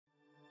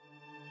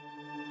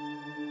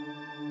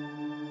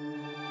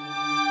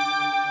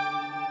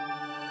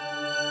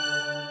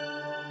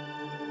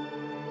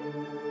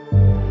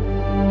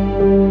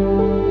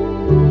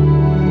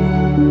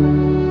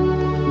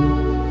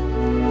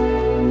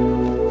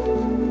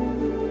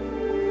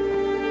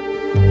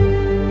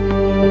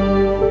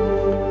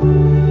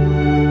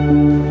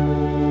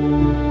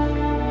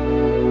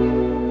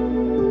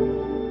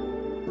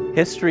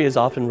History is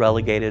often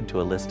relegated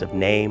to a list of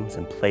names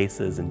and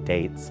places and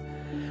dates.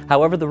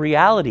 However, the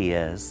reality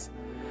is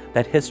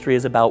that history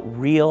is about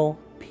real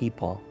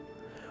people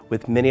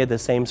with many of the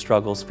same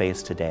struggles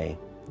faced today.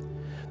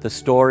 The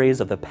stories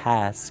of the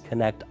past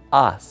connect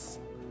us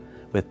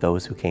with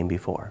those who came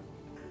before.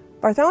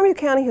 Bartholomew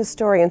County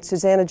historian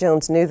Susanna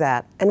Jones knew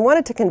that and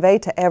wanted to convey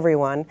to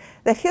everyone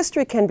that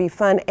history can be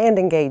fun and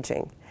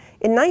engaging.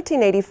 In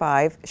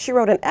 1985, she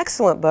wrote an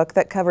excellent book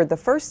that covered the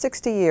first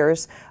 60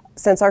 years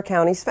since our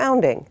county's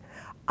founding.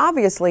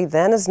 Obviously,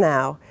 then as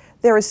now,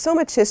 there is so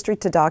much history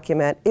to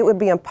document, it would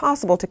be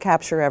impossible to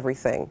capture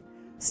everything.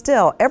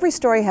 Still, every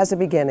story has a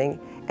beginning,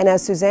 and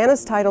as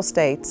Susanna's title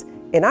states,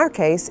 in our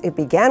case, it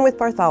began with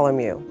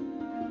Bartholomew.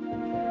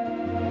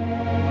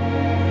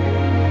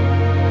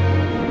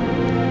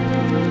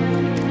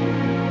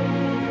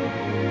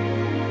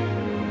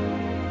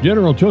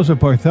 General Joseph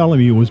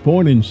Bartholomew was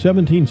born in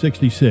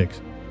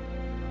 1766.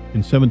 In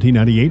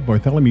 1798,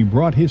 Bartholomew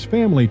brought his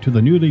family to the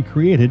newly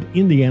created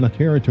Indiana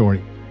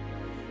Territory.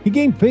 He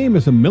gained fame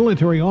as a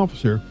military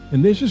officer,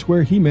 and this is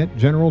where he met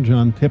General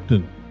John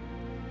Tipton.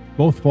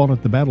 Both fought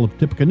at the Battle of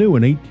Tippecanoe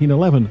in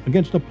 1811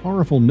 against a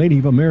powerful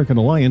Native American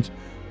alliance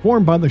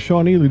formed by the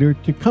Shawnee leader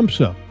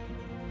Tecumseh.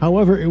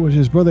 However, it was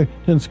his brother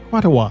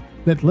Tenskwatawa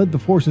that led the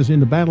forces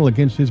into battle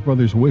against his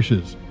brother's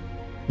wishes.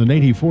 The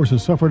Native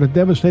forces suffered a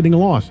devastating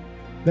loss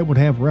that would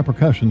have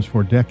repercussions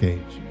for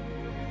decades.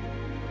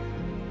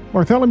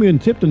 Bartholomew and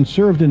Tipton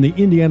served in the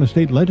Indiana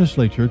State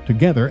Legislature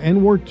together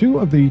and were two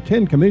of the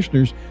 10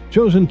 commissioners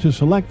chosen to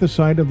select the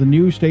site of the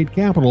new state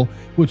capital,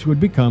 which would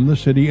become the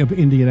city of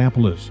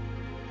Indianapolis.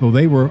 Though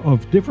they were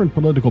of different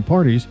political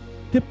parties,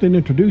 Tipton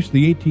introduced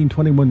the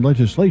 1821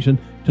 legislation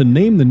to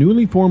name the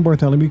newly formed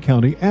Bartholomew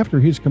County after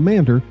his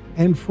commander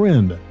and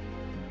friend.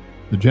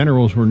 The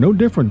generals were no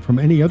different from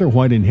any other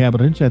white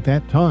inhabitants at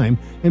that time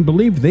and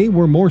believed they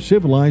were more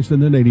civilized than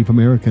the Native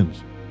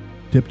Americans.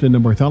 Tipton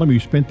and Bartholomew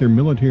spent their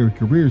military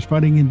careers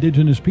fighting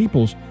indigenous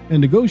peoples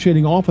and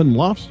negotiating often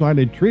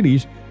lopsided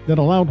treaties that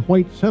allowed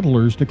white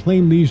settlers to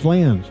claim these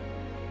lands.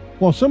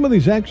 While some of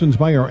these actions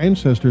by our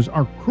ancestors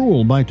are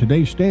cruel by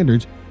today's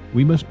standards,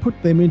 we must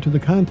put them into the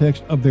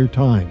context of their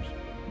times.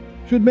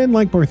 Should men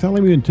like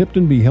Bartholomew and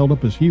Tipton be held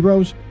up as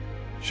heroes?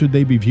 Should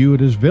they be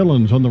viewed as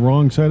villains on the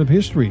wrong side of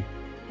history?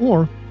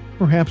 Or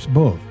perhaps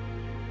both?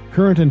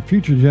 Current and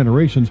future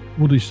generations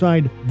will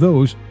decide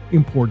those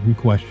important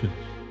questions.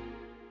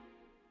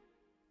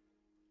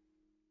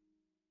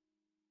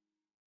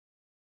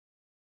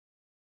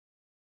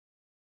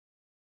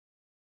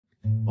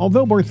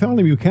 Although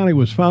Bartholomew County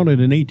was founded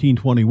in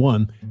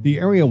 1821, the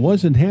area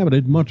was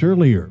inhabited much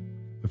earlier.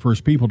 The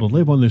first people to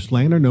live on this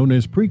land are known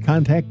as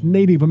pre-contact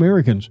Native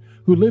Americans,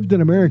 who lived in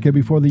America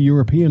before the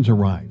Europeans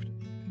arrived.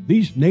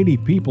 These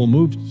native people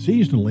moved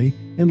seasonally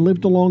and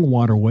lived along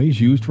waterways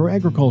used for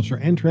agriculture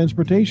and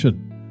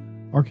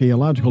transportation.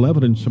 Archaeological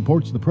evidence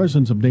supports the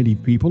presence of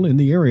native people in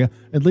the area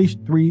at least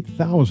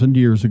 3,000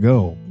 years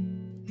ago.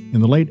 In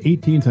the late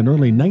 18th and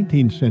early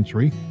 19th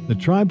century, the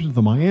tribes of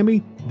the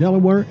Miami,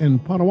 Delaware,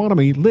 and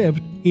Potawatomi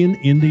lived in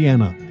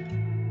Indiana.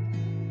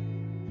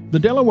 The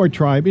Delaware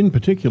tribe in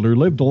particular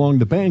lived along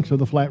the banks of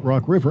the Flat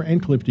Rock River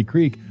and Clifty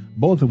Creek,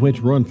 both of which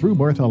run through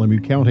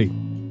Bartholomew County.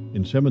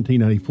 In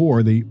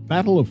 1794, the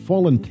Battle of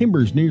Fallen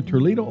Timbers near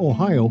Toledo,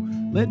 Ohio,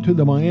 led to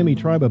the Miami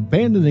tribe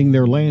abandoning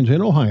their lands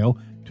in Ohio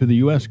to the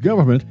U.S.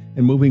 government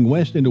and moving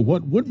west into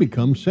what would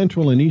become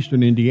central and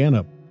eastern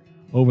Indiana.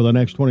 Over the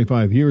next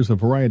 25 years, a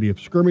variety of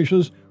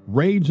skirmishes,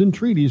 raids, and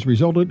treaties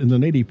resulted in the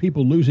native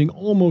people losing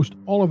almost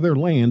all of their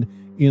land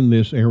in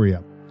this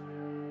area.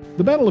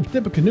 The Battle of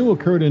Tippecanoe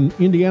occurred in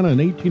Indiana in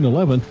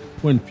 1811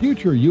 when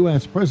future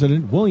U.S.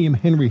 President William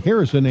Henry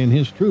Harrison and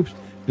his troops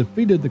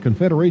defeated the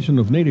Confederation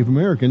of Native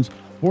Americans,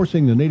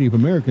 forcing the Native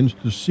Americans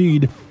to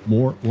cede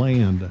more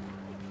land.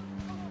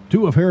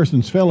 Two of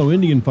Harrison's fellow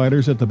Indian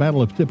fighters at the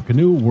Battle of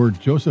Tippecanoe were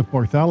Joseph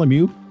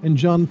Bartholomew and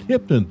John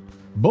Tipton,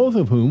 both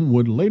of whom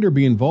would later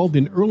be involved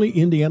in early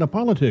Indiana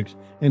politics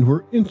and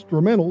were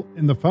instrumental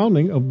in the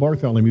founding of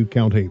Bartholomew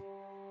County.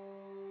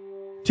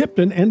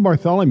 Tipton and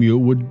Bartholomew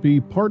would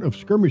be part of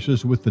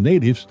skirmishes with the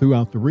natives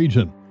throughout the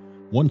region.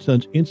 One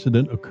such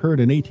incident occurred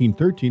in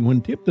 1813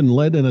 when Tipton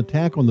led an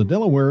attack on the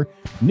Delaware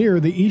near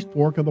the East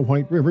Fork of the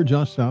White River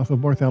just south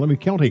of Bartholomew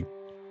County.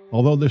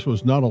 Although this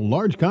was not a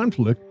large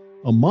conflict,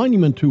 a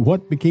monument to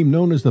what became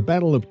known as the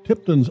Battle of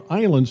Tipton's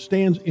Island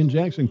stands in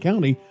Jackson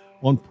County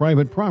on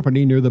private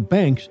property near the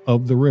banks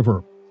of the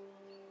river.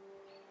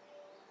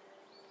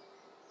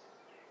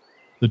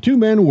 The two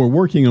men were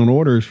working on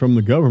orders from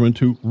the government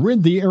to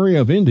rid the area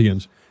of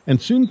Indians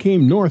and soon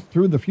came north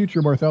through the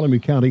future Bartholomew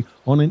County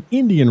on an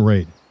Indian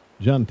raid.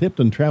 John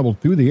Tipton traveled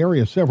through the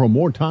area several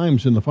more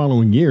times in the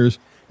following years,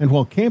 and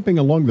while camping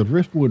along the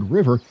Driftwood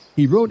River,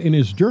 he wrote in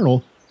his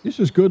journal, "This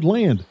is good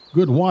land,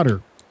 good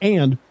water,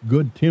 and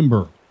good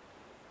timber."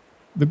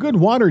 The good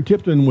water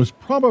Tipton was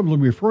probably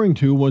referring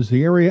to was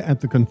the area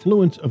at the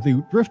confluence of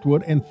the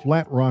Driftwood and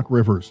Flat Rock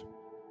rivers.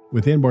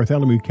 Within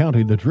Bartholomew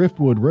County, the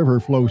Driftwood River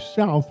flows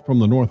south from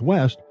the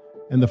northwest,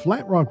 and the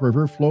Flat Rock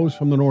River flows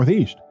from the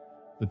northeast.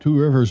 The two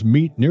rivers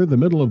meet near the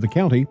middle of the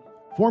county,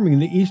 forming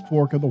the East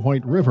Fork of the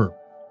White River.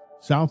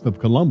 South of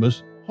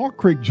Columbus, Hawk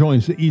Creek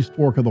joins the East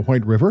Fork of the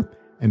White River,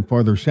 and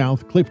farther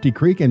south, Clifty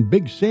Creek and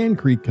Big Sand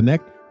Creek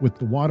connect with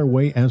the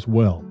waterway as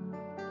well.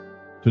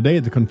 Today,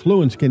 the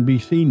confluence can be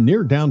seen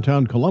near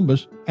downtown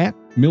Columbus at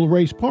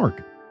Millrace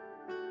Park.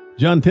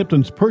 John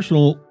Tipton's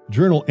personal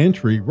journal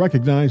entry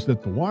recognized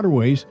that the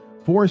waterways,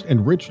 forest,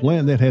 and rich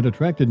land that had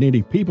attracted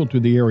Native people to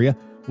the area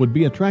would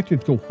be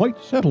attractive to white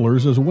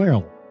settlers as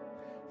well.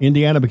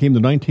 Indiana became the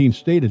 19th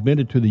state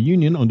admitted to the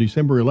Union on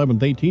December 11,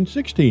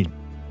 1816.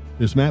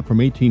 This map from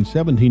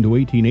 1817 to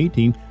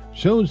 1818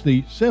 shows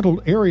the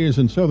settled areas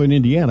in southern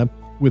Indiana,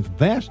 with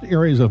vast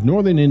areas of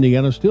northern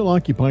Indiana still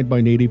occupied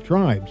by Native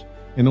tribes,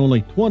 and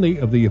only 20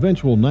 of the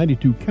eventual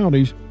 92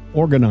 counties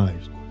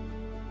organized.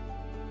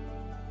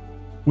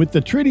 With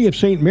the Treaty of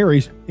St.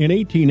 Mary's in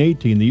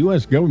 1818, the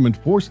U.S.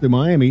 government forced the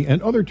Miami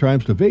and other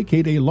tribes to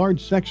vacate a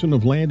large section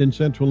of land in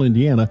central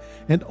Indiana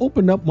and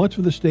opened up much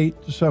of the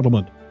state to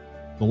settlement.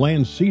 The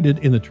land ceded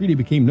in the treaty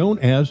became known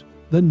as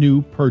the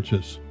New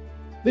Purchase.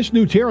 This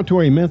new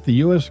territory meant the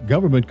U.S.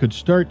 government could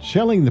start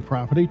selling the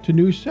property to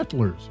new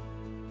settlers.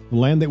 The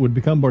land that would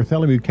become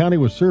Bartholomew County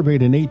was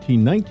surveyed in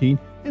 1819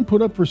 and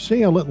put up for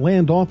sale at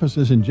land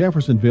offices in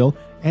Jeffersonville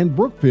and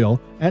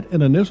Brookville at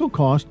an initial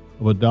cost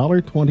of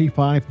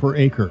 $1.25 per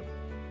acre.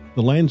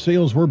 The land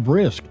sales were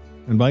brisk,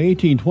 and by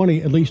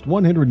 1820 at least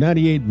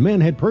 198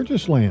 men had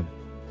purchased land.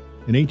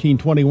 In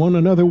 1821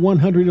 another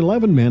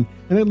 111 men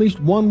and at least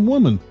one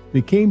woman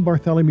became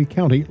Bartholomew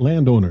County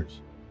landowners.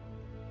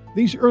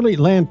 These early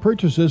land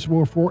purchases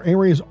were for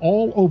areas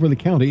all over the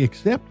county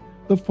except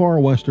the far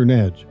western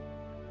edge.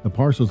 The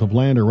parcels of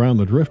land around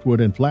the Driftwood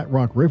and Flat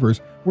Rock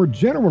rivers were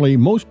generally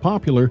most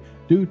popular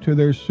due to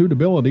their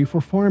suitability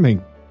for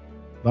farming.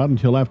 Not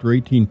until after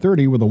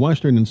 1830 were the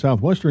western and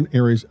southwestern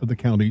areas of the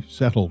county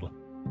settled.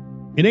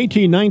 In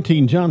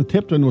 1819, John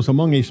Tipton was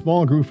among a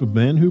small group of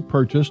men who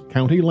purchased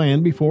county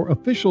land before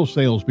official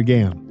sales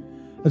began.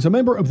 As a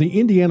member of the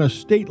Indiana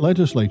State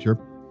Legislature,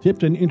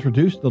 Tipton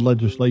introduced the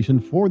legislation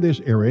for this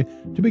area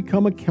to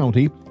become a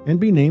county and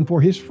be named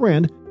for his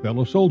friend,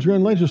 fellow soldier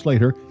and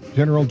legislator,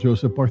 General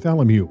Joseph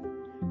Bartholomew.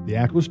 The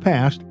act was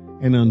passed,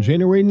 and on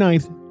January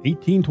 9,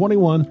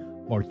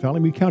 1821,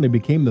 Bartholomew County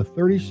became the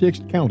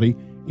 36th county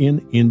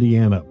in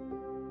Indiana.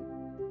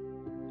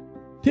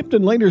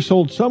 Tipton later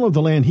sold some of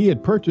the land he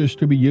had purchased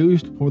to be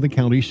used for the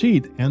county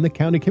seat, and the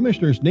county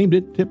commissioners named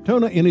it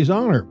Tiptona in his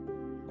honor.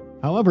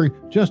 However,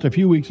 just a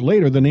few weeks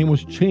later, the name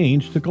was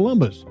changed to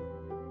Columbus.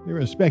 There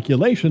is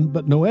speculation,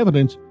 but no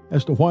evidence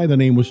as to why the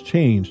name was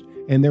changed,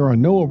 and there are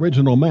no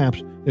original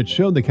maps that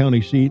showed the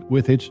county seat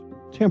with its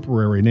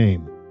temporary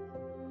name.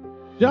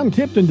 John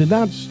Tipton did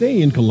not stay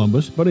in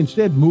Columbus, but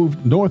instead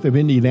moved north of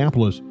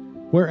Indianapolis,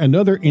 where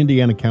another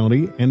Indiana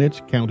county and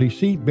its county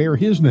seat bear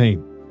his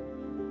name.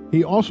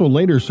 He also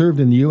later served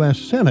in the U.S.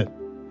 Senate.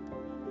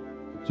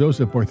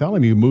 Joseph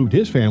Bartholomew moved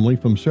his family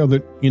from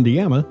southern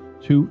Indiana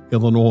to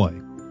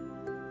Illinois.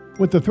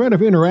 With the threat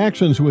of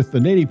interactions with the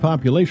native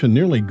population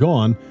nearly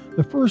gone,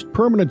 the first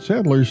permanent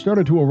settlers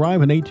started to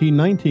arrive in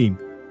 1819.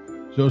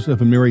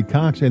 Joseph and Mary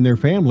Cox and their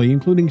family,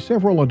 including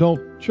several adult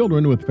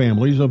children with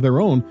families of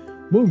their own,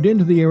 moved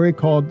into the area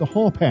called the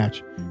Haw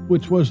Patch,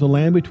 which was the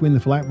land between the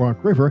Flat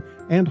Rock River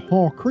and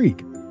Haw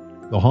Creek.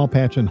 The Haw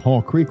Patch and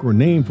Haw Creek were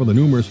named for the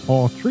numerous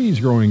haw trees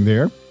growing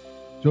there.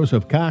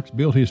 Joseph Cox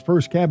built his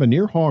first cabin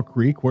near Haw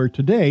Creek, where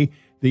today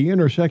the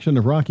intersection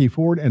of Rocky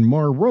Ford and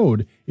Marr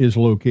Road is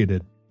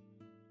located.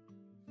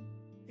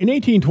 In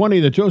 1820,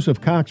 the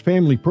Joseph Cox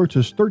family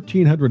purchased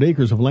 1,300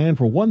 acres of land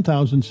for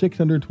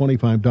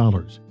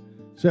 $1,625.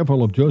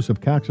 Several of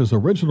Joseph Cox's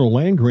original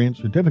land grant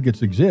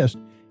certificates exist,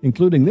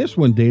 including this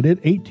one dated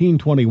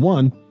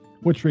 1821,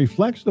 which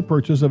reflects the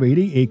purchase of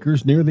 80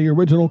 acres near the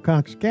original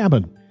Cox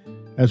cabin.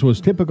 As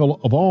was typical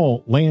of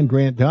all land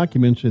grant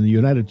documents in the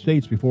United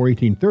States before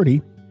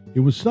 1830, it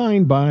was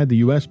signed by the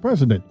U.S.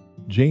 President,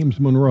 James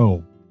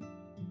Monroe.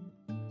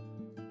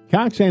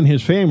 Cox and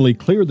his family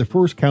cleared the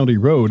first county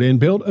road and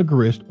built a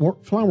grist or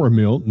flour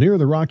mill near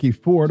the Rocky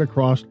Ford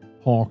across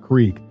Haw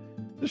Creek.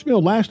 This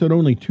mill lasted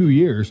only 2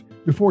 years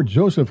before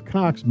Joseph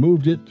Cox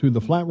moved it to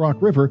the Flat Rock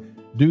River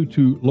due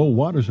to low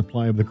water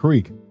supply of the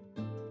creek.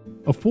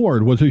 A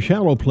ford was a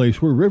shallow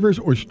place where rivers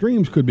or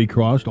streams could be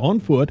crossed on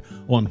foot,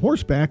 on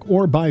horseback,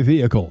 or by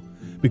vehicle.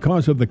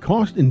 Because of the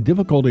cost and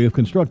difficulty of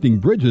constructing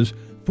bridges,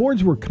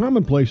 fords were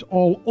commonplace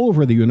all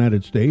over the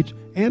United States,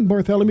 and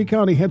Bartholomew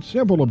County had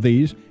several of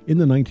these in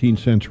the 19th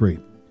century.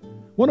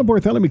 One of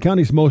Bartholomew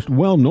County's most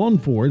well-known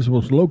fords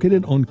was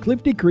located on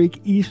Clifty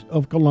Creek east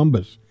of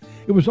Columbus.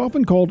 It was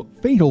often called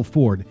Fatal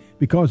Ford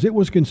because it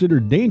was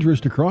considered dangerous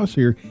to cross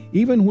here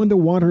even when the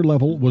water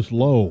level was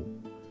low.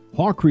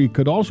 Haw Creek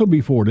could also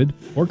be forded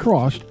or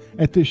crossed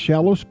at this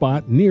shallow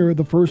spot near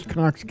the first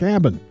Cox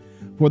cabin.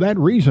 For that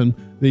reason,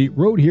 the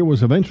road here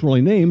was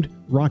eventually named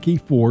Rocky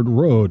Ford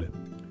Road.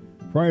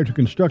 Prior to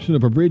construction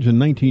of a bridge in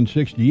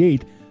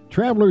 1968,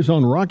 travelers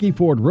on Rocky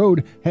Ford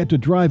Road had to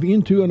drive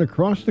into and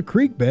across the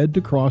creek bed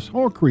to cross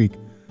Haw Creek.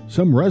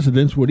 Some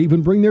residents would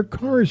even bring their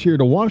cars here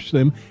to wash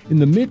them in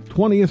the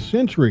mid-20th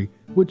century,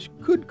 which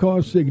could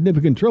cause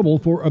significant trouble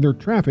for other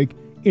traffic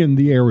in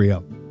the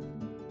area.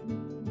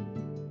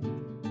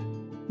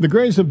 The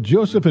graves of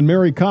Joseph and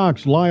Mary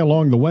Cox lie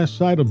along the west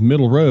side of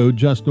Middle Road,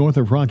 just north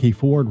of Rocky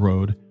Ford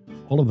Road.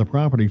 All of the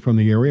property from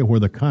the area where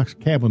the Cox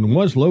cabin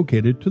was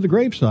located to the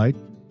gravesite,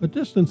 a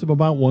distance of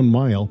about 1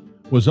 mile,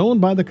 was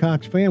owned by the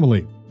Cox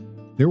family.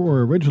 There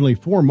were originally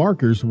 4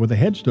 markers with a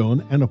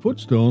headstone and a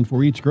footstone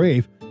for each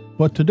grave,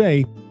 but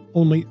today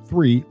only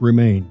 3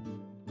 remain.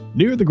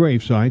 Near the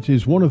gravesites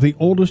is one of the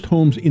oldest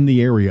homes in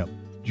the area.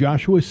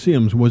 Joshua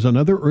Sims was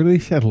another early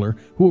settler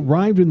who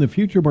arrived in the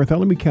future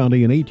Bartholomew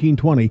County in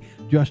 1820,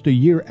 just a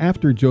year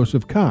after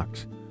Joseph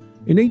Cox.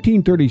 In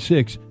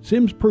 1836,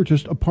 Sims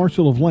purchased a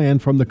parcel of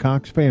land from the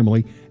Cox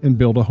family and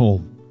built a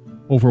home.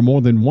 Over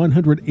more than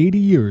 180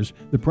 years,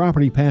 the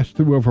property passed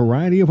through a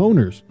variety of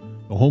owners.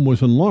 The home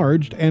was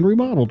enlarged and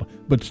remodeled,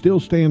 but still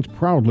stands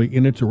proudly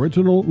in its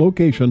original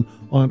location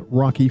on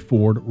Rocky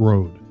Ford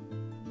Road.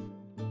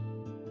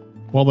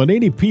 While the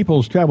native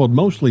peoples traveled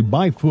mostly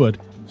by foot,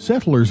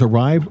 settlers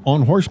arrived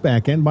on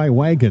horseback and by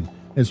wagon,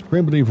 as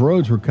primitive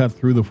roads were cut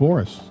through the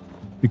forests.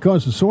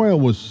 Because the soil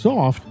was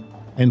soft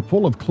and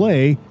full of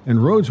clay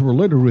and roads were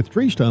littered with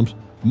tree stumps,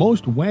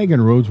 most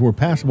wagon roads were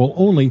passable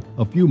only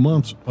a few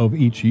months of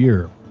each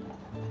year.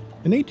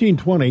 In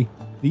 1820,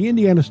 the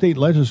Indiana State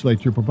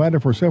Legislature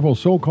provided for several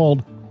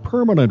so-called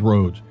permanent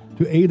roads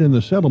to aid in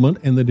the settlement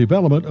and the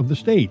development of the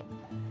state.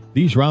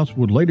 These routes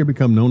would later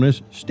become known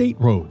as state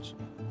roads.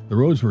 The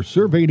roads were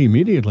surveyed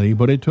immediately,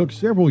 but it took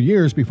several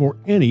years before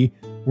any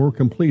were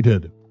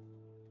completed.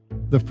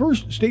 The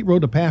first state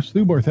road to pass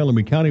through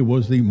Bartholomew County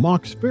was the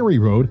Mox Ferry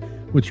Road,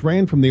 which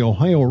ran from the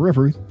Ohio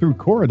River through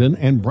Corydon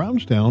and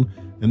Brownstown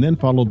and then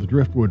followed the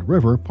Driftwood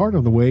River part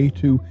of the way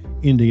to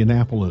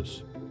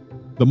Indianapolis.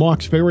 The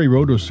Mox Ferry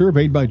Road was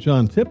surveyed by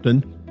John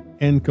Tipton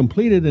and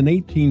completed in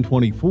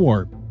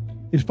 1824.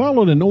 It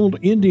followed an old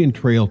Indian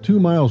trail 2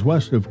 miles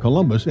west of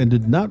Columbus and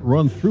did not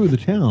run through the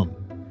town.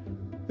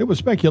 There was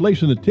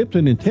speculation that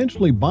Tipton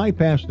intentionally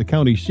bypassed the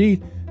county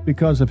seat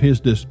because of his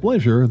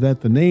displeasure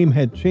that the name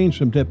had changed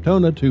from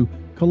Tiptona to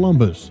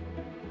Columbus.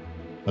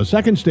 A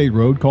second state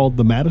road called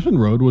the Madison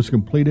Road was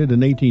completed in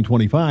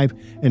 1825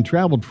 and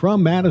traveled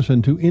from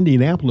Madison to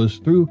Indianapolis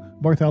through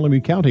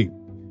Bartholomew County.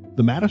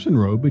 The Madison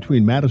Road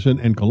between Madison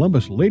and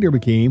Columbus later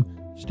became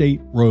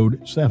State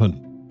Road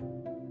 7.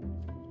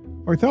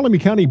 Bartholomew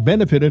County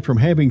benefited from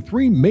having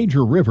 3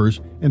 major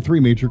rivers and 3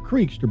 major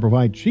creeks to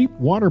provide cheap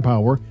water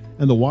power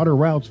and the water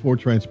routes for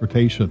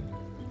transportation.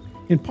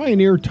 In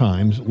pioneer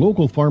times,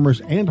 local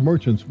farmers and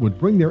merchants would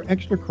bring their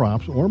extra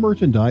crops or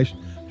merchandise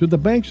to the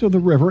banks of the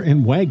river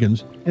in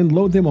wagons and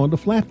load them onto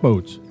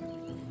flatboats.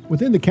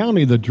 Within the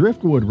county, the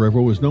Driftwood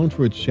River was known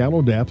for its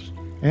shallow depths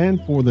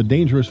and for the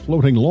dangerous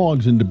floating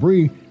logs and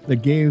debris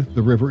that gave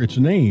the river its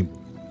name.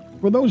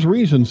 For those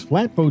reasons,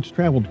 flatboats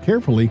traveled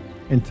carefully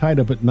and tied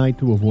up at night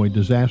to avoid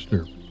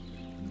disaster.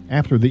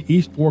 After the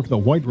East Fork of the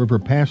White River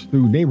passed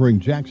through neighboring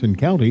Jackson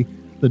County,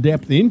 the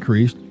depth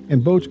increased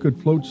and boats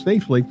could float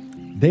safely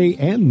day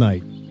and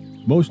night.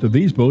 Most of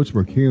these boats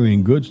were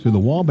carrying goods to the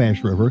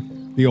Wabash River,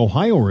 the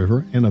Ohio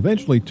River, and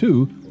eventually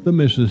to the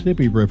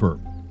Mississippi River.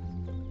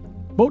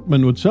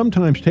 Boatmen would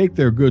sometimes take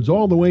their goods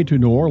all the way to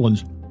New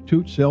Orleans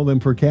to sell them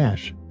for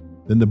cash.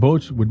 Then the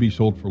boats would be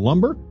sold for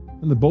lumber,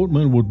 and the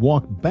boatmen would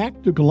walk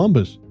back to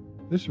Columbus.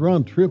 This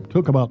round trip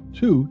took about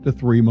 2 to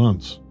 3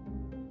 months.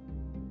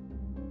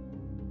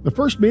 The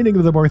first meeting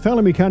of the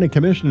Bartholomew County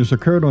Commissioners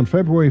occurred on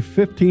February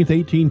 15,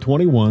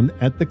 1821,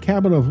 at the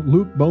cabin of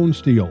Luke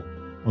Bonesteel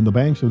on the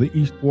banks of the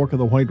East Fork of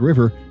the White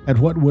River at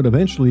what would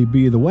eventually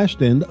be the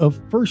west end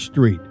of First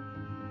Street.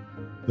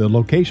 The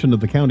location of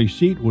the county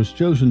seat was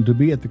chosen to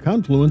be at the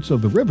confluence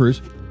of the rivers,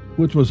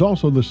 which was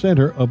also the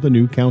center of the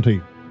new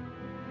county.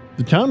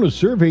 The town was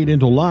surveyed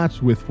into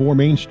lots with 4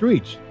 main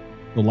streets.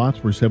 The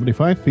lots were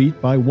 75 feet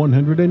by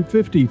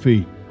 150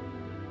 feet.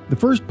 The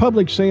first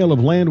public sale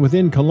of land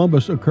within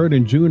Columbus occurred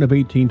in June of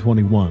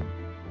 1821.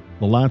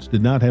 The lots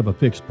did not have a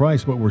fixed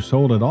price but were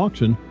sold at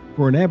auction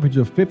for an average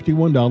of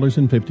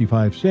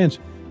 $51.55,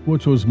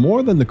 which was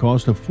more than the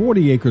cost of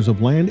 40 acres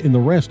of land in the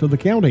rest of the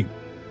county.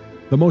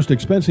 The most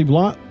expensive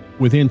lot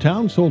within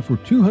town sold for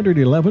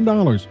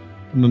 $211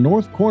 in the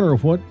north corner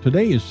of what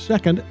today is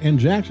 2nd and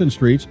Jackson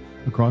Streets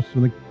across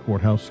from the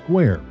courthouse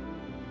square.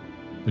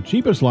 The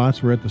cheapest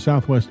lots were at the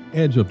southwest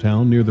edge of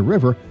town near the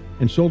river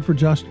and sold for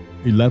just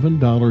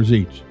 $11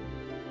 each.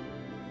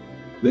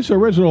 This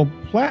original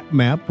plat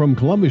map from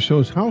Columbus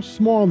shows how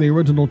small the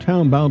original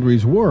town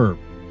boundaries were.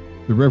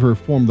 The river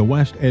formed the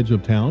west edge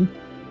of town,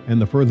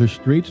 and the furthest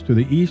streets to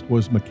the east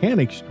was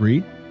Mechanic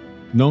Street,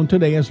 known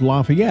today as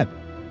Lafayette.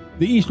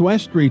 The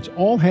east-west streets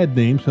all had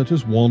names such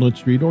as Walnut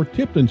Street or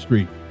Tipton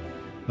Street.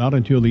 Not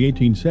until the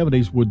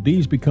 1870s would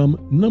these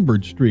become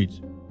numbered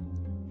streets.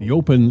 The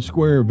open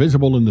square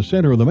visible in the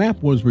center of the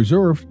map was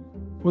reserved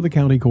for the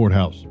county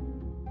courthouse.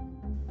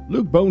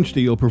 Luke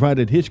Bonesteel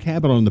provided his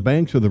cabin on the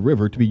banks of the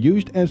river to be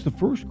used as the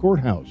first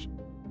courthouse.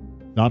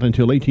 Not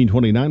until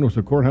 1829 was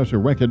the courthouse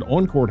erected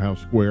on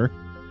Courthouse Square,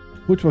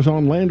 which was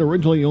on land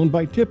originally owned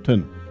by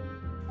Tipton.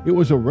 It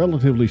was a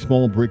relatively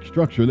small brick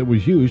structure that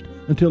was used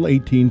until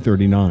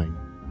 1839.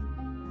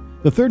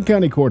 The third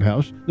county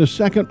courthouse, the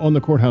second on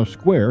the courthouse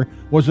square,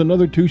 was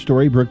another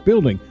two-story brick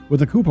building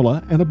with a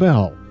cupola and a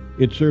bell.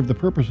 It served the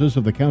purposes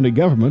of the county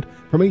government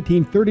from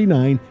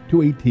 1839 to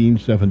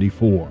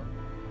 1874.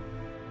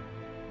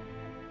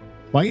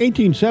 By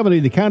 1870,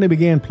 the county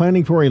began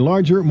planning for a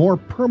larger, more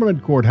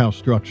permanent courthouse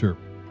structure.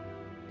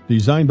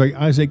 Designed by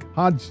Isaac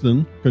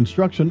Hodgson,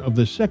 construction of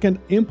the second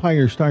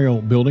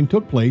Empire-style building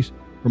took place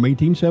from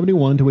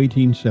 1871 to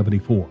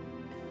 1874.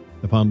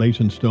 The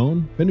foundation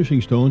stone,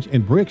 finishing stones,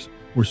 and bricks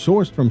were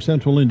sourced from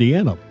central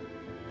Indiana.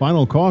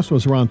 Final cost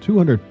was around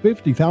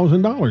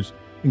 $250,000,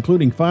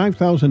 including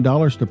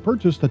 $5,000 to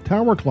purchase the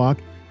tower clock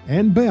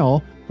and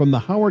bell from the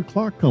Howard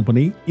Clock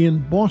Company in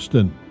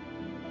Boston.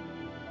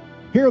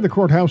 Here the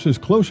courthouse is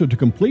closer to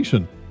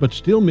completion, but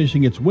still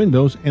missing its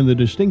windows and the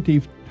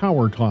distinctive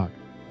tower clock.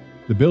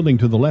 The building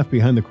to the left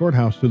behind the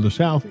courthouse to the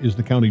south is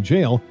the county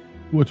jail,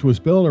 which was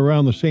built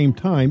around the same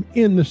time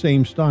in the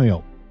same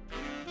style.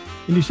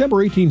 In December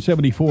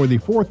 1874, the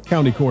fourth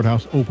county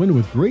courthouse opened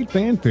with great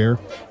fanfare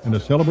and a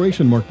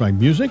celebration marked by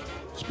music,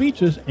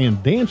 speeches,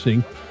 and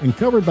dancing, and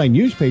covered by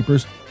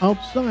newspapers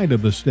outside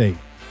of the state.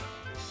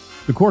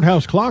 The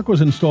courthouse clock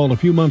was installed a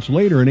few months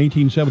later in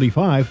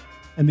 1875,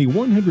 and the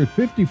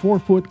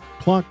 154-foot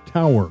clock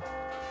tower,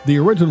 the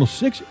original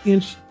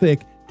 6-inch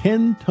thick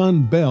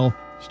 10-ton bell,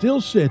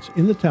 still sits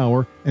in the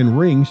tower and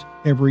rings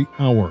every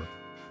hour.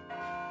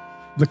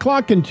 The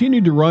clock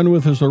continued to run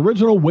with its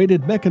original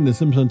weighted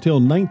mechanisms until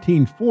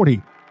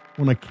 1940,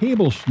 when a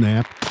cable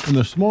snapped and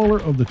the smaller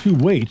of the two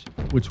weights,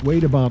 which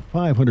weighed about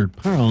 500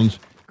 pounds,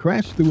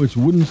 crashed through its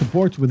wooden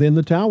supports within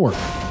the tower.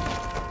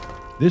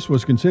 This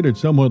was considered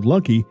somewhat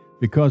lucky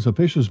because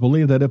officials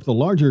believe that if the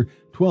larger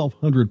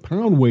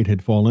 1,200-pound weight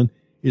had fallen,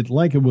 it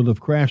likely would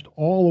have crashed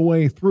all the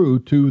way through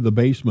to the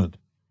basement.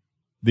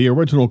 The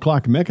original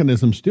clock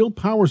mechanism still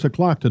powers the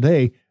clock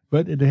today,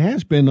 but it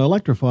has been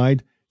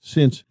electrified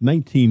since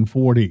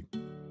 1940.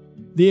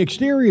 The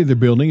exterior of the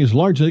building is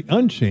largely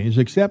unchanged,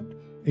 except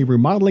a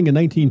remodeling in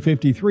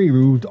 1953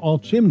 removed all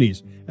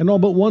chimneys and all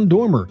but one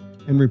dormer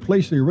and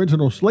replaced the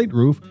original slate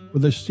roof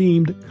with a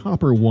seamed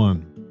copper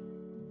one.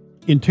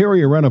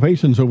 Interior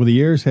renovations over the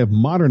years have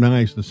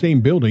modernized the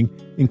same building,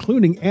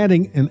 including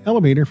adding an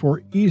elevator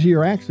for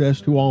easier access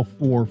to all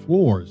 4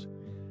 floors.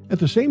 At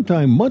the same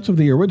time, much of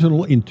the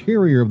original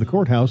interior of the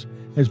courthouse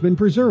has been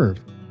preserved,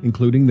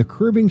 including the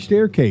curving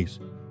staircase,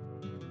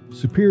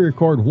 Superior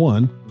Court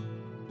 1,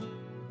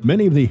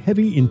 many of the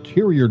heavy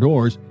interior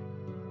doors,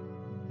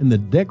 and the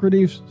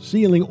decorative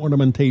ceiling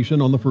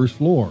ornamentation on the first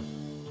floor.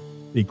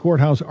 The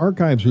courthouse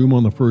archives room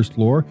on the first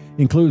floor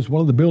includes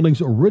one of the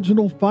building's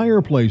original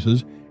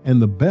fireplaces and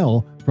the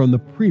bell from the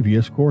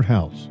previous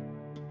courthouse.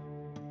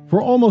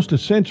 For almost a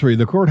century,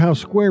 the courthouse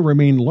square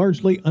remained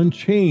largely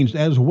unchanged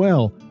as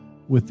well,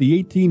 with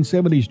the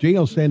 1870s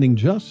jail standing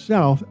just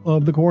south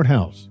of the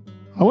courthouse.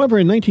 However,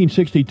 in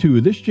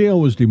 1962, this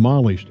jail was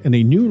demolished and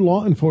a new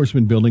law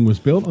enforcement building was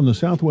built on the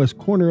southwest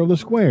corner of the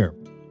square.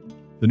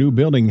 The new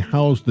building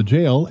housed the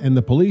jail and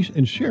the police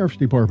and sheriff's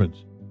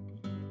departments.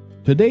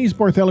 Today's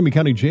Bartholomew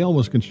County Jail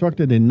was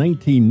constructed in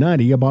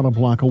 1990 about a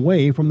block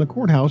away from the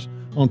courthouse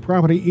on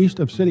property east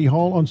of City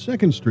Hall on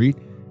 2nd Street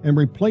and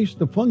replaced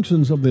the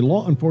functions of the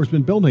law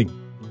enforcement building.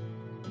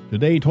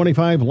 Today,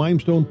 25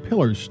 limestone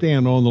pillars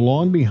stand on the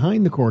lawn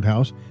behind the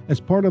courthouse as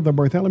part of the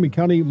Bartholomew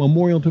County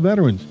Memorial to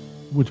Veterans,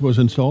 which was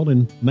installed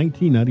in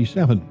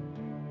 1997.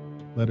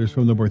 Letters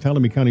from the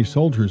Bartholomew County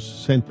soldiers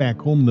sent back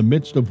home in the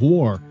midst of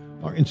war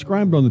are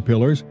inscribed on the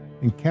pillars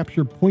and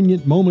capture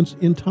poignant moments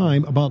in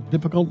time about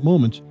difficult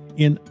moments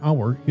in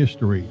our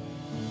history.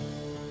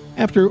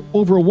 After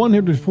over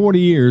 140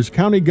 years,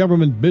 county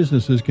government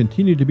businesses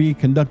continue to be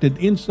conducted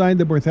inside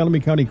the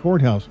Bartholomew County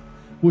Courthouse,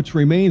 which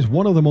remains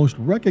one of the most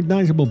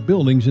recognizable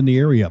buildings in the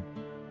area.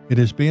 It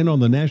has been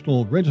on the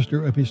National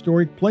Register of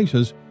Historic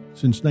Places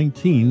since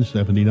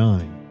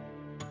 1979.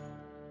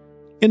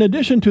 In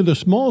addition to the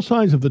small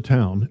size of the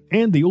town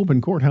and the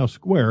open courthouse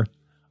square,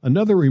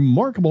 another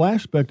remarkable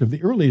aspect of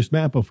the earliest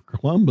map of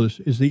Columbus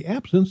is the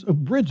absence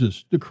of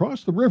bridges to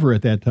cross the river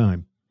at that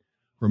time.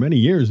 For many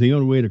years, the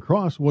only way to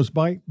cross was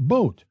by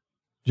boat.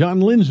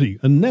 John Lindsay,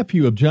 a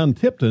nephew of John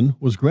Tipton,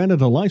 was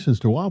granted a license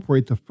to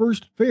operate the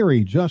first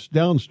ferry just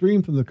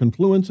downstream from the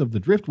confluence of the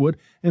Driftwood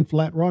and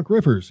Flat Rock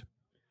rivers.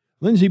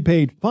 Lindsay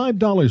paid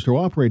 $5 to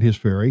operate his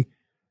ferry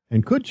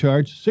and could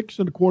charge 6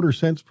 1/4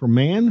 cents per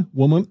man,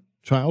 woman,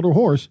 child, or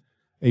horse.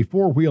 A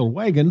 4-wheeled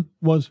wagon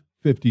was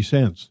 50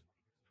 cents.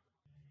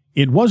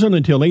 It wasn't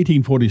until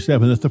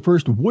 1847 that the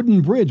first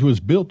wooden bridge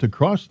was built to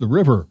cross the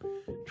river.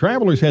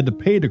 Travelers had to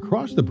pay to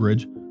cross the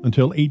bridge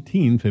until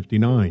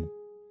 1859.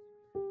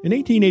 In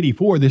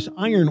 1884, this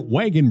iron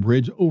wagon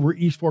bridge over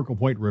East Fork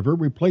of White River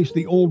replaced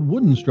the old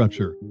wooden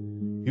structure.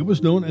 It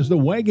was known as the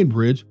Wagon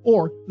Bridge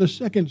or the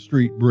 2nd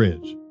Street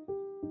Bridge.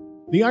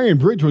 The iron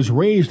bridge was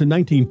raised in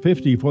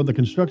 1950 for the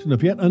construction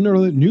of yet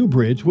another new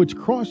bridge which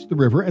crossed the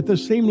river at the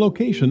same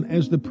location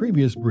as the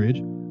previous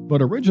bridge,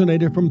 but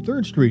originated from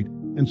 3rd Street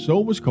and so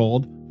was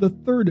called the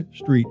 3rd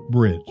Street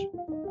Bridge.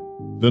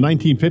 The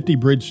 1950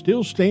 bridge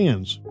still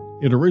stands.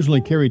 It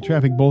originally carried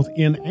traffic both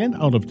in and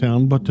out of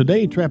town, but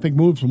today traffic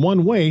moves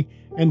one way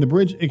and the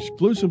bridge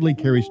exclusively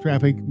carries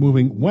traffic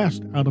moving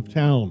west out of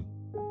town.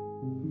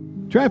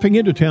 Traffic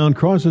into town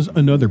crosses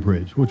another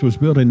bridge, which was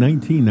built in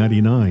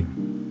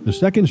 1999. The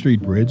 2nd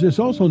Street Bridge is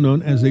also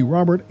known as the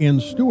Robert N.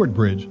 Stewart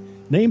Bridge,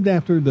 named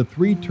after the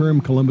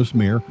 3-term Columbus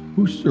mayor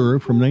who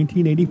served from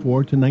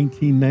 1984 to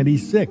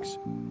 1996.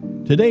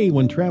 Today,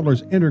 when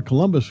travelers enter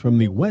Columbus from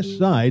the west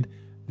side,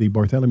 the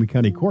Bartholomew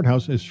County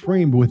Courthouse is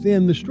framed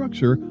within the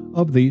structure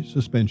of the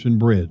suspension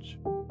bridge.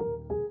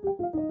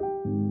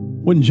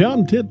 When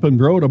John Titman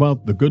wrote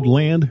about the good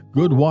land,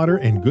 good water,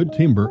 and good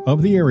timber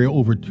of the area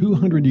over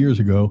 200 years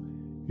ago,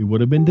 it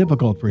would have been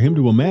difficult for him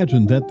to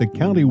imagine that the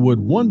county would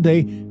one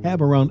day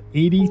have around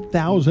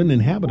 80,000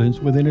 inhabitants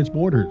within its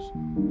borders.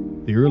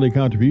 The early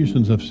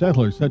contributions of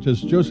settlers such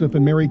as Joseph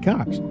and Mary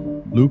Cox,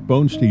 Luke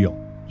Bonesteel,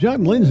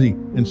 John Lindsay,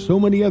 and so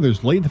many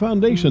others laid the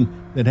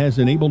foundation that has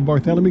enabled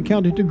Bartholomew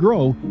County to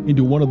grow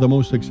into one of the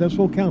most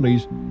successful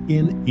counties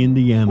in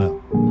Indiana.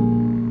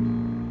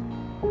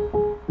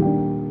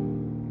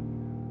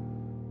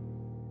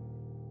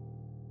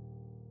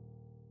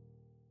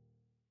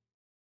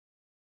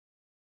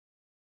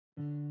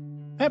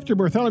 After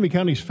Bartholomew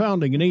County's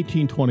founding in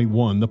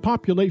 1821, the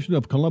population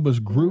of Columbus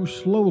grew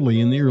slowly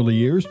in the early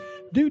years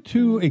due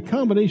to a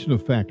combination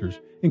of factors,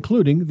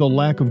 including the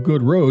lack of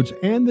good roads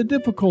and the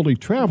difficulty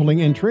traveling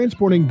and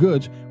transporting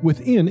goods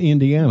within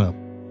Indiana.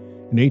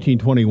 In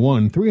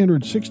 1821,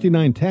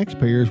 369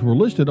 taxpayers were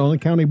listed on the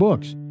county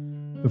books.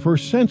 The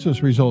first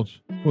census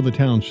results for the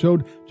town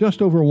showed just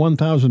over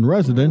 1,000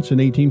 residents in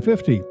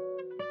 1850.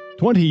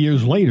 20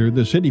 years later,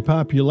 the city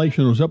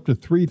population was up to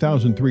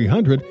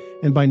 3,300,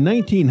 and by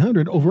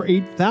 1900, over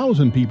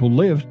 8,000 people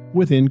lived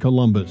within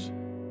Columbus.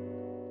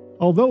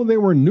 Although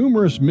there were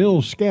numerous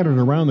mills scattered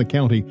around the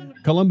county,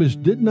 Columbus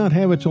did not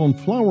have its own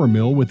flour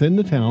mill within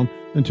the town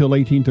until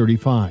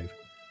 1835.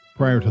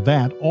 Prior to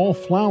that, all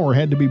flour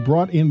had to be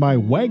brought in by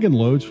wagon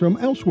loads from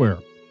elsewhere.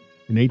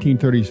 In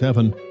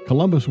 1837,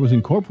 Columbus was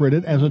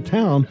incorporated as a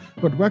town,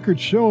 but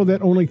records show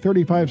that only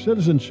 35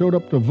 citizens showed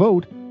up to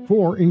vote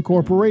for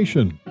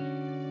incorporation.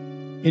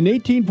 In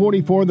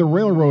 1844, the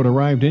railroad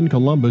arrived in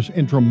Columbus,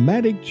 and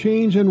dramatic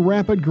change and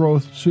rapid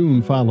growth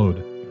soon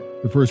followed.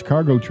 The first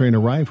cargo train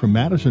arrived from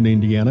Madison,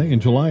 Indiana in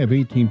July of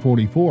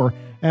 1844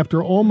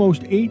 after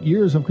almost 8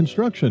 years of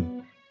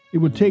construction. It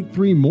would take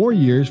 3 more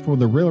years for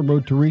the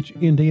railroad to reach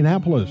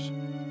Indianapolis.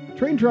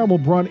 Train travel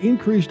brought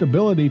increased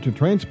ability to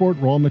transport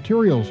raw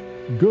materials,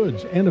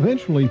 goods, and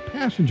eventually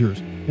passengers,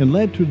 and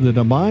led to the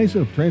demise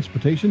of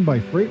transportation by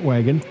freight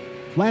wagon,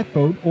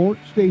 flatboat, or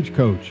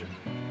stagecoach.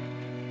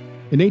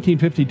 In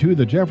 1852,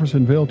 the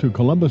Jeffersonville to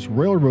Columbus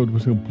Railroad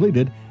was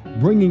completed,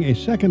 bringing a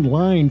second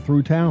line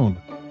through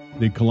town.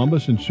 The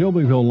Columbus and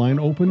Shelbyville line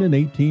opened in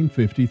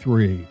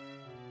 1853.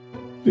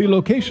 The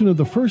location of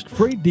the first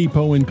freight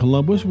depot in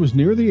Columbus was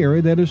near the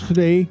area that is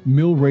today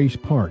Mill Race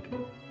Park.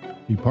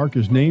 The park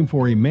is named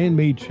for a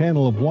man-made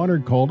channel of water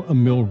called a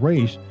mill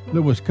race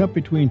that was cut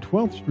between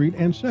 12th Street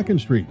and 2nd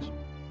Streets.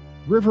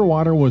 River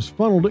water was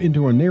funneled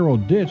into a narrow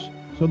ditch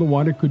so the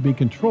water could be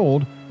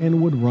controlled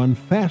and would run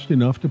fast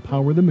enough to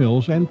power the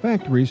mills and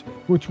factories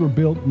which were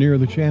built near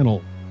the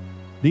channel.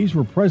 These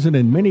were present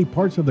in many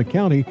parts of the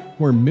county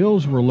where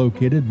mills were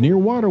located near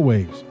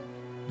waterways.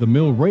 The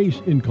mill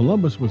race in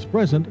Columbus was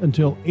present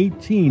until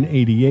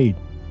 1888.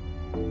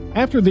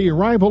 After the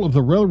arrival of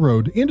the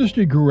railroad,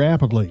 industry grew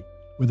rapidly.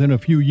 Within a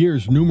few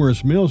years,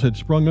 numerous mills had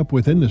sprung up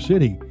within the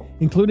city,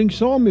 including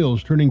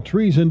sawmills turning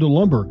trees into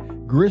lumber,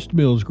 grist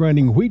mills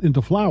grinding wheat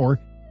into flour,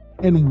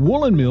 and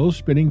woolen mills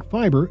spinning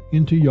fiber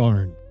into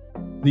yarn.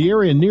 The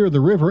area near the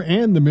river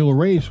and the mill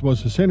race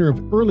was the center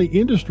of early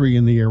industry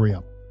in the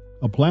area.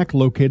 A plaque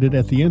located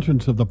at the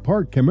entrance of the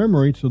park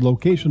commemorates the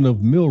location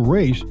of Mill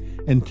Race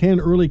and 10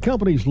 early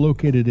companies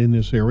located in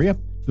this area.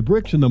 The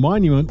bricks in the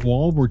monument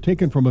wall were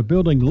taken from a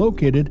building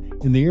located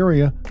in the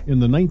area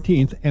in the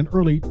 19th and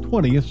early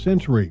 20th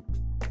century.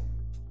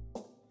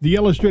 The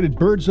illustrated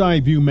bird's eye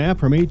view map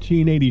from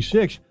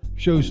 1886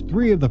 shows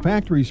 3 of the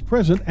factories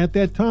present at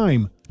that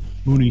time: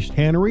 Mooney's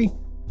Tannery,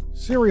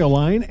 Cereal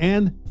Line,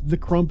 and the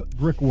Crump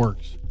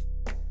Brickworks.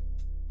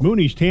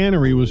 Mooney's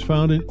Tannery was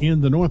founded in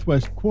the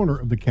northwest corner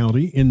of the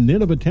county in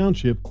Nineveh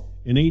Township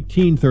in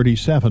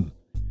 1837.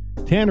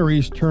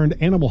 Tanneries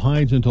turned animal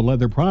hides into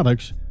leather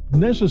products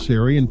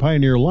necessary in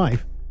pioneer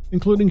life,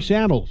 including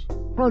saddles,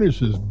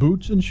 harnesses,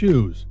 boots, and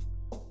shoes.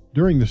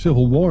 During the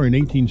Civil War in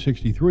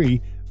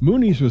 1863,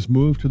 Mooney's was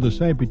moved to the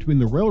site between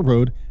the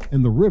railroad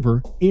and the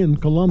river in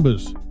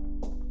Columbus.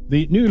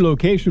 The new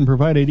location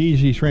provided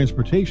easy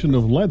transportation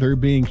of leather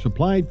being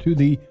supplied to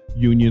the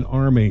Union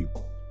Army.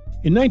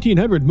 In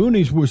 1900,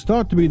 Mooney's was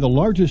thought to be the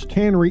largest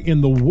tannery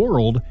in the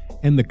world,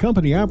 and the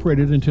company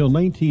operated until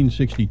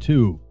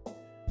 1962.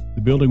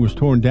 The building was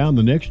torn down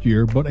the next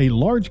year, but a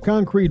large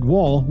concrete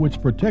wall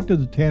which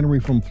protected the tannery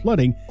from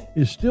flooding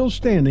is still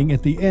standing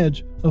at the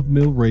edge of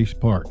Mill Race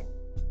Park.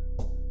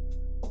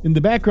 In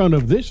the background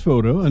of this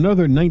photo,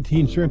 another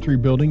 19th century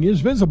building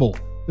is visible,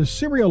 the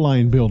Cereal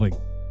Line Building.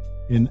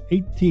 In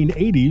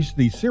 1880s,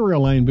 the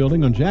Cereal Line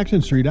Building on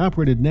Jackson Street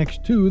operated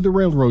next to the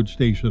railroad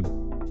station.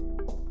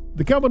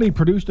 The company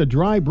produced a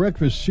dry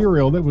breakfast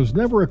cereal that was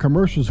never a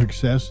commercial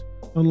success,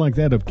 unlike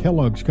that of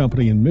Kellogg's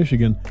Company in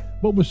Michigan,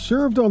 but was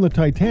served on the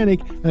Titanic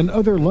and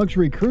other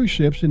luxury cruise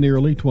ships in the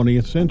early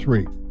 20th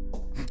century.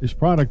 This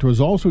product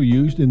was also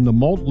used in the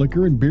malt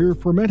liquor and beer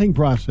fermenting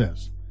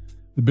process.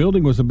 The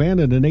building was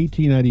abandoned in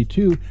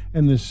 1892,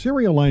 and the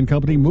Cereal Line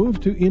Company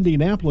moved to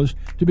Indianapolis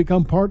to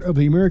become part of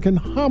the American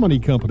Hominy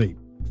Company.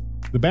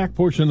 The back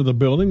portion of the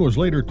building was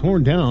later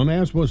torn down,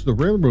 as was the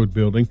railroad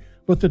building,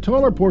 but the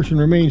taller portion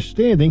remained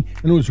standing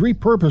and was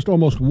repurposed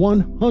almost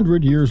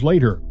 100 years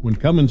later. When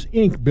Cummins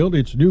Inc. built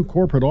its new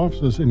corporate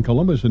offices in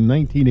Columbus in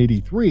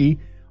 1983,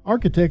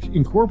 architects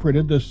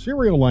incorporated the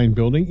Cereal Line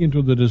Building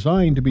into the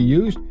design to be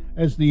used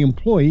as the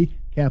employee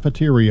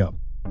cafeteria.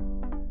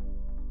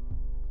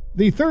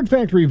 The third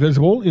factory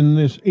visible in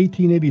this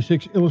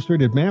 1886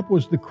 illustrated map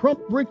was the Crump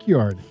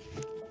Brickyard,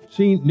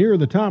 seen near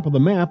the top of the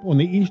map on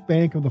the east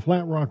bank of the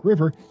Flat Rock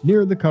River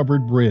near the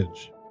covered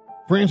bridge.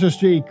 Francis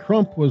J.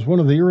 Crump was one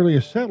of the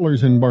earliest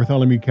settlers in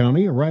Bartholomew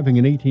County, arriving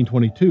in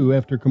 1822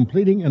 after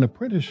completing an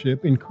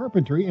apprenticeship in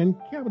carpentry and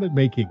cabinet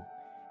making.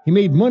 He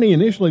made money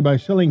initially by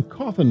selling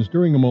coffins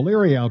during a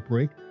malaria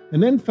outbreak,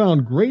 and then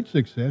found great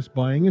success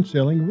buying and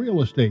selling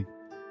real estate.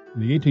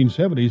 In the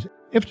 1870s,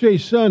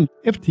 F.J.'s son,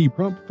 F.T.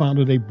 Crump,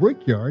 founded a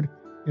brickyard,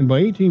 and by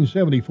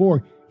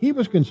 1874, he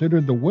was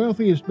considered the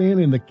wealthiest man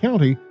in the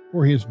county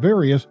for his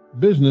various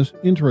business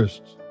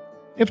interests.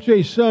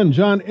 F.J.'s son,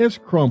 John S.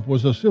 Crump,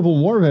 was a Civil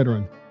War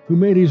veteran who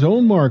made his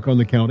own mark on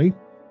the county.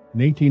 In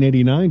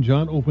 1889,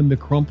 John opened the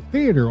Crump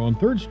Theater on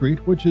 3rd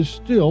Street, which is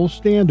still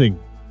standing.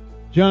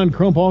 John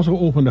Crump also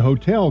opened a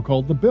hotel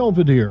called the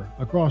Belvedere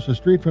across the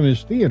street from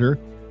his theater,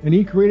 and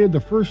he created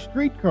the first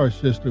streetcar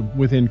system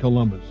within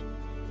Columbus.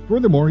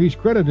 Furthermore, he's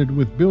credited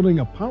with building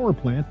a power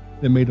plant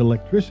that made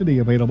electricity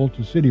available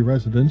to city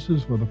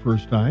residences for the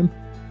first time.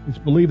 It's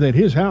believed that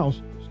his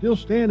house, still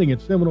standing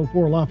at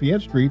 704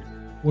 Lafayette Street,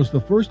 was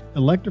the first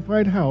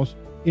electrified house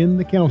in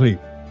the county.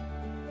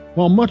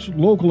 While much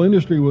local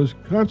industry was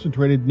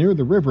concentrated near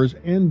the rivers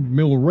and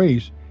Mill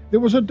Race,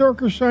 there was a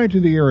darker side to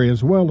the area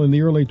as well in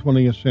the early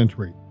 20th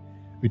century.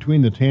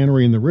 Between the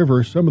tannery and the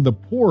river, some of the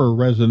poorer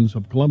residents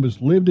of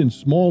Columbus lived in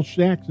small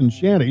shacks and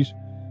shanties.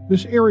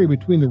 This area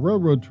between the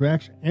railroad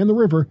tracks and the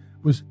river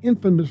was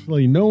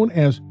infamously known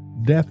as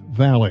Death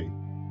Valley.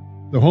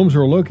 The homes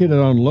were located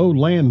on low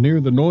land near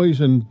the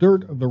noise and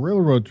dirt of the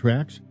railroad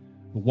tracks.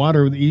 The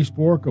water of the East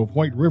Fork of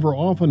White River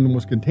often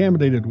was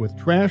contaminated with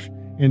trash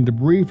and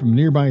debris from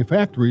nearby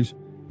factories,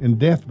 and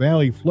Death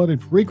Valley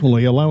flooded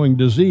frequently, allowing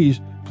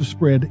disease to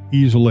spread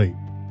easily.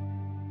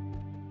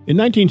 In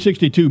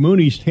 1962,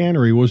 Mooney's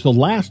Tannery was the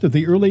last of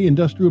the early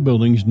industrial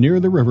buildings near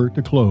the river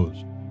to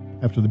close.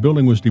 After the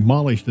building was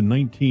demolished in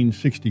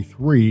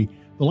 1963,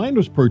 the land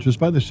was purchased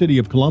by the city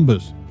of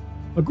Columbus.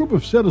 A group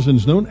of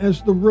citizens known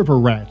as the River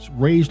Rats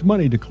raised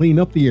money to clean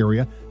up the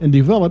area and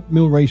develop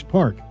Mill Race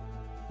Park.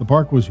 The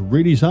park was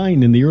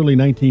redesigned in the early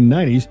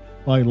 1990s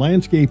by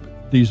landscape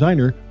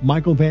designer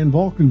Michael Van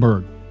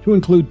Valkenburg to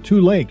include 2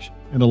 lakes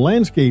and a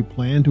landscape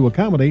plan to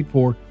accommodate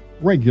for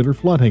regular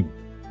flooding.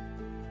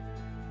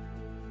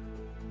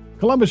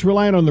 Columbus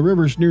relied on the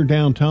rivers near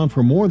downtown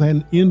for more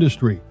than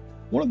industry.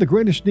 One of the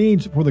greatest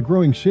needs for the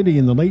growing city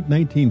in the late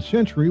 19th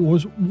century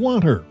was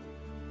water.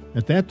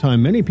 At that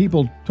time, many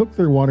people took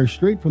their water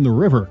straight from the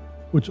river,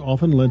 which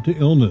often led to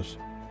illness.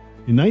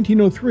 In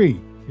 1903,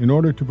 in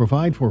order to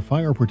provide for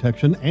fire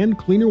protection and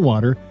cleaner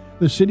water,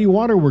 the city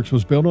waterworks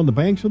was built on the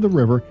banks of the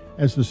river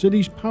as the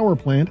city's power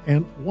plant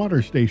and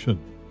water station.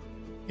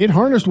 It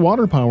harnessed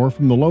water power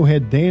from the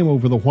Lowhead Dam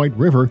over the White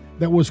River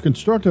that was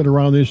constructed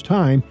around this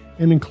time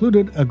and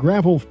included a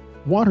gravel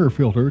water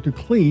filter to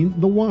clean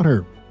the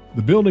water.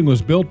 The building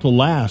was built to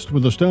last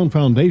with a stone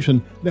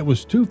foundation that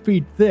was 2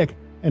 feet thick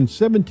and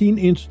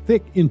 17-inch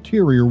thick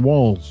interior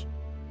walls.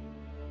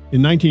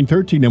 In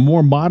 1913, a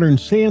more modern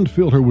sand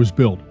filter was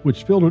built,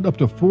 which filtered up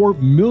to 4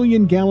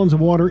 million gallons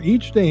of water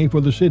each day for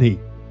the city.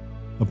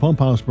 The pump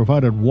house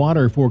provided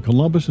water for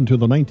Columbus until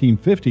the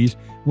 1950s,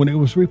 when it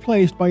was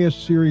replaced by a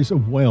series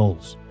of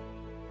wells.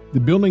 The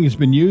building has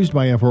been used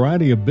by a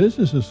variety of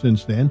businesses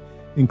since then,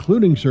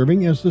 including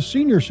serving as the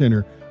senior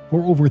center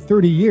for over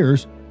 30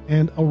 years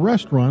and a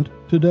restaurant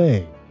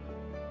today.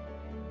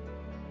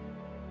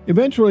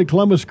 Eventually,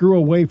 Columbus grew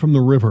away from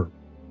the river.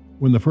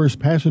 When the first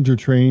passenger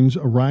trains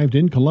arrived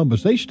in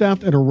Columbus, they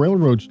stopped at a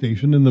railroad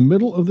station in the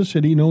middle of the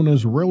city known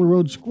as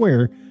Railroad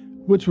Square,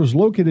 which was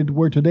located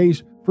where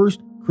today's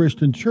First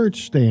Christian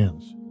Church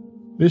stands.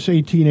 This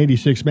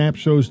 1886 map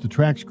shows the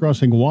tracks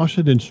crossing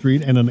Washington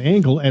Street at an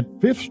angle at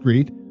 5th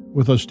Street,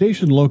 with a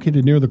station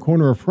located near the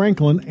corner of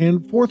Franklin and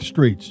 4th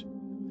Streets.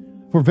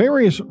 For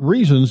various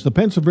reasons, the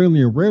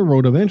Pennsylvania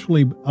Railroad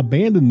eventually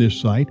abandoned this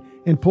site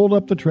and pulled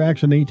up the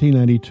tracks in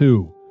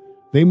 1892.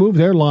 They moved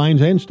their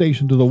lines and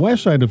station to the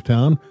west side of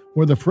town,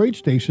 where the freight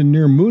station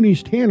near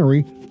Mooney's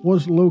Tannery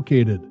was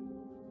located.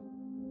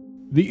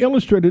 The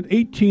illustrated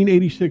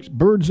 1886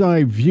 bird's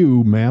eye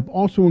view map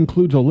also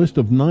includes a list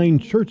of 9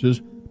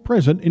 churches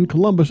present in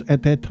Columbus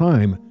at that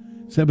time.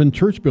 7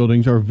 church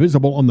buildings are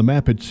visible on the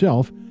map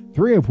itself,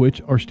 3 of which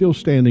are still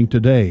standing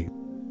today.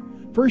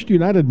 First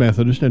United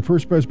Methodist and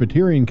First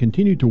Presbyterian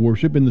continue to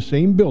worship in the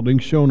same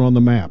buildings shown on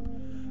the map.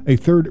 A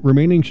third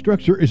remaining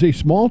structure is a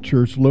small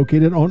church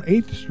located on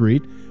 8th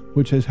Street,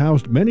 which has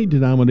housed many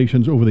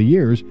denominations over the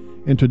years,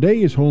 and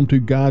today is home to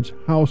God's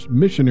House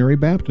Missionary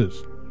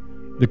Baptists.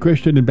 The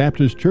Christian and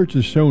Baptist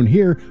churches shown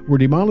here were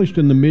demolished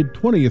in the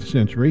mid-20th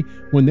century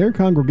when their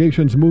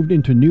congregations moved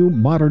into new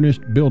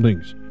modernist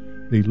buildings.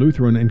 The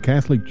Lutheran and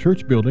Catholic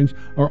church buildings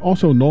are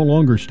also no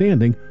longer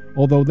standing,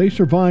 although they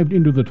survived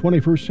into the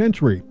 21st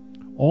century.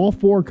 All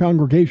 4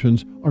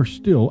 congregations are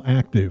still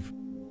active.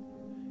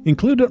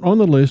 Included on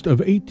the list of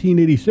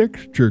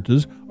 1886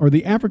 churches are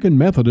the African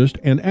Methodist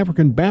and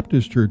African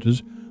Baptist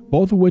churches,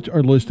 both of which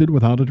are listed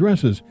without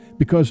addresses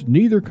because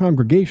neither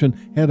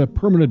congregation had a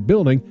permanent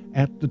building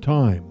at the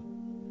time.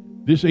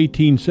 This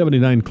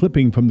 1879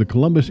 clipping from the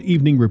Columbus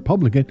Evening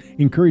Republican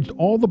encouraged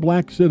all the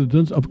black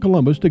citizens of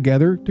Columbus to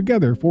gather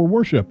together for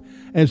worship,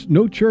 as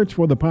no church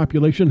for the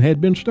population had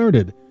been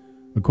started.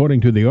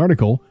 According to the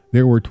article,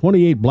 there were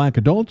 28 black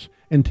adults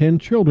and 10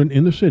 children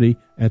in the city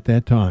at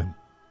that time.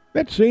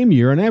 That same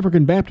year, an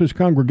African Baptist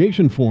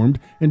congregation formed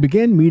and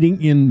began meeting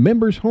in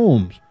members'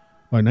 homes.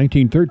 By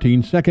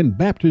 1913, Second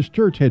Baptist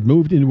Church had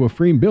moved into a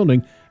frame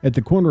building at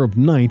the corner of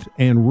 9th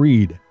and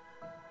Reed.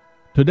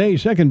 Today,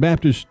 Second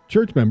Baptist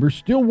Church members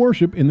still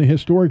worship in the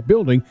historic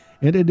building,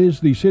 and it is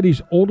the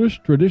city's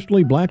oldest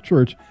traditionally black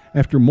church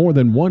after more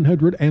than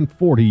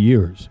 140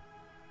 years.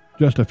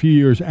 Just a few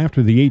years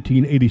after the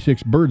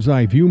 1886 bird's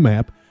eye view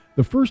map,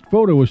 the first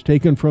photo was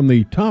taken from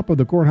the top of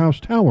the courthouse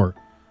tower.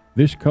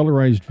 This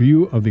colorized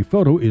view of the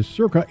photo is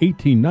circa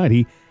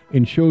 1890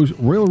 and shows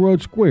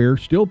Railroad Square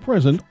still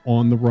present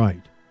on the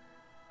right.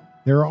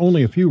 There are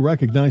only a few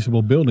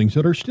recognizable buildings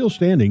that are still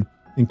standing,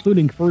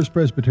 including First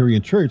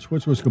Presbyterian Church,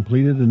 which was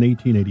completed in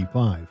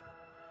 1885.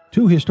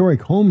 2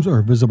 historic homes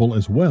are visible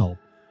as well.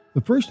 The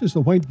first is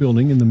the white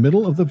building in the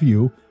middle of the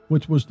view,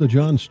 which was the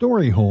John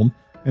Story home,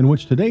 and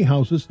which today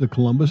houses the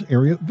Columbus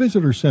Area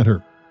Visitor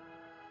Center.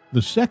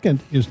 The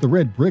second is the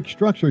red brick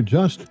structure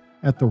just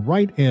at the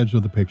right edge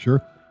of the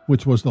picture,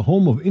 which was the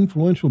home of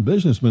influential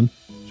businessman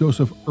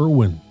Joseph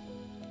Irwin.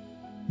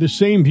 This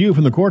same view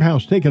from the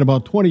courthouse taken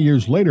about 20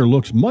 years later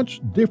looks much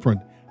different,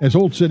 as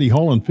Old City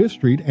Hall on 5th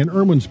Street and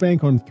Irwin's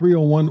Bank on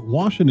 301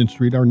 Washington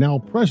Street are now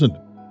present.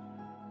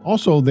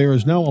 Also, there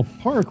is now a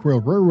park where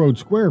Railroad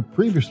Square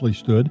previously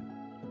stood,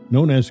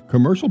 known as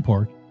Commercial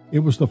Park. It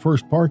was the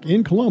first park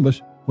in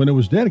Columbus when it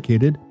was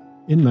dedicated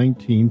in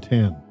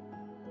 1910.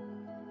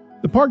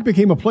 The park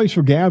became a place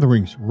for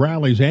gatherings,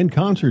 rallies, and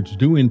concerts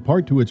due in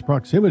part to its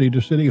proximity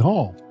to City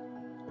Hall.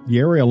 The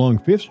area along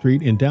 5th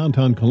Street in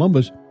downtown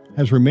Columbus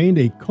has remained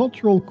a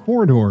cultural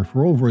corridor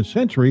for over a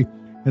century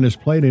and has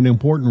played an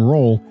important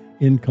role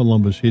in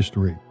Columbus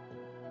history.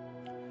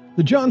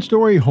 The John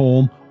Story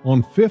home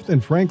on 5th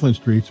and Franklin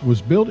Streets was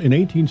built in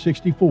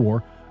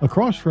 1864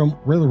 across from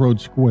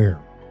Railroad Square.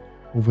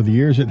 Over the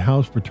years, it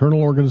housed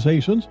fraternal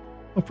organizations,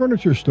 a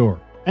furniture store,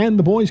 and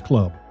the Boys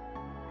Club.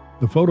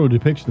 The photo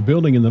depicts the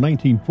building in the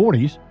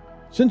 1940s.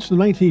 Since the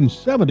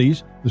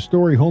 1970s, the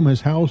Story home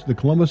has housed the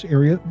Columbus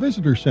Area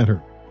Visitor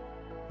Center.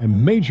 A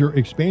major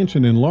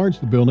expansion enlarged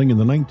the building in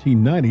the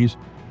 1990s,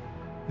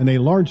 and a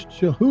large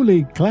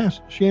Chihuly glass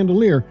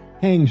chandelier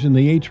hangs in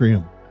the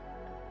atrium.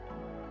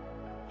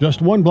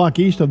 Just 1 block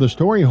east of the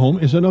Story home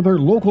is another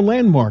local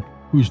landmark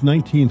whose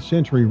 19th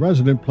century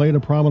resident played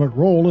a prominent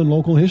role in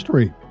local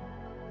history.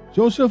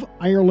 Joseph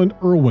Ireland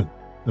Irwin,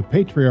 the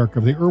patriarch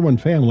of the Irwin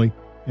family,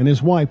 and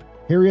his wife,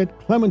 Harriet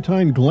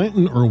Clementine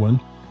Glanton Irwin,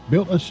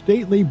 built a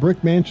stately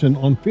brick mansion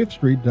on 5th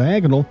Street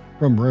diagonal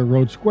from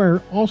Railroad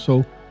Square,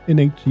 also in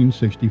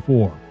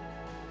 1864.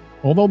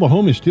 Although the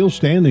home is still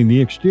standing, the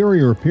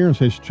exterior appearance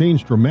has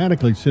changed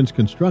dramatically since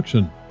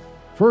construction.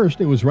 First,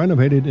 it was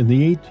renovated in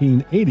the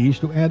 1880s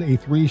to add a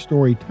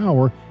 3-story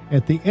tower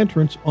at the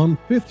entrance on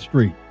 5th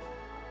Street.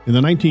 In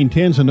the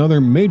 1910s,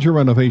 another major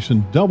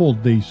renovation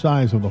doubled the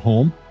size of the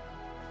home.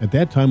 At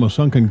that time, a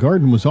sunken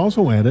garden was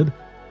also added,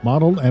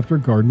 modeled after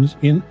gardens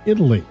in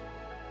Italy.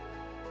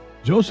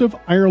 Joseph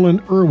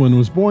Ireland Irwin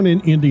was born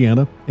in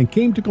Indiana and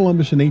came to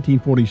Columbus in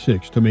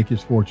 1846 to make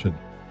his fortune.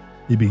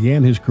 He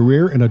began his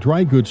career in a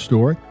dry goods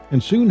store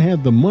and soon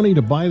had the money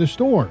to buy the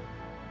store.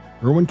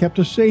 Irwin kept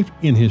a safe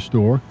in his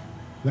store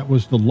that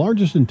was the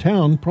largest in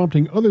town,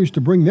 prompting others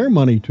to bring their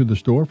money to the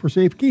store for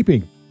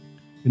safekeeping.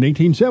 In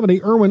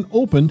 1870, Irwin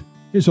opened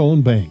his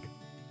own bank.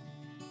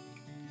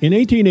 In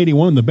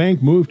 1881, the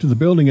bank moved to the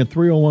building at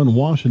 301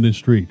 Washington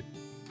Street.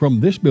 From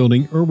this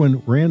building,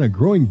 Irwin ran a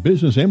growing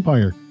business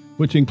empire,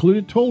 which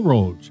included toll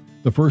roads,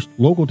 the first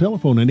local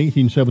telephone in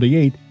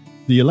 1878,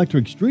 the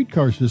electric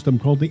streetcar system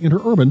called the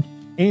Interurban,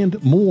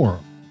 and more.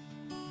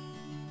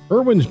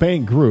 Irwin's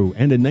bank grew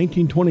and in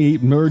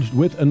 1928 merged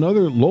with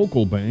another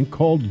local bank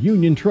called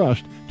Union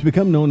Trust to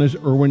become known as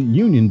Irwin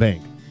Union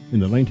Bank. In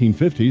the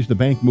 1950s, the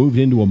bank moved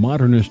into a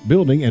modernist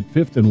building at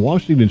 5th and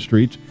Washington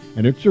Streets,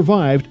 and it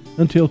survived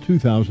until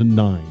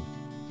 2009.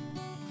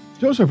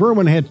 Joseph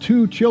Irwin had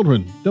two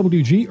children,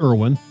 W.G.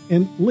 Irwin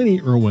and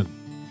Linnie Irwin.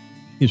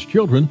 His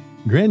children,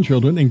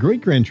 grandchildren, and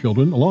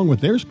great-grandchildren, along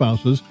with their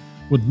spouses,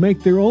 would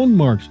make their own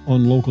marks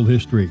on local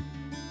history.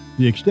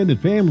 The extended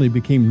family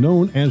became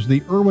known as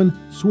the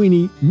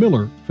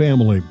Irwin-Sweeney-Miller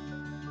family.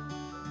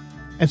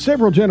 As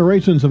several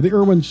generations of the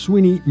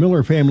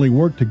Irwin-Sweeney-Miller family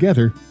worked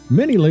together,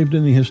 many lived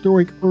in the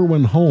historic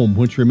Irwin home,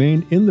 which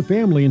remained in the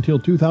family until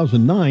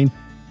 2009,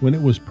 when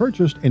it was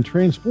purchased and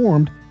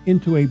transformed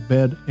into a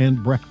bed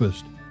and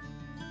breakfast.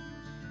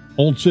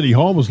 Old City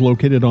Hall was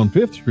located on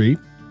 5th Street.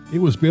 It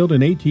was built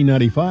in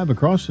 1895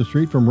 across the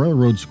street from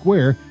Railroad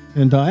Square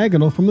and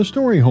diagonal from the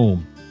Story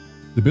Home.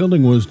 The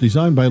building was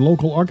designed by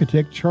local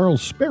architect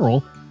Charles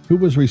Sparrow, who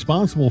was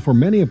responsible for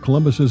many of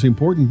Columbus's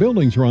important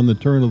buildings around the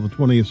turn of the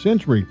 20th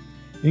century,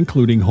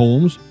 including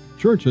homes,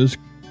 churches,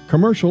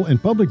 commercial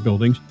and public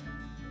buildings.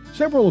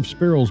 Several of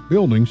Sparrow's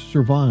buildings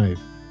survive.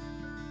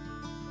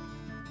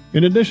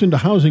 In addition to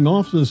housing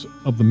offices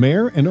of the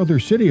mayor and other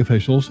city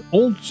officials,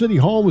 Old City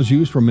Hall was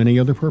used for many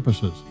other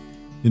purposes.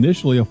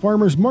 Initially, a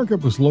farmer's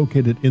market was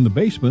located in the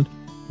basement,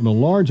 and a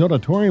large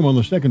auditorium on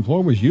the second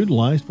floor was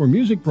utilized for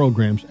music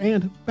programs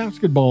and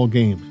basketball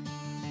games.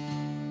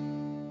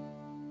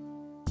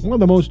 One of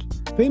the most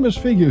famous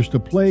figures to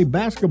play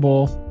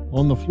basketball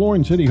on the floor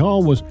in City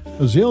Hall was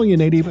Azalea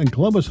native and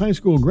Columbus High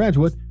School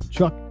graduate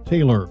Chuck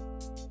Taylor.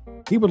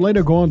 He would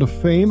later go on to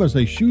fame as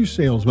a shoe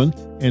salesman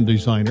and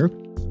designer.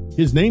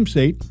 His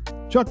namesake,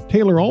 Chuck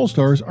Taylor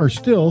All-Stars, are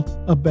still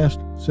a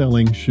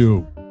best-selling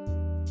shoe.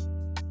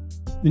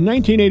 In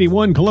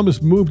 1981,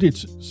 Columbus moved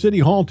its City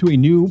Hall to a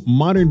new,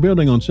 modern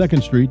building on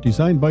 2nd Street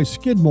designed by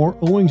Skidmore,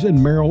 Owings,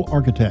 and Merrill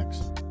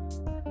Architects.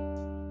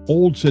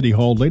 Old City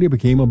Hall later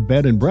became a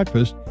bed and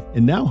breakfast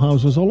and now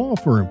houses a law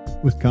firm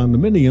with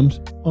condominiums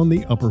on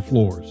the upper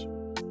floors.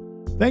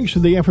 Thanks to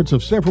the efforts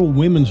of several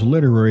women's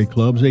literary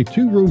clubs, a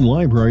 2-room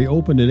library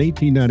opened in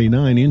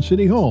 1899 in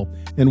City Hall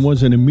and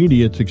was an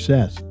immediate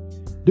success.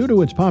 Due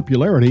to its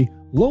popularity,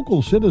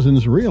 local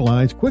citizens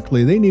realized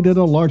quickly they needed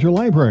a larger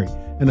library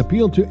and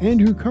appealed to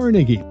Andrew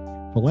Carnegie,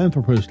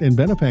 philanthropist and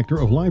benefactor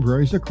of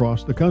libraries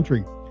across the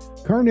country.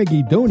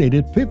 Carnegie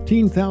donated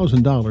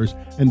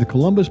 $15,000, and the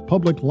Columbus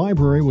Public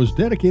Library was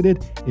dedicated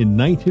in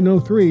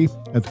 1903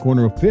 at the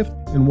corner of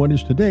 5th and what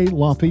is today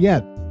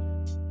Lafayette.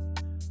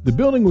 The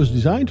building was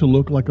designed to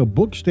look like a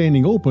book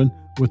standing open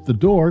with the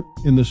door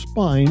in the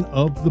spine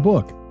of the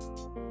book.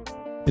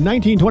 In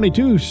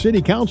 1922,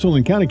 City Council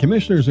and County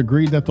Commissioners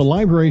agreed that the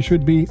library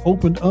should be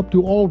opened up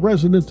to all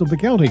residents of the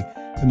county,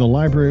 and the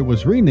library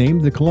was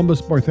renamed the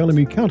Columbus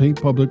Bartholomew County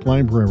Public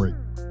Library.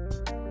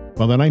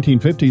 By the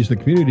 1950s, the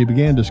community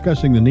began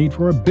discussing the need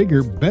for a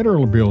bigger,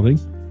 better building.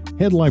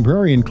 Head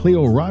librarian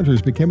Cleo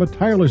Rogers became a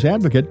tireless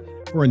advocate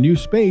for a new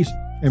space,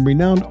 and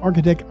renowned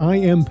architect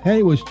I.M.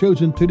 Pei was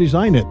chosen to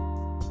design it.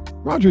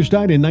 Rogers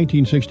died in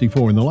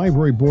 1964, and the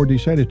library board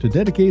decided to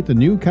dedicate the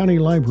new county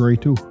library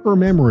to her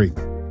memory.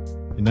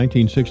 In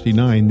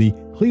 1969, the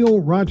Cleo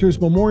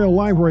Rogers Memorial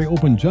Library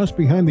opened just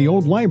behind the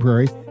old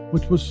library,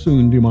 which was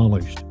soon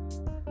demolished.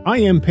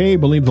 I.M. Pei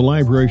believed the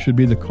library should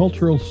be the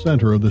cultural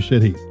center of the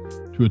city.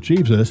 To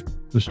achieve this,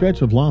 the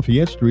stretch of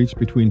Lafayette Streets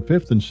between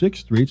 5th and 6th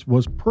Streets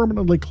was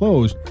permanently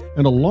closed,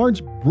 and a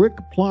large brick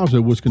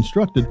plaza was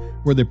constructed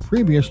where the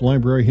previous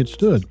library had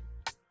stood.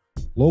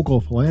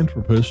 Local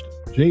philanthropists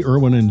J.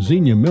 Irwin and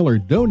Xenia Miller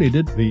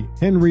donated the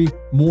Henry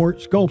Moore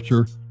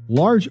sculpture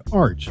Large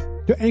Arch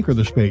to anchor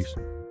the space.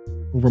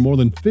 Over more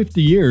than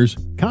 50 years,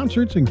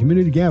 concerts and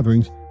community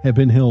gatherings have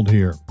been held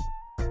here.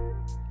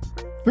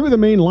 Through the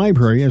main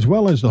library, as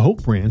well as the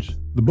Hope Branch,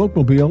 the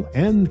Bookmobile,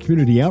 and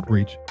community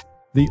outreach,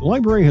 the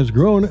library has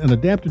grown and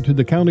adapted to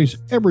the county's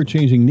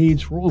ever-changing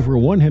needs for over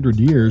 100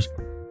 years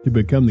to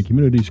become the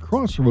community's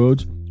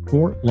crossroads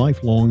for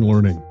lifelong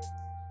learning.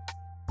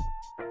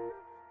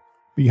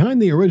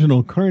 Behind the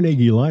original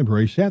Carnegie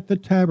Library sat the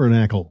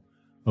Tabernacle.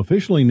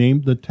 Officially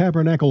named the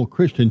Tabernacle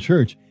Christian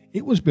Church,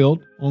 it was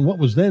built on what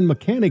was then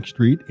Mechanic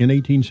Street in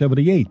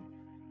 1878.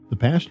 The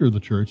pastor of the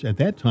church at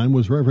that time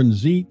was Reverend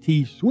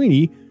Z.T.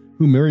 Sweeney,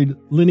 who married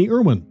Linnie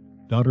Irwin,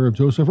 daughter of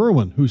Joseph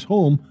Irwin, whose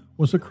home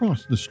was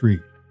across the street.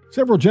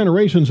 Several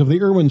generations of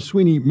the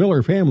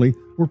Irwin-Sweeney-Miller family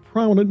were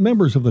prominent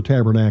members of the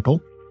Tabernacle.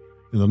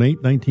 In the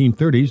late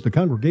 1930s, the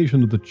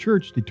congregation of the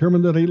church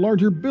determined that a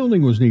larger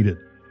building was needed.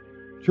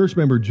 Church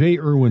member J.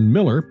 Irwin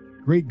Miller,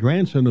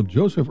 great-grandson of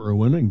Joseph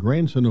Irwin and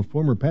grandson of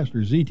former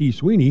pastor Z.T.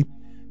 Sweeney,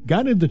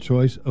 guided the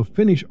choice of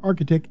Finnish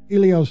architect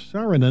Elias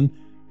Saarinen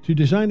to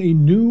design a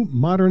new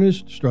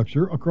modernist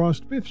structure across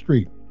 5th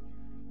Street.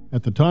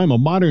 At the time, a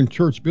modern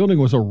church building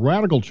was a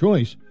radical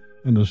choice,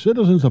 and the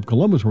citizens of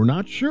Columbus were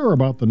not sure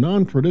about the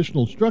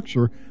non-traditional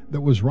structure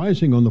that was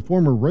rising on the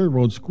former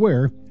Railroad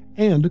Square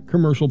and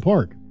Commercial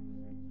Park.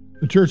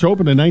 The church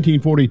opened in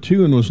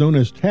 1942 and was known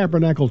as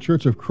Tabernacle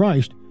Church of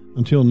Christ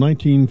until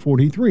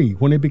 1943,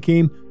 when it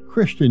became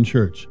Christian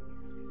Church.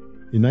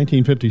 In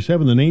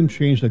 1957, the name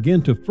changed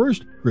again to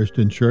First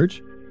Christian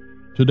Church.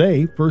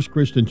 Today, First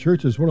Christian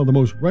Church is one of the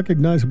most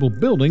recognizable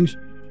buildings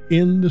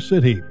in the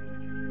city.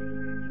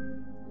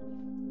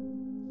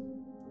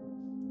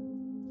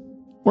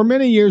 For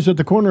many years, at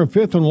the corner of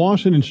 5th and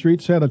Washington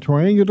Street sat a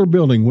triangular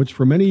building which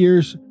for many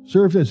years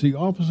served as the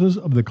offices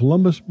of the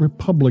Columbus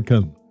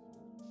Republican.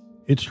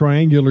 Its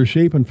triangular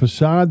shape and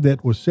facade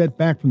that was set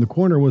back from the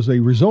corner was a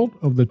result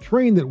of the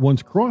train that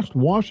once crossed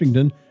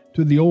Washington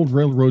to the old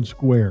railroad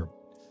square.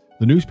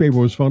 The newspaper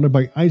was founded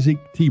by Isaac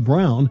T.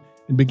 Brown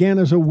and began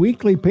as a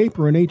weekly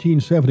paper in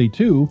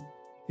 1872.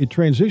 It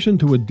transitioned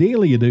to a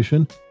daily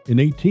edition in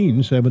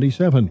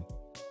 1877.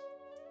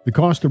 The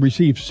cost to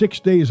receive 6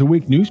 days a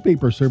week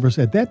newspaper service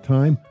at that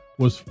time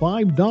was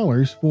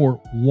 $5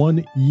 for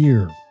 1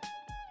 year.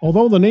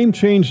 Although the name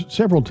changed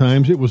several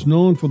times, it was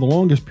known for the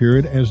longest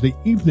period as the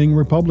Evening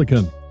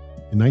Republican.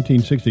 In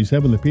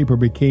 1967, the paper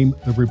became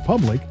the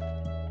Republic.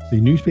 The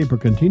newspaper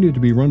continued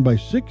to be run by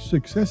 6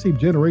 successive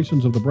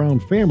generations of the Brown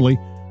family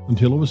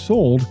until it was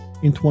sold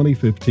in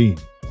 2015.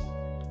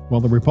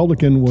 While the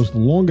Republican was the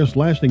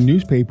longest-lasting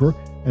newspaper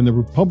and the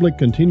Republic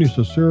continues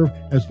to serve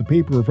as the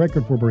paper of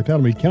record for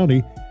Bartholomew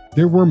County,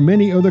 there were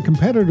many other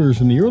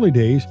competitors in the early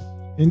days,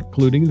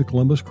 including the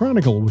Columbus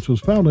Chronicle, which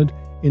was founded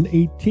in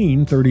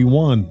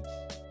 1831.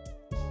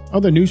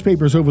 Other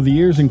newspapers over the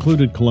years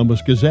included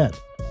Columbus Gazette,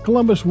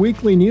 Columbus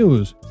Weekly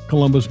News,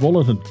 Columbus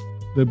Bulletin,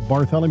 the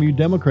Bartholomew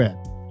Democrat,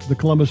 the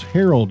Columbus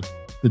Herald,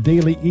 the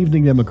Daily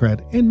Evening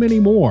Democrat, and many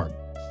more.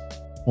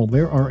 While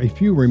there are a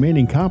few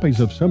remaining copies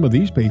of some of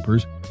these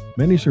papers,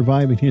 many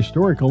survive in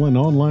historical and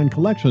online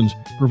collections,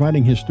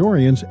 providing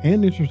historians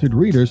and interested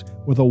readers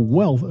with a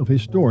wealth of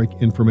historic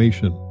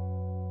information.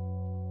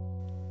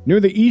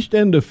 Near the east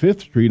end of 5th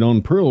Street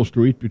on Pearl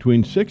Street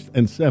between 6th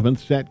and 7th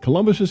sat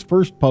Columbus's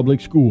first public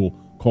school,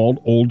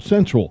 called Old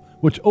Central,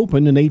 which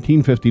opened in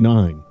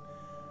 1859.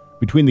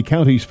 Between the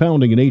county's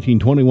founding in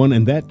 1821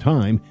 and that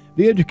time,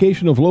 the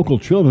education of local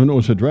children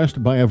was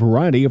addressed by a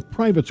variety of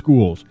private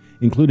schools,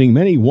 including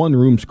many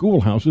one-room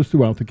schoolhouses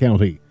throughout the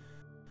county.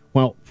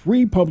 While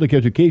free public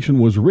education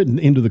was written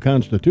into the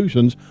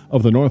constitutions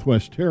of the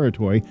Northwest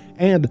Territory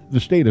and the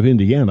state of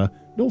Indiana,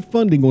 no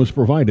funding was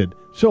provided,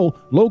 so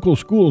local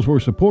schools were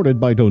supported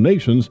by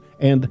donations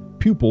and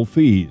pupil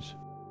fees.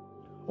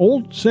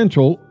 Old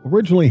Central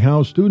originally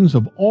housed students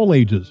of all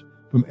ages,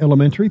 from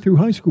elementary through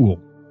high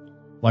school.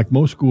 Like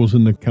most schools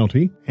in the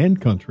county and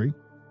country,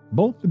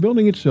 both the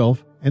building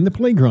itself and the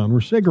playground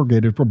were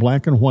segregated for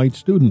black and white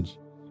students.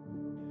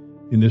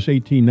 In this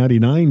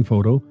 1899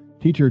 photo,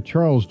 teacher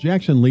Charles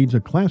Jackson leads a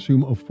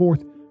classroom of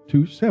 4th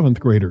to 7th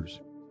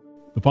graders.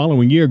 The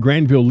following year,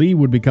 Granville Lee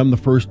would become the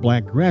first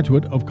black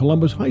graduate of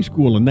Columbus High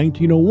School in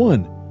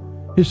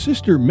 1901. His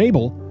sister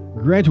Mabel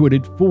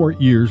graduated 4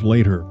 years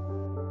later.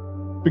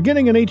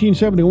 Beginning in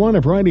 1871,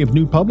 a variety of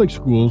new public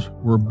schools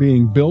were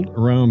being built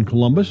around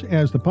Columbus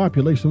as the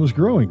population was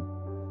growing.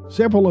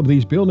 Several of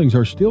these buildings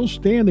are still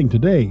standing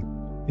today,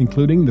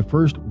 including the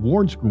first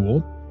Ward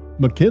School,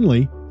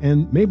 McKinley,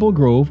 and Maple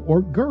Grove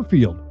or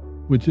Garfield,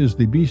 which is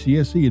the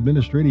BCSC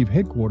administrative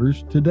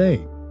headquarters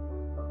today.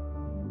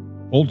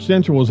 Old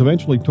Central was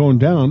eventually torn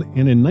down,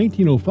 and in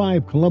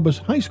 1905, Columbus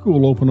High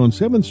School opened on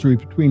 7th Street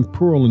between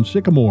Pearl and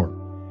Sycamore.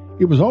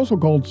 It was also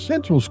called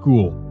Central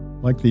School.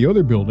 Like the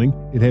other building,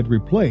 it had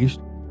replaced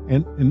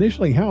and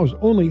initially housed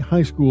only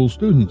high school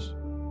students.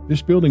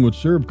 This building would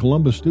serve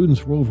Columbus students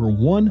for over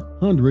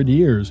 100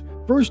 years,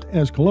 first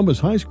as Columbus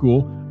High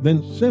School,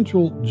 then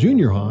Central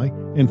Junior High,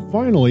 and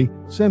finally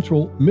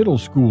Central Middle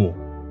School.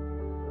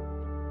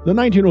 The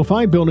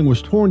 1905 building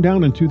was torn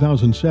down in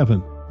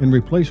 2007 and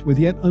replaced with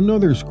yet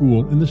another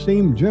school in the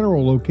same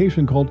general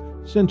location called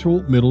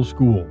Central Middle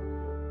School.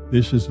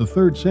 This is the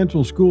third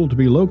Central School to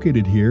be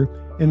located here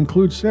and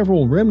includes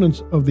several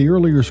remnants of the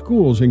earlier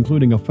schools,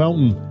 including a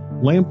fountain,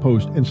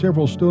 lamppost, and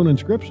several stone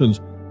inscriptions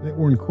that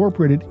were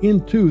incorporated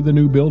into the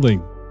new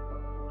building.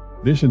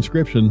 This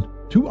inscription,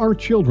 "To Our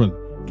Children,"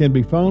 can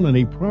be found in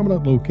a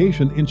prominent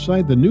location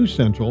inside the new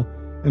Central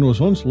and was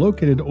once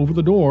located over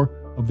the door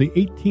of the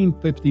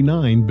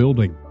 1859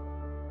 building.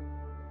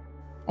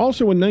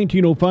 Also in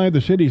 1905,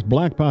 the city's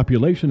black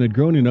population had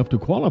grown enough to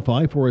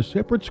qualify for a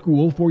separate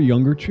school for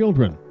younger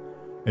children.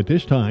 At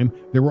this time,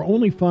 there were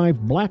only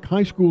 5 black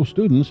high school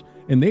students,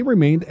 and they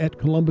remained at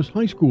Columbus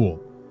High School.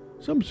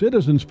 Some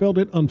citizens felt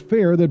it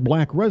unfair that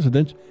black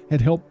residents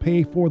had helped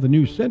pay for the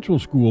new Central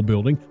School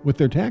building with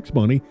their tax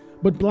money,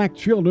 but black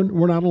children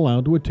were not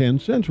allowed to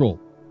attend Central.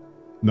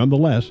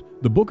 Nonetheless,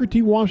 the Booker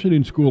T.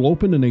 Washington School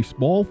opened in a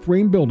small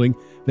frame building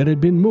that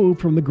had been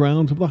moved from the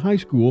grounds of the high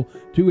school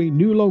to a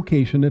new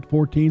location at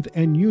 14th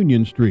and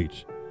Union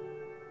Streets.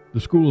 The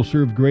school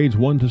served grades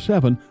 1 to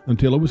 7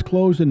 until it was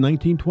closed in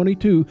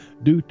 1922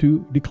 due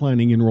to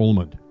declining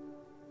enrollment.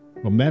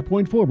 From that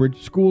point forward,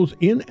 schools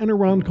in and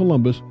around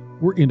Columbus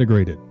were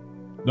integrated.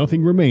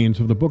 Nothing remains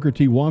of the Booker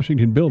T.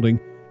 Washington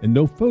building, and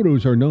no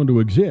photos are known to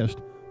exist,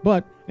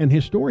 but an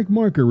historic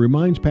marker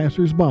reminds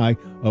passers-by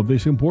of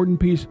this important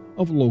piece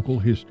of local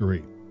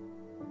history.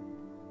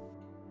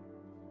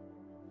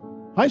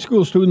 High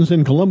school students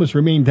in Columbus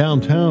remained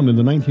downtown in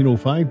the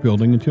 1905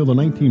 building until the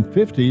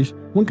 1950s,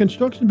 when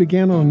construction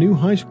began on a new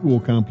high school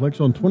complex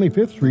on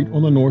 25th Street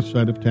on the north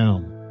side of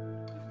town.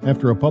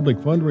 After a public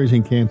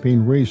fundraising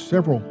campaign raised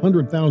several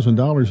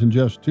 $100,000 in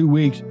just 2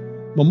 weeks,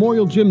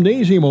 Memorial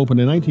Gymnasium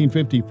opened in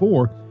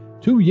 1954,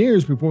 2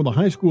 years before the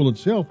high school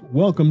itself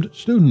welcomed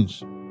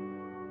students.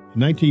 In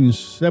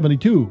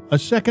 1972, a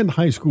second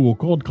high school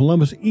called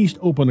Columbus East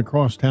opened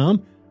across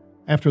town,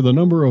 after the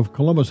number of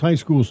Columbus High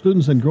School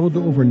students had grown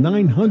to over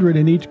 900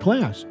 in each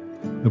class.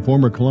 The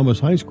former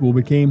Columbus High School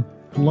became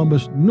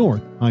Columbus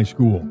North High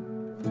School.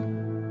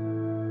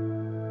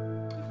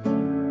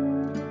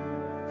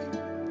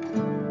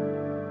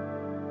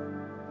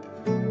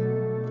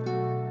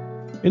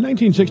 In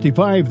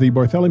 1965, the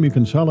Bartholomew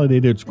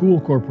Consolidated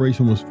School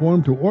Corporation was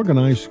formed to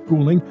organize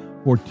schooling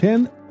for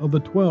 10 of the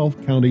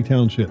 12 county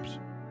townships.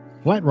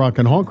 Flat Rock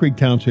and Hall Creek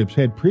townships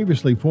had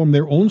previously formed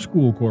their own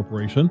school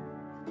corporation.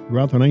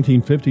 Throughout the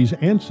 1950s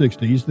and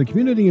 60s, the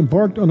community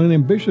embarked on an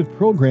ambitious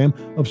program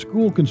of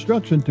school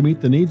construction to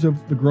meet the needs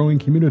of the growing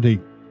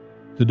community.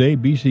 Today,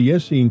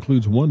 BCSC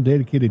includes one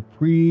dedicated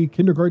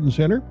pre-kindergarten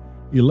center,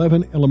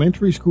 11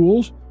 elementary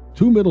schools,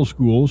 2 middle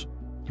schools,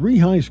 3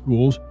 high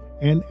schools,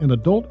 and an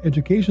adult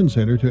education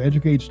center to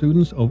educate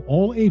students of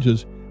all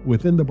ages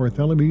within the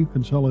Bartholomew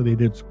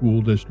Consolidated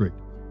School District.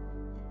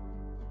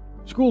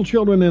 School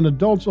children and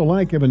adults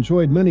alike have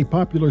enjoyed many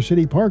popular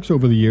city parks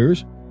over the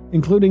years,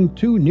 including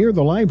 2 near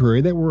the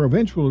library that were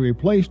eventually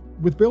replaced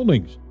with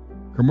buildings.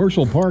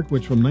 Commercial Park,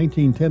 which from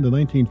 1910 to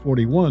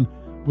 1941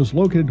 was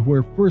located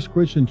where First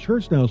Christian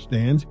Church now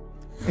stands,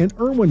 and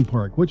Irwin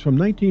Park, which from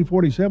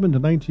 1947 to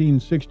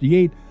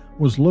 1968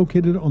 was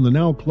located on the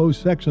now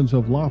closed sections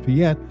of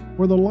Lafayette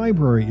where the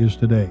library is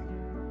today.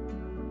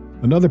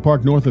 Another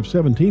park north of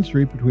 17th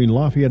Street between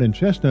Lafayette and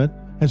Chestnut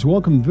has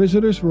welcomed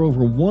visitors for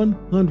over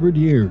 100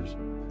 years.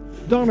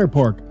 Donner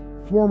Park,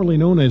 formerly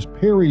known as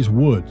Perry's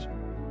Woods.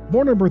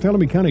 Born in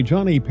Bartholomew County,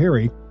 John A.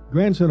 Perry,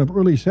 grandson of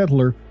early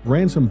settler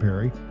Ransom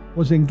Perry,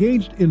 was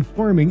engaged in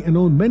farming and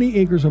owned many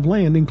acres of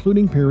land,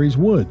 including Perry's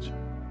Woods.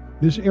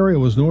 This area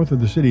was north of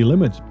the city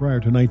limits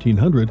prior to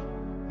 1900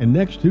 and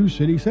next to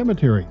City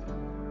Cemetery.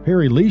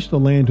 Perry leased the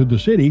land to the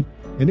city,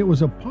 and it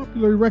was a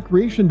popular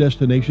recreation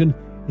destination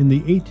in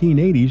the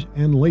 1880s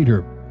and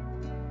later.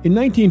 In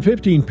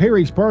 1915,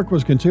 Perry's Park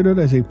was considered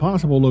as a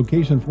possible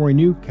location for a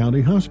new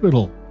county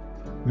hospital.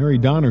 Mary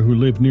Donner, who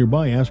lived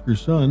nearby, asked her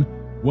son,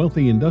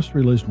 wealthy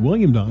industrialist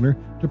William Donner,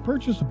 to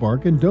purchase the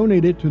park and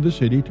donate it to the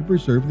city to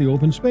preserve the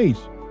open space.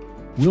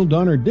 Will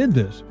Donner did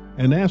this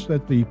and asked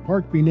that the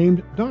park be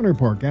named Donner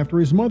Park after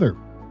his mother.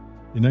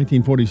 In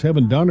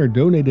 1947, Donner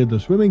donated the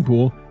swimming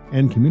pool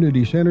and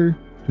community center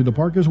to the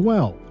park as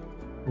well.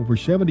 Over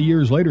 70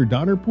 years later,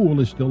 Donner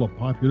Pool is still a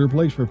popular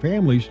place for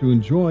families to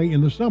enjoy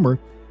in the summer,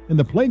 and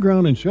the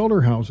playground and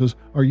shelter houses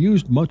are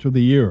used much of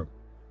the year.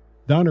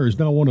 Donner is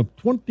now one of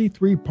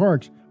 23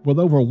 parks with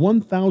over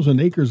 1,000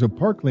 acres of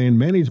parkland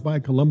managed by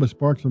Columbus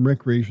Parks and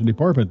Recreation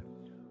Department.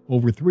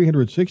 Over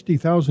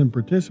 360,000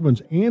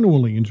 participants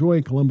annually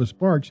enjoy Columbus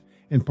parks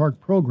and park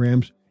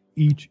programs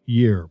each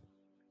year.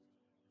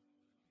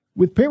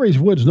 With Perry's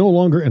Woods no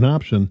longer an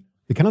option,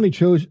 the county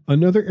chose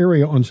another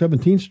area on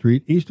 17th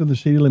Street east of the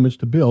city limits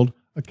to build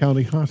a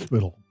county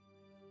hospital.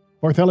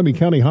 Bartholomew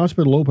County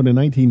Hospital opened in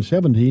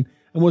 1917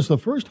 and was the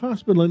first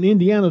hospital in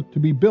Indiana to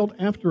be built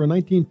after a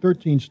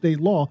 1913 state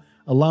law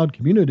allowed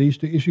communities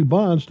to issue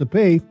bonds to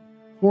pay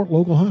for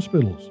local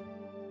hospitals.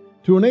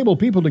 To enable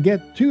people to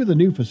get to the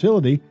new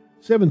facility,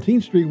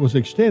 17th Street was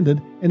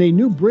extended and a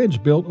new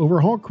bridge built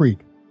over Hall Creek.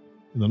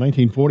 In the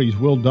 1940s,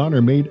 Will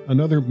Donner made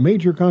another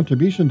major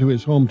contribution to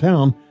his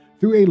hometown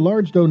through a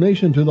large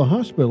donation to the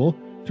hospital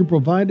to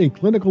provide a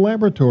clinical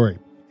laboratory,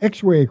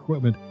 x-ray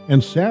equipment,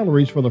 and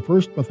salaries for the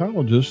first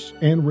pathologists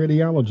and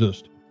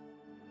radiologists.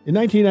 In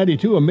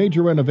 1992, a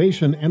major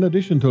renovation and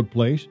addition took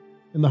place,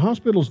 and the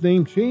hospital's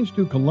name changed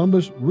to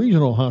Columbus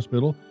Regional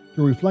Hospital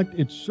to reflect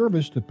its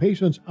service to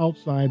patients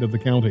outside of the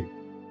county.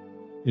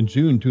 In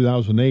June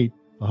 2008,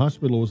 the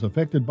hospital was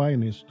affected by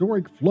an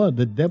historic flood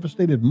that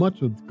devastated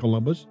much of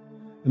Columbus.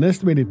 An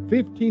estimated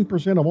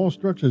 15% of all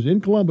structures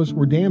in Columbus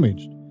were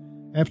damaged.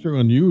 After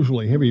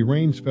unusually heavy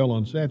rains fell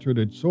on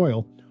saturated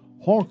soil,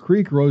 Hall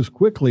Creek rose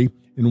quickly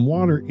and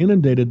water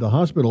inundated the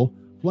hospital,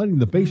 flooding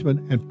the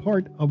basement and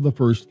part of the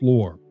first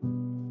floor.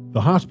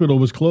 The hospital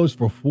was closed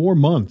for 4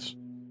 months.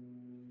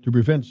 To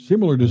prevent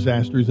similar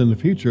disasters in the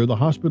future, the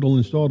hospital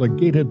installed a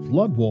gated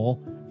flood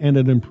wall and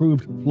an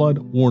improved flood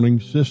warning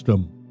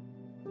system.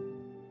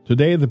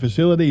 Today, the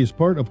facility is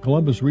part of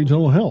Columbus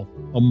Regional Health,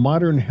 a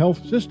modern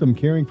health system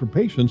caring for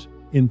patients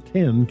in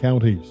 10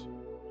 counties.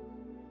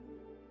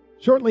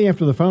 Shortly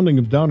after the founding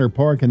of Donner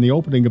Park and the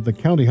opening of the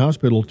county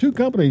hospital, 2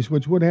 companies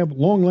which would have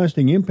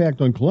long-lasting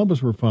impact on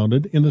Columbus were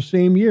founded in the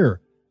same year,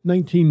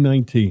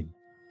 1919.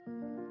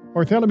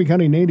 Bartholomew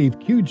County native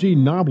Q.G.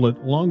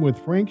 Noblet, along with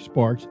Frank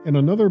Sparks and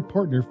another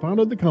partner,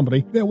 founded the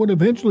company that would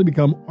eventually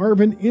become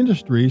Arvin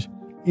Industries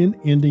in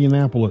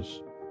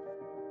Indianapolis.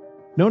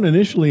 Known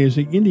initially as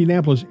the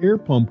Indianapolis Air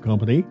Pump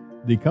Company,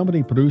 the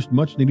company produced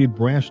much-needed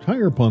brass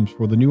tire pumps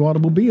for the new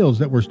automobiles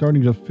that were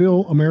starting to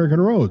fill American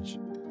roads.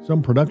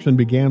 Some production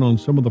began on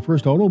some of the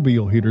first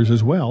automobile heaters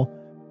as well,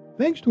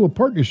 thanks to a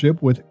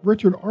partnership with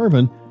Richard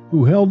Arvin,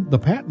 who held the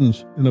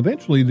patents, and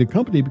eventually the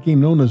company became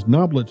known as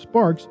Noblet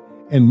Sparks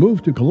and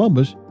moved to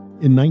Columbus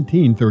in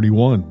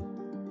 1931.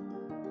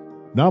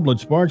 Noblet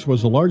Sparks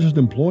was the largest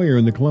employer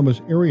in the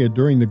Columbus area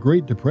during the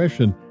Great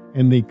Depression,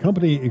 and the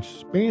company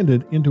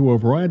expanded into a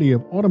variety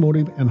of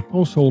automotive and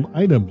household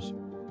items.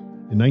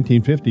 In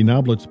 1950,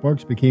 Noblet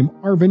Sparks became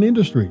Arvin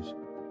Industries.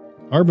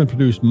 Arvin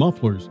produced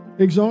mufflers,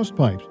 exhaust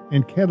pipes,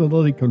 and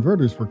catalytic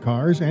converters for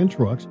cars and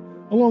trucks,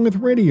 along with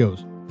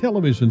radios,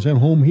 televisions, and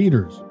home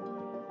heaters.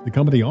 The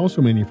company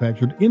also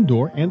manufactured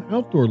indoor and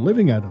outdoor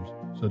living items,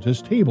 such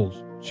as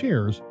tables,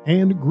 chairs,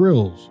 and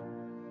grills.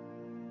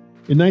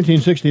 In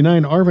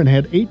 1969, Arvin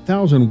had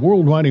 8,000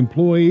 worldwide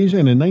employees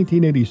and in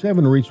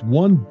 1987 reached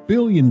 $1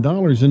 billion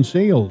in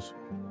sales.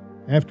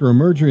 After a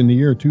merger in the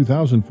year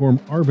 2000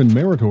 formed Arvin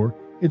Meritor,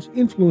 its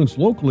influence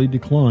locally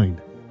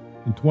declined.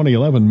 In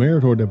 2011,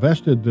 Meritor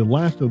divested the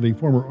last of the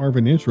former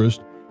Arvin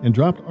interest and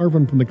dropped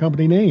Arvin from the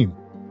company name.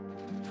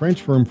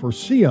 French firm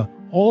Forcia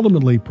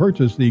ultimately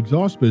purchased the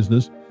exhaust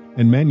business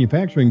and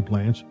manufacturing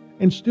plants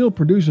and still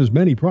produces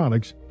many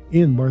products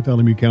in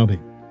Bartholomew County.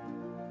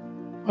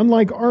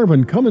 Unlike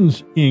Arvin,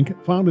 Cummins Inc.,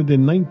 founded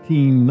in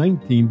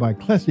 1919 by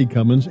Plessy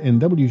Cummins and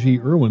W.G.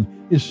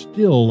 Irwin, is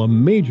still a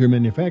major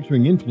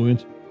manufacturing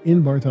influence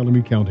in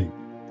Bartholomew County.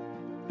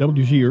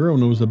 W.G.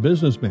 Irwin was a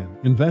businessman,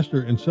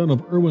 investor, and son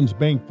of Irwin's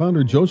bank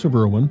founder Joseph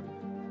Irwin.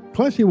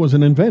 Plessy was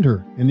an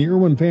inventor and the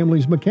Irwin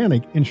family's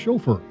mechanic and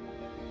chauffeur.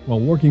 While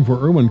working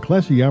for Irwin,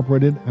 Plessy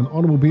operated an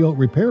automobile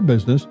repair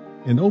business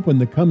and opened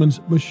the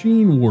Cummins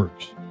Machine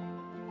Works.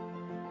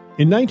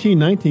 In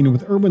 1919,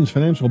 with Irwin's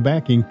financial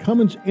backing,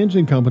 Cummins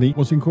Engine Company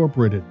was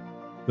incorporated.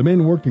 The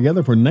men worked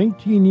together for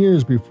 19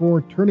 years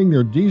before turning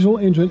their diesel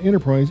engine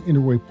enterprise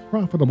into a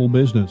profitable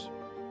business.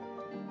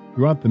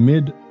 Throughout the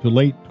mid to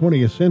late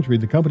 20th century,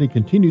 the company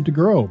continued to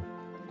grow.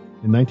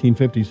 In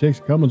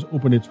 1956, Cummins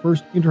opened its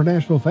first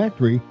international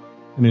factory,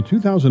 and in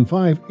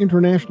 2005,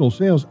 international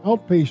sales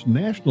outpaced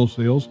national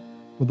sales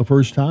for the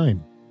first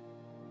time.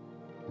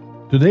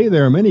 Today,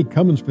 there are many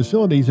Cummins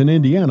facilities in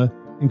Indiana,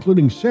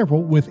 including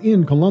several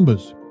within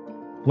Columbus.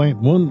 Plant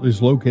 1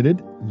 is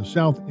located in the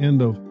south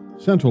end of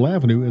Central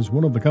Avenue as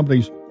one of the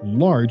company's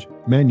large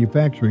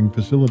manufacturing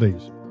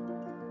facilities.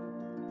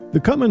 The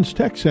Cummins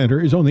Tech Center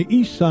is on the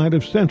east side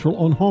of Central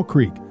on Hall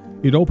Creek.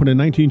 It opened in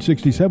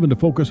 1967 to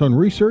focus on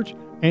research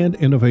and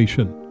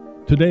innovation.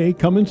 Today,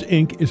 Cummins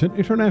Inc. is an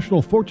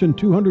international Fortune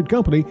 200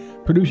 company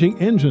producing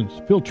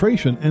engines,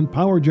 filtration, and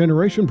power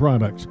generation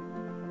products.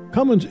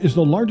 Cummins is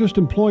the largest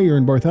employer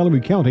in Bartholomew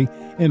County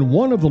and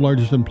one of the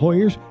largest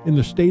employers in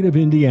the state of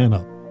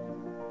Indiana.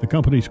 The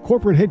company's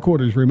corporate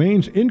headquarters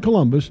remains in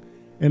Columbus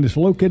and is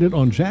located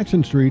on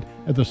Jackson Street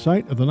at the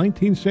site of the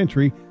 19th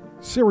century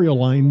cereal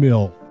line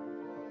mill.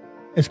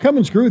 As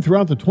Cummins grew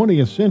throughout the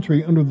 20th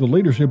century under the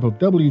leadership of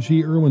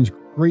W.G. Irwin's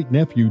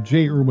great-nephew,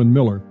 J. Irwin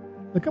Miller,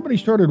 the company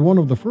started one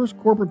of the first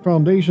corporate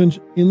foundations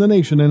in the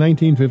nation in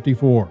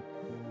 1954.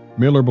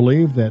 Miller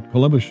believed that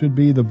Columbus should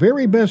be the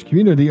very best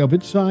community of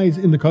its size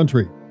in the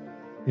country.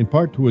 In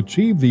part to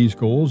achieve these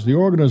goals, the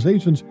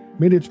organization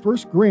made its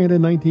first grant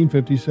in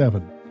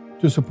 1957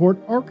 to support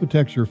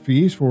architecture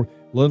fees for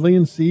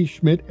Lillian C.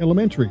 Schmidt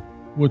Elementary,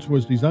 which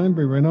was designed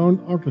by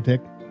renowned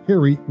architect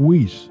Harry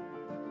Weiss.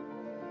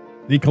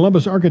 The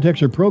Columbus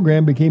Architecture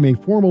Program became a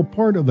formal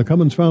part of the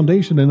Cummins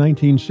Foundation in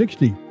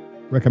 1960,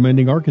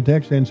 recommending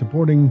architects and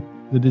supporting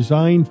the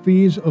design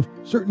fees of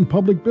certain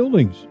public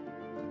buildings.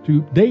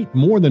 To date,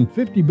 more than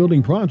 50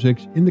 building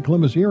projects in the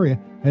Columbus area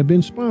have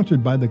been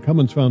sponsored by the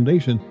Cummins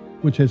Foundation,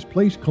 which has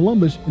placed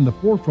Columbus in the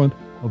forefront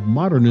of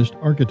modernist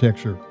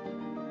architecture.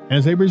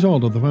 As a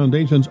result of the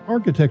Foundation's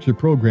architecture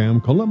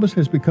program, Columbus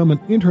has become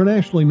an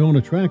internationally known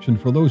attraction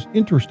for those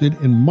interested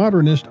in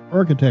modernist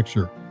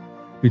architecture.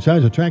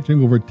 Besides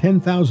attracting over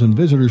 10,000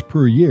 visitors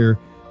per year,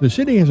 the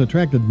city has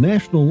attracted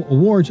national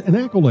awards and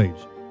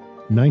accolades.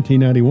 In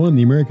 1991,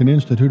 the American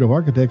Institute of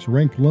Architects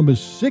ranked Columbus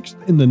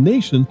 6th in the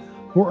nation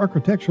for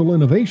architectural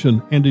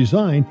innovation and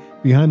design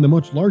behind the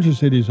much larger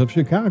cities of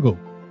Chicago,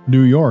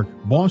 New York,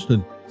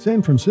 Boston,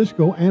 San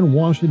Francisco, and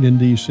Washington,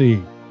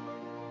 D.C.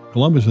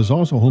 Columbus is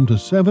also home to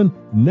 7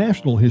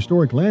 national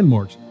historic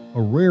landmarks,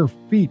 a rare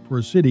feat for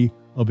a city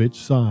of its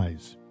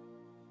size.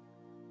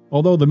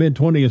 Although the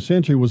mid-20th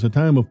century was a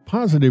time of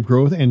positive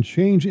growth and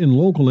change in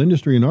local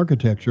industry and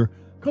architecture,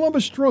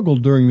 Columbus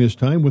struggled during this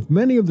time with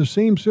many of the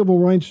same civil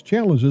rights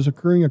challenges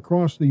occurring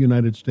across the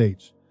United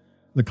States.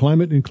 The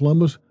climate in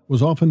Columbus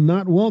was often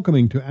not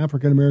welcoming to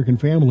African American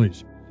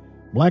families.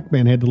 Black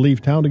men had to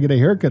leave town to get a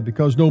haircut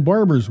because no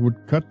barbers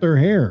would cut their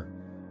hair.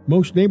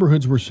 Most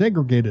neighborhoods were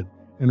segregated,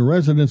 and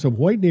residents of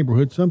white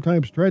neighborhoods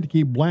sometimes tried to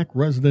keep black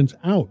residents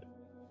out.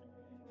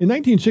 In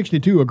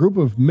 1962, a group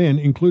of men,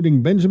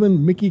 including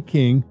Benjamin Mickey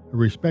King, a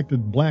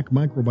respected black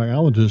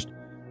microbiologist,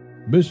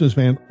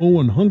 businessman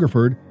Owen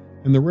Hungerford,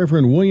 and the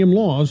Reverend William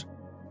Laws,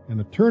 an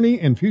attorney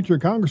and future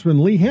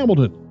Congressman Lee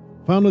Hamilton,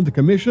 founded the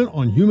Commission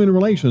on Human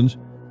Relations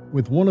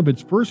with one of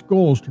its first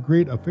goals to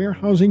create a fair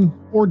housing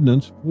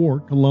ordinance for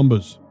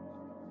Columbus.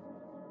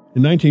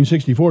 In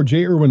 1964,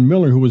 J. Irwin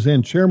Miller, who was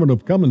then chairman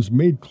of Cummins,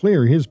 made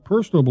clear his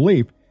personal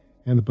belief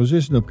and the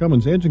position of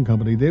Cummins Engine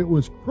Company that it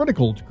was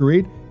critical to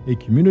create a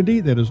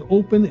community that is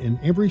open in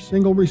every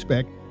single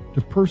respect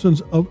to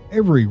persons of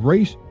every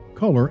race,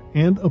 color,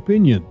 and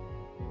opinion.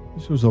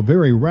 This was a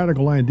very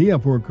radical idea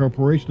for a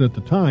corporation at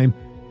the time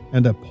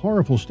and a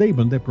powerful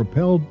statement that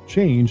propelled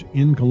change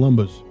in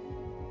Columbus.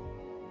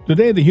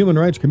 Today, the Human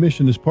Rights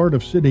Commission is part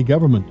of city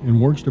government and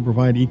works to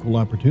provide equal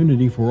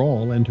opportunity for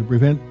all and to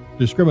prevent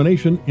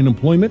discrimination in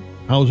employment,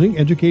 housing,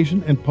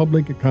 education, and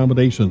public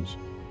accommodations.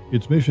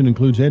 Its mission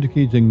includes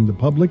educating the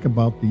public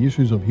about the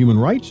issues of human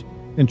rights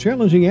and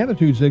challenging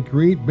attitudes that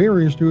create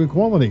barriers to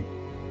equality.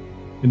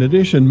 In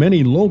addition,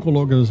 many local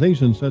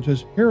organizations such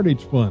as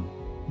Heritage Fund,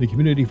 the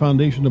Community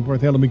Foundation of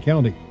Bartholomew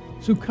County,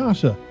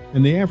 Sukasa,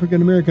 and the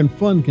African American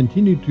Fund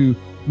continue to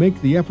make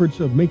the efforts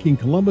of making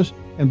Columbus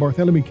and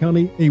Bartholomew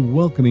County a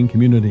welcoming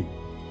community.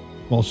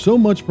 While so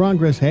much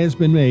progress has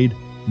been made,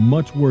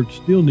 much work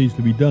still needs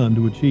to be done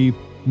to achieve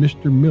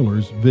Mr.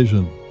 Miller's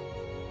vision.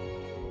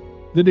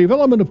 The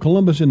development of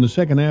Columbus in the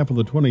second half of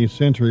the 20th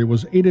century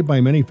was aided by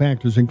many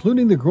factors,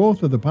 including the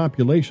growth of the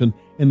population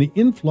and the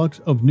influx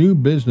of new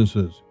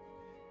businesses.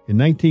 In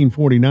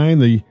 1949,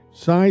 the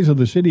size of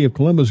the city of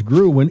Columbus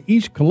grew when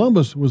East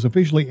Columbus was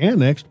officially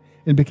annexed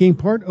and became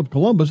part of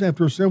Columbus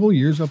after several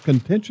years of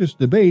contentious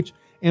debates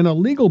and a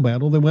legal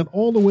battle that went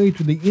all the way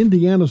to the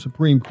Indiana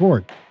Supreme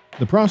Court.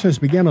 The process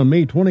began on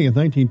May 20,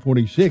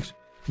 1946,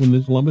 when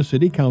the Columbus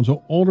City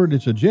Council altered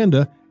its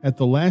agenda at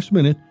the last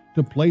minute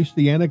to place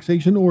the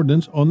annexation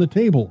ordinance on the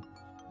table.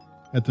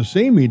 At the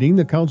same meeting,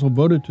 the council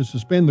voted to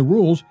suspend the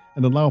rules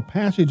and allow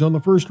passage on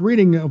the first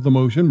reading of the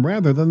motion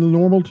rather than the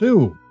normal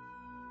two.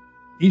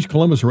 East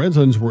Columbus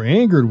residents were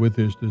angered with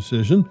this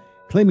decision,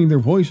 claiming their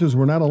voices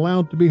were not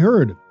allowed to be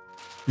heard.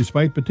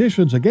 Despite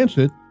petitions against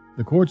it,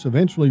 the courts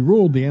eventually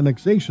ruled the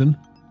annexation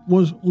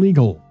was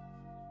legal.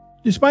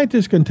 Despite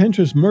this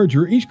contentious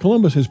merger, East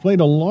Columbus has played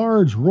a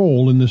large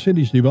role in the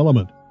city's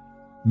development.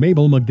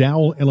 Mabel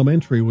McDowell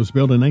Elementary was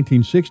built in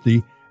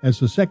 1960 as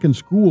the second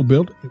school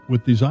built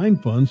with design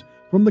funds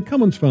from the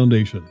Cummins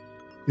Foundation.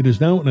 It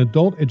is now an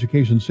adult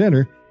education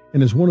center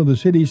and is one of the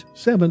city's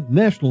 7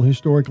 National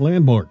Historic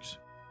Landmarks.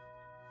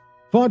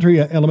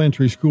 Faudria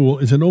Elementary School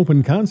is an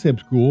open concept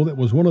school that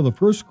was one of the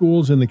first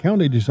schools in the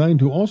county designed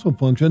to also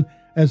function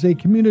as a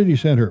community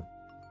center.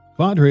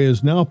 Faudria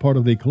is now part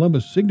of the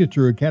Columbus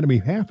Signature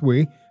Academy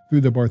pathway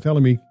through the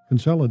Bartholomew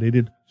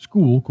Consolidated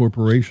School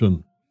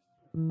Corporation.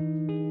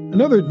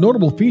 Another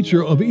notable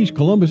feature of East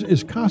Columbus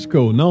is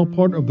Costco, now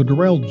part of the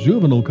Durrell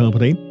Juvenile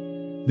Company.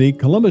 The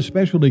Columbus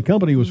Specialty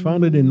Company was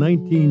founded in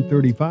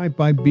 1935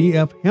 by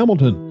B.F.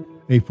 Hamilton,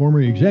 a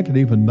former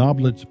executive of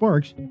Noblet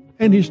Sparks,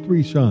 and his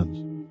 3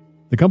 sons.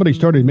 The company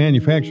started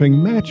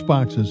manufacturing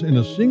matchboxes in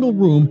a single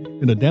room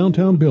in a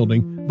downtown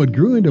building, but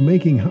grew into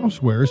making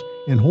housewares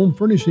and home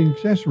furnishing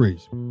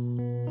accessories.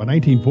 By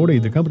 1940,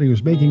 the company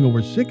was making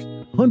over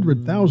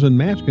 600,000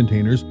 match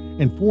containers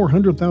and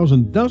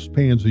 400,000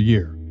 dustpans a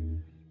year.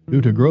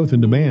 Due to growth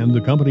in demand, the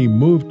company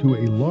moved to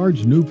a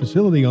large new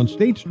facility on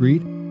State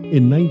Street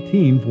in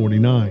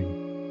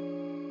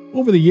 1949.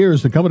 Over the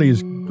years, the company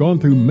has gone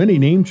through many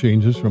name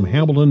changes, from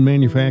Hamilton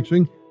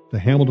Manufacturing to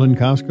Hamilton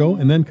Costco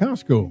and then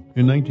Costco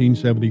in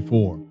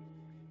 1974.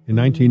 In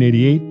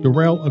 1988,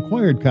 Durrell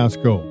acquired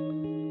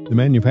Costco. The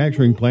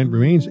manufacturing plant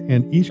remains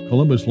an East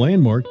Columbus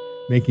landmark,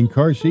 making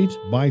car seats,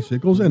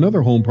 bicycles, and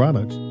other home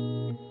products.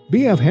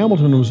 B.F.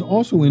 Hamilton was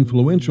also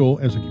influential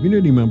as a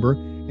community member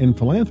and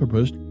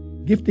philanthropist,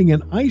 gifting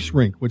an ice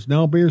rink which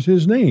now bears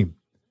his name,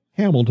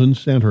 Hamilton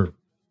Center.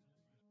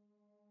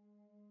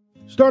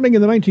 Starting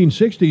in the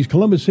 1960s,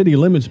 Columbus city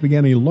limits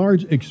began a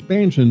large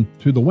expansion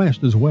to the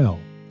west as well.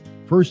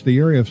 First, the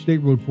area of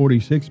State Road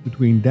 46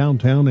 between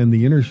downtown and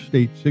the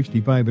Interstate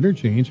 65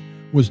 interchange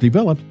was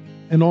developed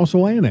and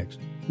also annexed,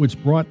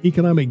 which brought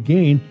economic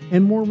gain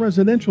and more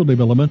residential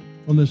development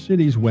on the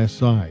city's west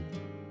side.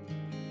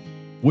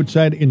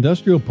 Woodside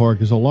Industrial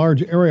Park is a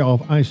large area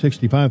off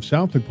I-65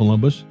 south of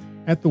Columbus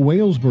at the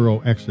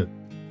Walesboro exit.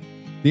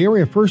 The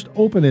area first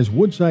opened as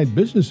Woodside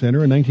Business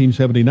Center in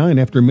 1979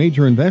 after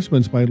major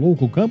investments by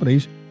local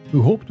companies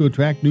who hoped to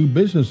attract new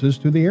businesses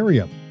to the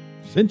area.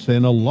 Since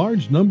then, a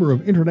large number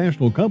of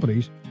international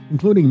companies,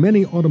 including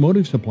many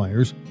automotive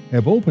suppliers,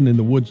 have opened in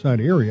the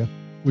Woodside area,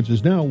 which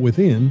is now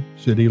within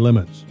city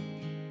limits.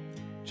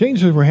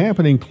 Changes were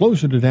happening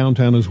closer to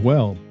downtown as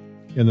well.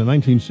 In the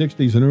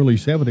 1960s and early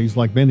 70s,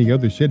 like many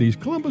other cities,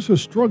 Columbus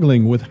was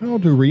struggling with how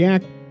to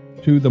react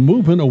to the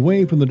movement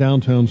away from the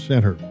downtown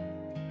center.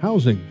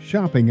 Housing,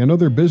 shopping, and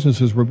other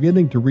businesses were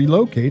beginning to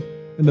relocate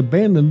and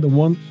abandon the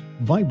once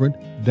vibrant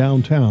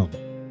downtown.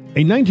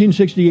 A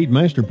 1968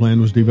 master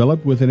plan was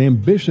developed with an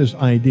ambitious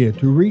idea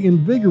to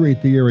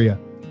reinvigorate the area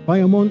by,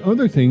 among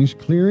other things,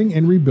 clearing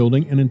and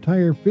rebuilding an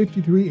entire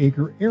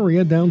 53-acre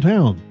area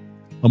downtown.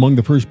 Among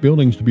the first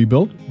buildings to be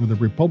built were the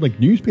Republic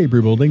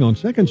newspaper building on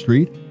 2nd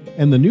Street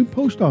and the new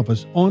post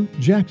office on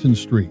Jackson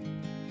Street.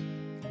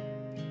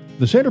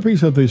 The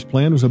centerpiece of this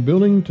plan was a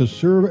building to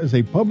serve as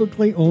a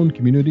publicly owned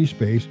community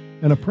space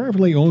and a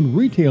privately owned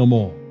retail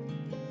mall.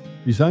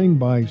 Designed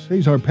by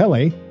Cesar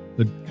Pelle,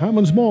 the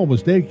Commons Mall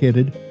was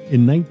dedicated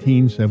in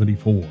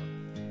 1974.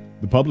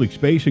 The public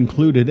space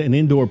included an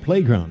indoor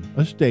playground,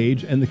 a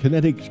stage, and the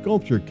kinetic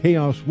sculpture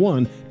Chaos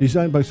 1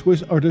 designed by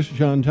Swiss artist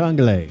Jean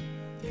Tanguy.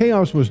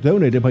 Chaos was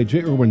donated by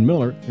J. Irwin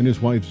Miller and his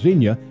wife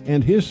Xenia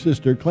and his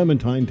sister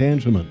Clementine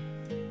Tangeman.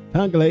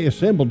 Tanguy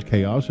assembled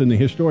Chaos in the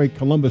historic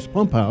Columbus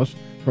Pump House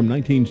from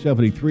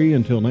 1973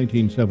 until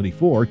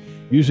 1974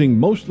 using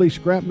mostly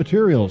scrap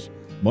materials,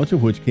 much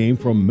of which came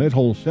from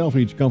metal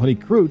salvage company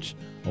Kreutz,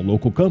 a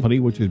local company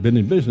which has been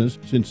in business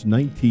since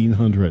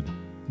 1900.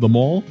 The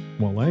mall,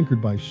 while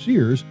anchored by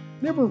Sears,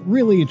 never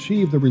really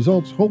achieved the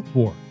results hoped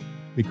for.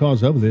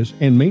 Because of this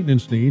and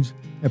maintenance needs,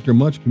 after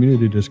much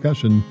community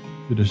discussion,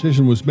 the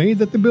decision was made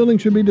that the building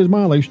should be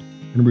demolished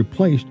and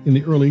replaced in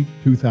the early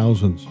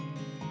 2000s.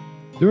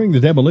 During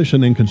the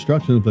demolition and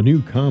construction of the new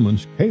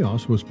Commons,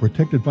 Chaos was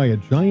protected by a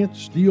giant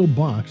steel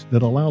box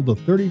that allowed the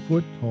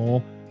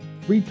 30-foot-tall,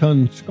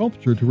 3-ton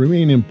sculpture to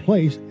remain in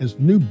place as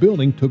the new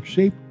building took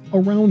shape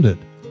around it.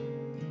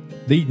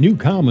 The new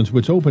Commons,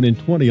 which opened in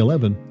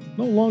 2011,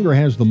 no longer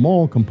has the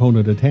mall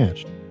component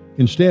attached.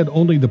 Instead,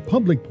 only the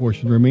public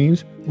portion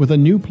remains with a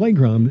new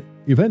playground,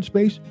 event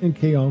space, and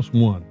Chaos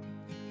 1.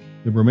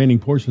 The remaining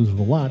portions of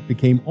the lot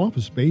became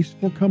office space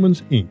for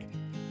Cummins, Inc.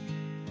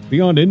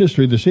 Beyond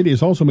industry, the city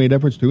has also made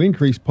efforts to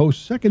increase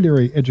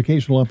post-secondary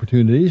educational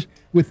opportunities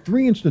with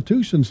 3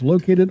 institutions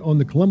located on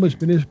the Columbus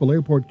Municipal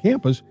Airport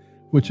campus,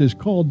 which is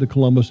called the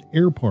Columbus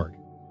Air Park.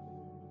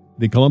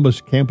 The Columbus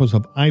campus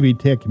of Ivy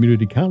Tech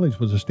Community College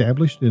was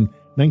established in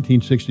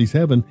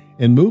 1967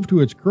 and moved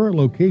to its current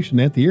location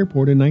at the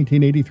airport in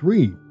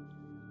 1983.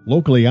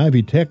 Locally,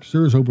 Ivy Tech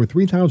serves over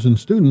 3,000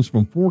 students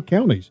from 4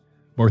 counties,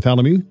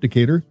 Bartholomew,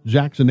 Decatur,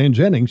 Jackson, and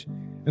Jennings,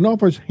 and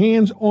offers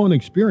hands-on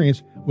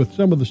experience with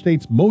some of the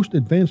state's most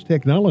advanced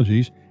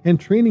technologies and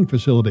training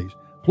facilities,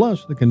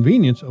 plus the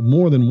convenience of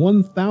more than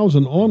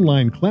 1,000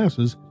 online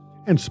classes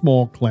and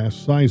small class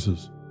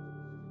sizes.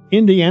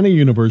 Indiana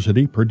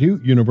University, Purdue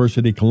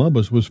University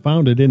Columbus, was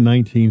founded in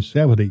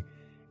 1970.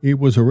 It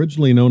was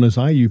originally known as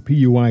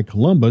IUPUI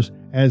Columbus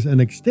as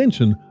an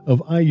extension of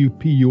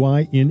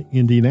IUPUI in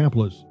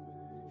Indianapolis.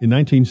 In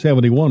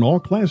 1971, all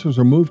classes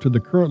were moved to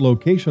the current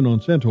location on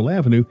Central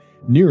Avenue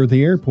near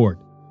the airport.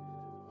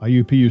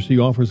 IUPUC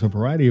offers a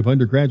variety of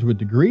undergraduate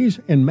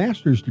degrees and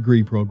master's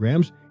degree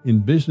programs in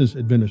business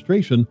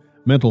administration,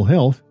 mental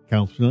health,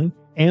 counseling,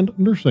 and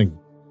nursing.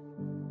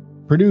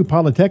 Purdue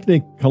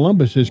Polytechnic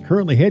Columbus is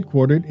currently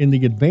headquartered in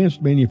the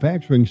Advanced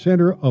Manufacturing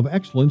Center of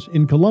Excellence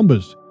in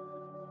Columbus.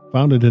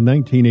 Founded in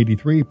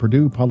 1983,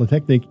 Purdue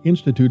Polytechnic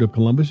Institute of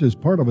Columbus is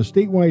part of a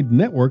statewide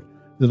network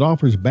that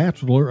offers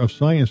Bachelor of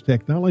Science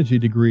Technology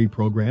degree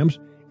programs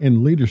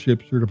and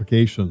leadership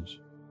certifications.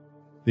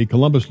 The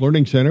Columbus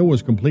Learning Center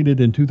was completed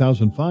in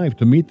 2005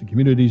 to meet the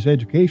community's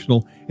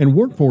educational and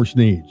workforce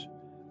needs.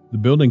 The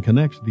building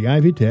connects the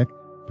Ivy Tech,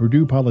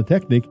 Purdue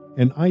Polytechnic,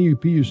 and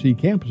IUPUC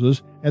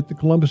campuses at the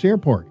Columbus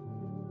Airport.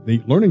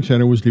 The Learning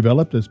Center was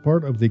developed as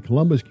part of the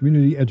Columbus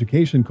Community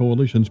Education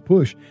Coalition's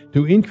push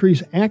to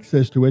increase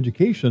access to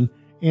education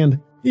and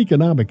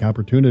economic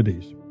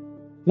opportunities.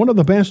 One of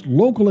the best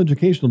local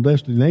educational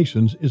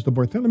destinations is the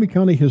Bartholomew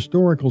County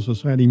Historical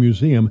Society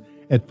Museum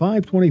at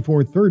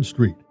 524 3rd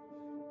Street.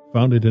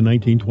 Founded in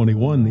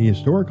 1921, the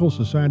Historical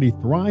Society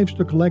thrives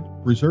to collect,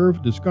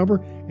 preserve, discover,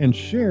 and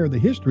share the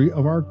history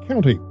of our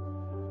county.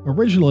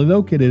 Originally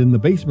located in the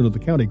basement of the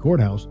county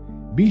courthouse,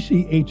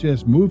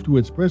 BCHS moved to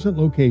its present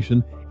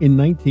location in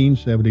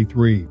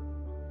 1973.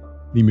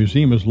 The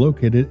museum is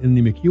located in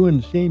the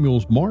McEwen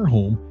Samuels Marr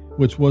home,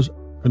 which was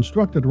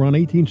constructed around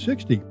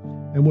 1860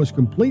 and was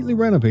completely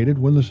renovated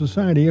when the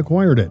society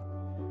acquired it.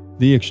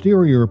 The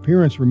exterior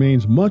appearance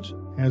remains much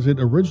as it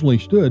originally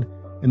stood,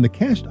 and the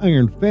cast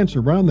iron fence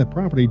around the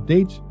property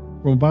dates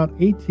from about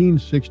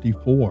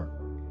 1864.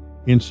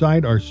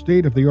 Inside are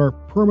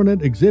state-of-the-art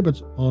permanent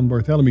exhibits on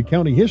Bartholomew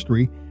County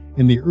history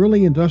and the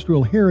early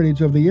industrial heritage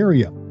of the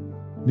area.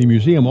 The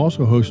museum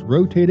also hosts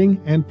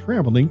rotating and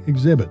traveling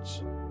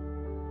exhibits.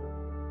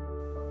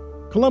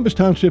 Columbus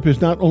Township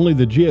is not only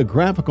the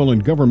geographical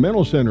and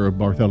governmental center of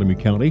Bartholomew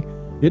County,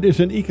 it is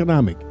an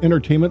economic,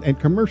 entertainment, and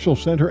commercial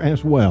center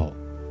as well.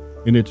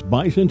 In its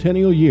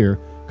bicentennial year,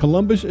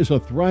 Columbus is a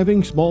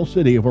thriving small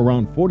city of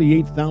around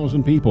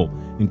 48,000 people,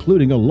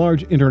 including a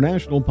large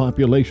international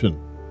population.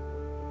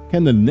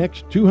 Can the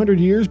next 200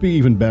 years be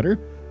even better,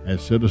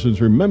 as citizens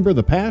remember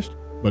the past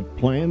but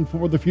plan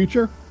for the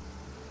future?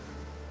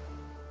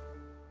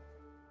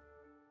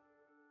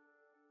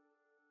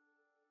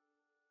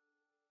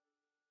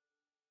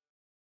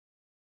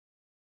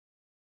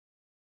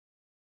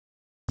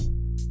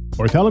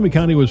 Bartholomew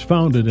County was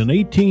founded in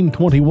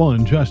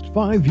 1821, just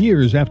 5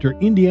 years after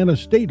Indiana's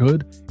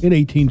statehood in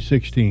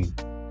 1816.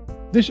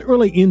 This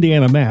early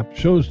Indiana map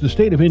shows the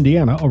state of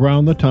Indiana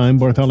around the time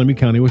Bartholomew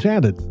County was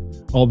added.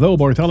 Although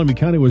Bartholomew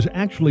County was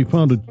actually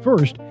founded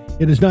first,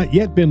 it has not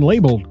yet been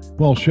labeled,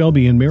 while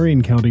Shelby and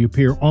Marion County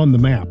appear on the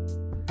map.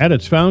 At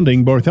its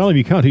founding,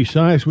 Bartholomew County's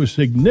size was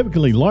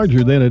significantly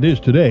larger than it is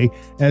today,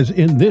 as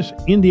in this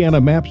Indiana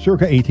map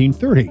circa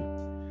 1830,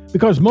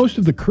 because most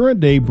of the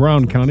current-day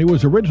Brown County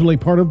was originally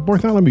part of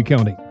Bartholomew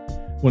County.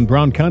 When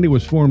Brown County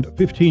was formed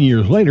 15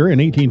 years later, in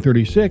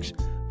 1836,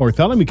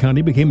 Bartholomew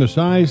County became the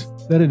size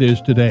that it is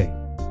today.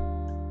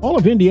 All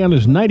of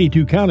Indiana's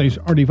 92 counties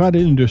are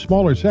divided into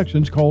smaller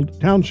sections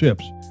called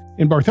townships.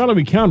 In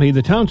Bartholomew County,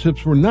 the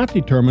townships were not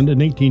determined in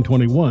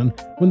 1821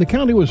 when the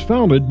county was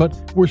founded, but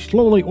were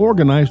slowly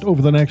organized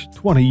over the next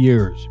 20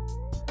 years.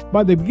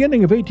 By the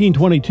beginning of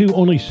 1822,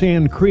 only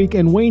Sand Creek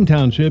and Wayne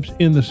townships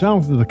in the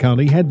south of the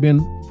county had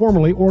been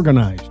formally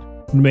organized.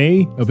 In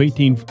May of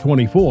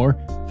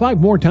 1824,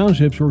 5 more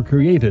townships were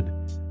created.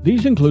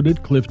 These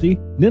included Clifty,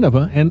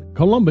 Nineveh, and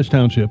Columbus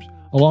townships,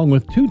 along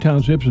with 2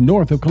 townships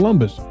north of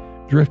Columbus,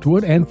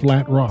 Driftwood and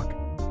Flat Rock.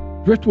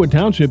 Driftwood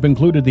Township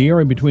included the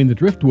area between the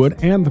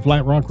Driftwood and the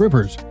Flat Rock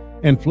rivers,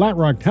 and Flat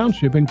Rock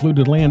Township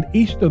included land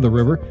east of the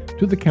river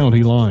to the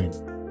county line.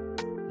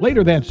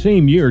 Later that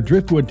same year,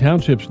 Driftwood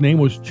Township's name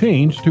was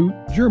changed to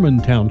German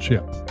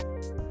Township.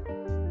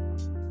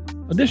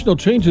 Additional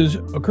changes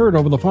occurred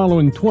over the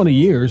following 20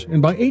 years,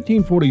 and by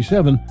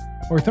 1847,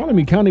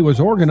 Bartholomew County was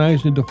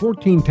organized into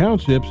 14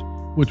 townships,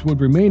 which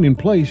would remain in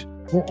place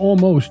for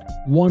almost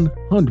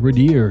 100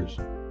 years.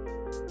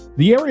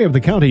 The area of the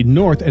county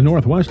north and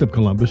northwest of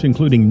Columbus,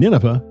 including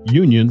Nineveh,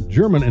 Union,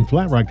 German, and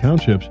Flat Rock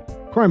townships,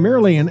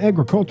 primarily an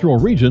agricultural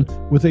region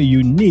with a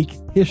unique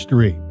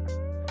history.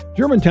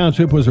 German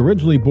Township was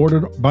originally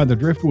bordered by the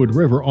Driftwood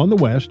River on the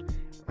west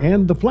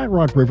and the Flat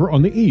Rock River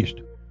on the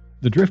east.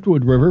 The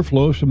Driftwood River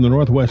flows from the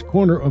northwest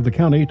corner of the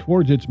county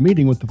towards its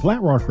meeting with the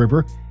Flat Rock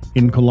River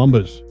in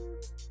Columbus.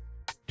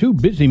 2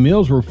 busy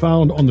mills were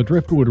found on the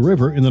Driftwood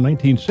River in the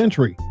 19th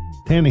century: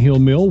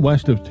 Tannehill Mill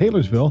west of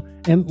Taylorsville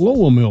and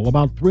Lowell Mill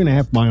about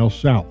 3.5 miles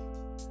south.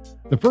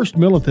 The first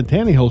mill at the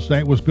Tannehill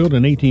site was built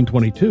in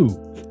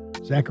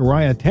 1822.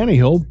 Zachariah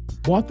Tannehill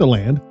bought the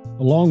land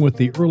along with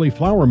the early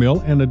flour mill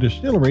and a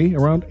distillery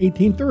around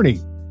 1830.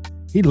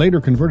 He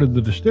later converted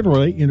the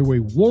distillery into a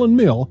woolen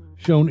mill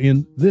shown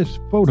in this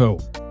photo.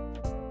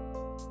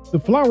 The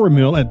flour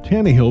mill at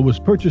Tannehill was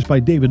purchased by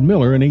David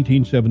Miller in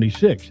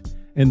 1876,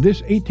 and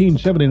this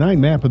 1879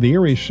 map of the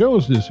area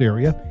shows this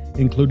area,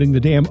 including the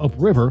dam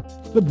upriver,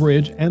 the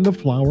bridge, and the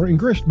flour and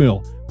grist mill,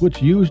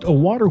 which used a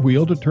water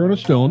wheel to turn a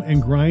stone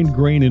and grind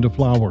grain into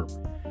flour.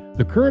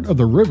 The current of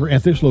the river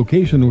at this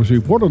location was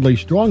reportedly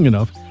strong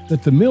enough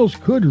that the mills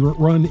could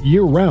run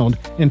year-round,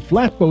 and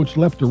flatboats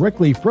left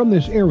directly from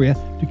this area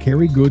to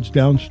carry goods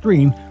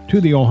downstream to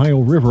the Ohio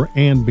River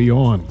and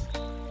beyond.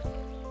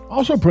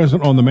 Also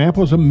present on the map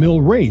was a mill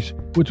race,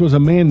 which was a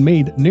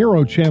man-made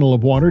narrow channel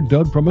of water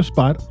dug from a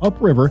spot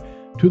upriver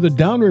to the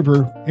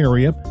downriver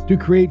area to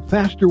create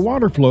faster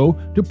water flow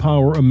to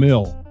power a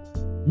mill.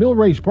 Mill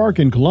Race Park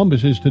in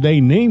Columbus is today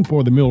named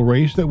for the mill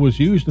race that was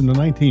used in the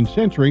 19th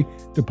century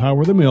to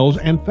power the mills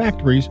and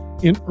factories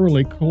in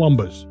early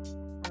Columbus.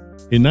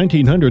 In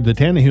 1900, the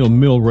Tannehill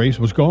Mill Race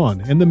was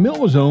gone, and the mill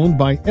was owned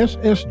by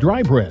S.S.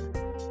 Drybread.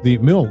 The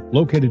mill,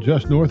 located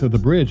just north of the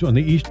bridge on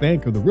the east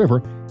bank of the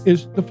river,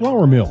 is the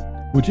flour mill,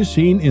 which is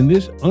seen in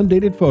this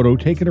undated photo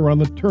taken around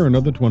the turn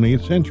of the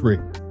 20th century.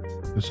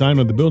 The sign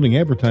on the building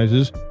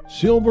advertises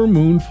Silver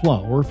Moon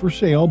Flour for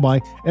sale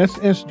by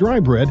S.S.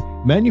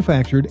 Drybread,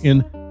 manufactured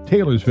in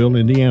Taylorsville,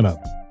 Indiana.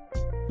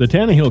 The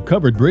Tannehill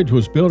Covered Bridge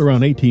was built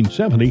around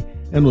 1870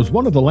 and was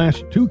one of the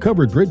last 2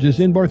 covered bridges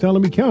in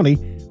Bartholomew County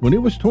when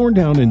it was torn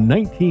down in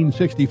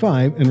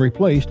 1965 and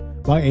replaced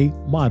by a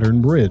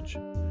modern bridge.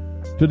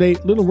 Today,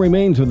 little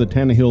remains of the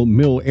Tannehill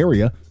Mill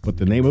area, but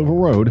the name of a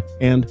road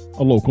and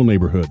a local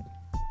neighborhood.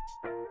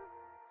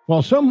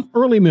 While some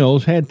early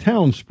mills had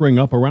towns spring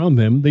up around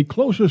them, the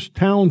closest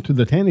town to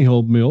the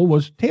Tannehill Mill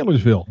was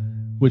Taylorsville,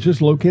 which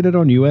is located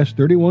on US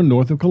 31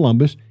 north of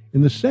Columbus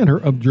in the center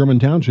of German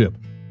Township.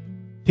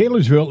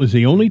 Taylorsville is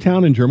the only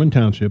town in German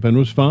Township and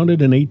was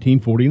founded in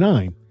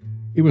 1849.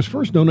 It was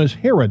first known as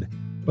Harrod,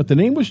 but the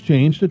name was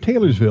changed to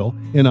Taylorsville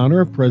in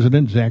honor of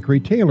President Zachary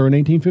Taylor in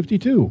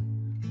 1852.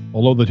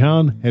 Although the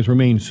town has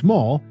remained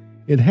small,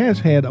 it has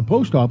had a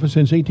post office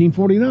since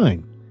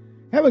 1849.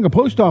 Having a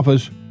post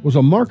office was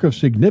a mark of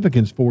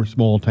significance for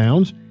small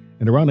towns,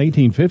 and around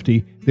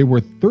 1850, there were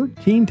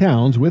 13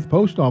 towns with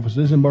post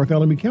offices in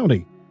Bartholomew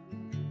County.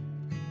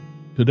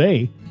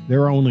 Today,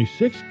 there are only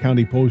 6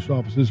 county post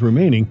offices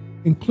remaining,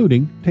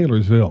 including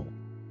Taylorsville.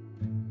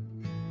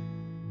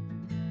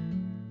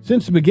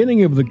 Since the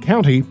beginning of the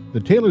county, the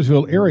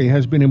Taylorsville area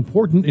has been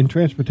important in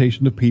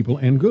transportation of people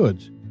and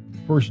goods,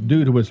 first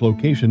due to its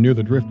location near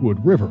the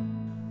Driftwood River.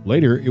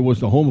 Later, it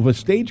was the home of a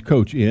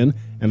stagecoach inn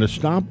and a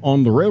stop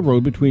on the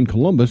railroad between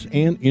Columbus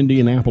and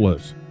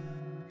Indianapolis.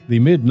 The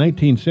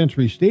mid-19th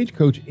century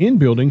stagecoach inn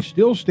building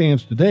still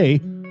stands today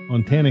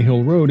on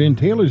Tannehill Road in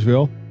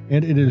Taylorsville,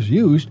 and it is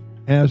used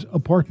as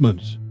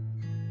apartments.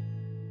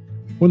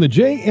 When the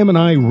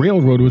J.M.I.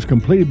 Railroad was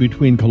completed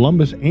between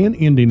Columbus and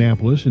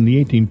Indianapolis in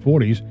the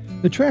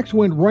 1840s, the tracks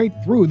went right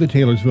through the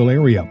Taylorsville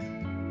area.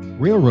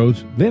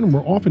 Railroads then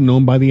were often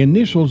known by the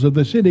initials of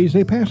the cities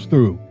they passed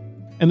through.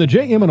 And the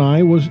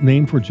JM&I was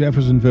named for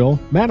Jeffersonville,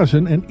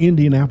 Madison, and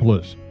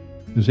Indianapolis.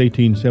 This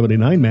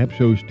 1879 map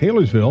shows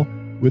Taylorsville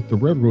with the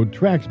railroad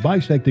tracks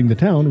bisecting the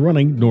town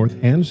running north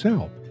and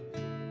south.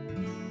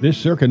 This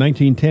circa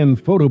 1910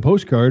 photo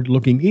postcard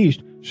looking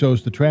east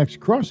shows the tracks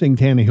crossing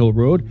Tannehill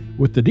Road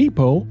with the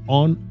depot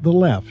on the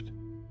left.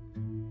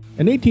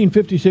 An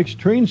 1856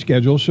 train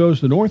schedule shows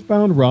the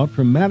northbound route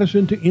from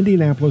Madison to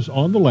Indianapolis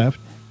on the left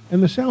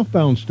and the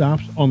southbound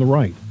stops on the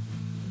right.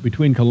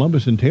 Between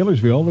Columbus and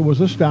Taylorsville, there was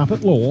a stop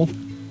at Lowell,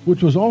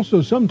 which was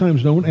also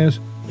sometimes known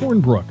as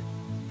Hornbrook.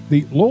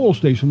 The Lowell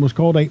station was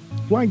called a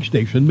flag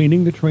station,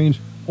 meaning the trains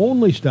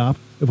only stopped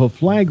if a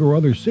flag or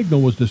other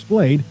signal was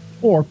displayed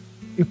or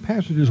if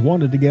passengers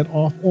wanted to get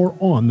off or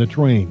on the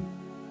train.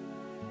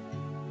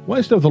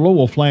 West of the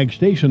Lowell flag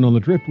station on the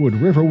Driftwood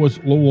River was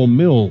Lowell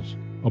Mills,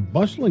 a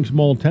bustling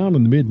small town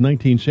in the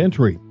mid-19th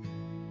century.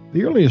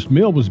 The earliest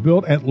mill was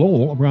built at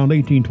Lowell around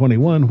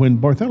 1821 when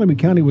Bartholomew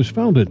County was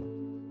founded.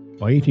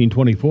 By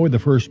 1824, the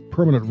first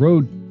permanent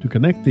road to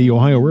connect the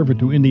Ohio River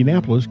to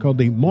Indianapolis, called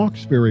the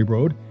Mauck's Ferry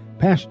Road,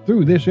 passed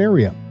through this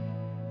area.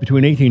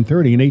 Between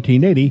 1830 and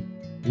 1880,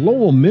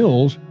 Lowell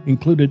Mills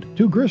included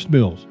 2 grist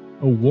mills,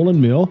 a woolen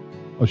mill,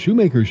 a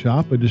shoemaker's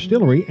shop, a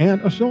distillery,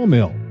 and a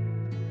sawmill.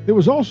 There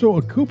was also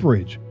a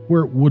cooperage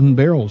where wooden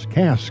barrels,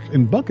 casks,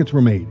 and buckets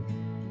were made.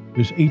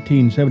 This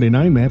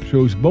 1879 map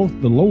shows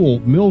both the Lowell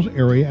Mills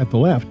area at the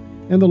left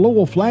and the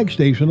Lowell flag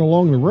station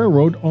along the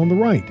railroad on the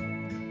right.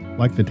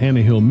 Like the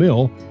Tannehill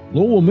Mill,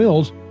 Lowell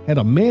Mills had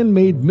a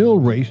man-made mill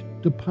race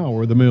to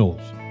power the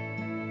mills.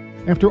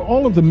 After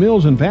all of the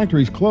mills and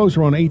factories closed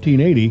around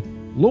 1880,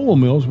 Lowell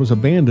Mills was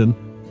abandoned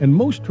and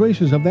most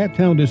traces of that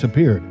town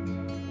disappeared.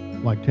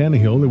 Like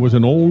Tannehill, there was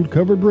an old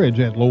covered bridge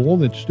at Lowell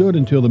that stood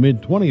until the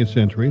mid-20th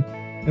century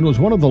and was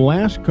one of the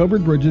last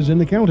covered bridges in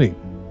the county.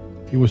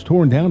 It was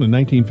torn down in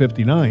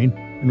 1959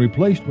 and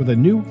replaced with a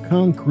new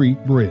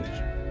concrete bridge.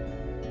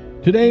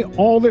 Today,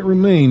 all that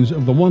remains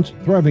of the once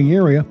thriving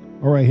area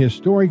are a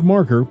historic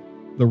marker,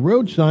 the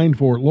road sign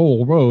for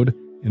Lowell Road,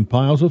 and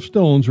piles of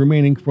stones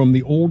remaining from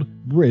the old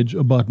bridge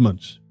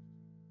abutments.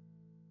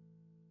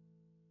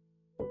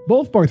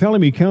 Both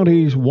Bartholomew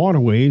County's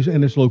waterways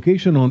and its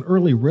location on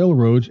early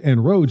railroads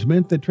and roads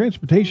meant that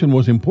transportation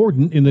was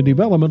important in the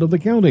development of the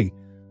county,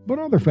 but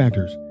other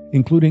factors,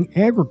 including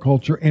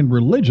agriculture and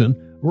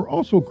religion, were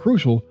also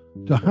crucial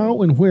to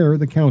how and where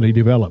the county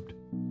developed.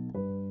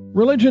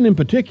 Religion in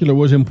particular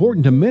was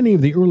important to many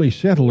of the early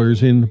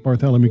settlers in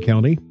Bartholomew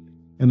County,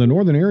 and the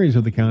northern areas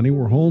of the county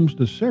were homes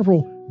to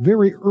several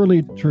very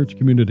early church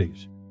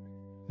communities.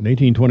 In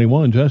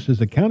 1821, just as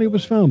the county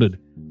was founded,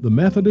 the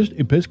Methodist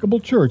Episcopal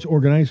Church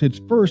organized its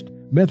first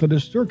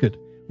Methodist circuit,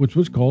 which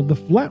was called the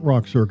Flat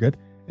Rock Circuit,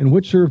 and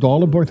which served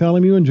all of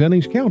Bartholomew and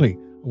Jennings County,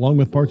 along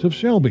with parts of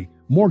Shelby,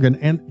 Morgan,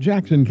 and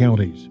Jackson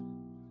counties.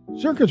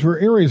 Circuits were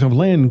areas of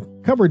land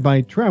covered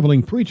by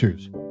traveling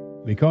preachers.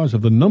 Because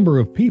of the number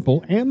of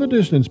people and the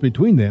distance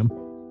between them,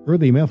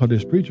 early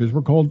Methodist preachers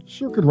were called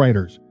circuit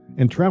riders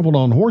and traveled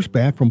on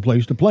horseback from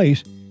place to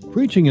place,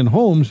 preaching in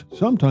homes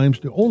sometimes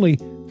to only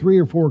 3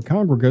 or 4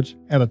 congregants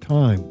at a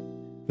time.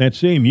 That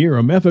same year,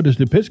 a Methodist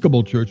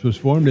Episcopal Church was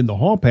formed in the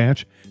Hall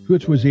Patch,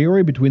 which was the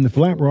area between the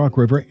Flat Rock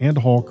River and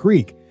Hall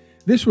Creek.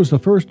 This was the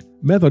first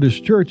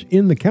Methodist church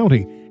in the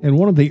county and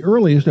one of the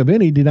earliest of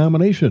any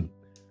denomination.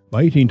 By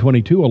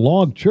 1822, a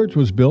log church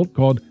was built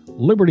called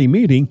Liberty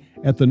Meeting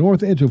at the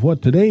north edge of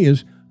what today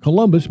is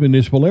Columbus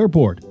Municipal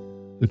Airport.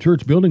 The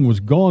church building was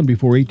gone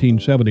before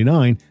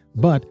 1879,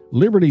 but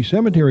Liberty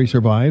Cemetery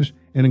survives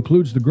and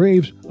includes the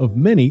graves of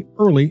many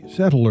early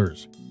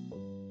settlers.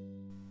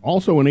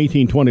 Also in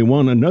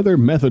 1821, another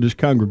Methodist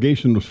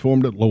congregation was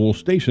formed at Lowell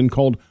Station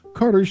called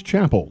Carter's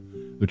Chapel.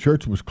 The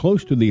church was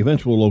close to the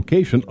eventual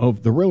location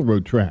of the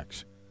railroad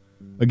tracks.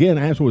 Again,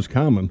 as was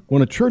common,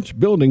 when a church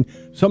building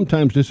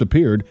sometimes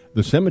disappeared,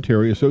 the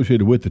cemetery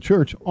associated with the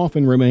church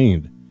often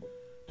remained.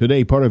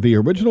 Today, part of the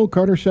original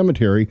Carter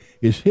Cemetery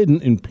is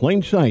hidden in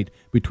plain sight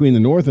between the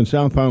north and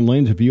southbound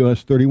lanes of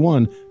US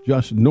 31,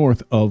 just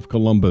north of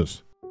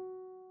Columbus.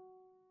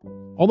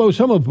 Although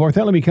some of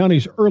Bartholomew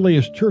County's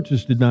earliest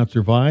churches did not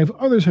survive,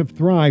 others have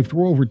thrived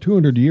for over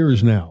 200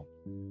 years now.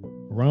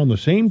 Around the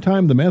same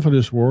time the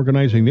Methodists were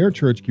organizing their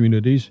church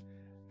communities,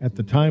 at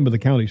the time of the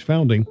county's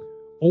founding,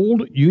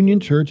 Old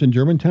Union Church in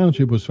German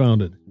Township was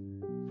founded.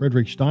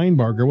 Frederick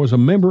Steinbarger was a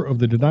member of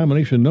the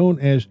denomination known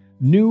as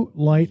New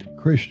Light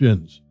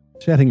Christians.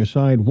 Setting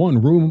aside one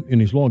room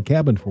in his log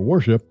cabin for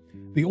worship,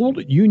 the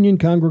Old Union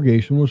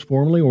congregation was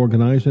formally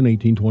organized in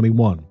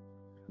 1821.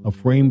 A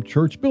framed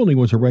church building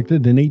was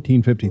erected in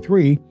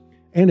 1853,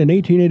 and in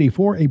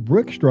 1884 a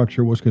brick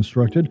structure was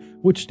constructed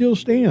which still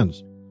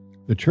stands.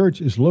 The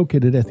church is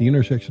located at the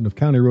intersection of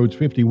County Roads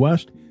 50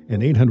 West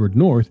and 800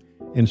 North,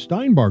 and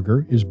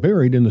Steinbarger is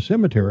buried in the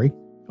cemetery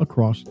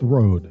across the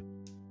road.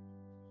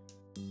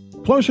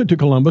 Closer to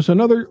Columbus,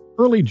 another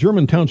early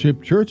German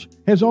township church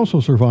has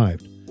also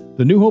survived.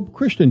 The New Hope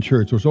Christian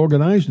Church was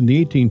organized in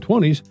the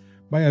 1820s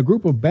by a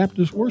group of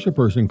Baptist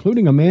worshipers,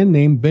 including a man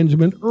named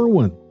Benjamin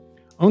Irwin,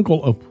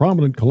 uncle of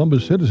prominent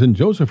Columbus citizen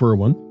Joseph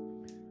Irwin.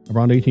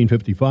 Around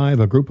 1855,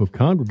 a group of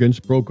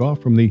congregants broke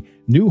off from the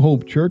New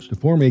Hope Church to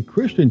form a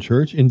Christian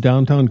church in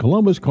downtown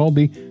Columbus called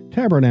the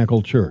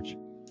Tabernacle Church.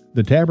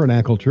 The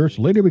Tabernacle Church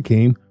later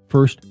became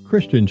First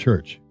Christian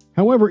Church.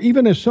 However,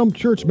 even as some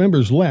church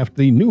members left,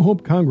 the New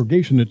Hope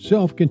congregation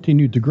itself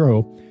continued to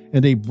grow,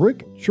 and a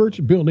brick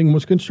church building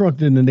was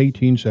constructed in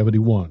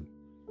 1871.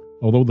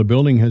 Although the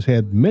building has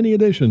had many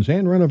additions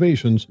and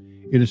renovations,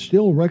 it is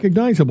still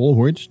recognizable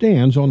where it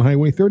stands on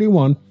Highway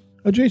 31,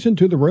 adjacent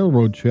to the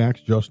railroad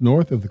tracks just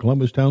north of the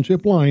Columbus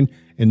Township line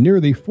and near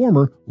the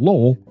former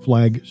Lowell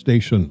Flag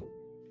Station.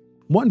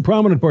 One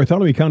prominent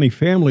Bartholomew County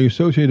family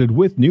associated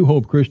with New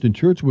Hope Christian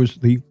Church was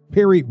the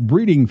Perry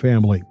breeding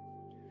family.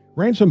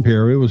 Ransom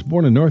Perry was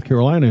born in North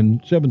Carolina in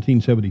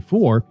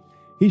 1774.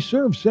 He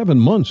served 7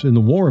 months in the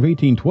War of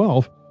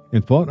 1812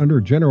 and fought under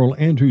General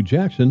Andrew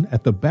Jackson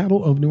at the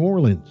Battle of New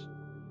Orleans.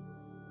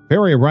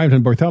 Perry arrived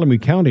in Bartholomew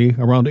County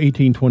around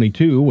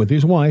 1822 with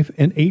his wife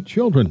and 8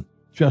 children,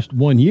 just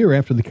 1 year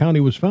after the county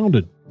was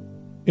founded.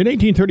 In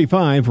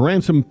 1835,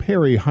 Ransom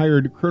Perry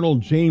hired Colonel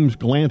James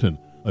Glanton,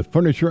 a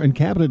furniture and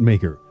cabinet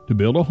maker, to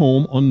build a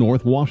home on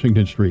North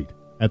Washington Street.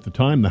 At the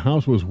time, the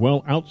house was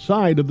well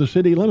outside of the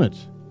city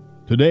limits.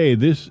 Today,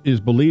 this is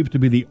believed to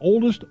be the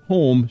oldest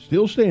home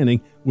still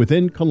standing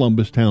within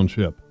Columbus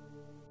Township.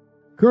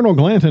 Colonel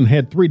Glanton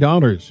had 3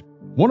 daughters.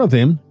 One of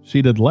them,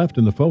 seated left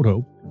in the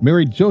photo,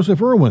 married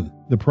Joseph Irwin,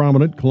 the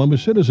prominent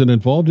Columbus citizen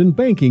involved in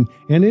banking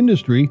and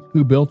industry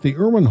who built the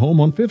Irwin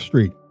home on 5th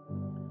Street.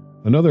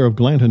 Another of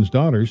Glanton's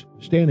daughters,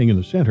 standing in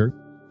the center,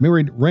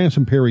 married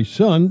Ransom Perry's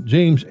son,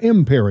 James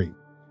M. Perry.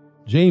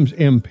 James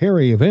M.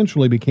 Perry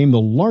eventually became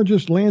the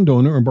largest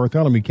landowner in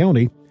Bartholomew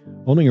County,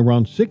 owning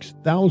around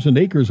 6,000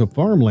 acres of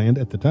farmland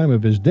at the time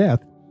of his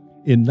death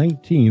in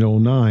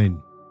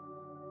 1909.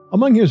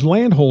 Among his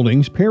land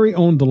holdings, Perry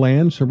owned the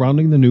land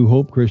surrounding the New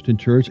Hope Christian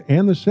Church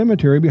and the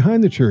cemetery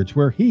behind the church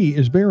where he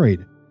is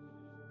buried.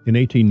 In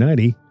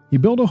 1890, he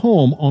built a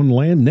home on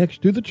land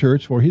next to the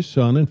church for his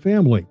son and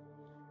family.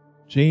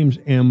 James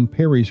M.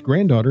 Perry's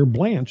granddaughter,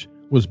 Blanche,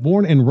 was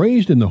born and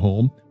raised in the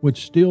home,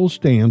 which still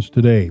stands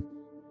today.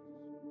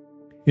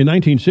 In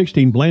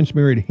 1916, Blanche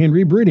married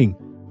Henry Breeding,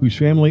 whose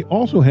family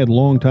also had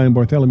longtime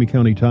Bartholomew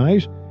County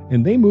ties,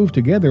 and they moved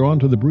together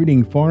onto the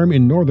Breeding farm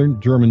in northern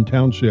German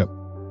Township.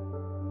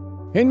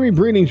 Henry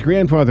Breeding's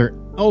grandfather,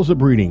 Elza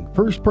Breeding,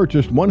 first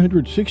purchased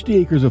 160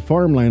 acres of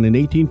farmland in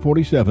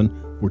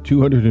 1847 for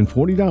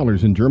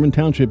 $240 in German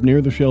Township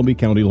near the Shelby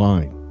County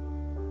line.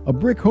 A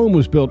brick home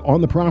was built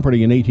on the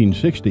property in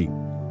 1860.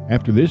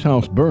 After this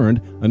house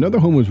burned, another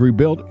home was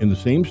rebuilt in the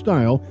same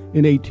style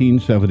in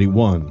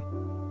 1871.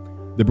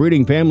 The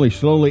Breeding family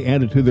slowly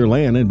added to their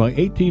land and by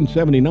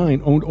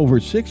 1879 owned over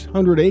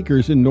 600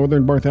 acres in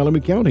northern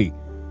Bartholomew County.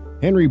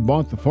 Henry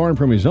bought the farm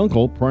from his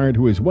uncle prior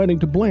to his wedding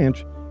to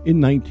Blanche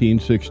in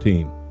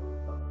 1916.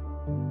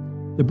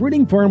 The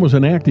Breeding farm was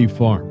an active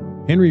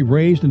farm. Henry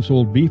raised and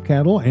sold beef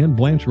cattle and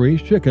Blanche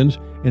raised chickens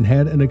and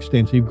had an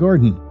extensive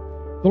garden.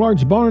 The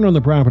large barn on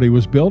the property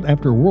was built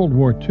after World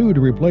War II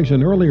to replace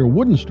an earlier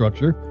wooden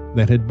structure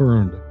that had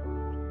burned.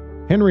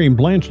 Henry and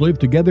Blanche lived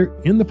together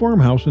in the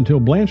farmhouse until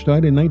Blanche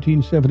died in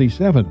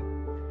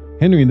 1977.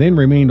 Henry then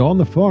remained on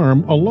the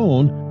farm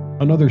alone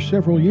another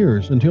several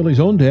years until his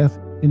own death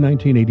in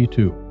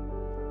 1982.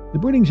 The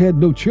Breedings had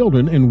no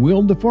children and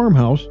willed the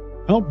farmhouse,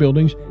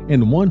 outbuildings,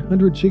 and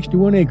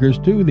 161 acres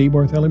to the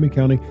Bartholomew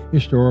County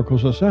Historical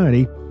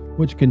Society,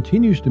 which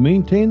continues to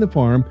maintain the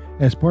farm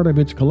as part of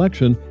its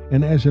collection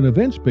and as an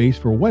event space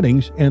for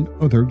weddings and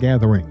other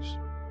gatherings.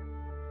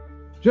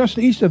 Just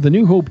east of the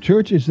New Hope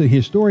Church is the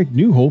historic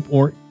New Hope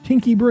or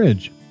Tinky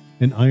Bridge,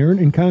 an iron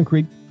and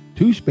concrete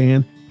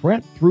 2-span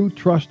Pratt-through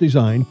truss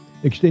design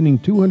extending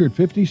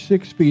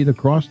 256 feet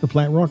across the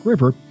Flat Rock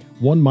River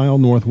 1 mile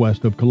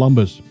northwest of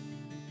Columbus.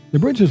 The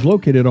bridge is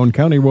located on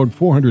County Road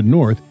 400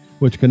 North,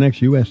 which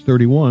connects US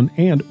 31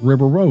 and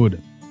River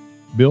Road.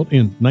 Built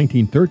in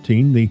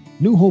 1913, the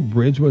New Hope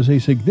Bridge was a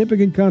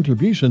significant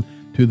contribution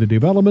to the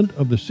development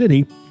of the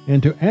city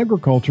and to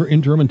agriculture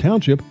in German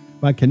Township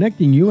by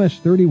connecting US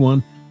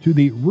 31 to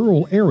the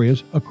rural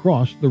areas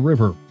across the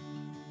river.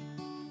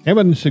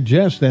 Evidence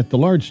suggests that the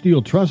large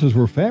steel trusses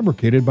were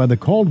fabricated by the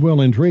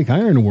Caldwell and Drake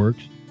Iron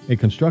Works, a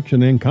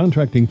construction and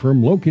contracting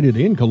firm located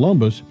in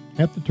Columbus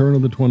at the turn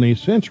of the 20th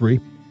century,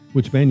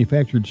 which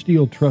manufactured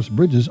steel truss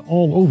bridges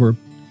all over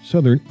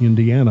southern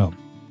Indiana.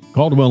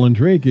 Caldwell and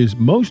Drake is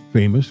most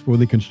famous for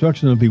the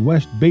construction of the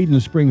West Baden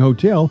Spring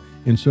Hotel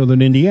in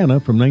southern Indiana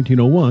from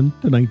 1901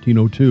 to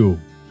 1902.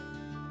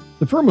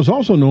 The firm was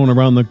also known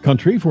around the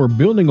country for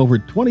building over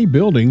 20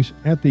 buildings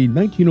at the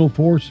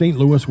 1904 St.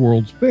 Louis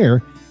World's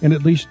Fair and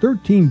at least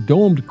 13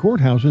 domed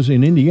courthouses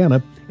in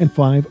Indiana and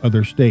 5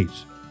 other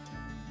states.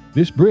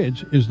 This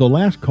bridge is the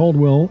last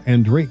Caldwell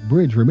and Drake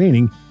bridge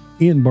remaining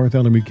in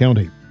Bartholomew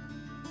County.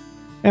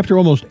 After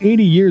almost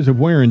 80 years of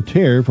wear and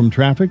tear from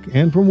traffic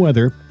and from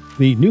weather,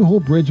 the New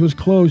Hope Bridge was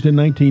closed in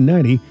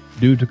 1990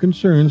 due to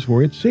concerns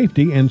for its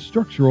safety and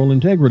structural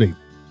integrity.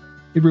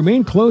 It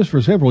remained closed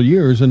for several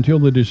years until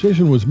the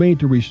decision was made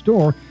to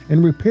restore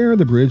and repair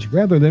the bridge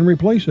rather than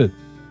replace it.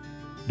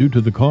 Due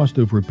to the cost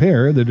of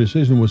repair, the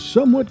decision was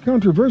somewhat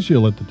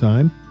controversial at the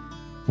time.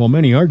 While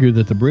many argued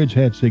that the bridge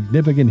had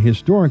significant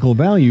historical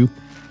value,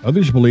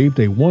 others believed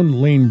a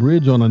one-lane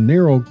bridge on a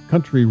narrow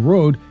country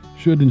road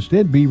should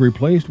instead be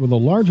replaced with a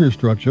larger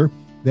structure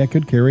that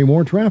could carry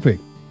more traffic.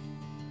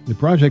 The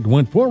project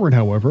went forward,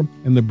 however,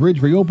 and the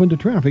bridge reopened to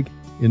traffic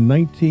in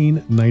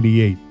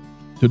 1998.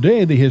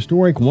 Today, the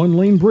historic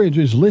one-lane bridge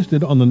is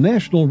listed on the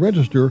National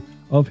Register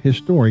of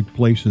Historic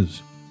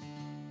Places.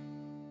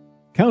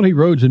 County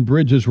roads and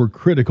bridges were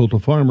critical to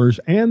farmers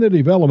and the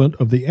development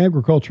of the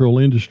agricultural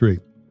industry.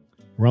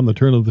 Around the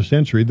turn of the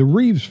century, the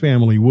Reeves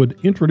family would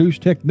introduce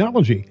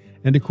technology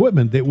and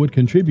equipment that would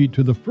contribute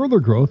to the further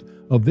growth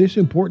of this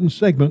important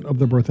segment of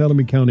the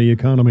Bartholomew County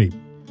economy.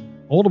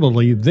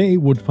 Ultimately, they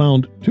would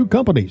found two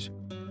companies,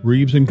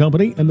 Reeves &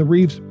 Company and the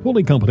Reeves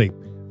Pulley Company.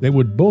 They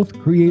would both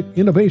create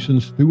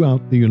innovations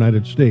throughout the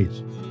United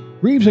States.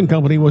 Reeves &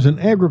 Company was an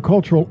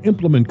agricultural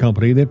implement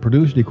company that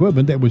produced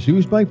equipment that was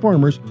used by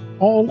farmers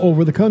all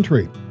over the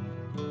country.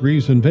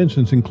 Reeves'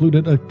 inventions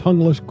included a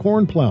tongueless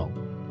corn plow,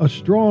 a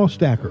straw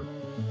stacker,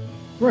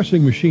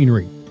 threshing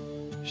machinery,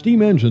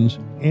 steam engines,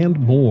 and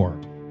more.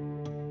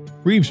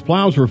 Reeves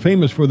plows were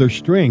famous for their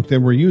strength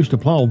and were used to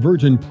plow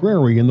virgin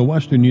prairie in the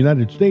western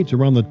United States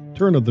around the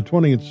turn of the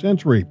 20th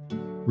century.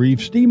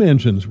 Reeves steam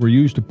engines were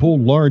used to pull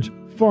large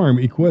farm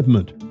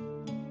equipment.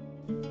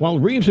 While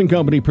Reeves &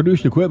 Company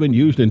produced equipment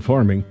used in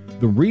farming,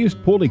 the Reeves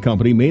Pulley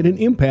Company made an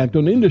impact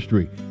on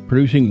industry,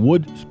 producing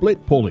wood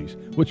split pulleys,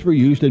 which were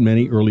used in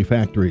many early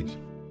factories.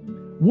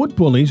 Wood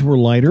pulleys were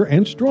lighter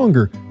and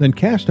stronger than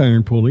cast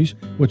iron pulleys,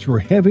 which were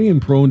heavy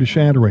and prone to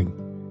shattering.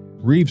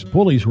 Reeves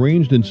pulleys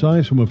ranged in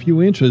size from a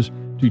few inches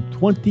to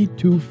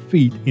 22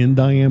 feet in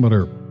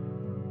diameter.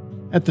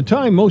 At the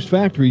time, most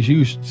factories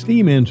used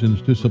steam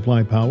engines to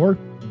supply power,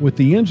 with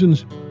the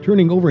engines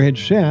turning overhead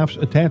shafts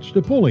attached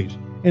to pulleys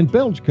and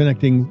belts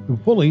connecting the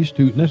pulleys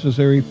to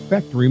necessary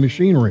factory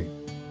machinery.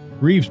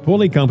 Reeves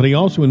Pulley Company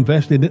also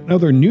invested in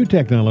other new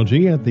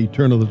technology at the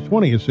turn of the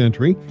 20th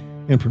century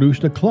and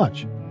produced a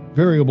clutch,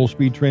 variable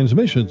speed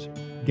transmissions,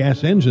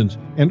 gas engines,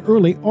 and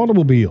early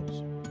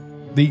automobiles.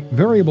 The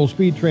variable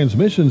speed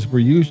transmissions were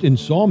used in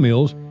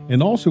sawmills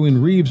and also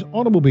in Reeves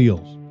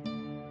automobiles.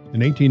 In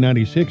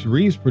 1896,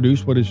 Reeves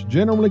produced what is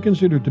generally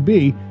considered to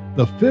be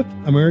the fifth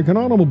American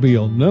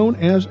automobile, known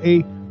as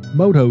a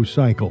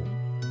motorcycle.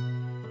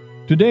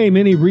 Today,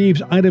 many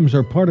Reeves items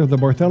are part of the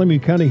Bartholomew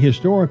County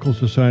Historical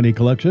Society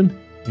collection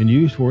and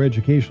used for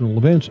educational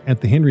events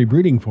at the Henry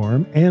Breeding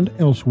Farm and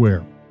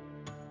elsewhere.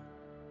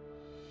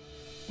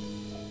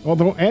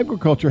 Although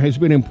agriculture has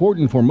been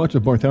important for much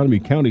of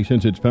Bartholomew County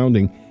since its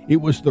founding, it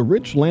was the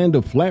rich land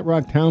of Flat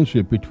Rock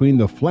Township between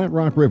the Flat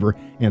Rock River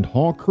and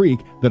Haw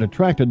Creek that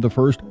attracted the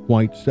first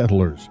white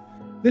settlers.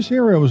 This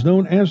area was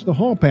known as the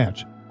Haw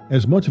Patch,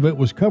 as much of it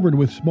was covered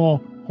with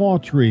small haw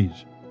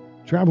trees.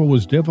 Travel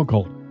was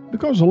difficult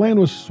because the land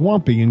was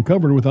swampy and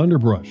covered with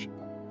underbrush.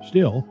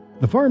 Still,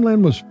 the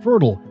farmland was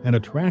fertile and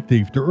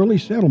attractive to early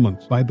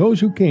settlements by those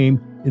who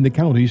came in the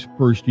county's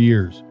first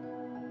years.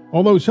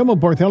 Although some of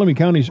Bartholomew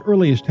County's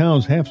earliest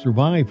towns have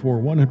survived for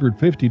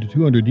 150 to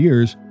 200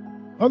 years,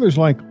 others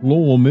like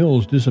Lowell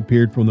Mills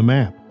disappeared from the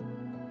map.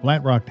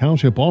 Flat Rock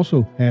Township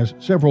also has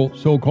several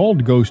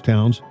so-called ghost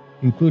towns,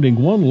 including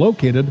one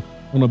located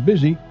on a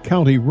busy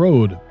county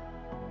road.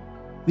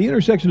 The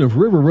intersection of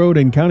River Road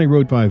and County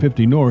Road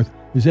 550 North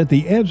is at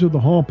the edge of the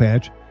Haw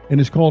Patch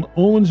and is called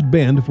Owens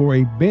Bend for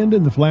a bend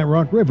in the Flat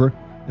Rock River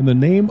and the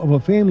name of a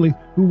family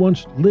who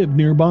once lived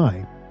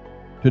nearby.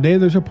 Today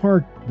there's a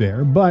park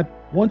there, but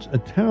once a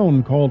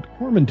town called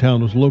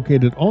Cormantown was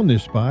located on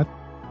this spot.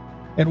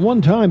 At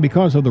one time,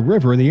 because of the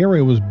river, the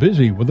area was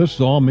busy with a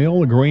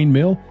sawmill, a grain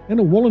mill, and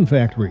a woolen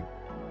factory.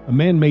 A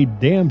man-made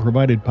dam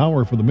provided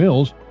power for the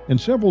mills, and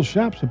several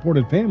shops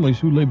supported families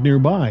who lived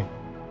nearby.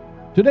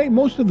 Today,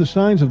 most of the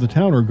signs of the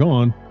town are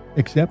gone,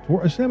 except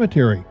for a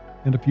cemetery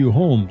and a few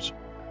homes.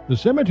 The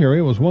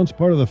cemetery was once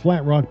part of the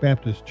Flat Rock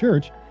Baptist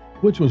Church,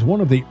 which was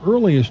one of the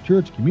earliest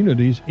church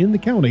communities in the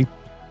county,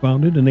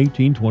 founded in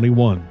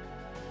 1821.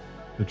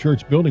 The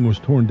church building was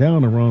torn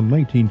down around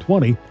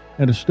 1920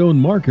 and a stone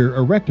marker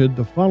erected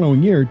the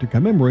following year to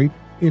commemorate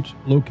its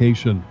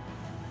location.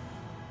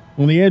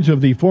 On the edge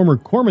of the former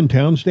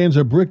Cormantown stands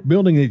a brick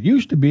building that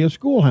used to be a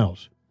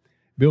schoolhouse.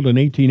 Built in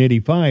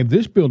 1885,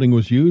 this building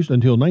was used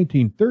until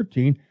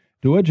 1913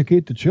 to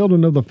educate the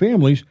children of the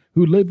families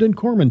who lived in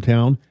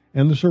Cormantown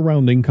and the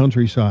surrounding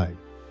countryside.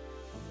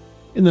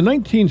 In the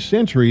 19th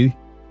century,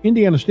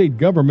 Indiana state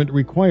government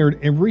required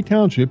every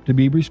township to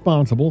be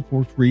responsible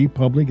for free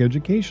public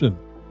education.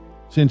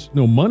 Since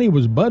no money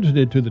was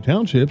budgeted to the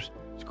townships,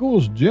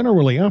 schools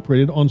generally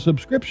operated on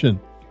subscription,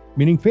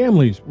 meaning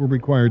families were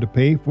required to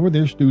pay for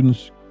their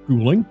students'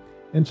 schooling,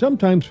 and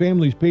sometimes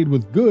families paid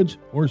with goods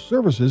or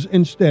services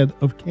instead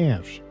of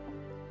cash.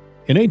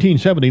 In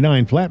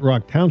 1879, Flat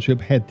Rock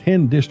Township had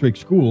 10 district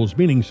schools,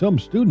 meaning some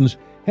students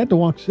had to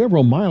walk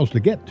several miles to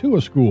get to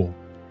a school.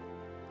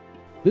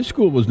 This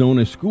school was known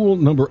as School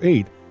Number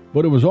 8,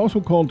 but it was also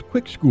called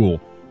Quick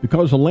School,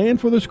 because the land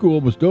for the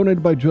school was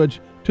donated by Judge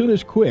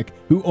Tunis Quick,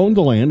 who owned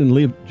the land and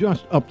lived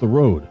just up the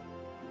road.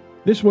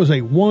 This was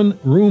a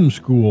one-room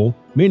school,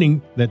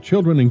 meaning that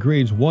children in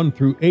grades 1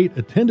 through 8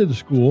 attended the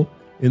school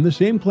in the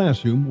same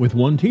classroom with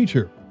one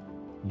teacher.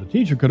 The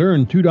teacher could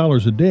earn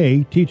 $2 a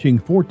day teaching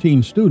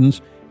 14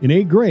 students in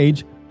 8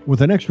 grades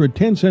with an extra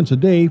 10 cents a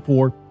day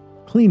for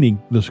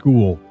cleaning the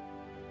school.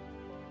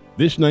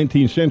 This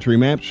 19th century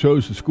map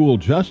shows the school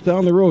just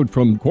down the road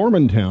from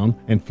Cormantown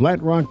and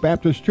Flat Rock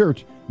Baptist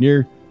Church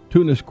near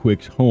Tunis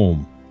Quick's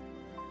home.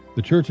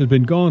 The church has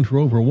been gone for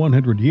over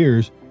 100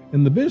 years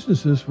and the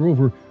businesses for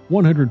over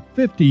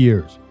 150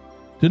 years.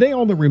 Today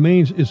all that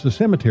remains is the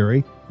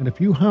cemetery and a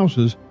few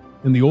houses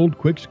in the old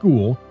Quick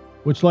School,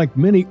 which, like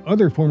many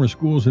other former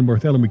schools in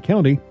Bartholomew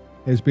County,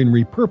 has been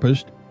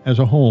repurposed as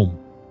a home.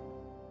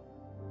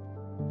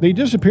 The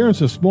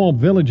disappearance of small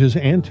villages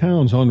and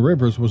towns on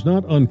rivers was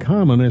not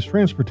uncommon as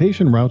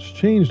transportation routes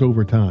changed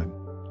over time.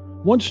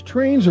 Once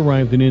trains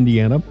arrived in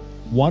Indiana,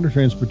 water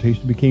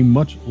transportation became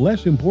much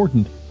less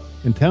important,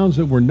 and towns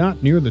that were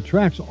not near the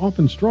tracks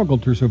often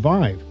struggled to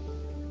survive.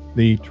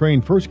 The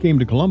train first came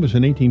to Columbus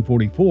in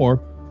 1844,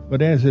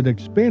 but as it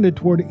expanded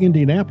toward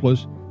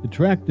Indianapolis, the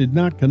track did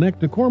not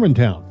connect to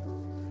Cormantown.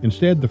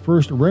 Instead, the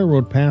first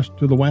railroad passed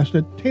to the west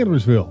at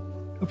Taylorsville.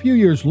 A few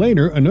years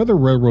later, another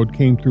railroad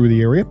came through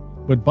the area,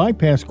 but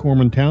bypassed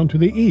Cormantown to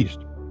the east.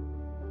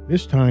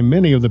 This time,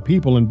 many of the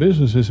people and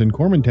businesses in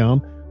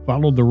Cormantown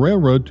followed the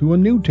railroad to a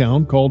new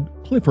town called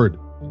Clifford.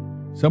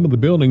 Some of the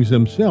buildings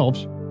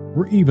themselves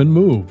were even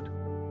moved.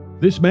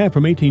 This map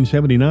from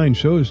 1879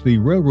 shows the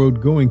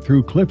railroad going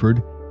through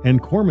Clifford,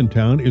 and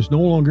Cormantown is no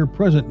longer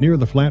present near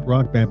the Flat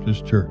Rock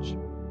Baptist Church.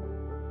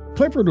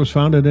 Clifford was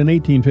founded in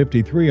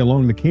 1853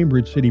 along the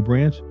Cambridge City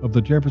branch of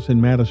the Jefferson,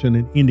 Madison,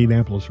 and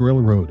Indianapolis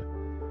Railroad.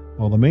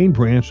 While the main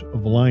branch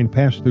of the line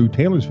passed through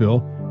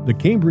Taylorsville, the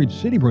Cambridge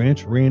City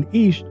branch ran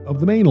east of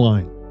the main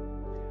line.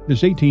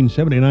 This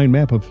 1879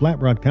 map of Flat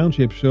Rock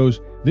Township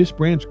shows this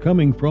branch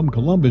coming from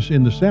Columbus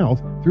in the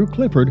south through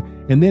Clifford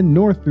and then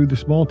north through the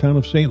small town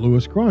of St.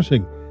 Louis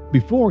Crossing,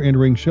 before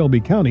entering Shelby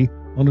County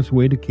on its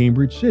way to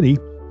Cambridge City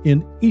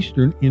in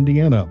eastern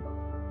Indiana.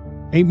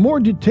 A more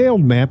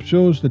detailed map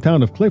shows the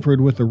town of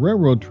Clifford with the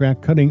railroad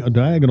track cutting a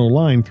diagonal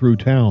line through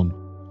town.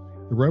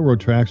 The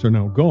railroad tracks are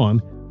now gone,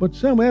 but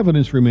some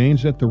evidence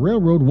remains that the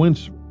railroad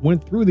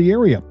went through the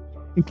area,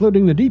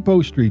 including the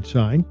Depot Street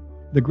sign,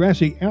 the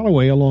grassy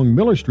alleyway along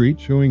Miller Street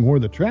showing where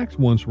the tracks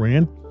once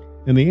ran,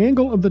 and the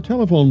angle of the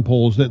telephone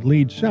poles that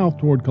lead south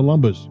toward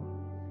Columbus.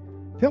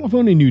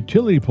 Telephone and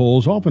utility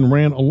poles often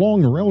ran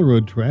along the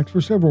railroad tracks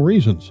for several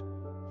reasons.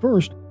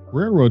 First,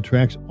 railroad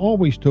tracks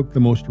always took the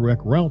most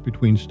direct route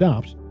between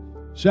stops.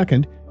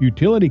 Second,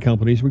 utility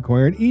companies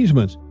required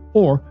easements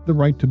or the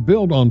right to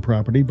build on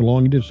property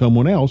belonging to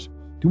someone else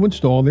to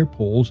install their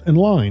poles and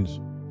lines.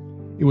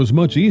 It was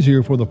much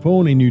easier for the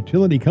phone and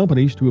utility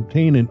companies to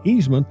obtain an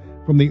easement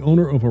from the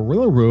owner of a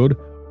railroad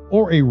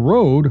or a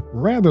road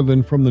rather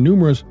than from the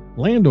numerous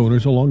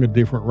landowners along a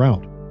different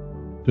route.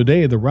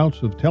 Today, the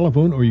routes of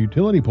telephone or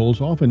utility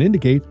poles often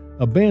indicate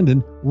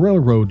abandoned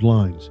railroad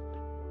lines.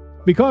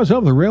 Because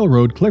of the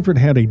railroad, Clifford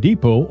had a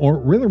depot or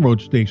railroad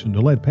station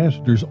to let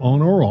passengers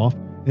on or off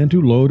and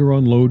to load or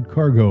unload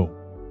cargo.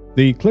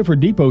 The Clifford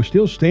Depot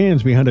still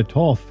stands behind a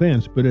tall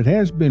fence, but it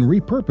has been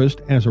repurposed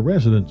as a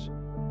residence.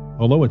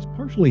 Although it's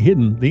partially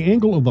hidden, the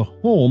angle of the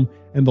home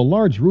and the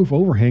large roof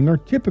overhang are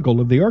typical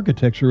of the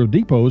architecture of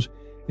depots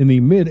in the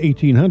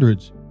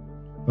mid-1800s.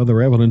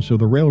 Other evidence of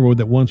the railroad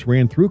that once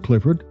ran through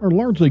Clifford are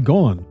largely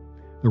gone.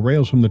 The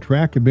rails from the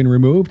track have been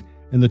removed,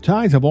 and the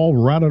ties have all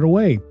rotted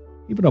away,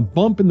 even a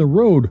bump in the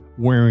road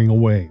wearing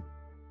away.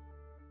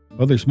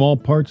 Other small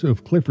parts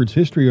of Clifford's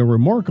history are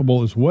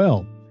remarkable as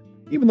well.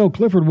 Even though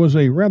Clifford was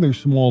a rather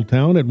small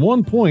town, at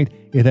one point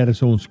it had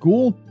its own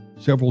school,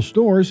 several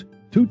stores,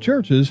 2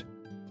 churches,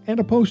 and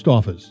a post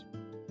office.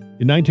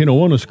 In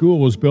 1901, a school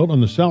was built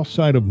on the south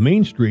side of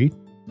Main Street.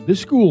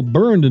 This school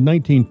burned in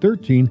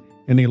 1913,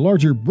 and a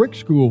larger brick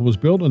school was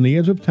built on the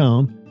edge of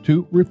town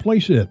to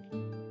replace it.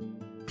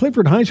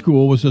 Clifford High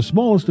School was the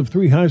smallest of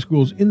 3 high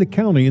schools in the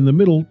county in the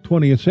middle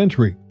 20th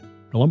century: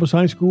 Columbus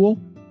High School,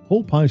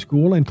 Hope High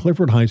School, and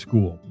Clifford High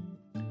School.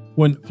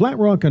 When Flat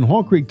Rock and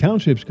Hall Creek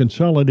Townships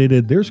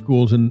consolidated their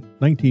schools in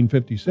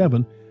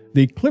 1957,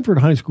 the Clifford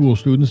High School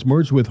students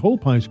merged with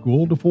Hope High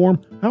School to form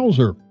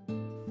Hauser.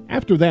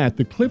 After that,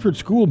 the Clifford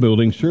School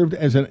building served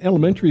as an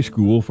elementary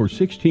school for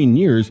 16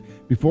 years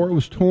before it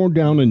was torn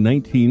down in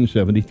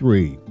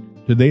 1973.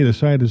 Today, the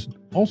site is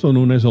also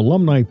known as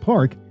Alumni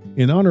Park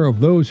in honor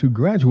of those who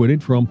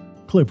graduated from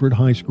Clifford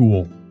High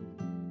School.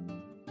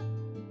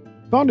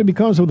 Founded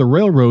because of the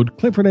railroad,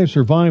 Clifford has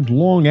survived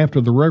long after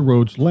the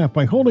railroads left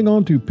by holding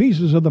on to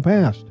pieces of the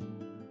past.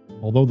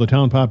 Although the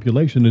town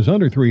population is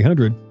under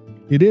 300,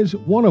 it is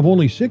one of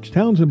only 6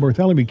 towns in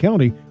Bartholomew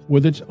County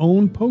with its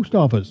own post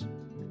office,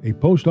 a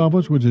post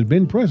office which has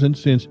been present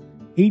since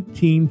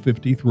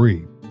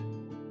 1853.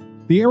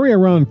 The area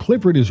around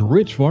Clifford is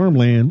rich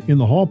farmland in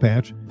the Hall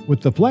Patch,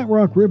 with the Flat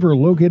Rock River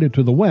located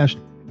to the west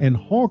and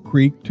Hall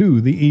Creek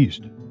to the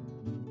east.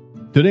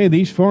 Today,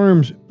 these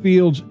farms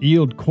fields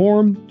yield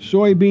corn,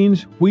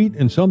 soybeans, wheat,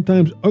 and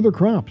sometimes other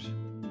crops.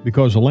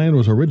 Because the land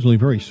was originally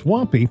very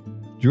swampy,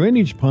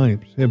 drainage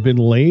pipes have been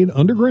laid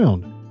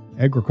underground.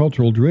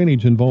 Agricultural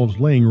drainage involves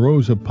laying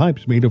rows of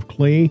pipes made of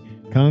clay,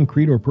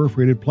 concrete, or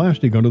perforated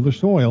plastic under the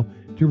soil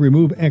to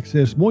remove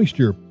excess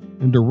moisture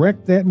and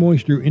direct that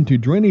moisture into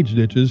drainage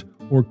ditches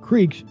or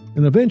creeks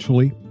and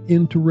eventually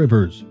into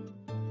rivers.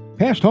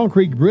 Past Hall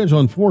Creek Bridge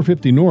on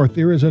 450 North,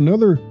 there is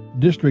another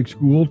district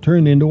school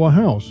turned into a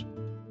house.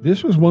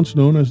 This was once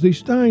known as the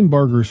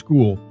Steinbarger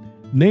School,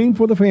 named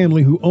for the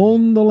family who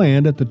owned the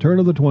land at the turn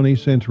of the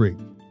 20th century.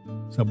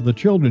 Some of the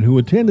children who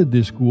attended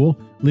this school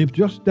lived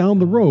just down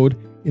the road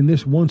in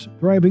this once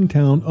thriving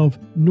town of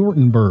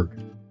Nortonburg.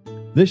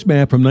 This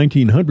map from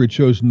 1900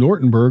 shows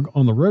Nortonburg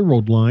on the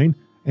railroad line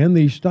and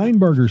the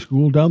Steinbarger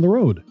School down the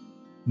road.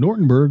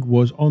 Nortonburg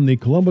was on the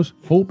Columbus,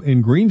 Hope,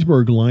 and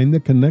Greensburg line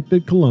that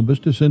connected Columbus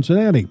to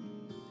Cincinnati.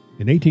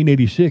 In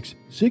 1886,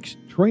 6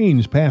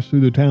 trains passed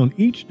through the town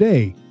each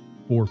day,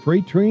 4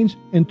 freight trains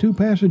and 2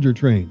 passenger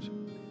trains.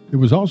 There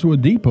was also a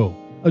depot,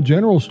 a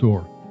general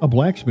store, a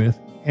blacksmith,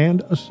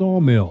 and a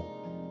sawmill.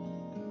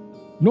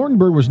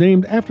 Nortonburg was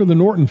named after the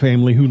Norton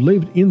family who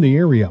lived in the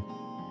area.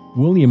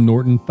 William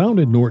Norton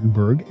founded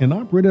Nortonburg and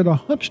operated a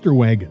huckster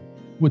wagon,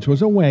 which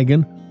was a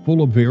wagon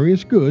full of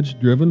various goods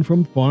driven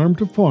from farm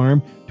to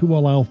farm to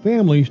allow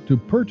families to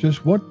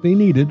purchase what they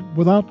needed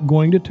without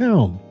going to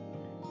town.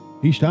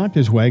 He stocked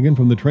his wagon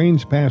from the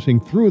trains passing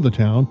through the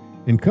town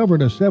and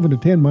covered a 7 to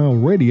 10 mile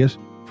radius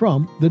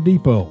from the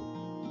depot.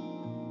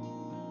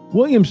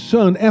 William's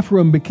son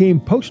Ephraim became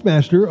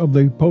postmaster of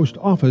the post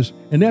office,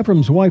 and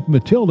Ephraim's wife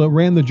Matilda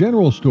ran the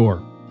general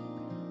store.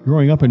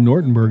 Growing up in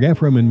Nortonburg,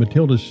 Ephraim and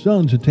Matilda's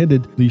sons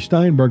attended the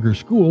Steinbarger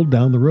School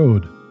down the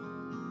road.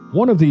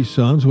 One of these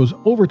sons was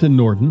Overton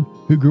Norton,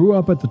 who grew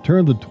up at the turn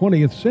of the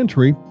 20th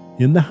century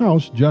in the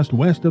house just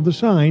west of the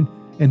sign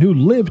and who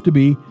lived to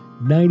be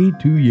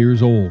 92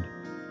 years old.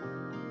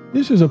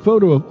 This is a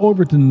photo of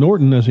Overton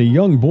Norton as a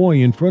young boy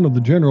in front of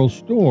the general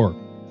store.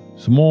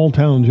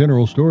 Small-town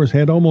general stores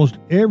had almost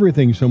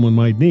everything someone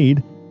might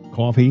need: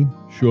 coffee,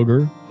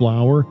 sugar,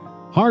 flour,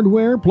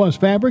 hardware, plus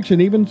fabrics,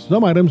 and even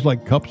some items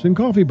like cups and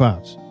coffee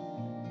pots.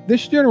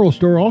 This general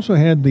store also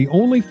had the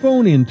only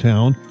phone in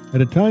town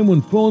at a time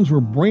when phones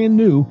were brand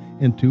new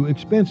and too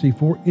expensive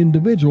for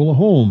individual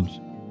homes.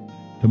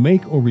 To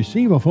make or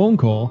receive a phone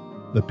call,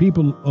 the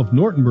people of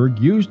Nortonburg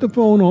used the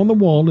phone on the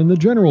wall in the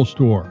general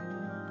store.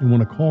 And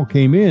when a call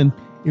came in,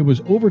 it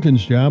was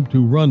Overton's job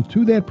to run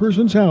to that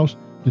person's house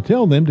to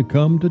tell them to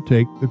come to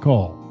take the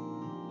call.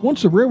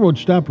 Once the railroad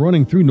stopped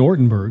running through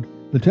Nortonburg,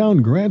 the town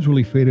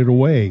gradually faded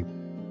away.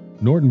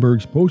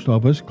 Nortonburg's post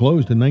office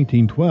closed in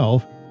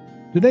 1912.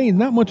 Today,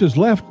 not much is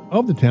left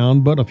of the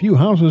town but a few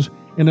houses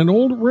and an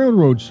old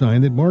railroad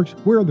sign that marks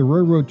where the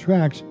railroad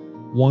tracks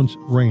once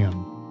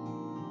ran.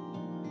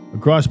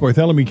 Across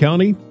Bartholomew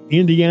County,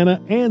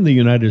 Indiana, and the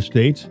United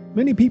States,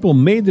 many people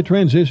made the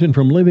transition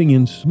from living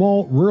in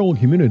small rural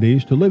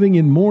communities to living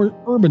in more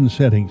urban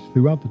settings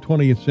throughout the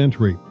 20th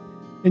century.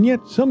 And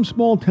yet, some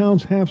small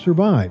towns have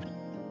survived,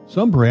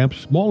 some perhaps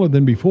smaller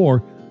than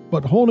before,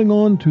 but holding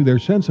on to their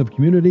sense of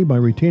community by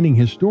retaining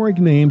historic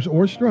names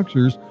or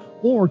structures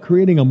or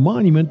creating a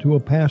monument to a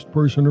past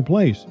person or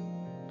place.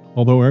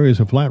 Although areas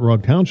of Flat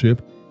Rock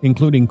Township,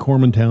 including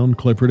Cormantown,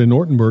 Clifford, and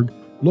Nortonburg,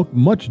 look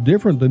much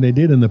different than they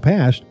did in the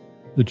past,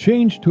 the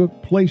change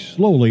took place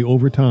slowly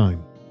over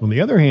time. On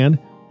the other hand,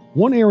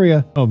 one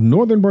area of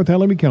northern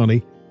Bartholomew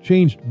County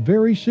changed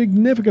very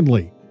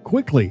significantly,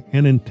 quickly,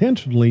 and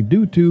intentionally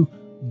due to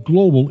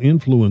global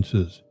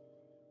influences.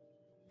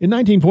 In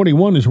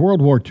 1941, as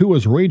World War II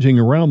was raging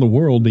around the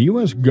world, the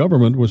U.S.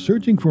 government was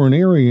searching for an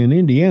area in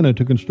Indiana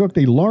to construct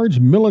a large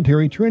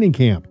military training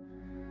camp.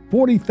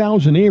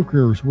 40,000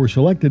 acres were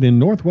selected in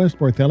northwest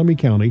Bartholomew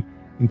County,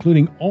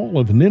 including all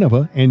of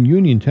Nineveh and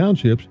Union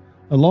Townships,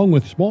 along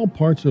with small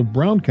parts of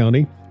Brown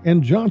County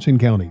and Johnson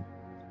County.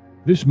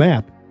 This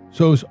map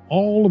shows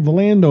all of the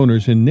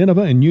landowners in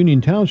Nineveh and Union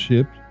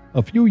Townships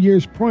a few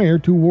years prior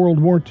to World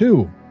War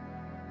II.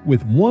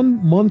 With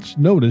 1 month's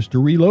notice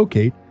to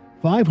relocate,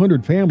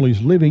 500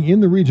 families living in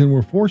the region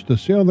were forced to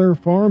sell their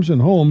farms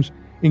and homes,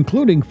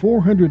 including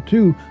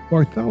 402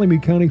 Bartholomew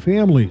County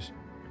families.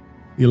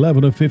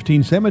 11 of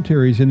 15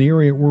 cemeteries in the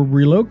area were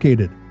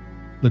relocated.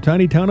 The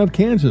tiny town of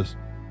Kansas,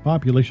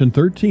 population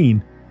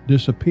 13,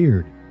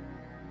 disappeared.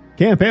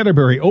 Camp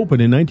Atterbury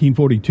opened in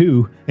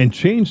 1942 and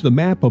changed the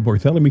map of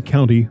Bartholomew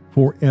County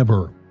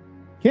forever.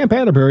 Camp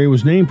Atterbury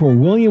was named for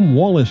William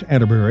Wallace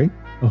Atterbury,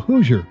 a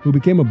Hoosier who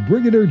became a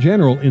brigadier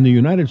general in the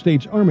United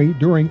States Army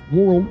during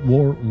World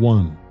War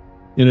I.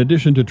 In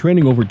addition to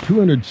training over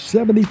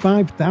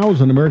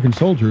 275,000 American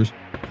soldiers,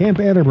 Camp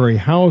Atterbury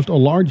housed a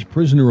large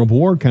prisoner of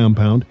war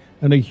compound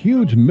and a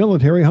huge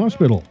military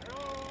hospital.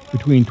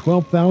 Between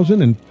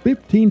 12,000 and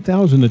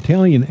 15,000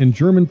 Italian and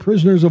German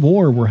prisoners of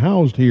war were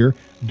housed here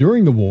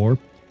during the war,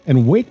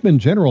 and Wakeman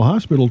General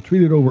Hospital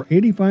treated over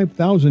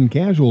 85,000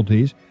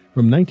 casualties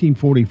from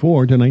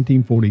 1944 to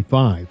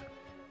 1945.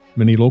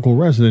 Many local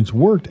residents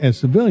worked as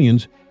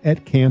civilians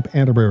at Camp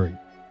Atterbury.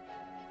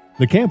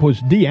 The camp was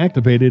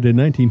deactivated in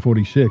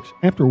 1946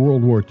 after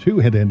World War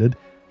II had ended,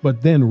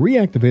 but then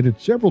reactivated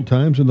several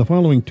times in the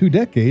following 2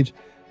 decades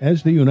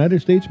as the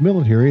United States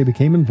military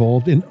became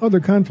involved in other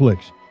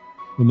conflicts.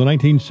 From the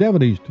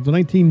 1970s to the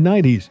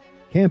 1990s,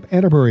 Camp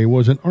Atterbury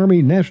was an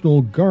Army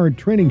National Guard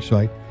training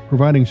site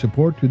providing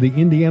support to the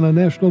Indiana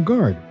National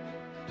Guard.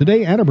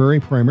 Today, Atterbury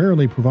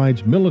primarily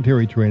provides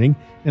military training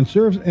and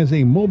serves as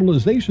a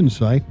mobilization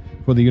site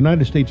for the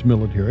United States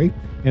military,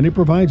 and it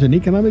provides an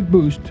economic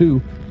boost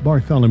to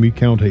Bartholomew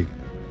County.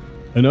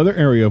 Another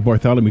area of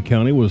Bartholomew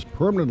County was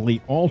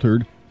permanently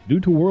altered due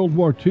to World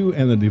War II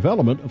and the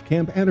development of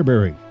Camp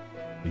Atterbury.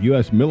 The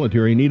U.S.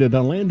 military needed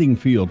a landing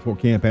field for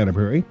Camp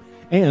Atterbury,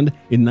 and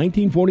in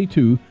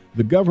 1942,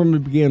 the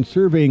government began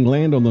surveying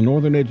land on the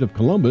northern edge of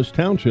Columbus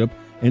Township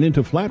and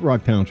into Flat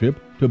Rock Township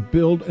to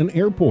build an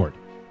airport.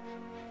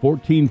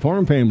 14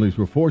 farm families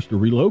were forced to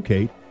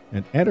relocate,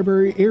 and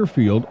Atterbury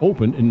Airfield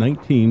opened in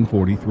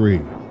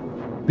 1943.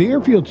 The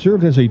airfield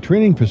served as a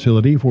training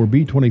facility for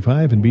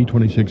B-25 and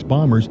B-26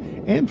 bombers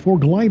and for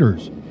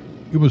gliders.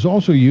 It was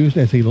also used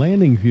as a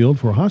landing field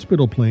for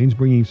hospital planes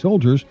bringing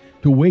soldiers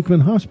to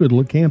Wakeman Hospital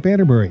at Camp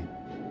Atterbury.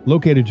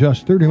 Located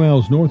just 30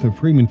 miles north of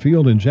Freeman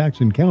Field in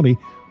Jackson County,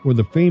 where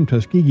the famed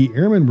Tuskegee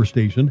Airmen were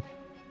stationed,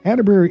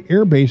 Atterbury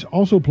Air Base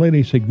also played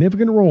a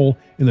significant role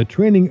in the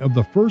training of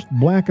the first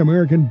Black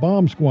American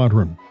bomb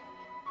squadron.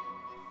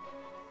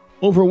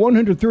 Over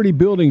 130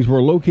 buildings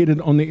were located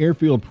on the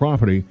airfield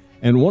property,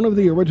 and one of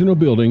the original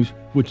buildings,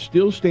 which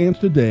still stands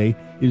today,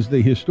 is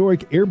the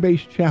historic Air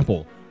Base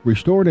Chapel,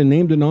 restored and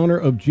named in honor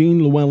of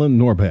Jean Llewellyn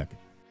Norbeck.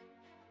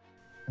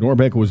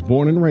 Norbeck was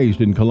born and raised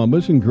in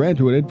Columbus and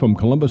graduated from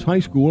Columbus High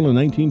School in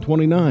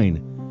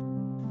 1929.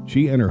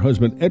 She and her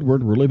husband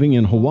Edward were living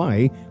in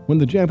Hawaii when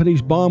the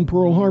Japanese bombed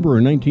Pearl Harbor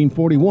in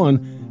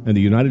 1941 and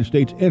the United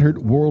States entered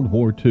World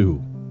War II.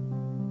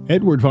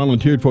 Edward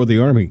volunteered for the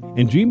Army,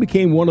 and Jean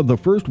became one of the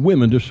first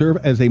women to serve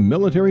as a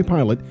military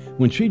pilot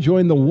when she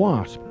joined the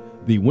WASP,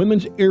 the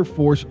Women's Air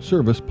Force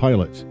Service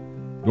Pilots.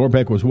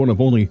 Norbeck was one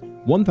of only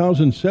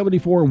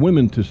 1,074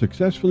 women to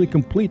successfully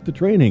complete the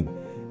training.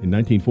 In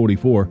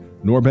 1944,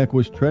 Norbeck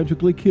was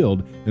tragically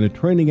killed in a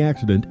training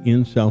accident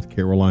in South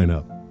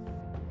Carolina.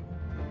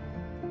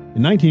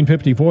 In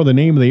 1954, the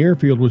name of the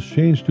airfield was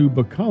changed to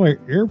Bacalla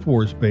Air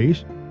Force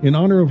Base in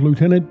honor of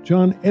Lieutenant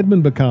John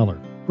Edmund Bacalla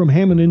from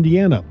Hammond,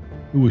 Indiana,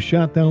 who was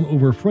shot down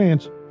over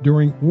France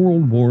during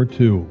World War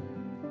II.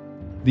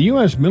 The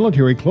U.S.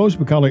 military closed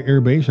Bacalla Air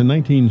Base in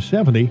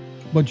 1970,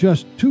 but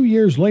just 2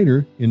 years later,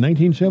 in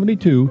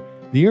 1972,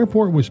 the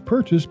airport was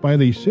purchased by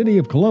the city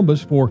of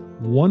Columbus for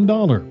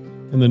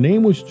 $1, and the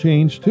name was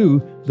changed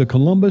to the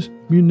Columbus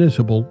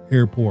Municipal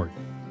Airport.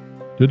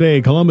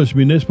 Today, Columbus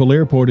Municipal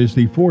Airport is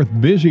the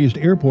 4th busiest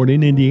airport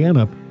in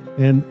Indiana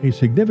and a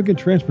significant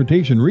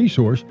transportation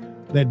resource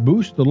that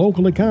boosts the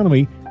local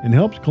economy and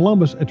helps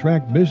Columbus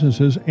attract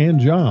businesses and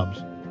jobs.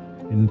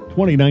 In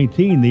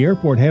 2019, the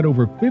airport had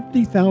over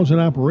 50,000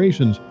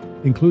 operations,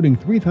 including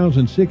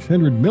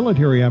 3,600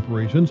 military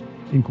operations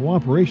in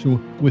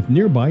cooperation with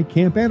nearby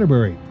Camp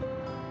Atterbury.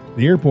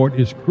 The airport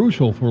is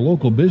crucial for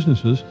local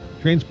businesses,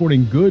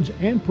 transporting goods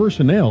and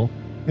personnel,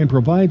 and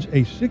provides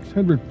a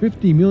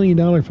 $650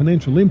 million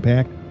financial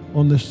impact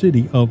on the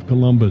city of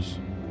Columbus.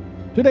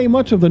 Today,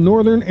 much of the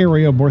northern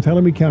area of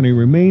Bartholomew County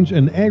remains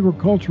an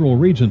agricultural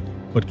region,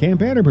 but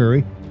Camp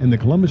Atterbury and the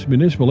Columbus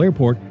Municipal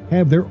Airport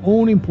have their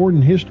own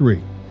important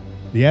history.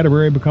 The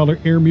Atterbury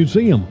Bacalla Air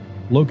Museum,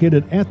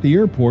 located at the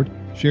airport,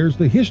 shares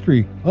the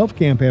history of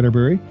Camp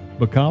Atterbury,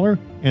 Bacalla,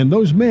 and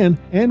those men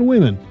and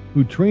women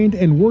who trained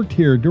and worked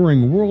here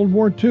during World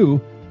War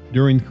II,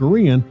 during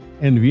Korean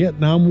and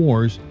Vietnam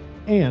Wars,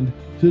 and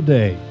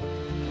today.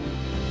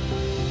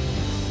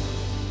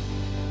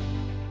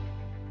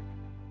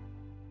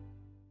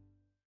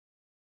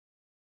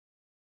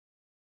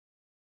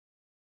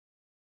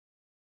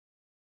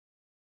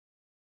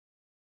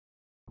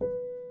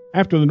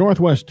 After the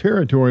Northwest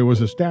Territory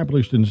was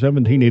established in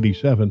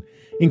 1787,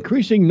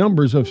 increasing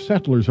numbers of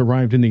settlers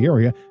arrived in the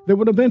area that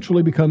would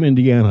eventually become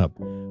Indiana.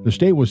 The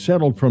state was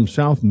settled from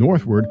south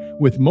northward,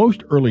 with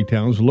most early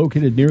towns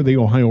located near the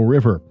Ohio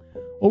River.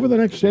 Over the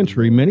next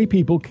century, many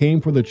people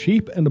came for the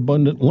cheap and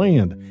abundant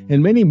land,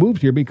 and many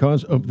moved here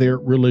because of their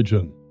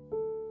religion.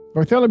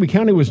 Bartholomew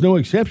County was no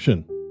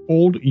exception.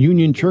 Old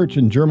Union Church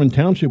in German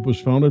Township was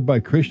founded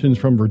by Christians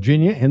from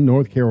Virginia and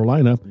North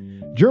Carolina.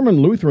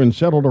 German Lutherans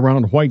settled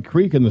around White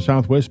Creek in the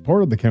southwest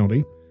part of the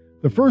county.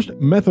 The first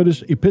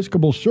Methodist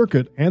Episcopal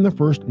Circuit and the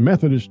first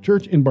Methodist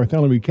Church in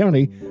Bartholomew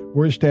County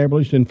were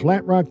established in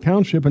Flat Rock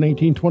Township in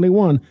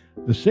 1821,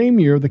 the same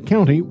year the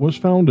county was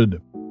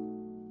founded.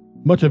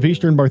 Much of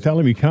eastern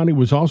Bartholomew County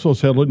was also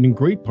settled in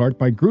great part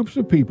by groups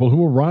of people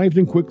who arrived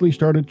and quickly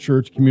started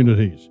church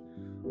communities.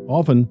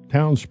 Often,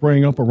 towns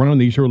sprang up around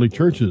these early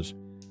churches.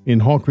 In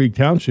Hall Creek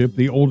Township,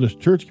 the oldest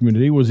church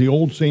community was the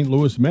Old St.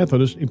 Louis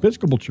Methodist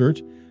Episcopal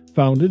Church,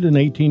 founded in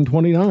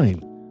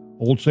 1829.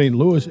 Old St.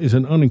 Louis is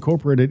an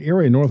unincorporated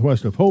area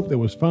northwest of Hope that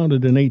was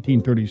founded in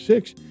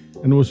 1836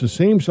 and was the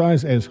same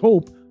size as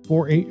Hope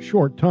for a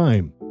short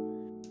time.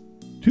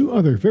 Two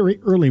other very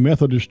early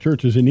Methodist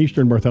churches in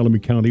eastern Bartholomew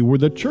County were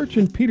the church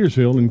in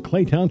Petersville in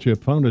Clay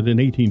Township, founded in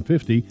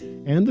 1850,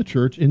 and the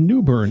church in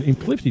New Bern in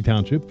Clifty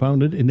Township,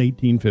 founded in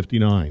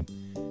 1859.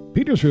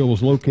 Petersville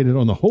was located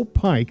on the Hope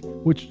Pike,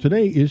 which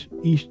today is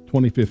East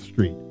 25th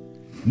Street.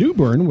 New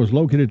Bern was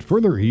located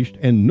further east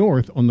and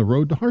north on the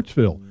road to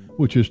Hartsville,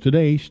 which is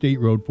today State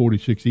Road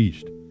 46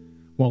 East.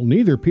 While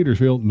neither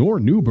Petersville nor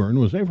New Bern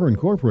was ever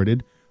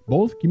incorporated,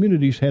 both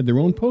communities had their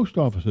own post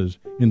offices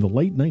in the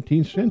late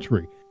 19th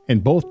century,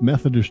 and both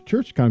Methodist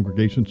church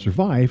congregations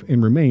survive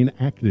and remain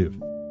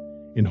active.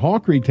 In Haw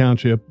Creek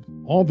Township,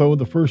 although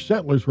the first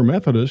settlers were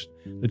Methodist,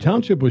 the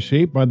township was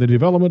shaped by the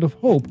development of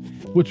Hope,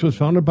 which was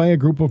founded by a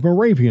group of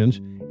Moravians,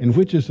 and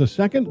which is the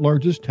second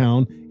largest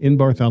town in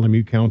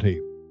Bartholomew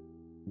County.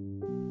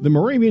 The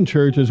Moravian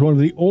Church is one of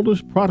the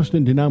oldest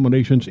Protestant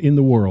denominations in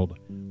the world.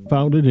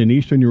 Founded in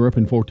Eastern Europe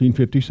in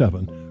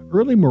 1457,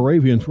 early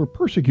Moravians were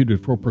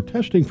persecuted for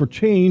protesting for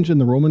change in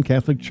the Roman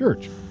Catholic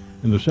Church.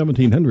 In the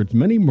 1700s,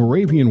 many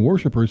Moravian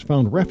worshippers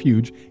found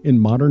refuge in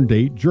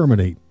modern-day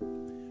Germany.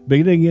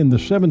 Beginning in the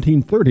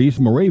 1730s,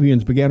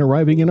 Moravians began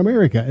arriving in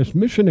America as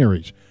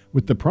missionaries,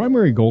 with the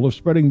primary goal of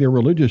spreading their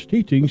religious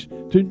teachings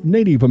to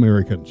Native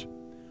Americans.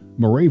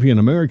 Moravian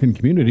American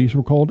communities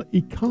were called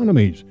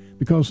economies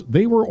because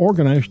they were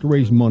organized to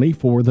raise money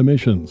for the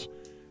missions.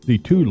 The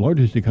two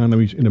largest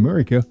economies in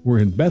America were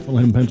in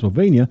Bethlehem,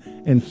 Pennsylvania,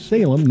 and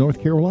Salem,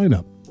 North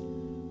Carolina.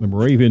 The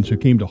Moravians who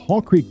came to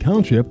Haw Creek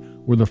Township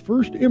were the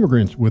first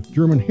immigrants with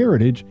German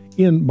heritage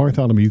in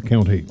Bartholomew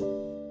County.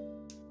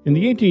 In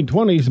the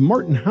 1820s,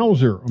 Martin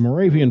Hauser, a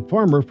Moravian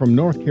farmer from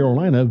North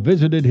Carolina,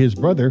 visited his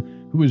brother,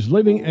 who was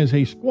living as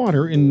a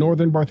squatter in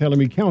northern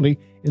Bartholomew County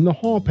in the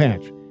Haw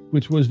Patch,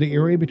 which was the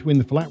area between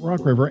the Flat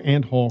Rock River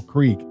and Haw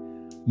Creek.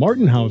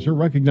 Martin Hauser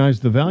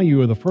recognized the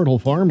value of the fertile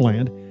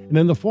farmland, and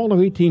in the fall of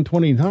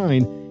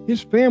 1829,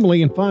 his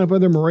family and 5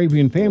 other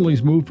Moravian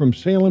families moved from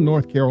Salem,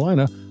 North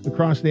Carolina,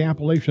 across the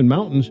Appalachian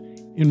Mountains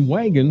in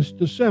wagons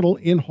to settle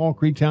in Haw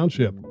Creek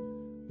Township.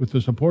 With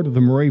the support of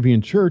the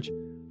Moravian Church,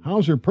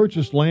 Hauser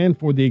purchased land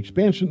for the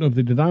expansion of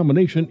the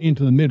denomination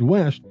into the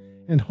Midwest,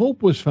 and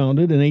Hope was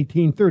founded in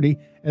 1830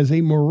 as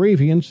a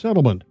Moravian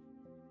settlement.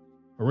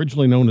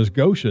 Originally known as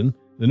Goshen,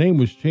 the name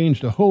was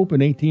changed to Hope in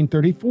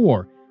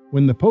 1834,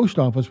 when the post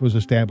office was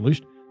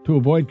established to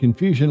avoid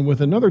confusion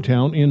with another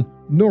town in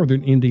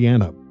northern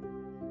Indiana.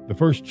 The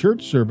first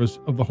church service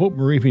of the Hope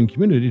Moravian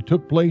community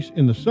took place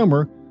in the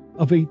summer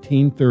of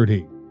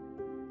 1830.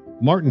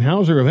 Martin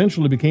Hauser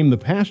eventually became the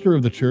pastor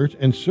of the church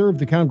and served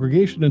the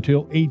congregation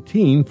until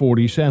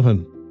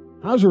 1847.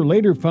 Hauser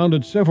later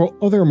founded several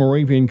other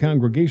Moravian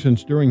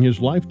congregations during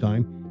his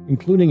lifetime,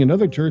 including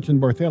another church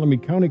in Bartholomew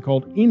County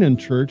called Enon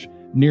Church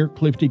near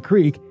Clifty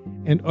Creek,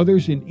 and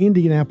others in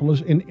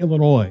Indianapolis and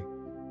Illinois.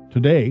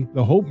 Today,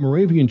 the Hope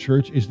Moravian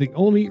Church is the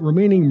only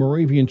remaining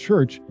Moravian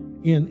church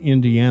in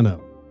Indiana.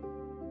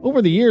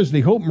 Over the years,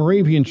 the Hope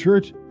Moravian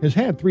Church has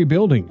had 3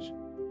 buildings.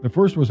 The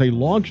first was a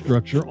log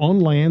structure on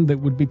land that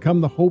would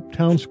become the Hope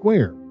Town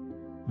Square.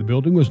 The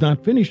building was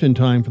not finished in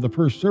time for the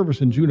first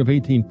service in June of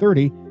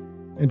 1830,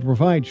 and to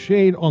provide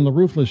shade on the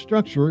roofless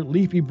structure,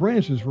 leafy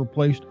branches were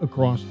placed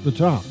across the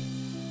top.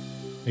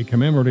 A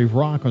commemorative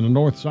rock on the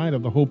north side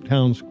of the Hope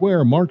Town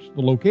Square marks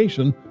the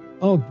location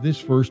of this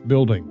first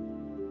building.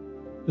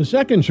 The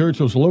second church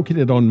was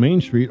located on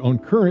Main Street on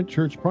current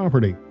church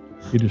property.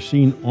 It is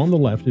seen on the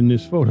left in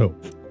this photo.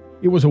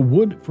 It was a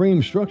wood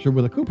frame structure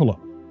with a cupola.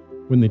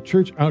 When the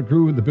church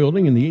outgrew the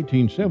building in the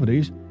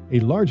 1870s, a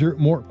larger,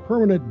 more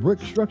permanent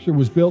brick structure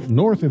was built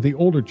north of the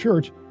older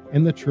church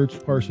and the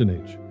church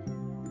parsonage.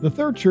 The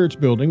third church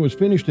building was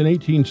finished in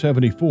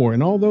 1874,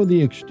 and although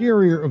the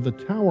exterior of the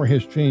tower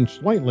has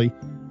changed slightly,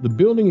 the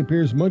building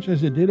appears much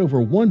as it did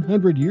over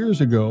 100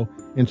 years ago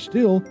and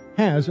still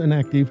has an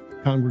active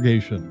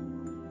congregation.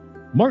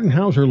 Martin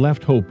Hauser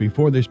left Hope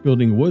before this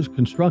building was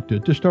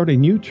constructed to start a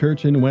new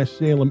church in West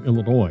Salem,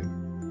 Illinois.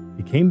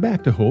 He came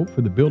back to Hope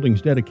for the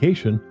building's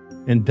dedication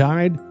and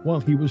died while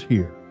he was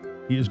here.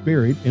 He is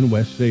buried in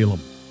West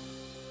Salem.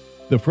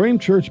 The frame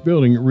church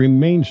building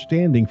remained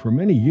standing for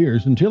many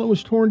years until it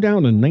was torn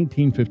down in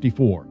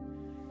 1954.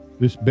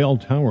 This bell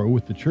tower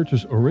with the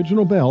church's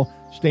original bell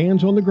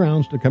stands on the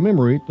grounds to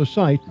commemorate the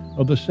site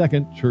of the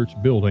second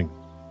church building.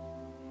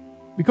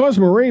 Because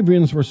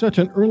Moravians were such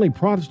an early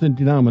Protestant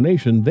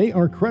denomination, they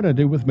are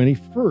credited with many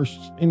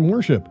firsts in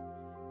worship.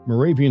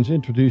 Moravians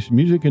introduced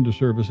music into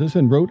services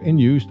and wrote and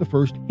used the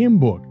first hymn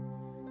book.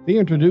 They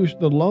introduced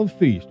the Love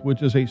Feast,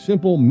 which is a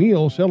simple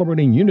meal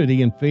celebrating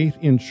unity and faith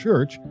in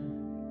church.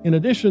 In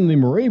addition, the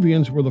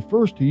Moravians were the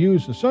first to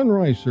use the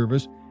sunrise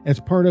service as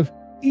part of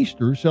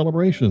Easter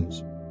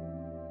celebrations.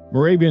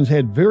 Moravians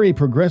had very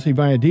progressive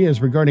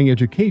ideas regarding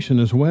education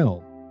as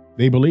well.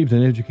 They believed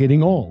in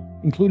educating all,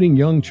 including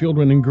young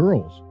children and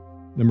girls.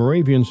 The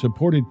Moravians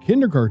supported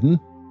kindergarten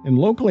and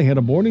locally had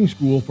a boarding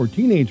school for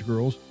teenage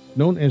girls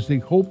known as the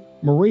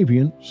Hope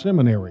Moravian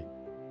Seminary.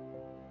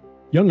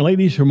 Young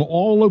ladies from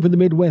all over the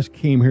Midwest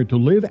came here to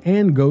live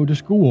and go to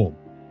school.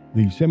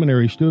 The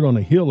seminary stood on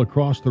a hill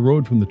across the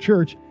road from the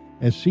church,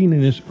 as seen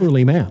in this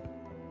early map.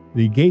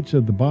 The gates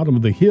at the bottom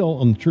of the hill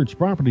on the church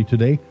property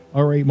today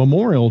are a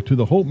memorial to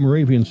the Hope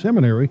Moravian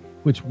Seminary,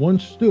 which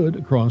once stood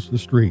across the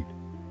street.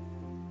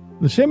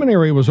 The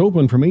seminary was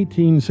open from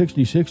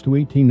 1866 to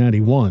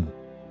 1891.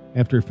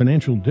 After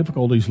financial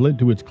difficulties led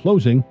to its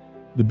closing,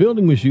 the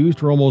building was used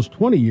for almost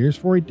 20 years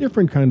for a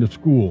different kind of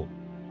school,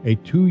 a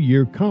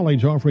 2-year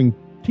college offering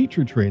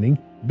teacher training,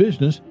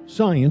 business,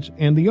 science,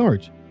 and the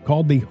arts,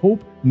 called the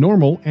Hope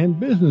Normal and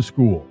Business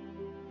School.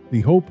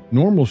 The Hope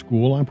Normal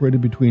School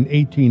operated between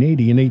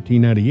 1880 and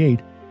 1898,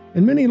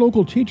 and many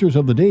local teachers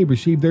of the day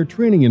received their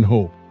training in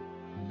Hope.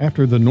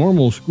 After the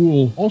Normal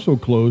School also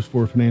closed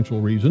for financial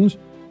reasons,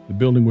 the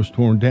building was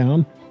torn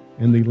down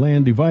and the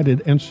land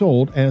divided and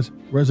sold as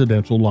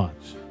residential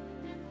lots.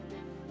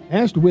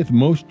 As with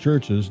most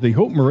churches, the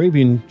Hope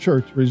Moravian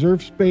Church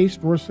reserved space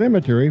for a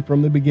cemetery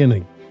from the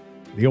beginning.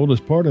 The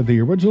oldest part of the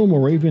original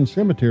Moravian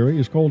cemetery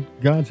is called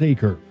God's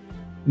Acre.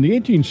 In the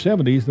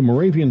 1870s, the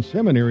Moravian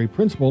Seminary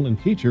principal and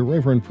teacher,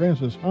 Reverend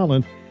Francis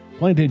Holland,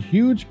 planted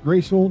huge,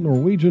 graceful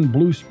Norwegian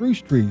blue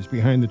spruce trees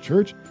behind the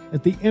church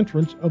at the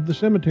entrance of the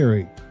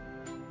cemetery.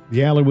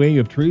 The alleyway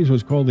of trees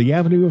was called the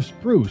Avenue of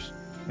Spruce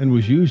and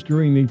was used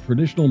during the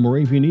traditional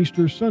Moravian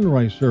Easter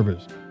sunrise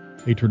service,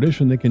 a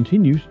tradition that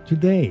continues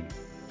today.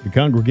 The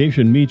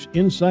congregation meets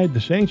inside the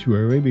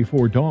sanctuary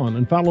before dawn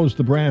and follows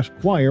the brass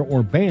choir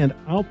or band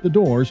out the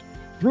doors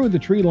through the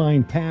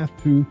tree-lined path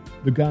to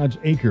the God's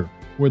Acre,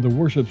 where the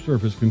worship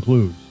service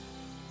concludes.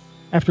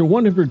 After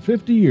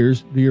 150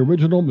 years, the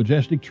original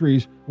majestic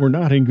trees were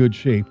not in good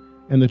shape,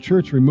 and the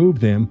church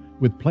removed them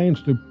with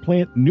plans to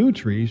plant new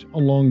trees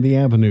along the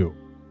avenue.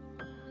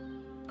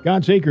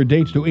 God's Acre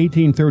dates to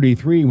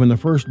 1833 when the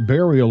first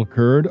burial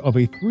occurred of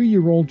a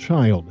 3-year-old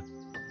child.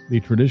 The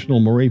traditional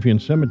Moravian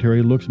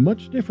cemetery looks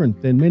much different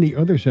than many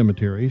other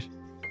cemeteries.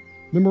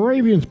 The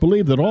Moravians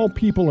believe that all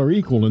people are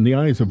equal in the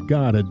eyes of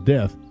God at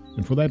death,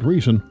 and for that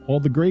reason, all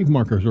the grave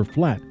markers are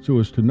flat so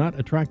as to not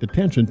attract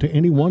attention to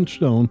any one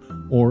stone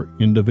or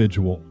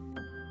individual.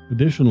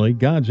 Additionally,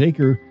 God's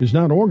Acre is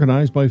not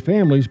organized by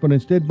families, but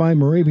instead by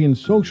Moravian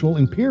social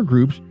and peer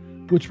groups,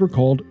 which were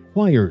called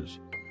choirs.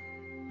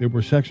 There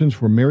were sections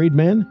for married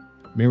men,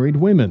 married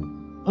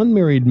women,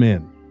 unmarried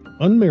men,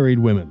 unmarried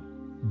women,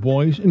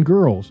 boys and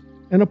girls,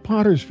 and a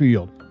potter's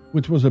field,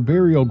 which was a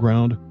burial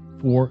ground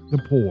for the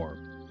poor.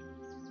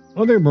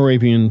 Other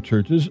Moravian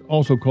churches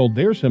also called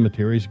their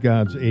cemeteries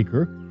God's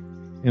Acre,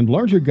 and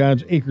larger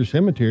God's Acre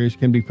cemeteries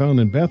can be found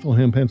in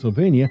Bethlehem,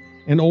 Pennsylvania,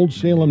 and Old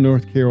Salem,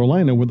 North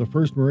Carolina, where the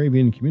first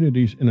Moravian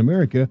communities in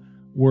America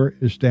were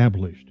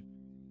established.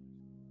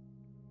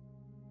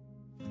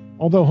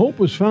 Although Hope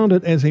was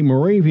founded as a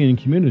Moravian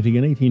community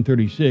in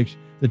 1836,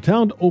 the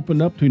town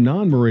opened up to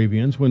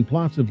non-Moravians when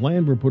plots of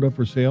land were put up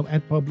for sale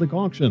at public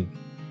auction.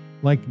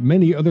 Like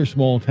many other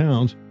small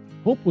towns,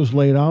 Hope was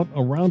laid out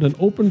around an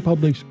open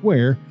public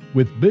square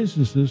with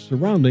businesses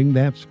surrounding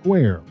that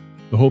square.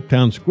 The Hope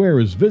Town Square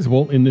is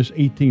visible in this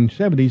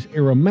 1870s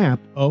era map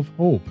of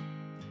Hope.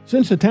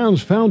 Since the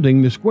town's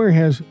founding, the square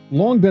has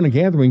long been a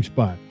gathering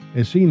spot,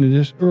 as seen in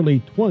this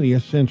early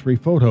 20th century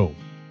photo.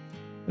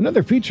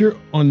 Another feature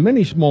on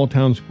many small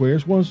town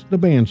squares was the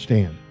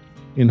bandstand.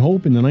 In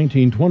Hope in the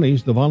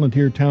 1920s, the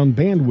volunteer town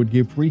band would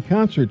give free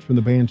concerts from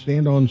the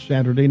bandstand on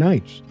Saturday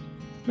nights.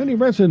 Many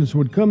residents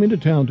would come into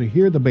town to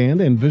hear the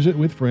band and visit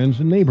with friends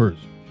and neighbors.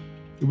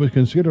 It was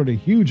considered a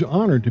huge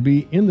honor to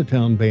be in the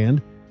town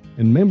band,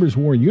 and members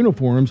wore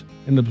uniforms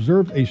and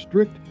observed a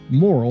strict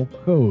moral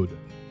code.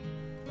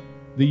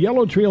 The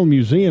Yellow Trail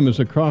Museum is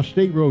across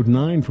State Road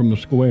 9 from the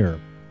square.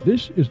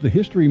 This is the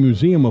History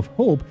Museum of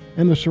Hope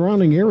and the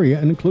surrounding area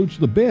and includes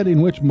the bed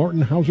in which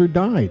Martin Hauser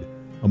died,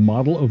 a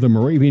model of the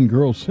Moravian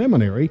Girls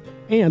Seminary,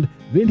 and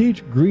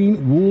vintage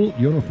green wool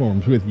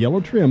uniforms with yellow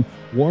trim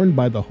worn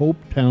by the Hope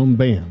Town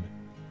Band.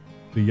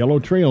 The Yellow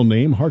Trail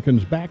name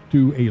harkens back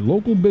to a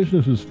local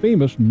business's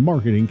famous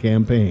marketing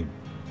campaign.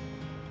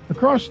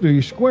 Across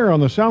the square on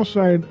the south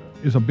side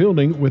is a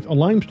building with a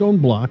limestone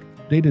block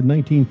dated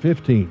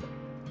 1915.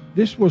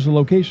 This was the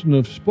location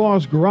of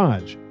Spau's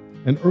Garage,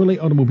 an early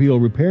automobile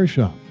repair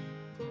shop.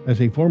 As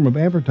a form of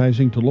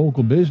advertising to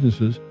local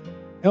businesses,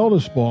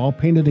 Elda Spau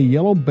painted a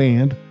yellow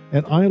band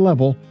at eye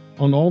level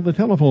on all the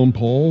telephone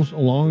poles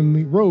along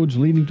the roads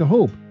leading to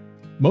Hope.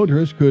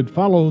 Motorists could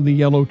follow the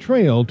yellow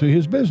trail to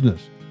his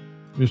business.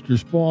 Mr.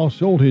 Spau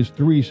sold his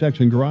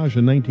 3-section garage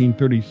in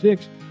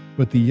 1936,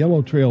 but the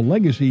Yellow Trail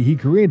legacy he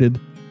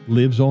created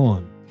lives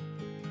on.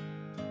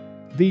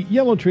 The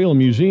Yellow Trail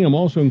Museum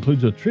also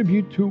includes a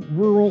tribute to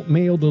rural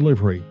mail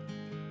delivery.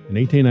 In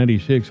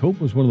 1896,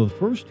 Hope was one of the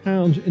first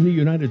towns in the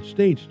United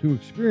States to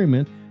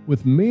experiment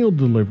with mail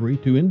delivery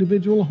to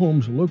individual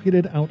homes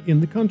located out in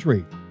the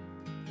country.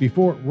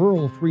 Before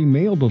rural free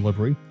mail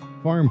delivery,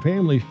 farm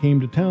families came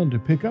to town to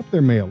pick up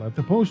their mail at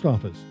the post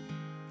office.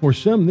 For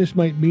some, this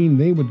might mean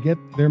they would get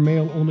their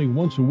mail only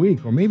once a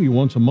week or maybe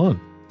once a month.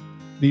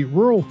 The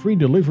rural free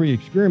delivery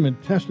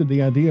experiment tested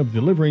the idea of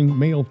delivering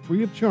mail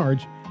free of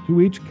charge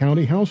to each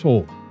county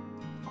household.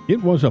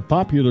 It was a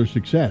popular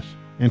success,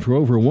 and for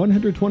over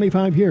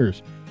 125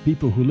 years,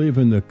 People who live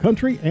in the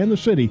country and the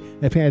city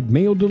have had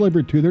mail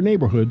delivered to their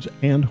neighborhoods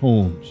and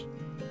homes.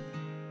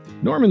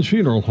 Norman's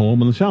Funeral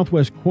Home on the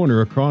southwest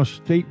corner across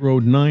State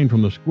Road 9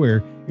 from the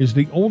square is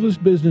the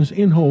oldest business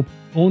in Hope,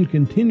 owned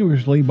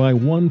continuously by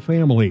one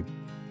family.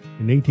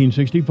 In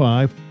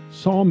 1865,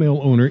 sawmill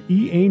owner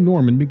E.A.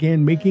 Norman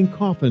began making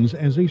coffins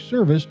as a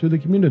service to the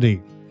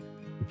community.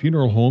 The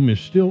funeral home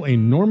is still a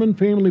Norman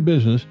family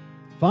business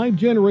 5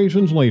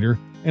 generations later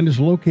and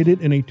is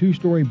located in a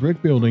 2-story brick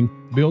building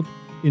built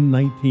in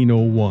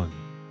 1901.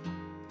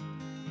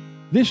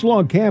 This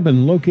log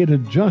cabin,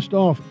 located just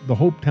off the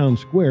Hopetown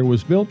Square,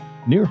 was built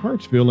near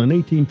Hartsville in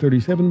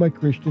 1837 by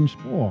Christian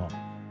Spaw.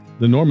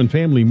 The Norman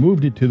family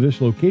moved it to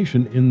this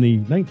location in the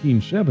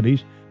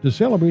 1970s to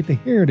celebrate the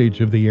heritage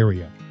of the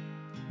area.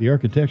 The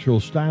architectural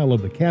style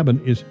of the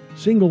cabin is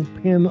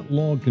single-pen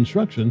log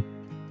construction,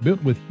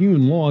 built with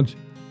hewn logs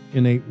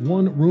in a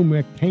one-room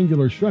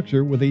rectangular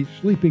structure with a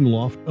sleeping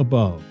loft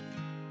above.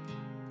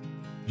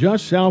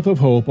 Just south of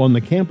Hope, on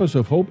the campus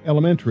of Hope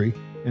Elementary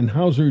and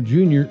Hauser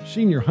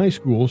Senior High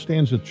School,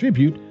 stands a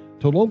tribute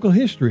to local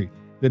history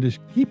that is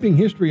keeping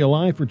history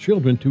alive for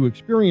children to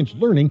experience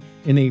learning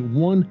in a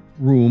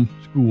one-room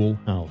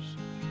schoolhouse.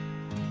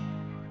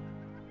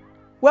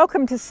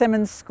 Welcome to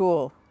Simmons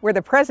School, where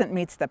the present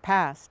meets the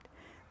past.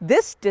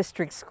 This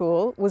district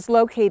school was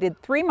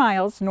located 3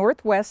 miles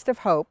northwest of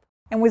Hope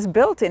and was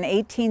built in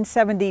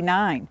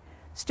 1879.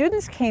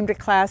 Students came to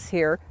class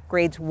here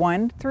grades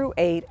 1 through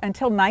 8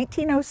 until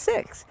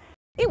 1906.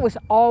 It was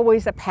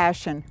always a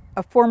passion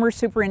of former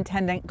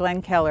Superintendent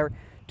Glenn Keller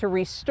to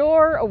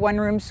restore a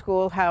one-room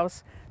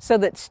schoolhouse so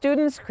that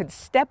students could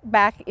step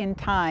back in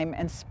time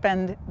and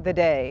spend the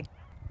day.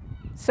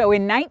 So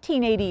in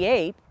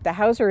 1988, the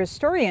Hauser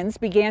historians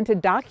began to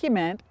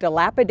document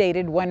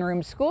dilapidated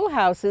one-room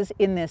schoolhouses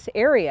in this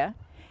area,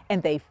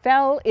 and they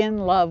fell in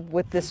love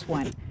with this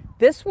one.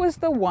 This was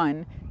the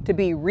one to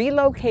be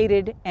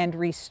relocated and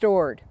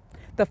restored.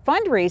 The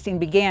fundraising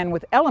began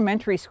with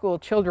elementary school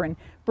children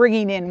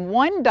bringing in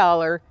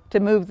 $1 to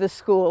move the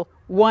school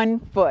 1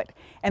 foot,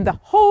 and the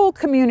whole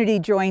community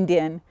joined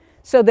in,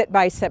 so that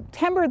by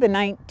September the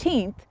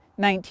 19th,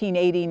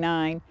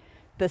 1989,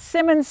 the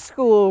Simmons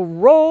School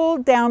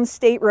rolled down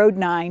State Road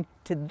 9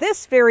 to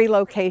this very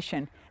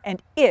location,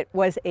 and it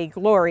was a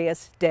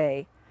glorious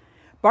day.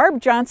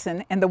 Barb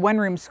Johnson and the One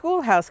Room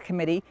Schoolhouse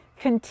Committee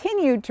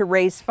continued to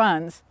raise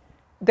funds.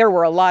 There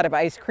were a lot of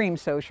ice cream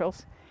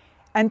socials,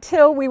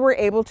 until we were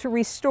able to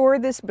restore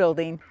this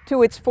building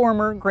to its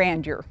former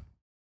grandeur.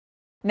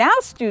 Now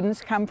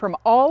students come from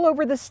all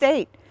over the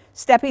state,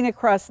 stepping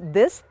across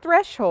this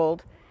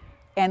threshold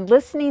and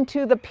listening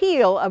to the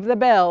peal of the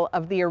bell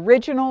of the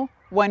original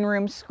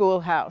one-room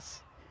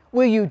schoolhouse.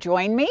 Will you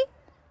join me?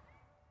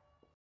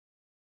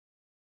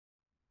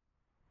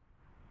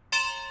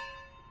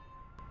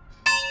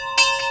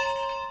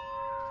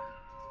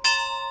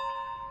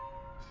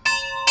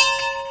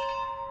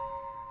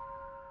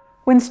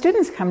 When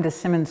students come to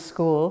Simmons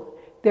School,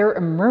 they're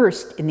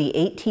immersed in the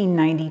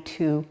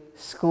 1892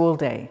 school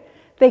day.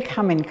 They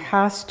come in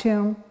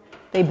costume,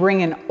 they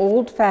bring an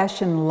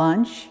old-fashioned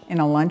lunch in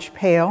a lunch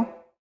pail,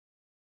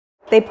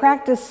 they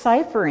practice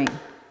ciphering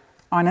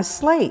on a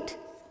slate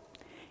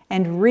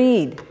and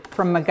read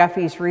from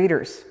McGuffey's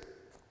Readers.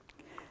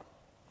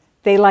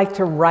 They like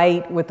to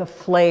write with a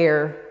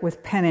flair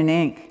with pen and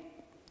ink.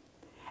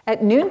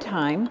 At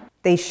noontime,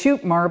 they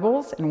shoot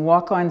marbles and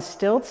walk on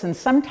stilts and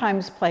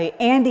sometimes play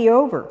Andy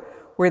Over,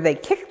 where they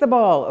kick the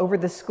ball over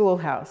the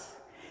schoolhouse.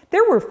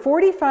 There were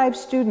 45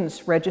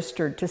 students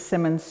registered to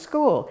Simmons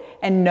School,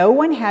 and no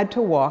one had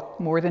to walk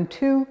more than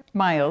 2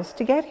 miles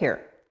to get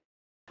here.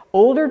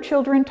 Older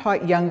children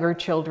taught younger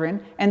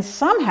children, and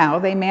somehow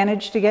they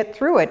managed to get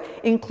through it,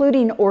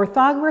 including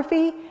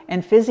orthography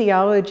and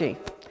physiology.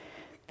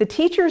 The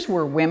teachers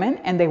were women,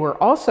 and they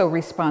were also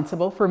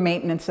responsible for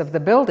maintenance of the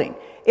building.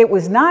 It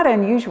was not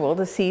unusual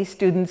to see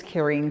students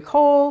carrying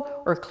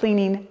coal or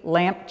cleaning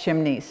lamp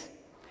chimneys.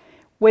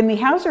 When the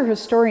Hauser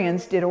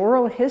historians did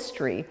oral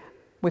history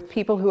with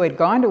people who had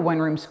gone to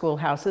one-room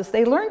schoolhouses,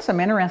 they learned some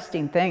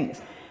interesting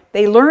things.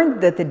 They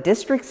learned that the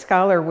district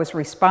scholar was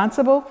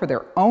responsible for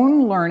their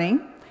own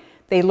learning.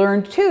 They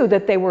learned, too,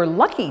 that they were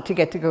lucky to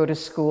get to go to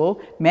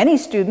school. Many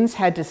students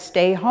had to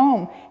stay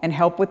home and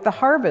help with the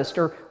harvest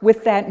or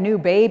with that new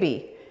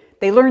baby.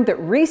 They learned that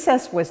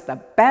recess was the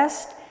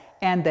best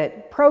and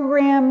that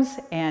programs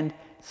and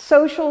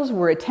socials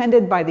were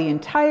attended by the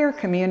entire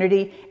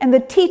community, and the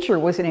teacher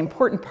was an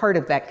important part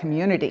of that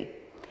community.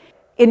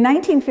 In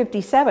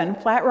 1957,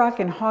 Flat Rock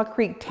and Haw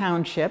Creek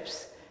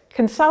townships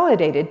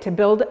consolidated to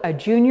build a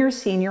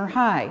junior-senior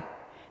high.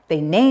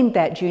 They named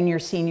that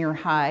junior-senior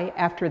high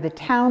after the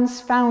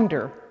town's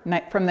founder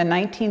from the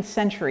 19th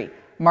century,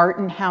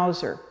 Martin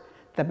Hauser.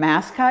 The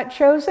mascot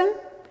chosen?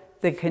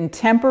 The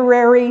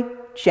contemporary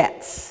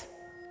Jets.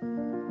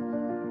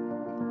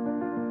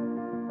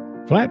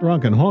 Flat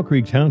Rock and Haw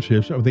Creek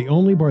townships are the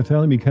only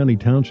Bartholomew County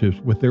townships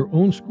with their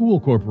own school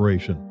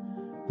corporation.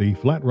 The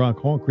Flat Rock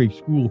Haw Creek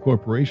School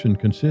Corporation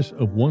consists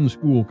of one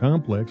school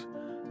complex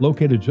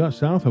located just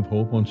south of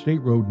Hope on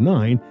State Road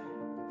 9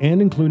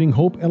 and including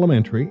Hope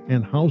Elementary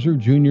and Hauser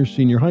Junior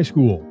Senior High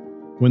School.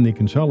 When the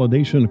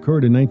consolidation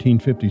occurred in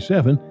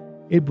 1957,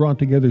 it brought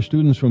together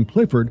students from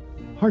Clifford,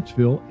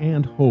 Hartsville,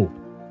 and Hope.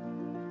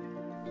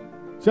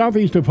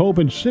 Southeast of Hope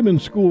and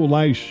Simmons School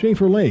lies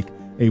Schaefer Lake,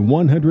 a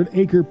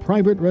 100-acre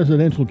private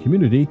residential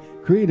community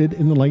created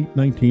in the late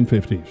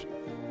 1950s.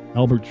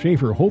 Albert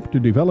Schaefer hoped to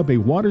develop a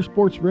water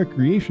sports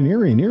recreation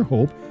area near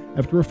Hope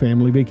after a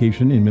family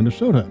vacation in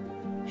Minnesota.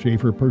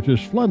 Schaefer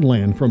purchased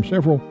floodland from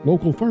several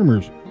local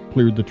farmers,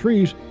 cleared the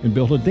trees, and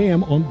built a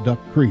dam on Duck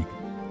Creek.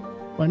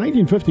 By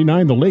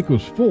 1959, the lake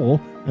was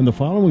full, and the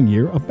following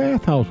year, a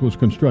bathhouse was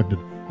constructed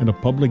and a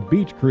public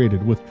beach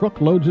created with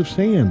truckloads of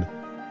sand.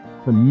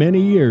 For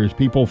many years,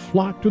 people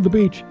flocked to the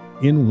beach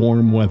in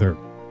warm weather.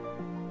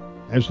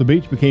 As the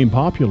beach became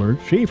popular,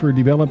 Schaefer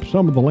developed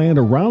some of the land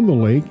around the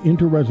lake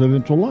into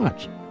residential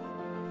lots.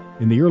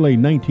 In the early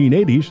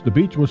 1980s, the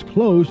beach was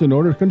closed in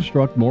order to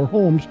construct more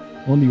homes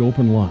on the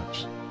open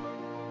lots.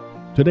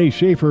 Today,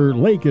 Schaefer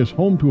Lake is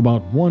home to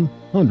about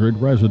 100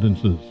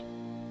 residences.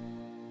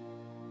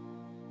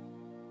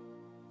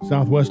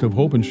 Southwest of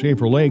Hope and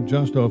Schaefer Lake,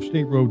 just off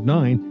State Road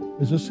 9,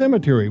 is a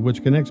cemetery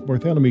which connects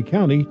Bartholomew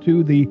County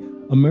to the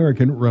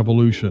American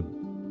Revolution.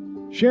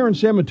 Sharon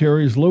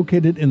Cemetery is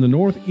located in the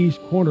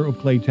northeast corner of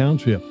Clay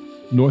Township,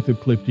 north of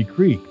Clifty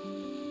Creek.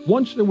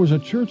 Once there was a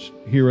church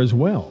here as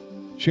well,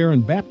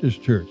 Sharon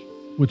Baptist Church,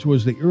 which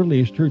was the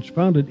earliest church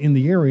founded in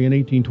the area in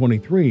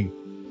 1823.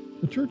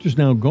 The church is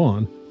now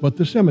gone, but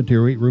the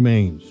cemetery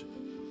remains.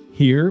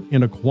 Here,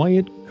 in a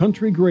quiet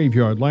country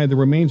graveyard, lie the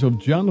remains of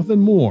Jonathan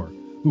Moore,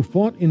 who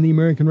fought in the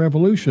American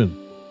Revolution.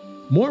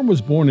 Moore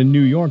was born in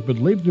New York but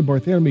lived in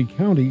Bartholomew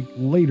County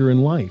later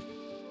in life.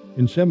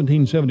 In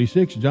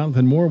 1776,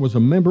 Jonathan Moore was a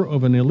member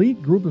of an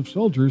elite group of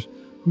soldiers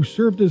who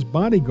served as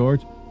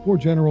bodyguards for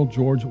General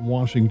George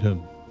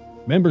Washington.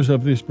 Members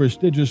of this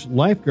prestigious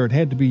lifeguard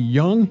had to be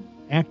young,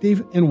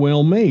 active, and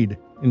well-made,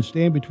 and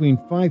stand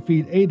between 5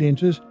 feet 8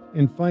 inches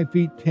and 5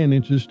 feet 10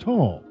 inches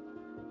tall.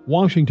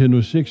 Washington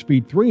was 6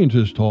 feet 3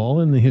 inches tall,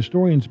 and the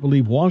historians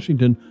believe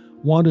Washington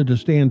wanted to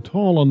stand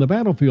tall on the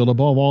battlefield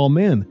above all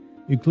men,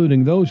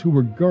 including those who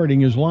were guarding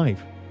his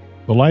life.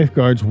 The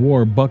lifeguards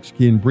wore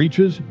buckskin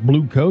breeches,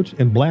 blue coats,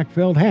 and black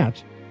felt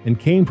hats, and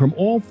came from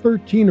all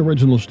 13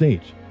 original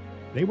states.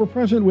 They were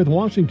present with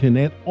Washington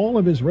at all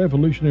of his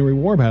Revolutionary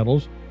War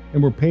battles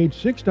and were paid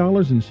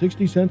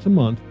 $6.60 a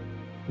month.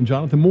 And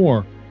Jonathan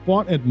Moore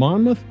fought at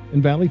Monmouth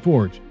and Valley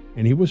Forge,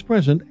 and he was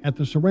present at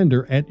the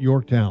surrender at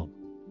Yorktown.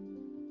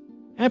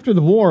 After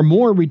the war,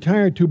 Moore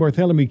retired to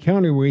Bartholomew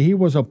County, where he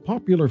was a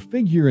popular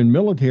figure in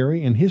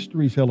military and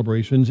history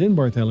celebrations in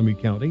Bartholomew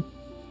County.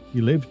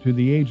 He lived to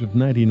the age of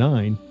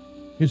 99.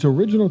 His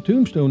original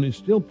tombstone is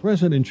still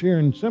present in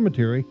Sharon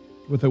Cemetery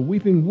with a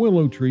weeping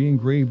willow tree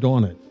engraved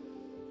on it.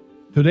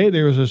 Today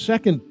there is a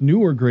second,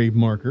 newer grave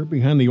marker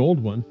behind the old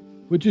one,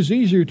 which is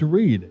easier to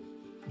read.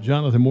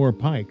 Jonathan Moore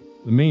Pike,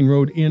 the main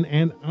road in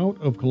and out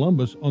of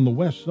Columbus on the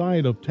west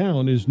side of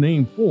town, is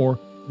named for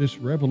this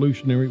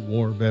Revolutionary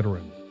War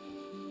veteran.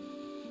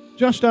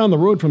 Just down the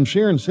road from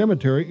Sharon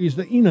Cemetery is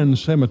the Enon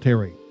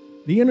Cemetery.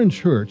 The Enon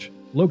Church,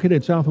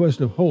 located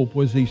southwest of Hope,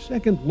 was the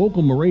second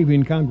local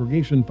Moravian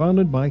congregation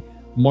founded by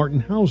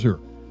Martin Hauser,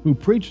 who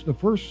preached the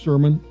first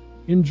sermon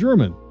in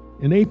German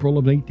in April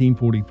of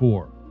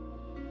 1844.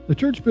 The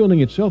church building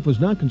itself was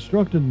not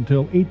constructed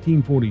until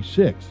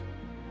 1846.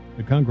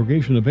 The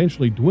congregation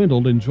eventually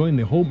dwindled and joined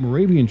the Hope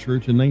Moravian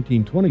Church in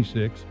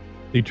 1926.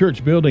 The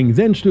church building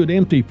then stood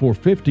empty for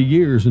 50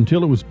 years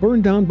until it was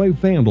burned down by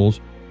vandals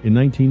in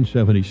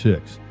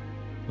 1976.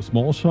 A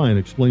small sign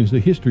explains the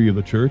history of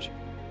the church,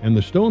 and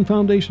the stone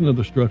foundation of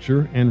the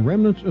structure and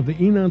remnants of the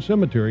Enon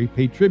Cemetery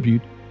pay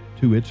tribute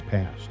to its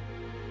past.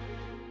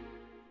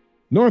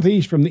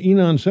 Northeast from the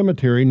Enon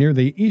Cemetery, near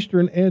the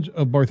eastern edge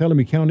of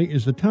Bartholomew County,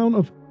 is the town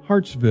of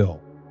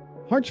Hartsville.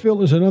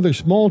 Hartsville is another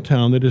small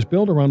town that is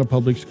built around a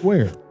public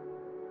square.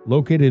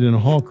 Located in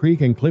Hall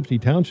Creek and Clifty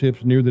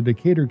Townships near the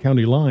Decatur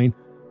County line,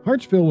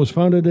 Hartsville was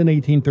founded in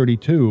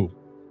 1832.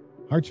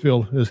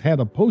 Hartsville has had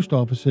a post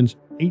office since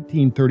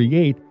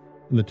 1838,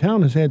 and the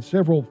town has had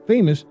several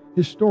famous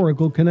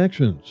historical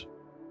connections.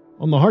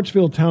 On the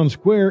Hartsville Town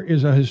Square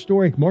is a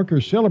historic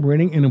marker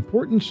celebrating an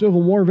important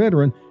Civil War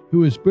veteran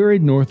who is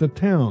buried north of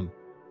town.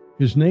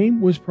 His name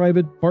was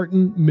Private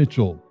Barton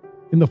Mitchell.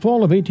 In the fall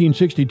of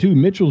 1862,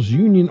 Mitchell's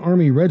Union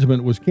Army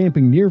Regiment was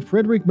camping near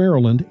Frederick,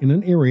 Maryland, in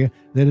an area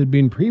that had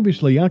been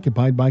previously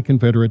occupied by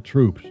Confederate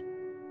troops.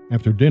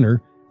 After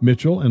dinner,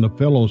 Mitchell and a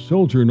fellow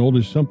soldier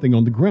noticed something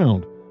on the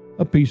ground,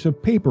 a piece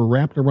of paper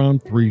wrapped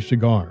around 3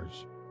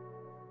 cigars.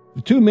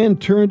 The two men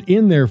turned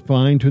in their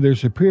find to their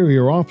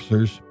superior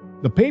officers.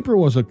 The paper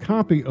was a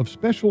copy of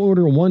Special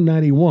Order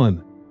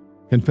 191,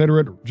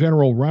 Confederate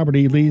General Robert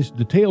E. Lee's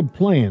detailed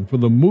plan for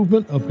the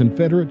movement of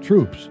Confederate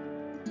troops.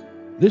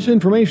 This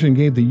information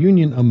gave the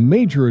Union a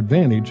major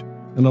advantage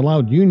and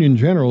allowed Union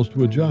generals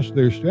to adjust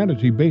their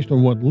strategy based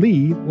on what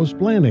Lee was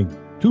planning.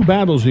 2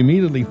 battles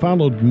immediately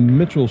followed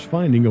Mitchell's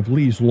finding of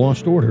Lee's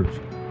lost orders: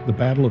 the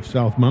Battle of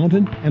South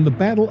Mountain and the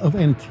Battle of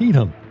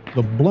Antietam,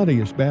 the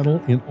bloodiest battle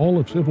in all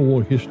of Civil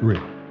War history.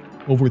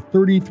 Over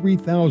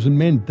 33,000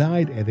 men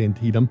died at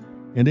Antietam,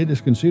 and it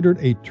is considered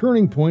a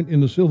turning point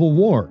in the Civil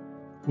War,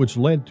 which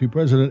led to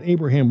President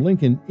Abraham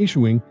Lincoln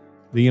issuing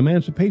the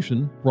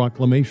Emancipation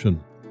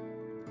Proclamation.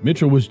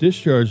 Mitchell was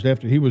discharged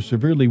after he was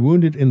severely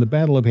wounded in the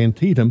Battle of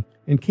Antietam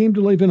and came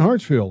to live in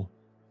Hartsville,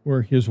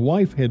 where his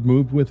wife had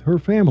moved with her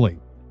family.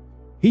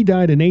 He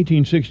died in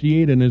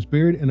 1868 and is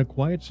buried in a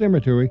quiet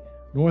cemetery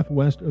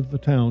northwest of the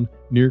town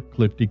near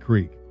Clifty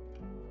Creek.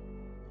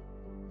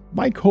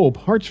 Mike Hope,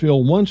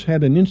 Hartsville once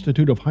had an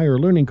institute of higher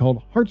learning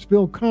called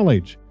Hartsville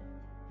College.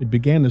 It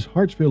began as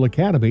Hartsville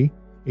Academy,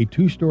 a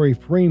two-story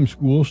frame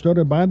school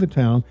started by the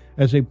town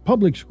as a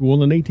public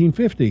school in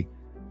 1850,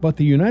 but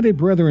the United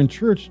Brethren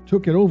Church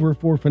took it over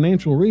for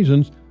financial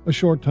reasons a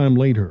short time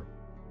later.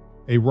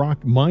 A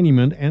rock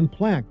monument and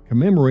plaque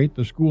commemorate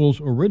the school's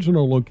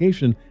original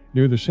location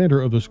near the center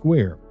of the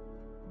square.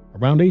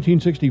 Around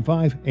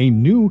 1865, a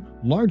new,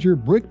 larger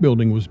brick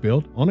building was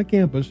built on a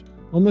campus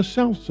on the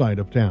south side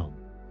of town.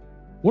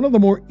 One of the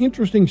more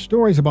interesting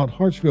stories about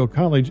Hartsville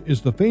College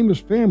is the famous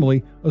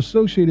family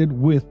associated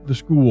with the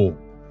school.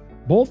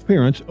 Both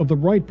parents of the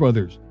Wright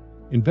brothers,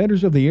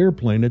 inventors of the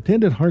airplane,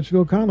 attended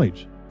Hartsville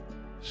College.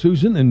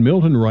 Susan and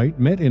Milton Wright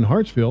met in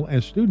Hartsville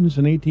as students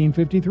in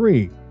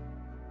 1853.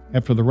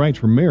 After the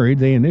Wrights were married,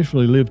 they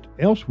initially lived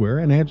elsewhere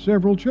and had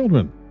several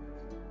children.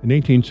 In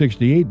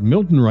 1868,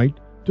 Milton Wright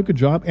took a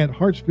job at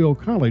Hartsville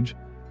College,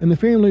 and the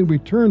family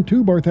returned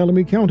to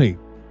Bartholomew County.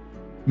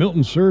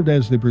 Milton served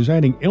as the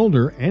presiding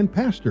elder and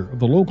pastor of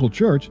the local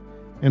church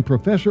and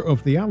professor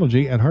of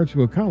theology at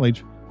Hartsville College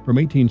from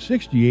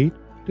 1868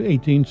 to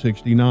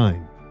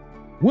 1869.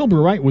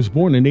 Wilbur Wright was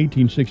born in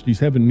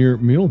 1867 near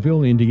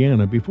Millville,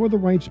 Indiana, before the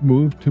Wrights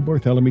moved to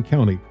Bartholomew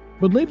County,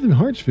 but lived in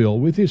Hartsville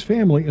with his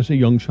family as a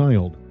young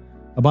child.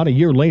 About a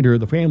year later,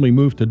 the family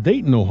moved to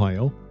Dayton,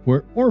 Ohio,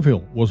 where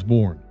Orville was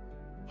born.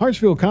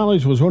 Hartsville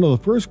College was one of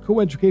the first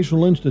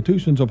coeducational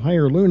institutions of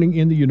higher learning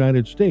in the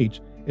United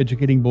States,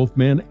 educating both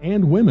men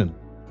and women.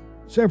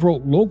 Several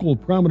local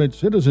prominent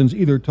citizens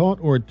either taught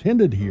or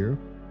attended here.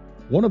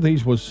 One of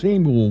these was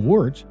Samuel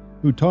Wirtz,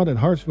 who taught at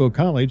Hartsville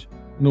College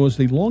and was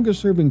the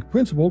longest-serving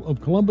principal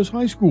of Columbus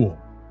High School.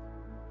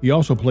 He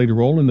also played a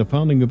role in the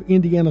founding of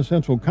Indiana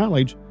Central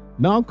College,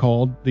 now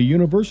called the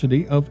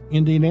University of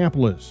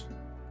Indianapolis.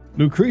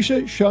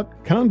 Lucretia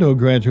Shuck Kondo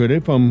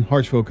graduated from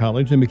Hartsville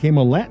College and became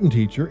a Latin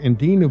teacher and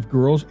dean of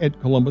girls at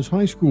Columbus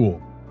High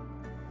School.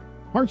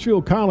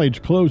 Hartsville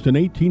College closed in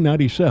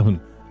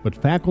 1897, but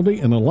faculty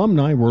and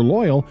alumni were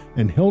loyal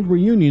and held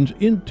reunions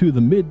into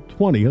the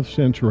mid-20th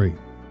century.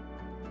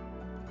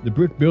 The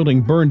brick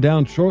building burned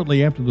down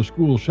shortly after the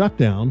school shut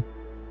down.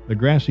 The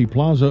grassy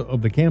plaza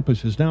of the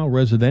campus is now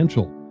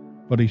residential,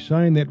 but a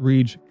sign that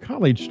reads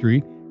College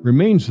Street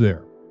remains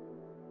there.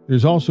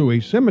 There's also a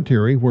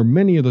cemetery where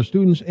many of the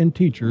students and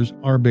teachers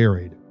are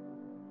buried.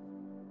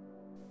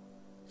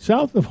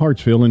 South of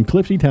Hartsville in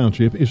Clifty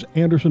Township is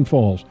Anderson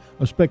Falls,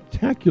 a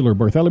spectacular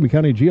Bartholomew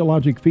County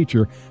geologic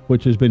feature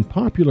which has been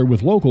popular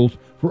with locals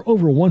for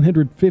over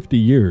 150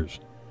 years.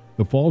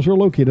 The falls are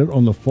located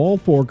on the Fall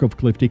Fork of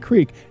Clifty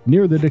Creek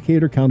near the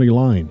Decatur County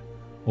line.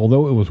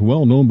 Although it was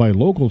well known by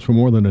locals for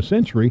more than a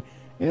century,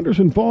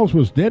 Anderson Falls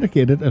was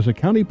dedicated as a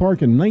county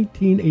park in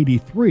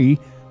 1983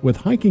 with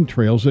hiking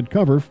trails that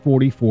cover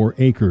 44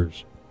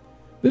 acres.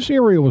 This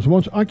area was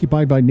once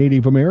occupied by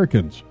Native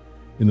Americans.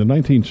 In the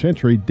 19th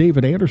century,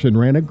 David Anderson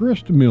ran a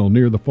grist mill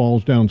near the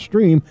falls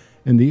downstream,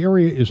 and the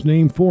area is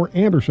named for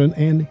Anderson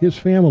and his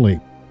family.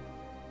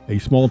 A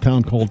small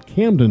town called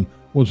Camden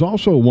was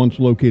also once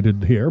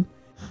located here.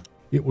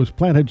 It was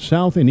planted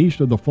south and east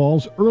of the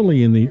falls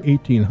early in the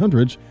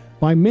 1800s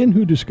by men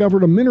who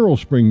discovered a mineral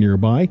spring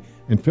nearby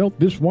and felt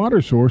this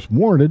water source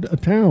warranted a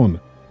town.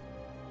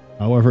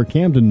 However,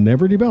 Camden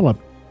never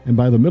developed, and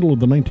by the middle of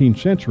the 19th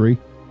century,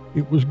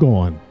 it was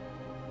gone.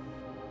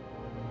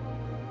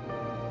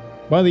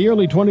 By the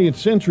early 20th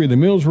century, the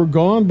mills were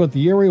gone, but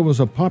the area was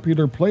a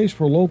popular place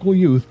for local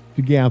youth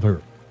to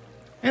gather.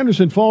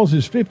 Anderson Falls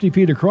is 50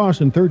 feet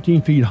across and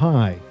 13 feet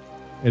high.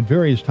 At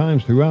various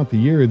times throughout the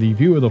year, the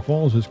view of the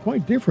falls is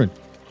quite different,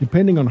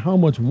 depending on how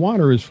much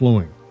water is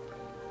flowing.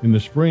 In the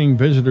spring,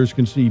 visitors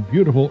can see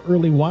beautiful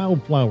early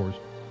wildflowers,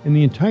 and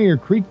the entire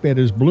creek bed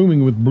is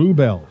blooming with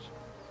bluebells.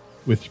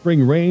 With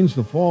spring rains,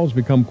 the falls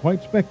become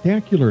quite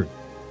spectacular.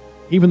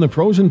 Even the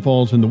frozen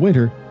falls in the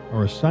winter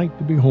are a sight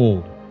to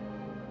behold.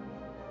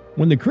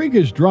 When the creek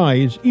is dry,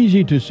 it's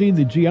easy to see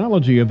the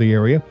geology of the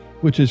area,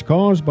 which is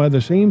caused by the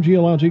same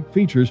geologic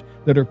features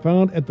that are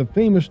found at the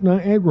famous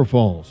Niagara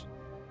Falls.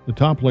 The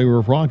top layer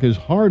of rock is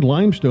hard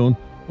limestone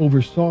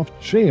over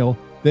soft shale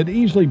that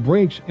easily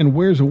breaks and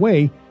wears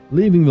away,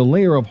 leaving the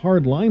layer of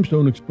hard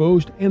limestone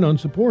exposed and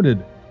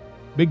unsupported.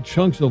 Big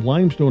chunks of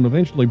limestone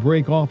eventually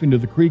break off into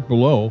the creek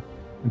below,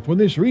 and for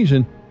this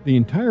reason, the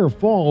entire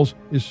falls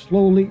is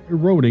slowly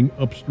eroding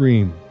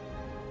upstream.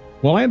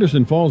 While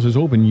Anderson Falls is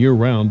open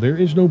year-round, there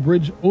is no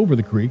bridge over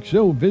the creek,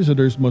 so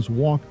visitors must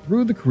walk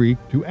through the creek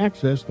to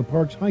access the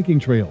park's hiking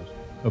trails,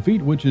 a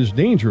feat which is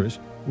dangerous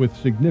with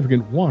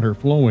significant water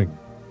flowing.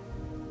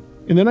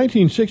 In the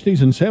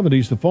 1960s and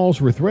 70s, the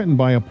falls were threatened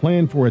by a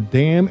plan for a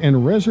dam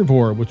and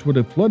reservoir which would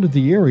have flooded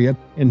the area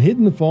and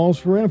hidden the falls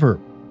forever.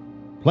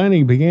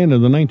 Planning began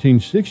in the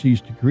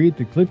 1960s to create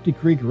the Clifty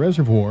Creek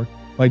Reservoir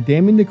by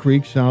damming the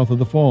creek south of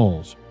the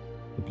falls.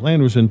 The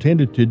plan was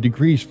intended to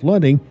decrease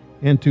flooding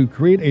and to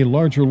create a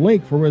larger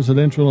lake for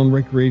residential and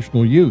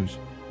recreational use.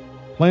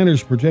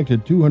 Planners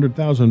projected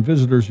 200,000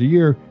 visitors a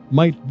year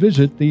might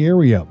visit the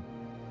area.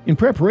 In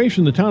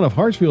preparation, the town of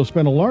Hartsville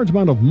spent a large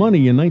amount of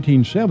money in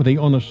 1970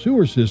 on a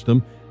sewer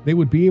system that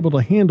would be able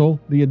to handle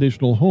the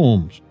additional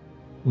homes.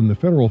 When the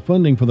federal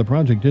funding for the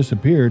project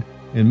disappeared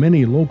and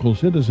many local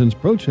citizens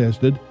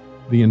protested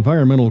the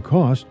environmental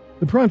cost,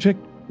 the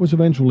project was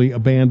eventually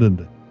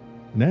abandoned.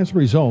 And as a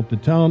result, the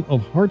town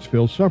of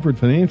Hartsville suffered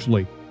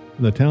financially,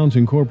 and the town's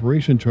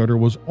incorporation charter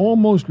was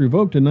almost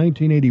revoked in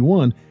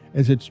 1981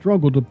 as it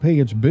struggled to pay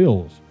its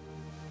bills.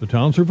 The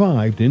town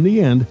survived in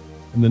the end,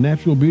 and the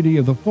natural beauty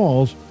of the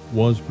falls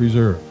was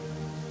preserved.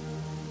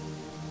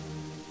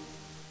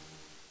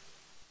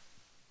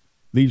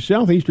 The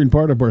southeastern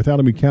part of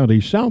Bartholomew County,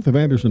 south of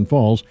Anderson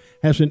Falls,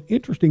 has an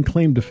interesting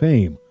claim to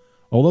fame.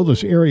 Although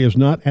this area is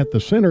not at the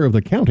center of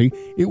the county,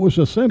 it was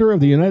the center of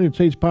the United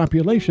States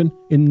population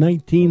in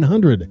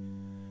 1900.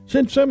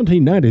 Since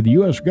 1790, the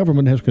U.S.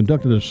 government has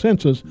conducted a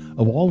census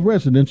of all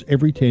residents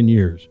every 10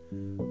 years.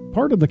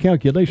 Part of the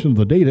calculation of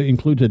the data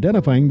includes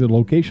identifying the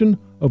location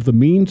of the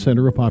mean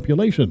center of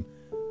population.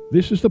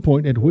 This is the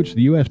point at which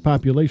the U.S.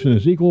 population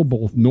is equal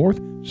both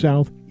north,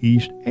 south,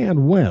 east,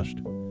 and west.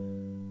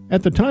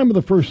 At the time of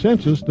the first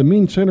census, the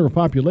mean center of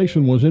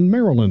population was in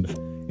Maryland,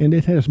 and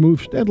it has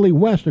moved steadily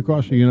west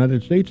across the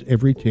United States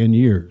every 10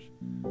 years.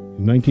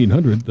 In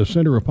 1900, the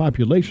center of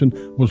population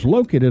was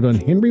located on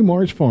Henry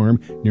Marr's farm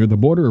near the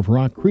border of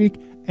Rock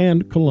Creek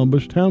and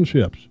Columbus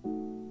Townships.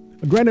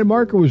 A granite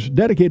marker was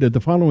dedicated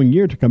the following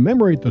year to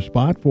commemorate the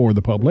spot for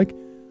the public.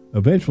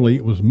 Eventually,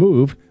 it was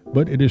moved,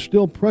 but it is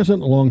still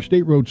present along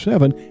State Road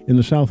 7 in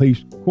the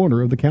southeast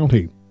corner of the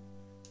county.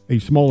 A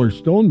smaller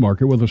stone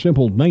marker with a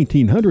simple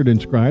 1900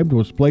 inscribed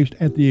was placed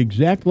at the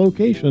exact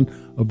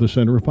location of the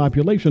center of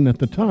population at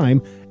the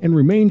time and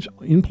remains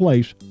in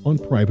place on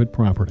private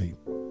property.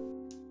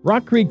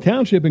 Rock Creek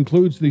Township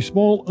includes the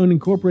small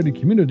unincorporated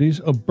communities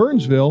of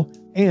Burnsville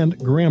and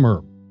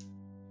Grammar.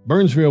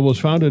 Burnsville was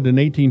founded in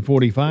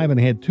 1845 and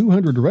had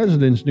 200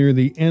 residents near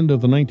the end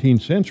of the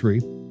 19th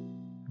century.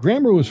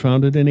 Grammar was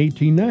founded in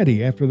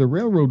 1890 after the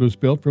railroad was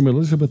built from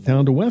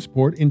Elizabethtown to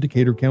Westport in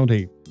Decatur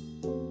County.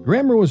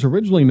 Grammar was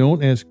originally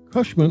known as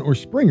Cushman or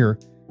Springer,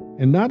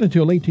 and not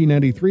until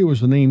 1893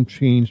 was the name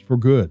changed for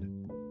good.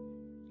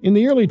 In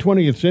the early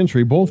 20th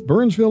century, both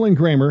Burnsville and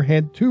Grammar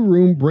had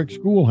two-room brick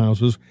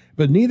schoolhouses,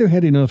 but neither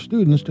had enough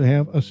students to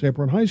have a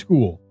separate high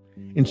school.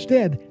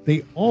 Instead,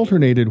 they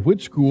alternated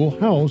which school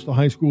housed the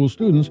high school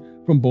students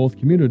from both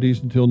communities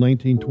until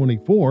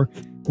 1924,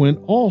 when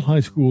all high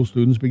school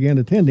students began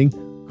attending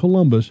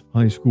Columbus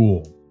High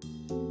School.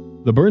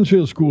 The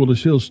Burnsville School is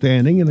still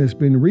standing and has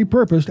been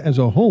repurposed as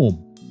a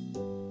home.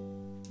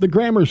 The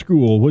Grammar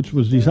School, which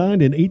was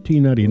designed in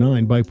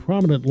 1899 by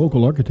prominent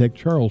local architect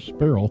Charles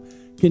Sparrow,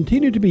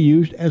 continued to be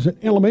used as an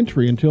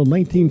elementary until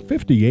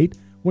 1958,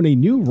 when a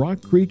new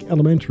Rock Creek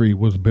Elementary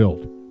was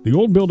built. The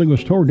old building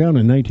was torn down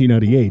in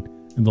 1998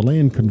 and the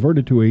land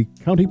converted to a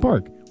county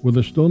park with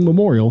a stone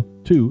memorial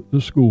to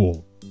the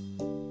school.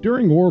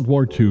 During World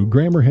War II,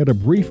 Grammar had a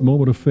brief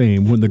moment of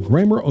fame when the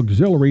Grammar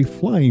Auxiliary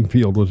Flying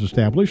Field was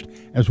established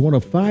as one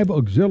of 5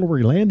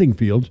 auxiliary landing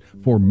fields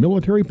for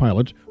military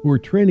pilots who were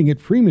training at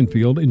Freeman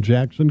Field in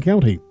Jackson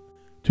County.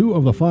 2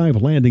 of the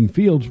 5 landing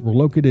fields were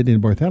located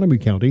in Bartholomew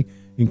County,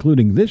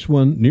 including this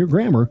one near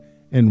Grammar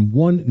and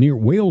one near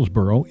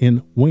Walesboro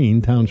in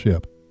Wayne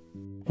Township.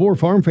 4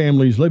 farm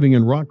families living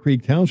in Rock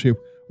Creek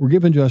Township were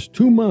given just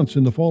 2 months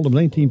in the fall of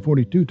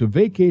 1942 to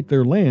vacate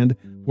their land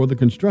for the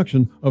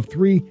construction of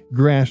 3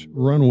 grass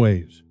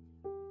runways.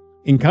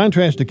 In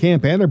contrast to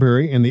Camp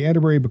Atterbury and the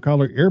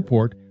Atterbury-Bacalar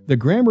Airport, the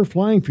Grammar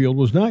Flying Field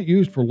was not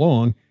used for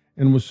long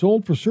and was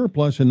sold for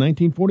surplus in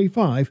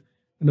 1945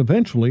 and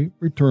eventually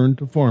returned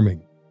to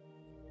farming.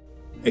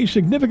 A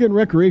significant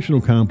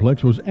recreational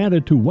complex was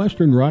added to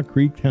western Rock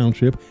Creek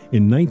Township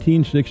in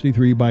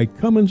 1963 by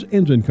Cummins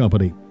Engine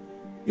Company.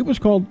 It was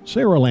called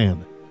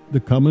Saraland, the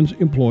Cummins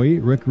Employee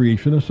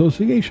Recreation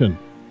Association,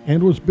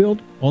 and was built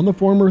on the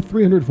former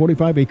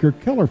 345-acre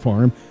Keller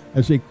Farm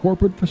as a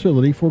corporate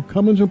facility for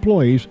Cummins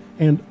employees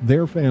and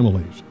their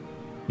families.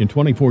 In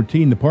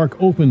 2014, the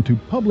park opened to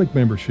public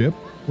membership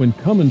when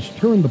Cummins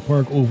turned the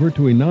park over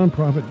to a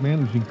nonprofit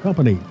managing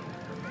company.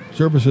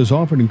 Services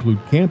offered include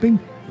camping,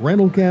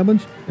 rental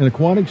cabins, an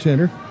aquatic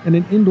center, and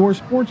an indoor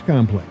sports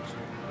complex.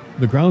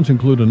 The grounds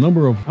include a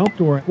number of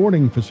outdoor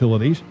sporting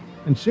facilities,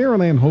 and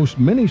Saraland hosts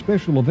many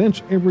special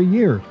events every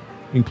year,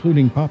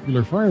 including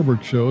popular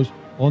fireworks shows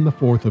on the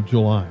 4th of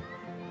July.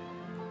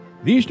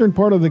 The eastern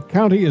part of the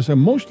county is a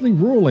mostly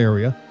rural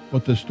area,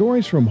 but the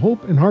stories from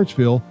Hope and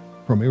Hartsville,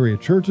 from area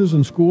churches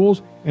and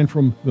schools, and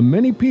from the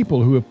many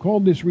people who have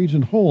called this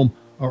region home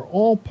are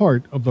all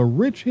part of the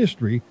rich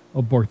history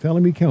of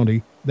Bartholomew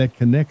County that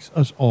connects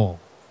us all.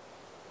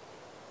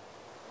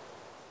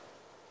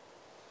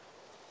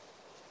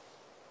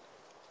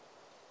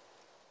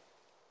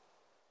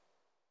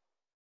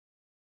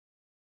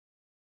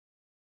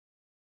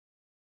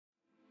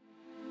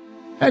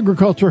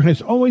 Agriculture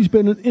has always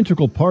been an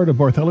integral part of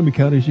Bartholomew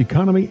County's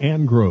economy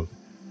and growth.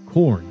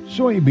 Corn,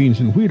 soybeans,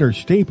 and wheat are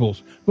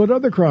staples, but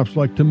other crops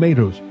like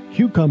tomatoes,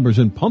 cucumbers,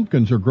 and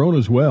pumpkins are grown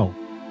as well.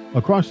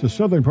 Across the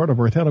southern part of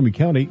Bartholomew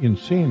County in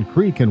Sand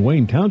Creek and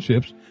Wayne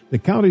Townships, the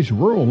county's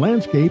rural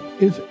landscape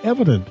is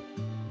evident.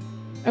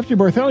 After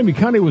Bartholomew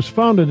County was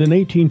founded in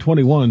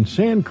 1821,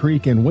 Sand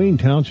Creek and Wayne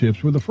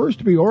Townships were the first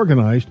to be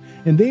organized,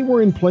 and they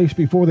were in place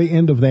before the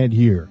end of that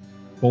year.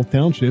 Both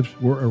townships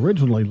were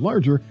originally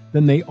larger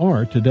than they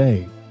are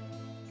today.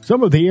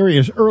 Some of the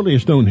area's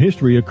earliest known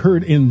history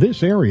occurred in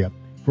this area.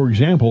 For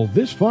example,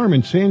 this farm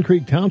in Sand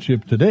Creek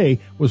Township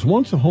today was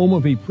once the home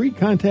of a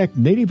pre-contact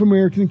Native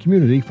American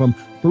community from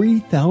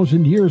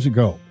 3,000 years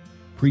ago.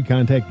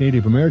 Pre-contact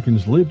Native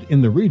Americans lived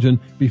in the region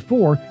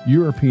before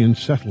European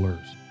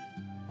settlers.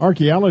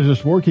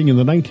 Archaeologists working in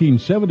the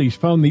 1970s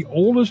found the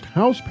oldest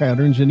house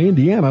patterns in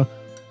Indiana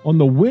on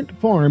the Wint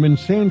Farm in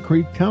Sand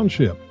Creek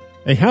Township.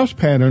 A house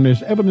pattern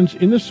is evidence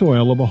in the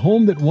soil of a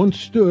home that once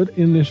stood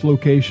in this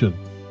location.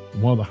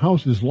 While the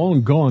house is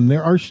long gone,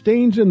 there are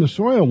stains in the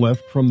soil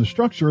left from the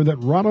structure that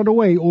rotted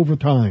away over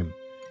time.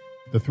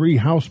 The 3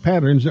 house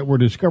patterns that were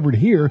discovered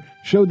here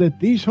show that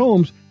these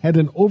homes had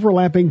an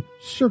overlapping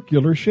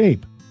circular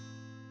shape.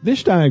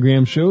 This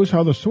diagram shows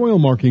how the soil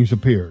markings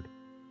appeared.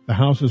 The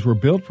houses were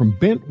built from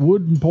bent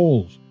wooden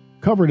poles,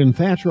 covered in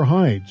thatch or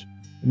hides,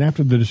 and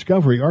after the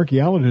discovery,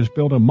 archaeologists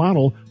built a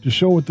model to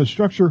show what the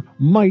structure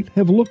might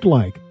have looked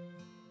like.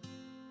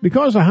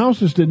 Because the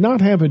houses did not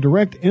have a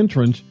direct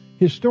entrance,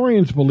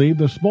 historians believe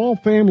the small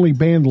family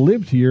band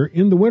lived here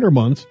in the winter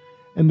months,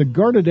 and the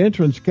guarded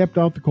entrance kept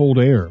out the cold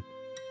air.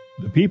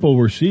 The people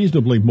were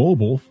seasonably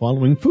mobile,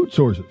 following food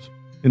sources.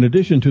 In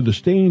addition to the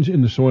stains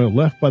in the soil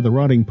left by the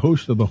rotting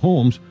posts of the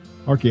homes,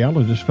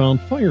 archaeologists found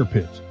fire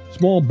pits,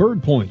 small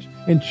bird points,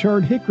 and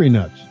charred hickory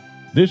nuts.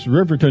 This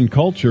Riverton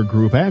culture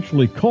group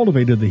actually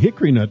cultivated the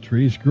hickory nut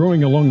trees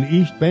growing along the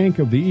east bank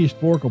of the East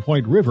Fork of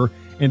White River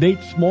and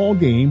ate small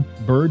game,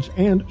 birds,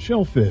 and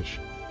shellfish.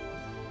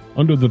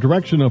 Under the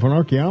direction of an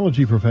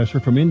archaeology professor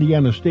from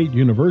Indiana State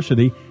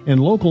University and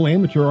local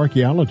amateur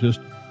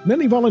archaeologists,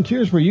 many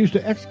volunteers were used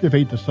to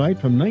excavate the site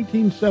from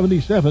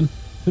 1977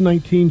 to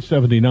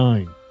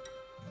 1979.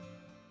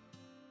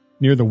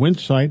 Near the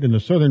Wint site in the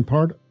southern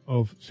part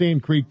of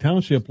Sand Creek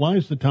Township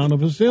lies the town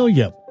of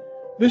Azalea.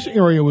 This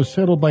area was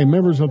settled by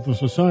members of the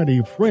Society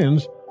of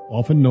Friends,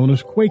 often known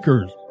as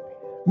Quakers.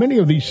 Many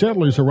of these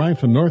settlers arrived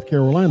from North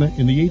Carolina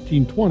in the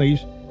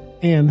 1820s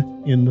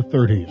and in the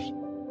 30s.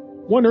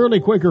 One early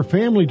Quaker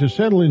family to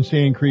settle in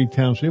Sand Creek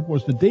Township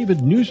was the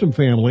David Newsom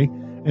family,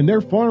 and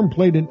their farm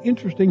played an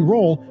interesting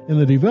role in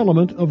the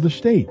development of the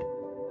state.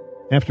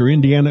 After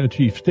Indiana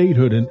achieved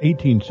statehood in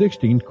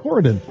 1816,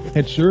 Corydon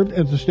had served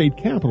as the state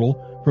capital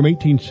from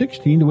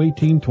 1816 to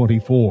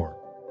 1824.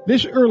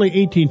 This early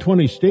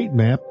 1820 state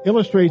map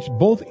illustrates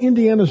both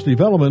Indiana's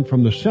development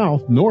from the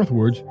south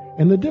northwards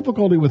and the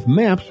difficulty with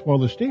maps while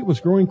the state was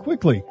growing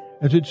quickly,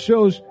 as it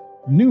shows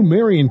New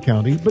Marion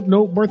County but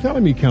no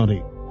Bartholomew County,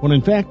 when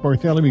in fact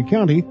Bartholomew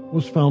County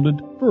was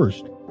founded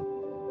first.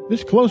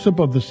 This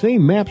close-up of the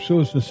same map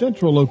shows the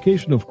central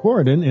location of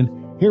Corydon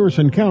in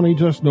Harrison County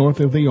just north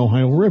of the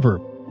Ohio River.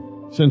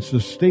 Since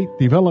the state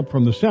developed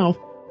from the south,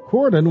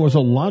 Corydon was a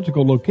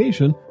logical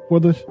location for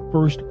the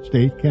first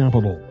state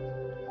capital.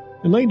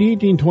 In late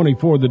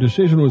 1824, the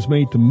decision was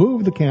made to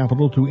move the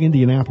capital to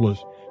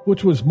Indianapolis,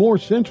 which was more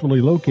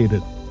centrally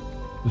located.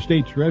 The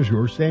state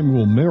treasurer,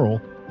 Samuel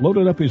Merrill,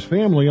 loaded up his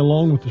family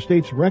along with the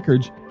state's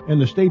records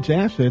and the state's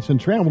assets and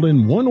traveled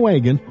in one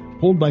wagon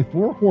pulled by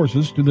 4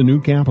 horses to the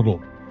new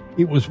capital.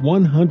 It was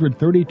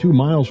 132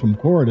 miles from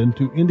Corydon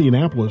to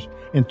Indianapolis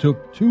and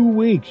took 2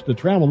 weeks to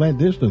travel that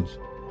distance.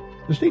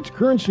 The state's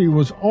currency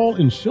was all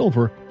in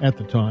silver at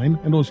the time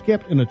and was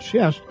kept in a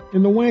chest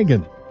in the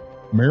wagon.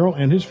 Merrill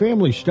and his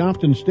family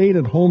stopped and stayed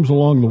at homes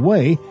along the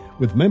way,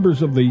 with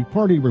members of the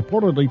party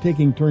reportedly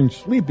taking turns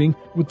sleeping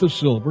with the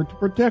silver to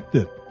protect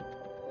it.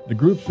 The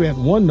group spent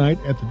one night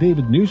at the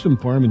David Newsom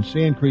farm in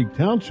Sand Creek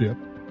Township.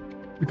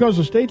 Because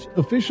the state's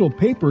official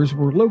papers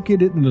were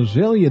located in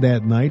Azalea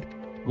that night,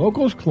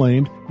 locals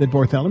claimed that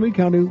Bartholomew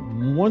County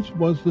once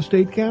was the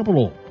state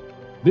capital.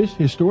 This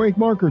historic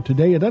marker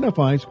today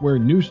identifies where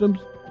Newsom's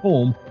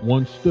home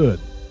once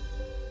stood.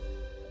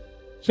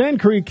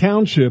 Sand Creek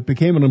Township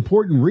became an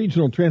important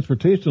regional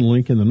transportation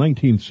link in the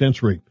 19th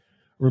century.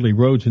 Early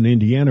roads in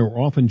Indiana were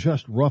often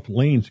just rough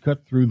lanes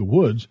cut through the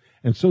woods,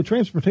 and so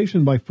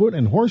transportation by foot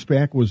and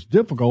horseback was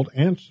difficult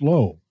and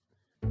slow.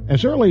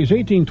 As early as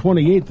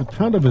 1828, the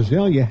town of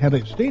Azalea had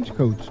a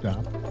stagecoach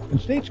stop, and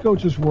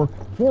stagecoaches were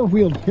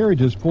 4-wheeled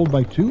carriages pulled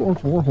by 2 or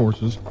 4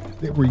 horses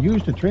that were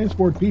used to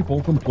transport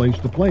people from place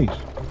to place.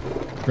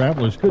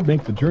 Travelers could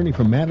make the journey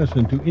from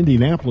Madison to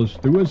Indianapolis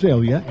through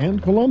Azalea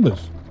and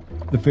Columbus.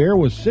 The fare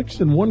was 6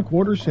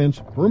 1/4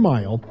 cents per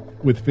mile,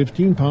 with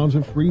 15 pounds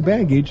of free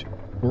baggage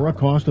for a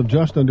cost of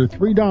just under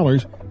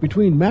 $3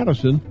 between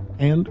Madison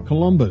and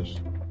Columbus.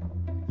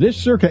 This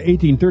circa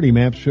 1830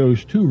 map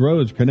shows 2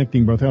 roads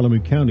connecting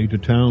Bartholomew County to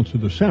towns to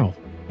the south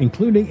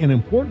including an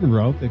important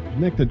route that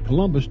connected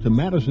Columbus to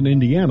Madison,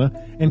 Indiana,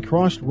 and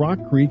crossed Rock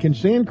Creek and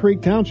Sand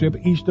Creek Township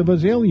east of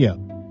Azalea.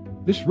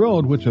 This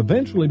road, which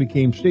eventually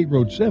became State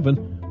Road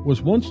 7,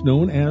 was once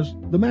known as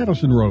the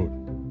Madison Road.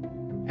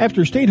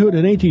 After statehood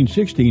in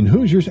 1816,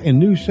 Hoosiers and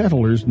new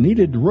settlers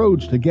needed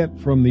roads to get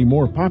from the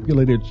more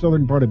populated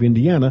southern part of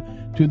Indiana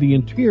to the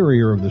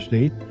interior of the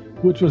state,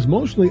 which was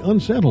mostly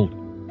unsettled.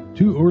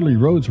 2 early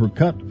roads were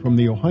cut from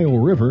the Ohio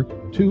River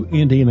to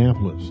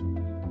Indianapolis.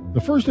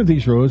 The first of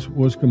these roads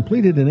was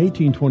completed in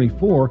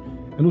 1824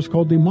 and was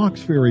called the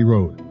Mox Ferry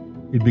Road.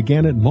 It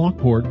began at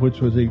Mockport, which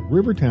was a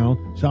river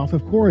town south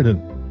of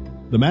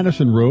Corydon. The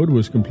Madison Road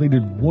was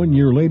completed 1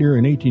 year later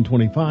in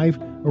 1825,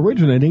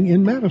 originating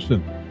in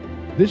Madison.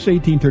 This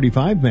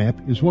 1835 map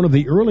is one of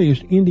the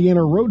earliest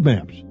Indiana road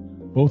maps.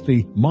 Both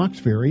the Mox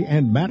Ferry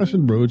and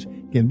Madison roads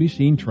can be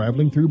seen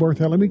traveling through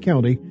Bartholomew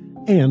County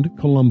and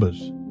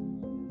Columbus.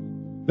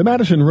 The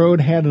Madison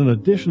Road had an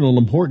additional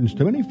importance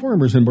to many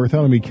farmers in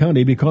Bartholomew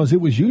County because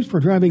it was used for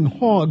driving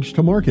hogs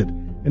to market,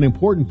 an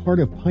important part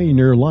of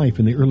pioneer life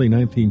in the early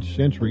 19th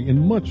century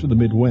in much of the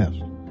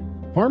Midwest.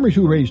 Farmers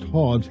who raised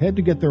hogs had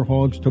to get their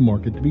hogs to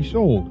market to be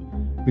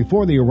sold.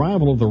 Before the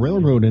arrival of the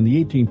railroad in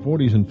the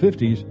 1840s and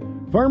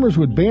 50s, farmers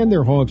would band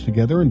their hogs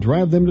together and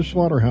drive them to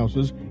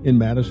slaughterhouses in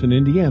Madison,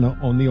 Indiana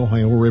on the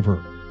Ohio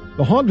River.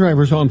 The hog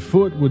drivers on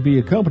foot would be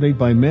accompanied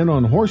by men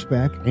on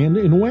horseback and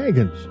in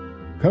wagons.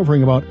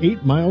 Covering about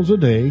 8 miles a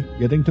day,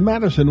 getting to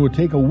Madison would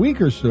take a week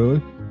or so,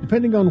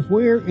 depending on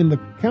where in the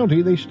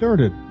county they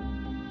started.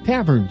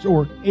 Taverns,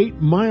 or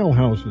 8-mile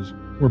houses,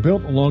 were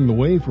built along the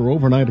way for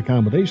overnight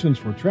accommodations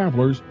for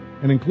travelers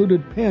and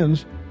included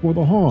pens for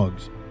the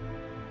hogs.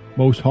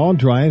 Most hog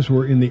drives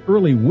were in the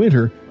early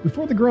winter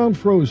before the ground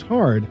froze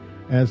hard,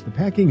 as the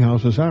packing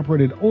houses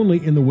operated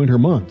only in the winter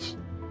months.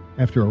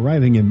 After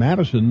arriving in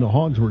Madison, the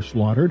hogs were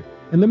slaughtered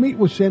and the meat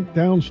was sent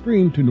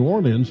downstream to New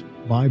Orleans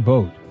by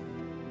boat.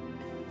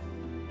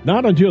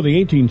 Not until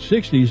the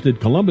 1860s did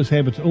Columbus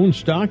have its own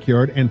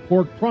stockyard and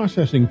pork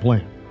processing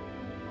plant.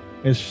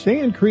 As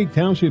Sand Creek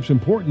Township's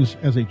importance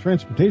as a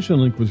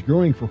transportation link was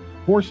growing for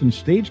horse and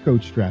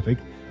stagecoach traffic,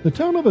 the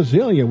town of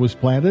Azalea was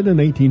platted in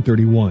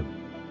 1831.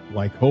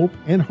 Like Hope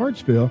and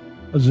Hartsville,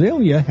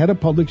 Azalea had a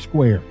public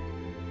square.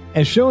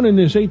 As shown in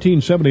this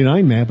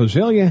 1879 map,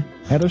 Azalea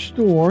had a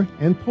store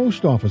and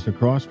post office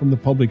across from the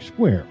public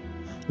square.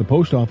 The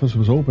post office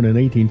was opened in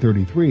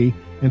 1833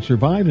 and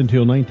survived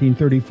until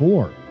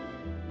 1934.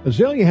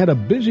 Azalea had a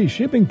busy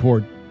shipping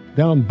port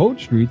down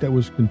Boat Street that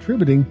was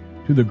contributing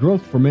to the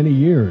growth for many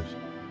years.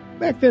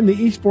 Back then, the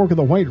East Fork of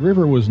the White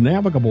River was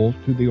navigable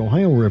to the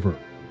Ohio River.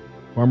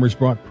 Farmers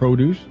brought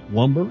produce,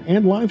 lumber,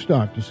 and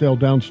livestock to sell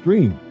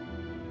downstream.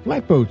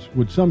 Flatboats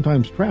would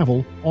sometimes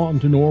travel on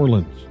to New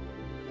Orleans.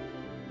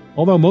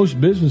 Although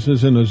most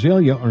businesses in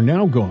Azalea are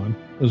now gone,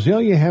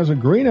 Azalea has a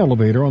grain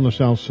elevator on the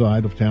south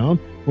side of town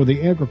for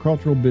the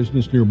agricultural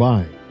business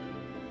nearby.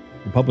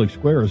 The public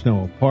square is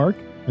now a park,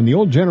 and the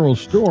old general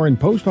store and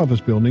post office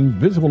building,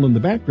 visible in the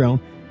background,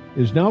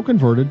 is now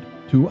converted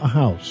to a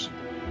house.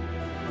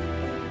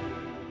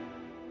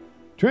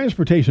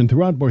 Transportation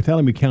throughout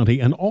Bartholomew County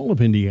and all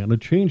of Indiana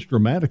changed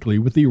dramatically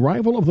with the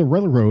arrival of the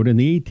railroad in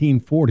the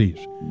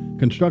 1840s.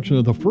 Construction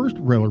of the first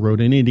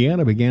railroad in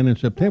Indiana began in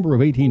September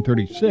of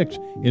 1836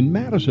 in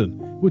Madison,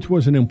 which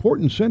was an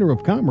important center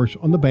of commerce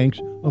on the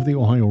banks of the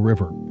Ohio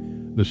River.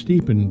 The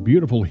steep and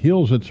beautiful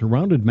hills that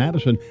surrounded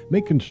Madison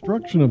make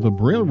construction of the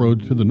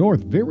railroad to the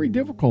north very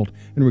difficult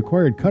and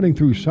required cutting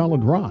through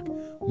solid rock.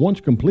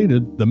 Once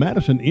completed, the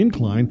Madison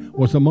Incline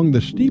was among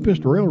the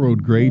steepest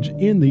railroad grades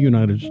in the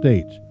United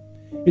States.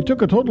 It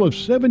took a total of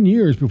 7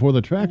 years before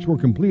the tracks were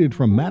completed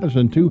from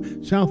Madison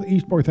to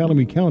southeast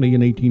Bartholomew County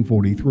in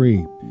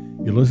 1843.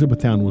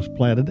 Elizabethtown was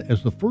platted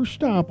as the first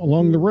stop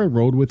along the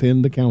railroad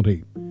within the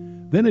county.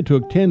 Then it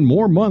took 10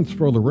 more months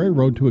for the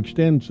railroad to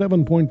extend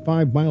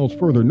 7.5 miles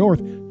further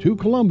north to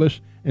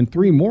Columbus and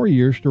 3 more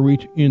years to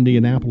reach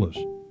Indianapolis.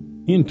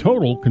 In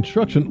total,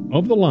 construction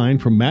of the line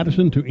from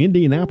Madison to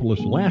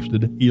Indianapolis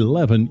lasted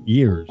 11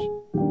 years.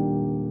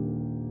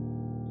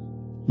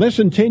 Less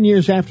than 10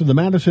 years after the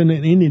Madison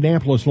and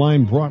Indianapolis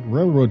line brought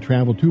railroad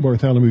travel to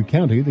Bartholomew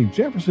County, the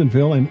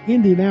Jeffersonville and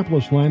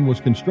Indianapolis line was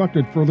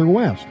constructed further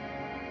west.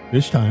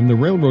 This time, the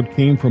railroad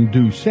came from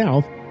due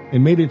south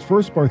and made its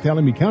first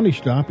Bartholomew County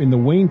stop in the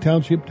Wayne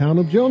Township town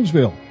of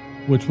Jonesville,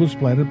 which was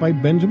platted by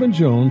Benjamin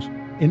Jones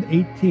in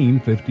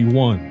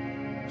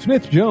 1851.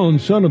 Smith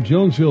Jones, son of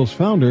Jonesville's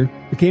founder,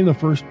 became the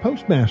first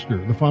postmaster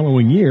the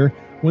following year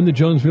when the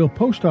Jonesville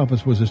Post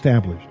Office was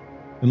established.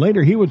 And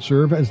later he would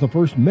serve as the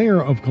first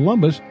mayor of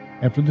Columbus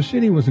after the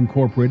city was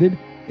incorporated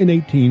in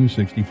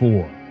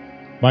 1864.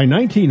 By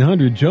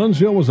 1900,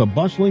 Jonesville was a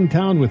bustling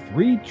town with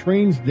 3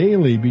 trains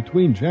daily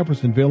between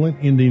Jeffersonville and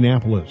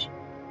Indianapolis.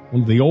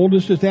 One of the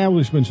oldest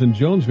establishments in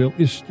Jonesville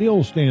is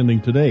still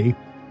standing today,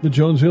 the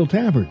Jonesville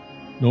Tavern,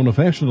 known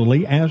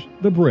affectionately as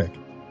the Brick.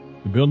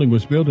 The building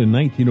was built in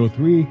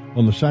 1903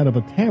 on the site of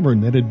a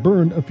tavern that had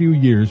burned a few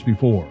years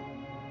before.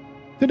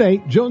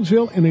 Today,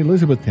 Jonesville and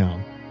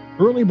Elizabethtown,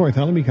 early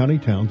Bartholomew County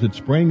towns that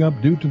sprang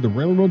up due to the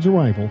railroad's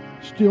arrival,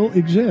 still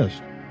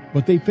exist.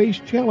 but they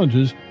faced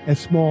challenges as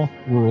small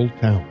rural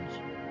towns.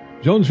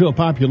 Jonesville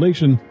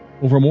population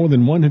over more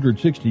than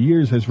 160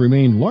 years has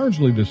remained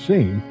largely the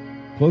same,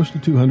 close to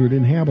 200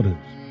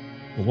 inhabitants.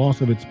 The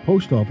loss of its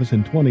post office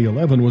in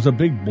 2011 was a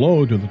big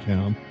blow to the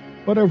town,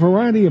 but a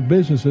variety of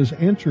businesses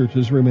and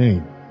churches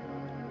remain.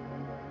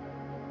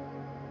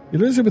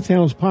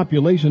 Elizabethtown's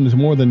population is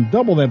more than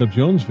double that of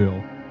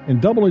Jonesville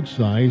and double its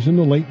size in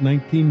the late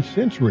 19th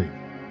century.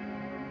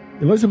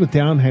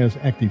 Elizabethtown has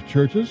active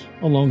churches,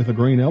 along with a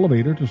grain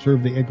elevator to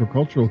serve the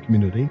agricultural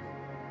community.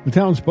 The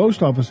town's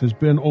post office has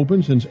been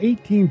open since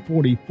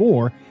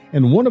 1844,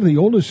 and one of the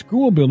oldest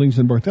school buildings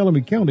in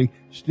Bartholomew County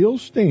still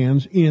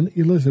stands in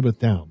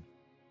Elizabethtown.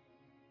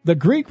 The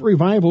Greek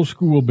Revival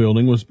School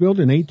building was built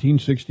in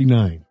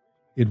 1869.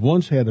 It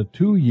once had a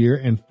 2-year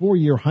and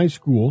 4-year high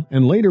school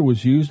and later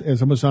was used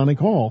as a Masonic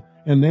hall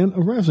and then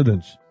a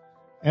residence.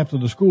 After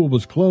the school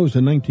was closed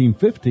in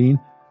 1915,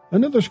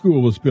 another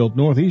school was built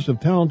northeast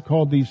of town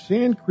called the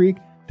Sand Creek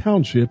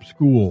Township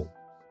School.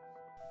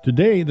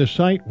 Today, the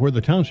site where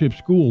the township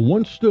school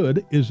once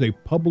stood is a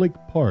public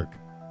park.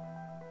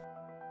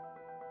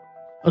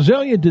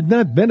 Azalea did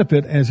not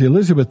benefit as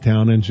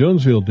Elizabethtown and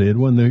Jonesville did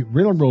when the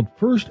railroad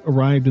first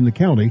arrived in the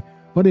county,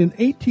 but in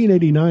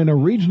 1889 a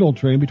regional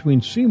train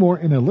between Seymour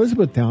and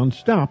Elizabethtown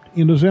stopped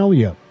in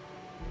Azalea.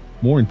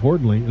 More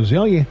importantly,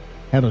 Azalea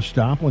had a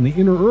stop on the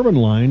interurban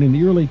line in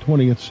the early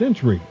 20th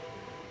century.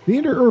 The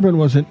interurban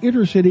was an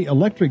intercity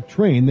electric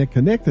train that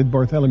connected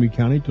Bartholomew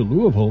County to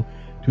Louisville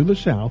to the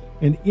south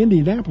and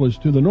Indianapolis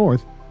to the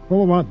north from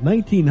about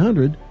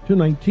 1900 to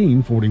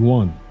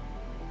 1941.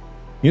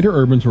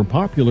 Interurbans were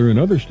popular in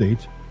other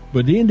states,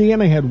 but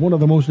Indiana had one of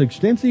the most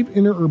extensive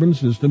interurban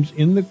systems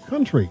in the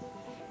country.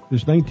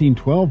 This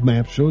 1912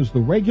 map shows the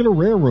regular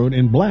railroad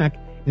in black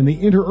and the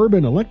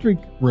interurban electric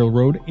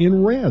railroad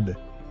in red.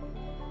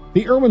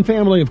 The Irwin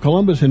family of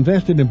Columbus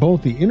invested in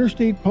both the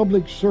Interstate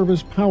Public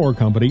Service Power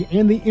Company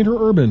and the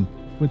Interurban,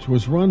 which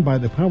was run by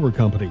the power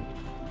company.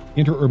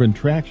 Interurban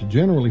tracks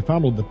generally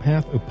followed the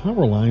path of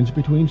power lines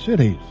between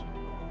cities.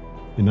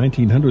 In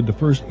 1900, the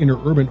first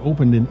interurban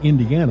opened in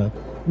Indiana,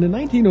 and in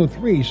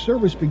 1903,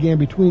 service began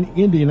between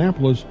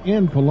Indianapolis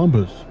and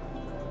Columbus.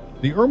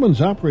 The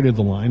Irwins operated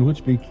the line,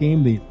 which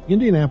became the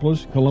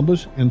Indianapolis,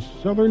 Columbus, and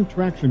Southern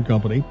Traction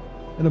Company,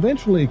 and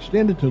eventually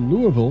extended to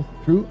Louisville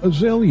through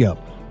Azalea.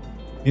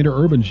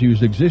 Interurbans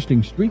used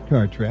existing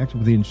streetcar tracks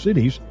within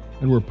cities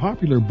and were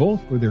popular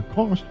both for their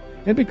cost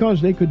and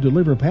because they could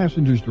deliver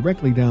passengers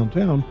directly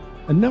downtown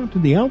and not to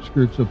the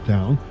outskirts of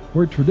town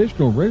where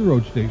traditional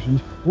railroad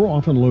stations were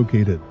often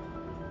located.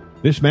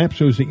 This map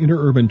shows the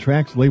interurban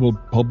tracks labeled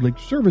Public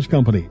Service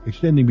Company,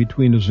 extending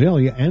between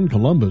Azalea and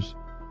Columbus.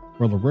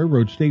 While the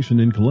railroad station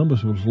in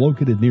Columbus was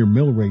located near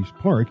Millrace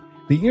Park,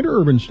 the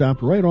interurban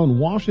stopped right on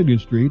Washington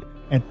Street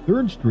at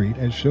 3rd Street,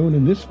 as shown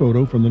in this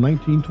photo from the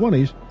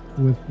 1920s,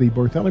 with the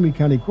Bartholomew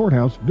County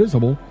Courthouse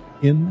visible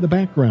in the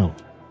background.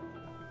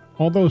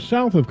 Although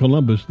south of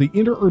Columbus, the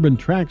interurban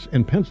tracks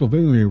and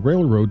Pennsylvania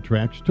Railroad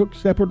tracks took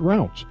separate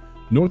routes.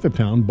 North of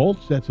town,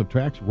 both sets of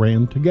tracks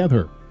ran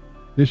together.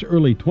 This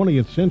early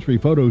 20th century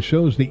photo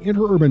shows the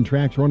interurban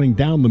tracks running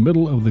down the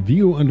middle of the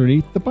view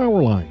underneath the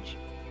power lines.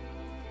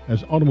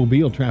 As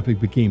automobile traffic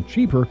became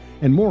cheaper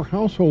and more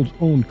households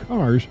owned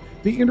cars,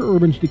 the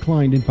interurbans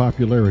declined in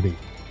popularity.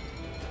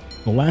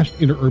 The last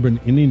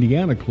interurban in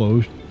Indiana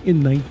closed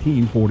in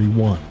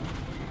 1941.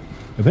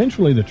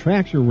 Eventually, the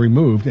tracks were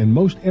removed and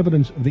most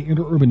evidence of the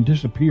interurban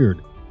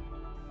disappeared.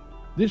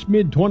 This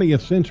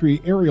mid-20th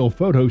century aerial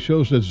photo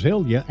shows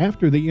Azalea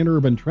after the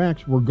interurban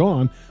tracks were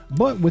gone,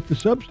 but with the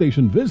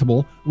substation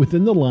visible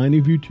within the line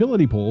of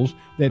utility poles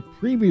that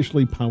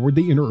previously powered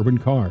the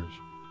interurban cars.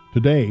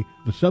 Today,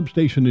 the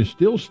substation is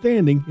still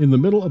standing in the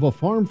middle of a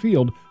farm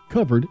field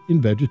covered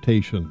in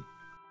vegetation.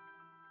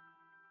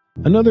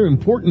 Another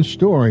important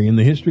story in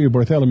the history of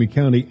Bartholomew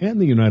County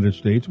and the United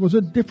States was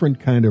a different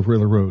kind of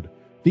railroad,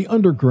 the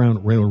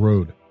Underground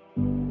Railroad.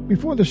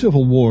 Before the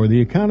Civil War,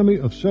 the economy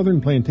of southern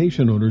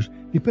plantation owners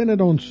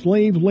depended on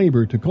slave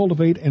labor to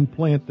cultivate and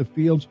plant the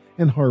fields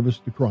and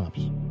harvest the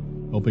crops.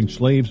 Helping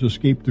slaves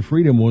escape to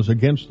freedom was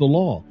against the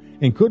law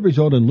and could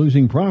result in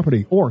losing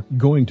property or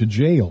going to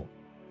jail.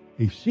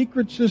 A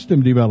secret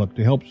system developed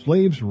to help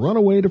slaves run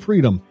away to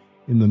freedom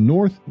in the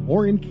North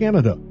or in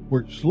Canada,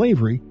 where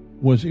slavery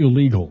was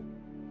illegal.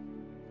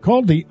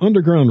 Called the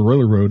Underground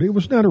Railroad, it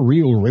was not a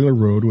real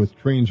railroad with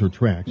trains or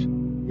tracks.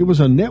 It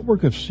was a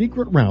network of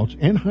secret routes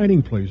and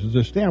hiding places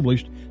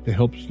established to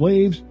help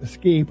slaves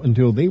escape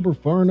until they were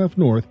far enough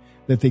north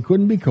that they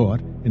couldn't be caught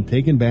and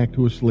taken back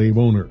to a slave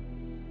owner.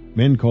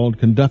 Men called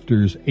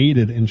conductors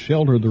aided and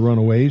sheltered the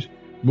runaways,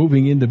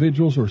 moving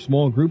individuals or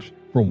small groups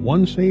from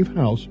one safe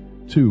house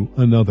to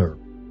another.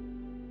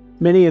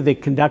 Many of the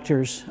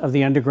conductors of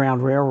the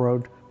Underground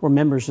Railroad were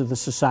members of the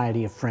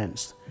Society of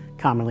Friends,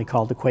 commonly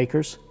called the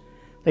Quakers.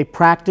 They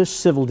practiced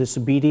civil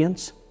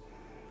disobedience.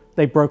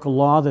 They broke a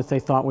law that they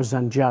thought was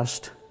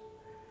unjust,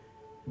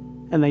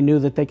 and they knew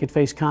that they could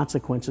face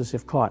consequences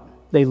if caught.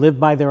 They lived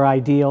by their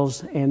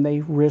ideals, and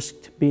they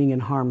risked being in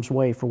harm's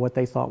way for what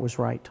they thought was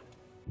right.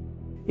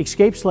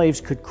 Escaped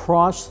slaves could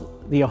cross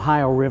the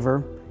Ohio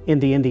River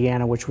into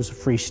Indiana, which was a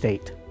free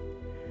state.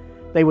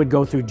 They would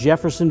go through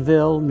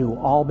Jeffersonville, New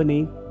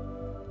Albany,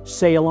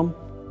 Salem,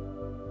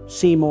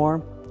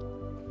 Seymour,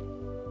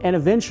 and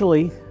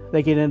eventually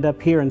they could end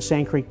up here in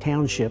Sand Creek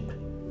Township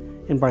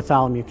in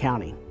Bartholomew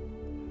County.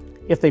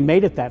 If they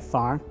made it that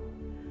far,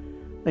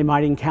 they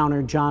might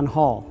encounter John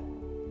Hall,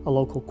 a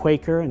local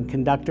Quaker and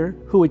conductor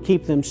who would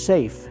keep them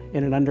safe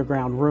in an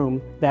underground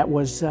room that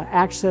was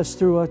accessed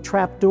through a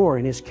trap door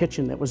in his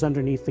kitchen that was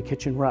underneath the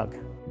kitchen rug.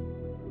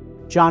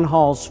 John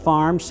Hall's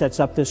farm sets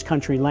up this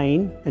country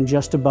lane and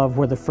just above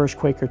where the first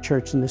Quaker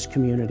church in this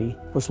community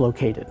was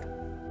located.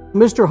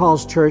 Mr.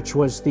 Hall's church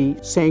was the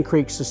Sand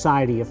Creek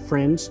Society of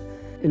Friends.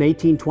 In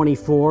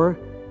 1824,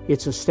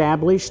 it's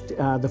established.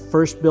 The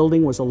first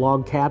building was a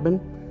log cabin.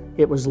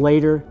 It was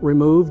later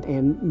removed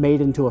and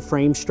made into a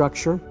frame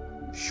structure.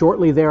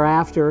 Shortly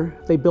thereafter,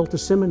 they built a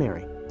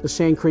seminary. The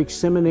Sand Creek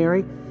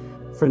Seminary,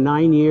 for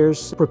 9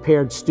 years,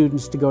 prepared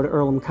students to go to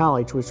Earlham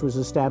College, which was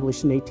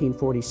established in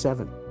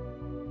 1847.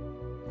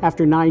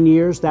 After 9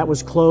 years, that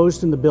was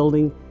closed and the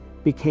building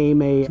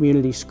became a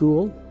community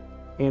school.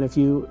 And if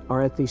you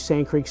are at the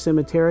Sand Creek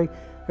Cemetery,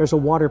 there's a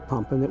water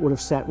pump, and it would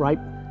have sat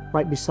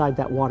right beside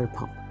that water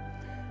pump.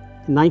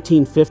 In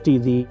 1950,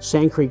 the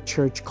Sand Creek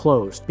Church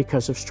closed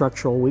because of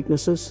structural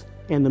weaknesses,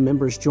 and the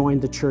members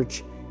joined the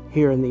church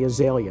here in the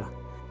Azalea.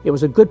 It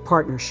was a good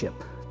partnership,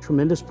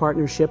 tremendous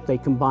partnership. They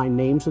combined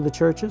names of the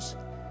churches.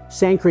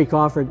 Sand Creek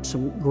offered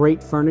some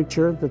great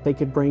furniture that they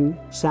could bring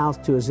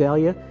south to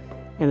Azalea,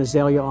 and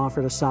Azalea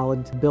offered a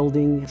solid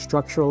building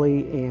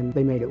structurally, and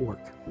they made it work.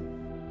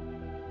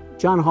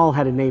 John Hall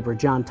had a neighbor,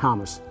 John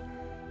Thomas.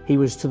 He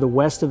was to the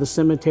west of the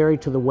cemetery,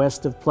 to the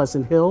west of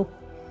Pleasant Hill.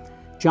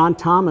 John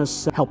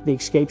Thomas helped the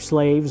escaped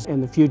slaves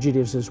and the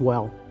fugitives as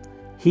well.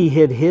 He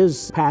hid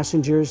his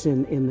passengers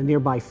in the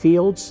nearby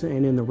fields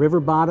and in the river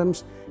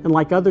bottoms, and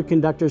like other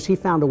conductors, he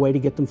found a way to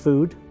get them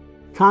food.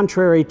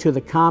 Contrary to the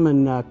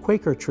common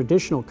Quaker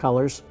traditional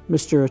colors,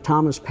 Mr.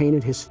 Thomas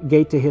painted his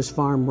gate to his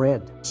farm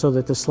red so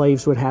that the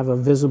slaves would have a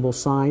visible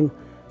sign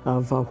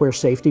of where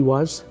safety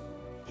was.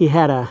 He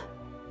had a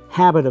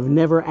habit of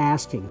never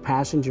asking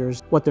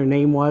passengers what their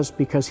name was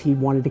because he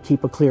wanted to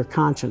keep a clear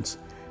conscience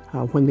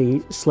when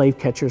the slave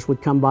catchers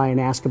would come by and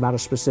ask about a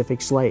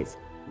specific slave.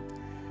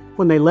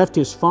 When they left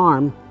his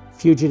farm,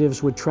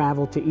 fugitives would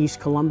travel to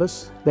East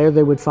Columbus. There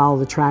they would follow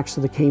the tracks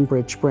of the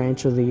Cambridge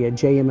branch of the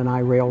JM&I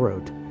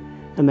Railroad.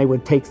 And they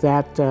would take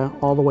that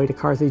all the way to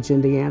Carthage,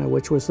 Indiana,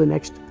 which was the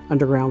next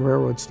Underground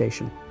Railroad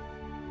station.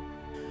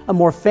 A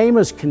more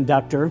famous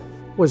conductor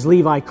was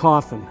Levi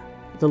Coffin,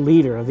 the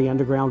leader of the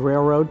Underground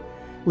Railroad.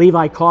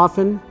 Levi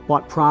Coffin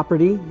bought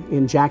property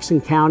in Jackson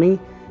County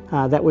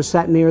that was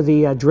set near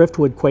the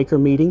Driftwood Quaker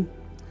meeting.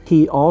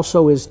 He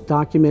also is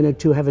documented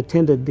to have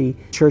attended the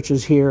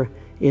churches here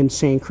in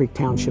Sand Creek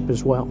Township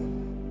as well.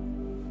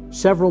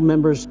 Several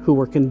members who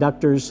were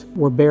conductors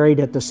were buried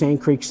at the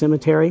Sand Creek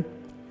Cemetery.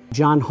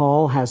 John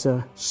Hall has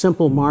a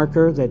simple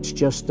marker that's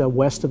just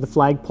west of the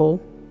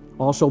flagpole.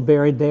 Also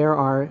buried there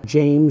are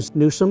James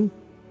Newsom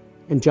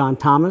and John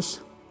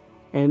Thomas.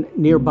 And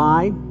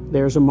nearby,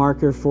 there's a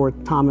marker for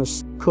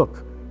Thomas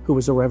Cook, who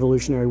was a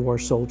Revolutionary War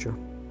soldier.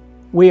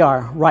 We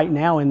are right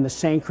now in the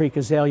Sand Creek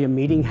Azalea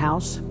Meeting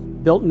House.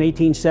 Built in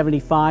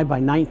 1875, by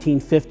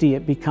 1950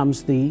 it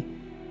becomes the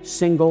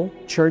single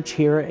church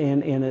here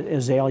in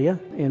Azalea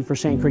and for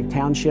Sand Creek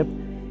Township.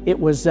 It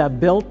was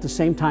built the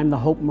same time the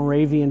Hope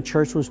Moravian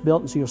Church was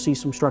built, and so you'll see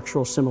some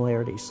structural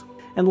similarities.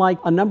 And like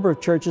a number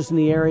of churches in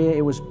the area,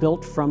 it was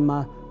built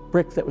from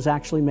brick that was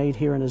actually made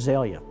here in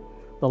Azalea.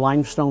 The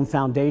limestone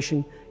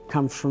foundation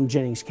comes from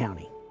Jennings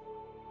County.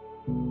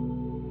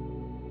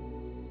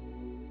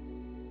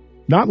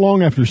 Not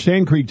long after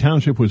Sand Creek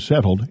Township was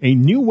settled, a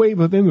new wave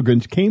of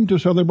immigrants came to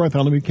southern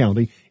Bartholomew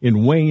County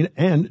in Wayne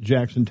and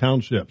Jackson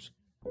Townships.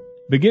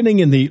 Beginning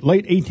in the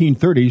late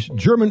 1830s,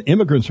 German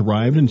immigrants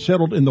arrived and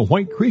settled in the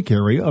White Creek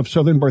area of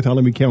southern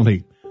Bartholomew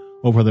County.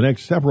 Over the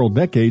next several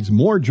decades,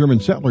 more German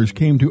settlers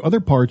came to other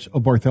parts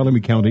of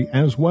Bartholomew County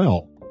as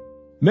well.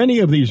 Many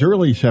of these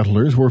early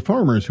settlers were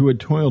farmers who had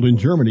toiled in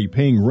Germany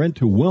paying rent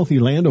to wealthy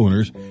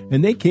landowners,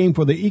 and they came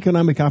for the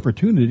economic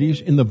opportunities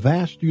in the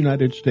vast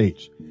United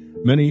States.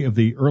 Many of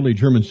the early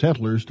German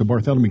settlers to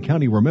Bartholomew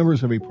County were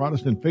members of a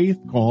Protestant faith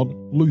called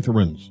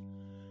Lutherans.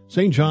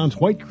 St. John's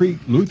White Creek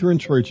Lutheran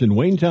Church in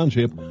Wayne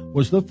Township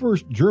was the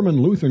first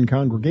German Lutheran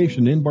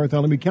congregation in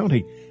Bartholomew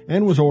County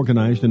and was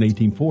organized in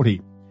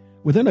 1840.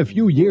 Within a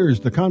few years,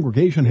 the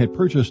congregation had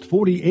purchased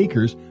 40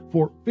 acres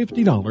for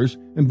 $50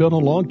 and built a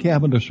log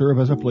cabin to serve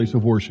as a place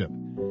of worship.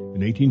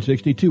 In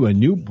 1862, a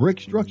new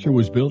brick structure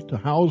was built to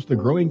house the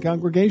growing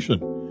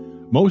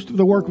congregation. Most of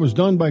the work was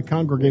done by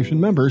congregation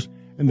members,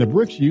 and the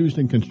bricks used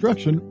in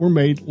construction were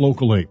made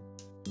locally.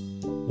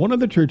 One of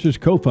the church's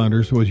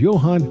co-founders was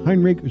Johann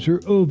Heinrich zur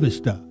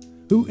Ovesta,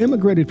 who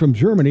immigrated from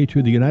Germany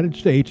to the United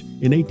States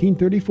in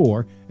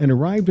 1834 and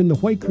arrived in the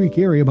White Creek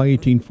area by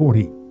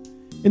 1840.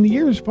 In the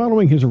years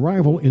following his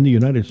arrival in the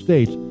United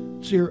States,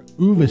 Zur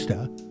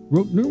Ovesta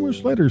wrote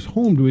numerous letters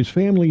home to his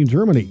family in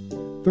Germany.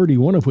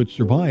 31 of which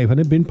survive and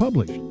have been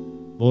published.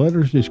 The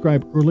letters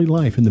describe early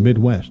life in the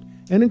Midwest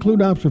and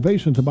include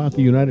observations about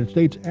the United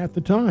States at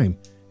the time,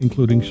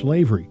 including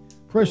slavery,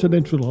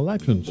 presidential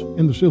elections,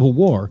 and the Civil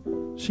War,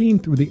 seen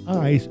through the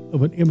eyes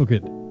of an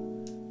immigrant.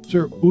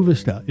 Sir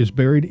Uvesta is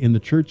buried in the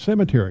church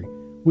cemetery,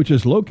 which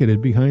is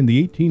located behind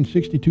the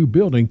 1862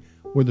 building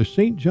where the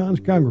St. John's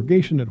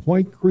congregation at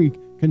White Creek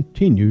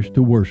continues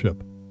to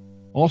worship.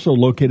 Also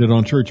located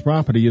on church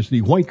property is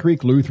the White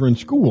Creek Lutheran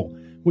School,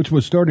 which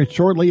was started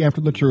shortly after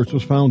the church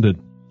was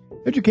founded.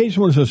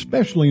 Education was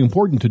especially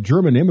important to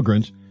German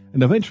immigrants,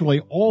 and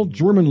eventually all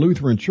German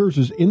Lutheran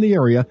churches in the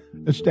area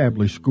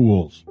established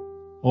schools.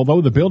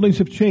 Although the buildings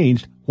have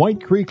changed,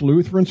 White Creek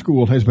Lutheran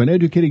School has been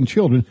educating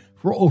children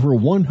for over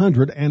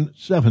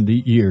 170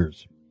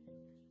 years.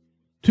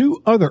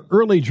 Two other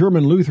early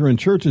German Lutheran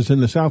churches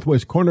in the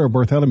southwest corner of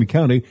Bartholomew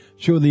County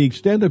show the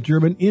extent of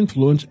German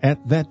influence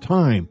at that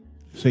time: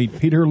 St.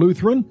 Peter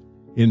Lutheran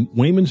in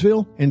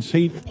Waymansville and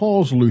St.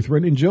 Paul's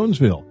Lutheran in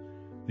Jonesville.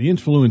 The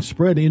influence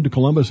spread into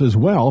Columbus as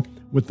well,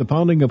 with the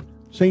founding of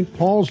St.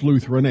 Paul's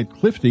Lutheran at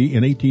Clifty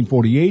in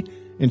 1848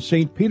 and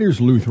St. Peter's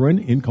Lutheran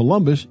in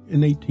Columbus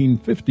in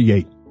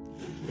 1858.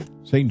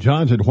 St.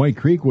 John's at White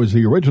Creek was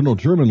the original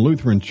German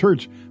Lutheran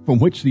church from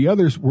which the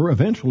others were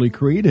eventually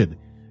created,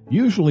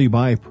 usually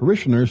by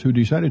parishioners who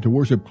decided to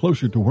worship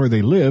closer to where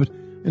they lived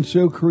and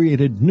so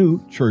created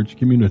new church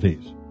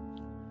communities.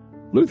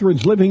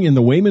 Lutherans living in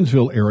the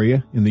Waymansville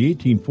area in the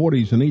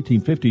 1840s and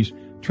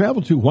 1850s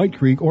traveled to White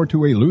Creek or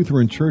to a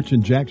Lutheran church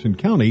in Jackson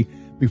County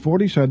before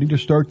deciding to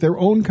start their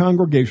own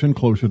congregation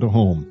closer to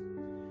home.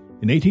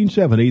 In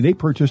 1870, they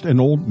purchased an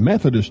old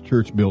Methodist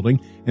church building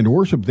and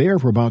worshiped there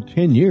for about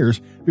 10 years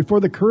before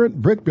the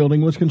current brick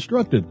building was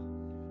constructed.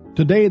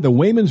 Today, the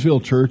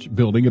Waymansville Church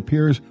building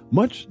appears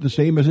much the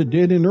same as it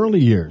did in early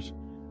years.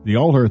 The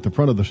altar at the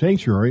front of the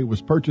sanctuary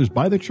was purchased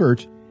by the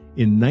church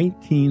in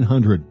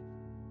 1900.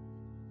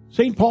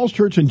 St. Paul's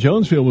Church in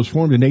Jonesville was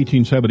formed in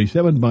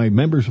 1877 by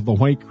members of the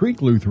White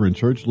Creek Lutheran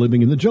Church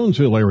living in the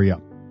Jonesville area.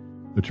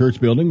 The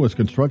church building was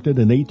constructed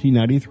in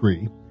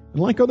 1893,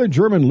 and like other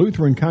German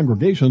Lutheran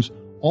congregations,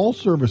 all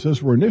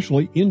services were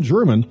initially in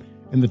German,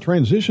 and the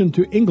transition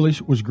to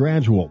English was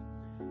gradual.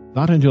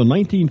 Not until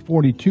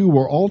 1942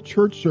 were all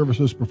church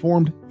services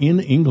performed in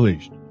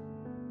English.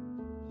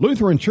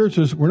 Lutheran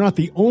churches were not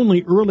the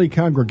only early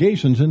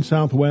congregations in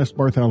southwest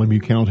Bartholomew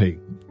County.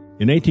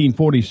 In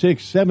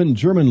 1846, 7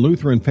 German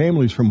Lutheran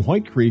families from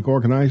White Creek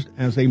organized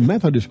as a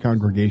Methodist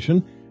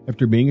congregation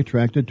after being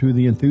attracted to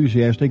the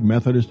enthusiastic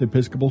Methodist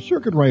Episcopal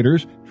circuit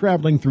riders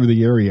traveling through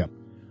the area.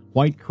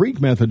 White Creek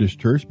Methodist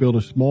Church built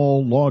a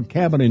small log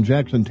cabin in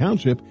Jackson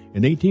Township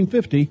in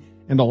 1850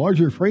 and a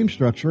larger frame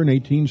structure in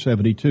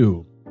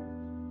 1872.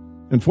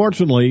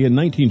 Unfortunately, in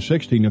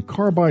 1916, a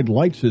carbide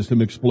light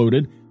system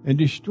exploded and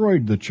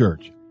destroyed the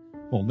church.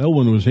 While no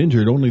one was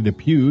injured, only the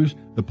pews,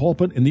 the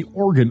pulpit, and the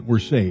organ were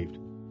saved.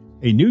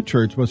 A new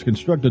church was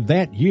constructed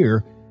that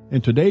year,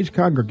 and today's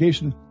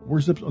congregation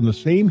worships on the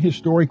same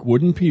historic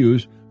wooden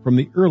pews from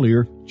the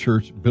earlier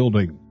church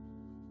building.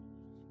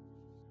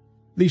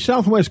 The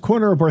southwest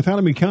corner of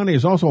Bartholomew County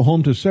is also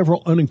home to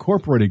several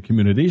unincorporated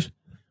communities.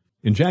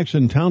 In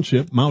Jackson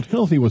Township, Mount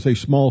Healthy was a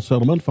small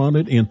settlement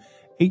founded in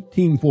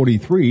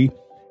 1843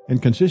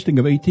 and consisting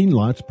of 18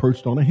 lots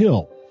perched on a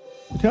hill.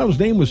 The town's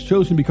name was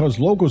chosen because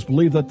locals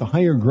believed that the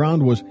higher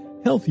ground was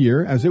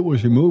healthier as it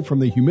was removed from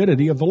the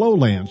humidity of the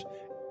lowlands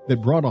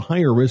that brought a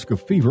higher risk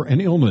of fever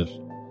and illness.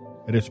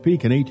 At its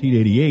peak in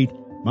 1888,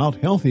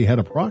 Mount Healthy had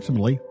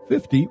approximately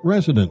 50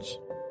 residents.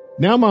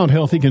 Now Mount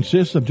Healthy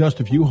consists of just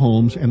a few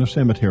homes and a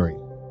cemetery.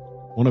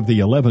 One of the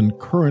 11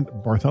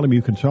 current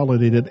Bartholomew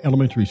Consolidated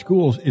Elementary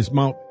Schools is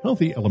Mount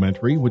Healthy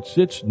Elementary, which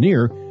sits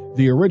near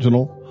the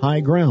original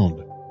high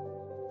ground.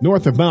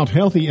 North of Mount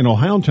Healthy in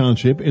Ohio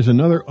Township is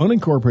another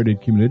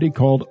unincorporated community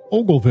called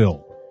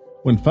Ogleville.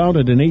 When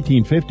founded in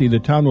 1850, the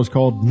town was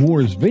called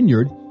Moore's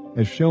Vineyard,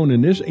 as shown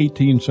in this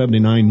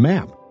 1879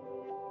 map.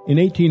 In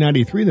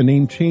 1893, the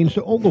name changed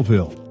to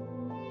Ogleville.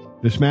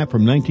 This map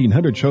from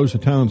 1900 shows the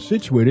town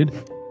situated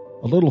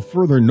a little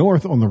further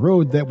north on the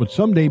road that would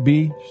someday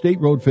be State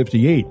Road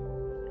 58.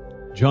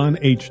 John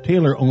H.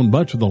 Taylor owned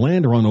much of the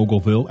land around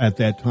Ogleville at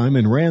that time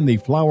and ran the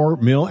flour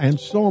mill and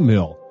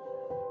sawmill.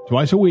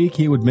 Twice a week,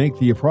 he would make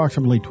the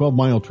approximately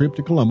 12-mile trip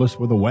to Columbus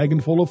with a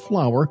wagon full of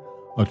flour,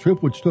 a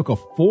trip which took a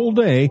full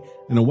day,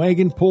 and a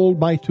wagon pulled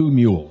by 2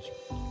 mules.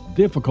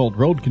 Difficult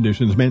road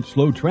conditions meant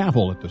slow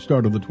travel at the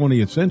start of the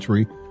 20th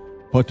century,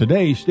 but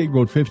today State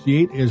Road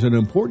 58 is an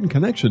important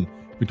connection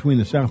between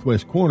the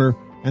southwest corner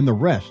and the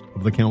rest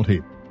of the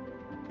county.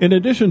 In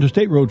addition to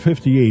State Road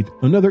 58,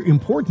 another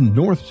important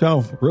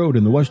north-south road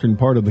in the western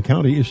part of the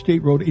county is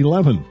State Road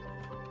 11.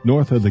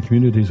 North of the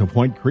communities of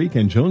White Creek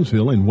and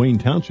Jonesville in Wayne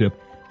Township,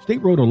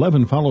 State Road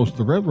 11 follows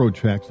the railroad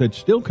tracks that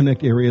still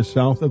connect areas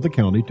south of the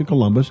county to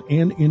Columbus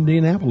and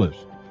Indianapolis.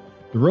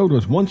 The road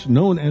was once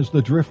known as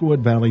the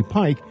Driftwood Valley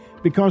Pike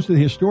because the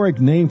historic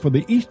name for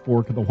the East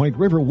Fork of the White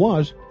River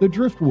was the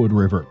Driftwood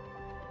River.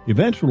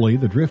 Eventually,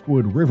 the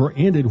Driftwood River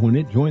ended when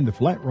it joined the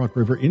Flat Rock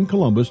River in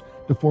Columbus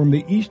to form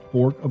the East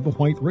Fork of the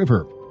White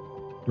River.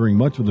 During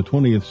much of the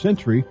 20th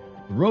century,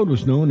 the road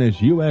was known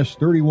as US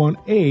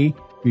 31A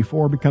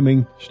before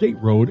becoming State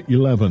Road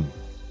 11.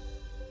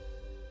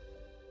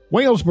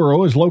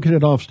 Walesboro is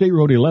located off State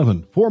Road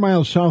 11, 4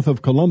 miles south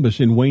of Columbus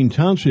in Wayne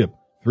Township,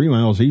 3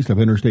 miles east of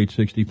Interstate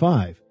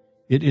 65.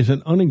 It is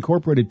an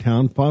unincorporated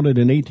town founded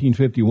in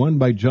 1851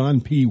 by John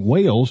P.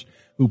 Wales,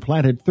 who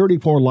platted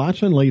 34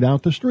 lots and laid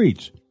out the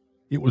streets.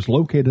 It was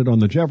located on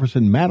the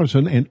Jefferson,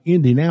 Madison, and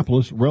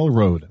Indianapolis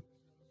Railroad.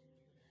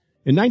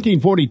 In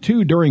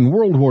 1942, during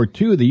World War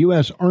II, the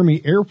U.S.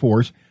 Army Air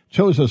Force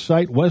chose a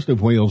site west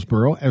of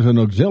Walesboro as an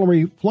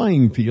auxiliary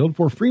flying field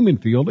for Freeman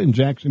Field in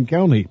Jackson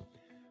County.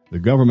 The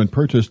government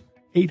purchased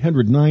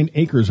 809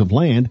 acres of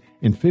land,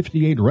 and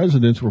 58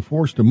 residents were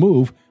forced to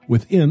move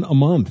within a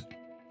month.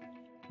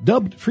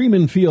 Dubbed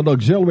Freeman Field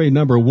Auxiliary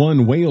No.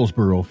 1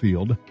 Walesboro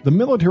Field, the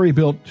military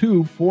built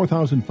two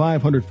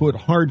 4,500-foot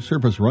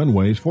hard-surface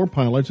runways for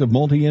pilots of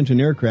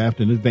multi-engine aircraft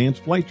in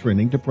advanced flight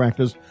training to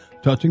practice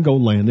touch-and-go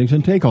landings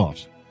and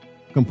takeoffs.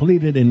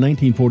 Completed in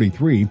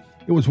 1943,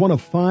 it was one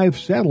of 5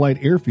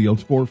 satellite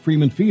airfields for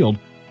Freeman Field,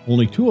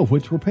 only 2 of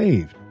which were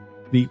paved.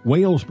 The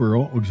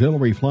Walesboro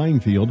Auxiliary Flying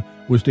Field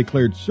was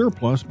declared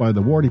surplus by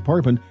the War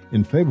Department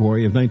in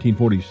February of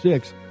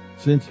 1946,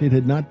 since it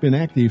had not been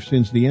active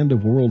since the end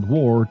of World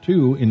War II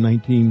in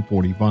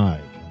 1945.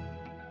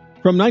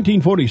 From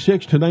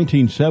 1946 to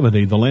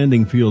 1970, the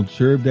landing field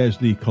served as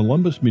the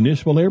Columbus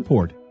Municipal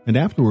Airport and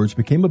afterwards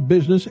became a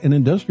business and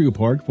industrial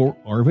park for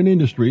Arvin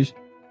Industries,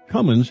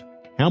 Cummins,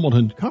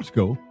 Hamilton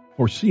Costco,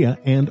 Forcia,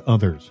 and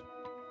others.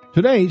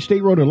 Today,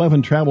 State Road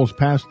 11 travels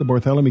past the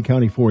Bartholomew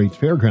County 4-H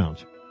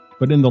Fairgrounds,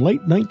 but in the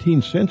late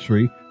 19th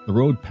century, the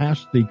road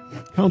passed the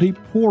County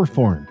Poor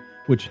Farm,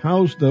 which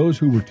housed those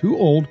who were too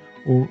old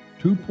or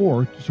too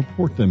poor to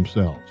support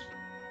themselves.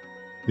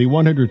 The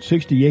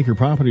 160-acre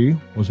property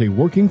was a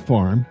working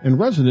farm, and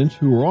residents,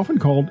 who were often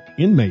called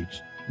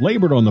inmates,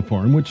 labored on the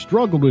farm, which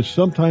struggled with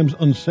sometimes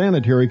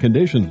unsanitary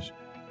conditions.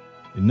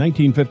 In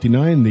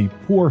 1959, the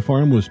Poor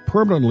Farm was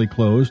permanently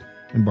closed,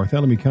 and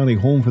Bartholomew County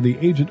Home for the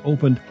Aged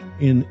opened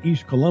in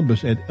East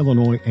Columbus at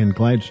Illinois and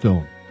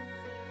Gladstone.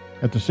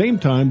 At the same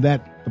time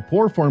that the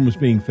Poor Farm was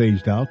being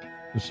phased out,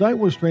 the site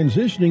was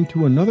transitioning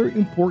to another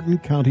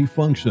important county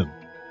function,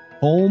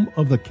 home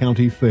of the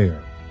county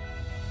fair.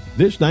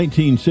 This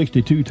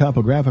 1962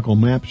 topographical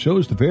map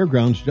shows the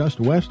fairgrounds just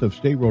west of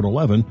State Road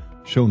 11,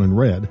 shown in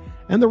red,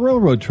 and the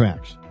railroad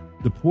tracks.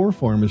 The Poor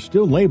Farm is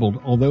still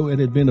labeled, although it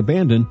had been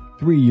abandoned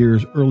 3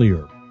 years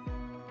earlier.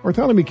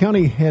 Bartholomew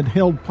County had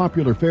held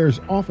popular fairs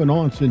off and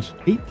on since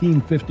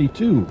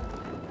 1852.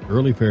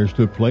 Early fairs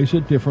took place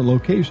at different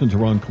locations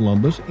around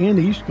Columbus and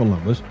East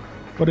Columbus,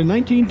 but in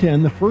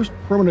 1910, the first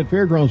permanent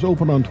fairgrounds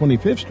opened on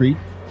 25th Street,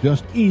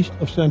 just east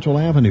of Central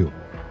Avenue.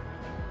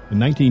 In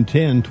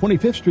 1910,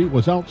 25th Street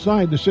was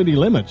outside the city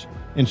limits,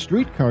 and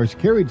streetcars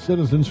carried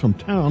citizens from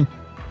town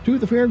to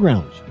the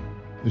fairgrounds.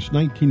 This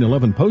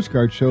 1911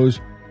 postcard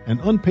shows an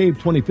unpaved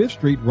 25th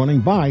Street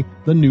running by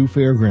the new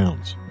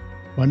fairgrounds.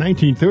 By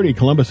 1930,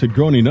 Columbus had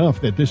grown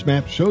enough that this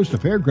map shows the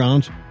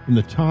fairgrounds in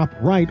the top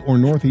right or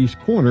northeast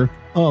corner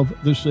of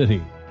the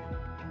city.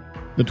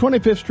 The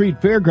 25th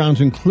Street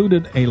Fairgrounds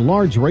included a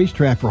large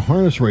racetrack for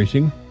harness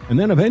racing and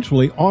then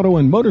eventually auto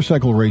and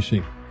motorcycle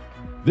racing.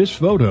 This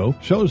photo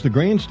shows the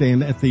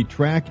grandstand at the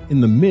track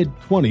in the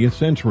mid-20th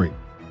century.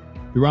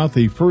 Throughout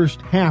the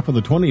first half of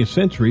the 20th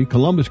century,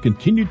 Columbus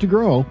continued to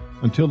grow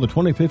until the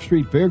 25th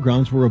Street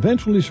Fairgrounds were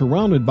eventually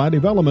surrounded by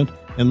development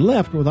and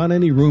left without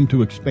any room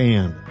to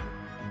expand.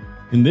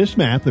 In this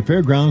map, the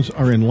fairgrounds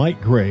are in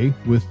light gray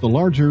with the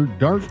larger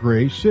dark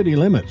gray city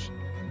limits.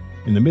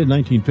 In the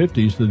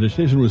mid-1950s, the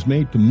decision was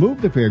made to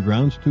move the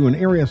fairgrounds to an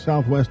area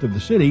southwest of the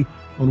city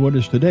on what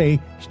is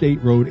today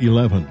State Road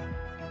 11.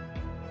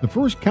 The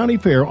first county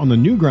fair on the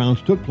new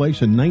grounds took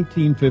place in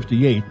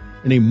 1958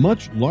 in a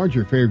much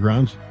larger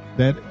fairgrounds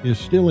that is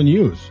still in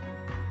use.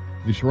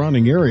 The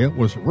surrounding area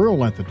was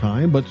rural at the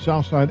time, but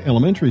Southside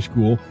Elementary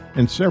School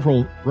and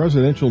several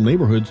residential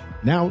neighborhoods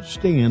now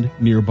stand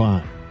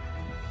nearby.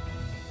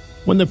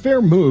 When the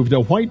fair moved, a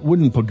white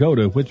wooden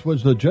pagoda, which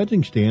was the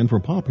judging stand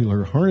for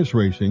popular harness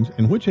racings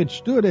and which had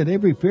stood at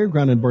every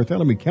fairground in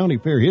Bartholomew County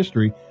fair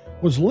history,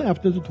 was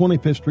left at the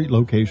 25th Street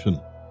location.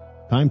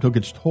 Time took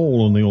its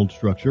toll on the old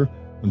structure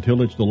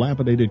until its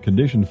dilapidated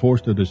condition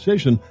forced a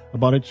decision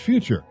about its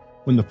future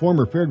when the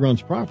former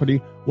fairgrounds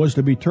property was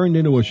to be turned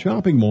into a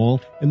shopping mall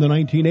in the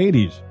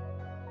 1980s.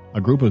 A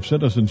group of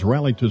citizens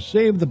rallied to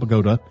save the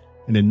pagoda,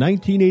 and in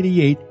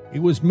 1988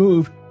 it was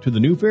moved to the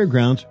new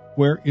fairgrounds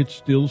where it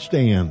still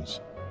stands.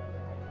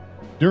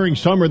 During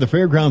summer, the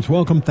fairgrounds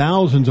welcome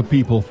thousands of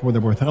people for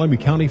the Bartholomew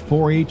County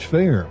 4-H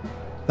Fair.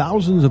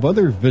 Thousands of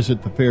others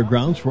visit the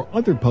fairgrounds for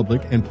other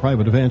public and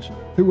private events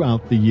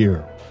throughout the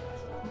year.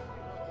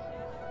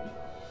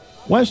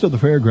 West of the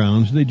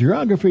fairgrounds, the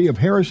geography of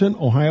Harrison,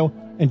 Ohio,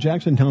 and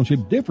Jackson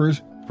Township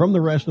differs from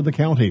the rest of the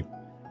county.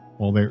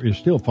 While there is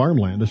still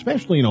farmland,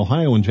 especially in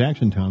Ohio and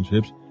Jackson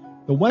Townships,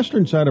 the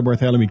western side of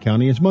Bartholomew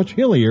County is much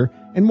hillier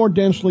and more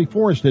densely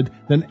forested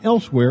than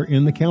elsewhere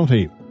in the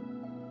county.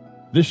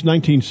 This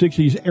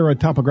 1960s-era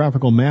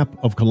topographical map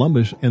of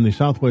Columbus and the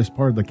southwest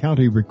part of the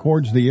county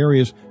records the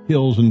area's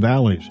hills and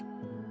valleys.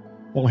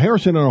 While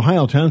Harrison and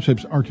Ohio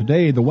townships are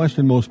today the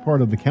westernmost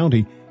part of the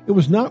county, it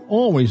was not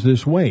always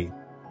this way.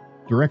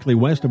 Directly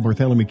west of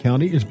Bartholomew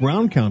County is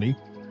Brown County,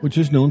 which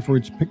is known for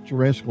its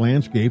picturesque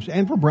landscapes,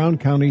 and for Brown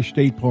County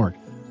State Park,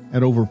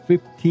 at over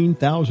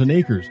 15,000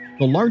 acres,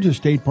 the largest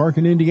state park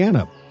in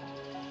Indiana.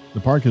 The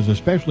park is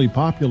especially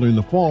popular in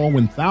the fall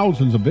when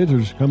thousands of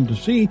visitors come to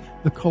see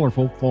the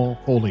colorful fall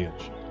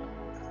foliage.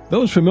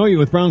 Those familiar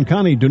with Brown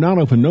County do not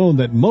often know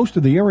that most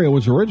of the area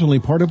was originally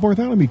part of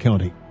Bartholomew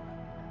County.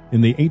 In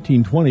the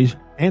 1820s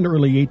and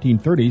early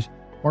 1830s,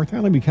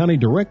 Bartholomew County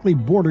directly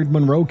bordered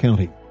Monroe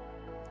County.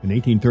 In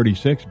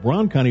 1836,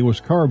 Brown County was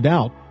carved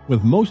out,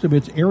 with most of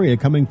its area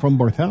coming from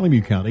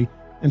Bartholomew County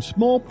and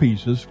small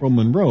pieces from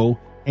Monroe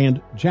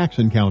and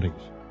Jackson counties.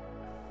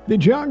 The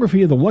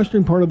geography of the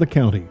western part of the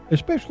county,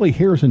 especially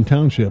Harrison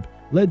Township,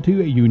 led to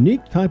a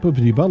unique type of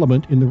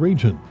development in the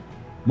region.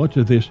 Much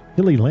of this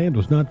hilly land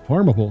was not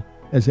farmable,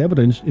 as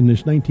evidenced in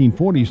this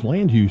 1940s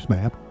land use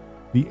map.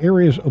 The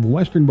areas of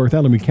western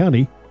Bartholomew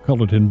County,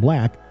 colored in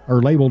black,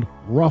 are labeled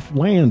rough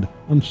land,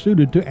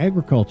 unsuited to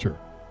agriculture.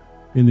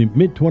 In the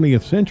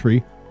mid-20th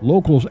century,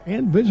 locals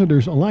and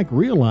visitors alike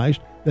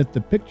realized that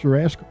the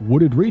picturesque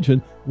wooded region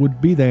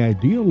would be the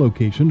ideal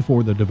location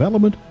for the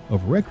development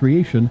of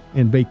recreation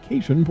and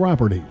vacation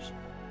properties.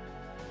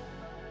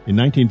 In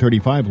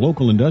 1935,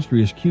 local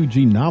industrialist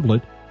Q.G.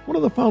 Noblet, one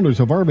of the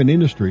founders of Arvin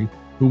Industry,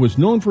 who was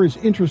known for his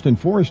interest in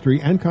forestry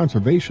and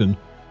conservation,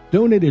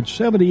 donated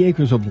 70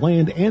 acres of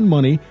land and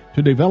money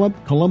to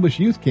develop Columbus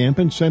Youth Camp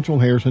in central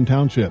Harrison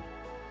Township.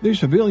 The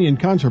Civilian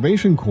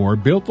Conservation Corps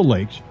built the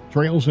lakes,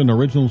 trails, and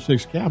original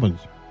 6 cabins.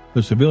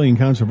 The Civilian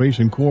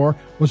Conservation Corps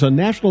was a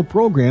national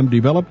program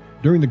developed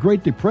during the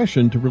Great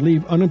Depression to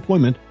relieve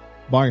unemployment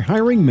by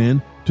hiring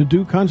men to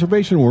do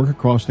conservation work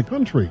across the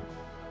country.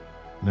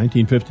 In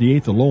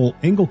 1958, the Lowell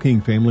Engelking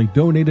family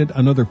donated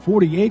another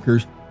 40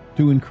 acres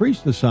to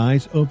increase the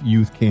size of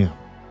Youth Camp.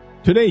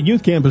 Today,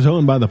 Youth Camp is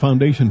owned by the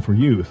Foundation for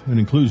Youth and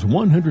includes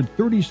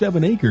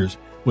 137 acres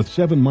with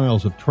 7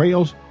 miles of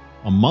trails,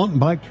 a mountain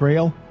bike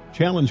trail,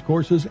 challenge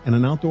courses, and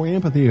an outdoor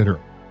amphitheater,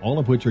 all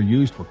of which are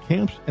used for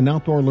camps and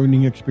outdoor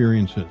learning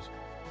experiences.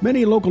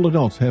 Many local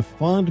adults have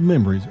fond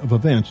memories of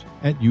events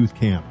at Youth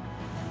Camp.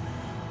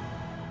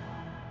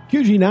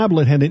 Q.G.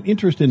 Noblet had an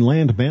interest in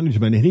land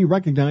management, and he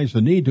recognized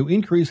the need to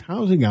increase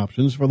housing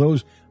options for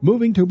those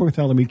moving to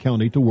Bartholomew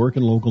County to work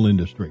in local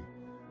industry.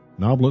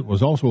 Noblet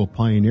was also a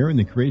pioneer in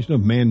the creation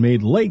of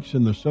man-made lakes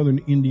in the southern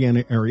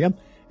Indiana area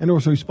and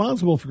was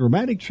responsible for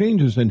dramatic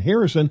changes in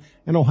Harrison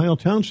and Ohio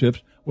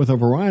townships with a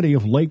variety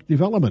of lake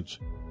developments.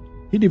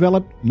 He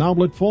developed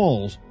Noblet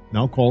Falls,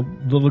 now called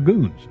the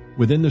Lagoons,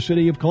 within the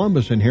city of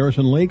Columbus and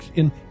Harrison Lakes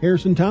in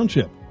Harrison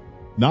Township.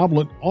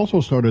 Noblet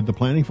also started the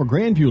planning for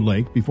Grandview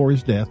Lake before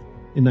his death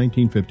in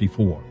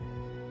 1954.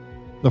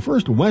 The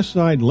first West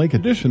Side Lake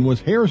addition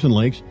was Harrison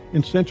Lakes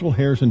in central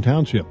Harrison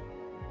Township.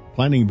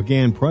 Planning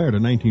began prior to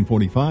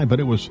 1945, but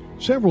it was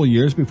several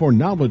years before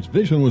Noblet's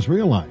vision was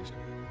realized.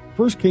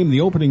 First came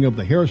the opening of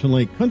the Harrison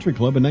Lake Country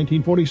Club in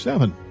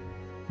 1947.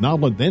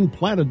 Noblet then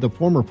platted the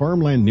former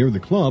farmland near the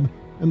club,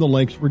 and the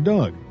lakes were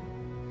dug.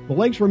 The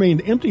lakes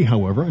remained empty,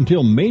 however,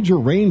 until major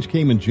rains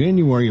came in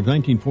January of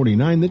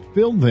 1949 that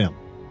filled them.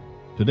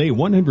 Today,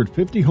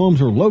 150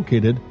 homes are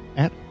located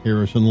at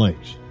Harrison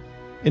Lakes.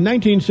 In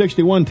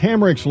 1961,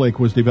 Tamarix Lake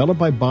was developed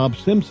by Bob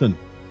Simpson.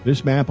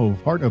 This map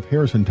of part of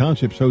Harrison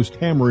Township shows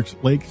Tamarix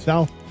Lake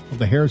south of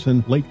the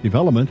Harrison Lake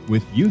development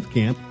with Youth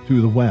Camp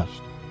to the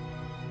west.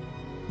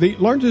 The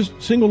largest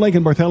single lake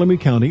in Bartholomew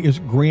County is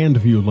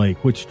Grandview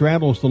Lake, which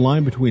straddles the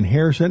line between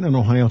Harrison and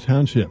Ohio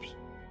townships.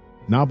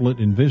 Noblet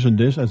envisioned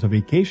this as a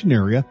vacation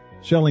area,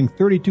 selling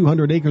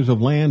 3,200 acres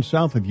of land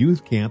south of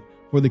Youth Camp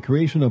for the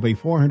creation of a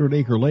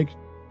 400-acre lake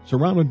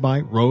surrounded by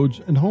roads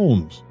and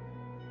homes.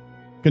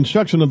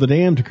 Construction of the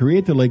dam to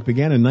create the lake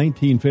began in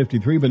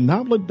 1953, but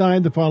Noblet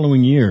died the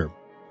following year.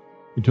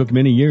 It took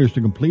many years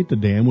to complete the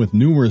dam, with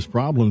numerous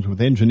problems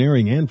with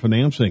engineering and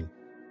financing.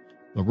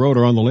 The road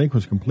around the lake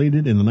was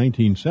completed in the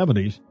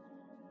 1970s.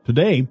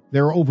 Today,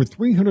 there are over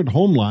 300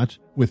 home lots,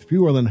 with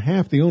fewer than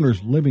half the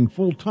owners living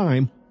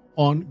full-time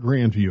on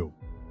Grandview.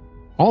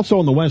 Also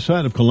on the west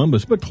side of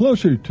Columbus, but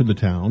closer to the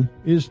town,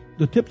 is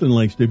the Tipton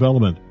Lakes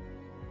development.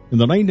 In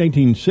the late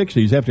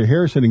 1960s, after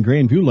Harrison and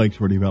Grandview Lakes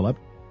were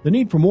developed, the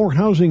need for more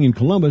housing in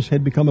Columbus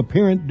had become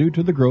apparent due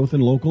to the growth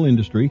in local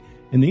industry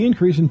and the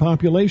increase in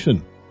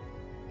population.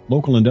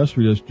 Local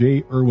industrialist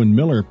J. Irwin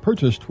Miller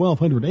purchased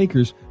 1,200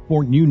 acres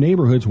for new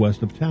neighborhoods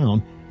west of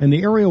town, and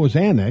the area was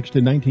annexed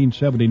in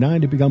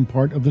 1979 to become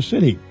part of the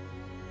city.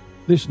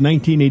 This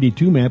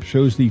 1982 map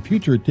shows the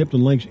future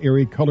Tipton Lakes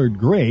area colored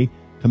gray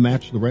to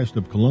match the rest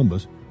of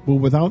Columbus, but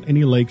without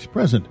any lakes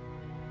present.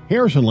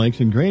 Harrison Lakes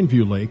and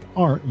Grandview Lake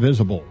are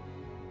visible.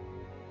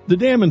 The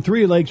dam and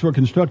 3 lakes were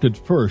constructed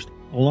first,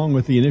 along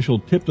with the initial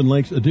Tipton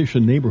Lakes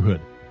Addition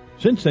neighborhood.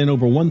 Since then,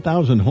 over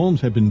 1,000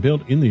 homes have been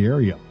built in the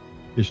area.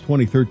 This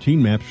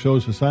 2013 map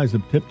shows the size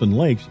of Tipton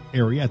Lakes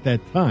area at that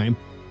time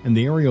and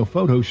the aerial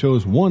photo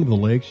shows one of the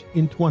lakes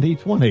in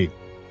 2020.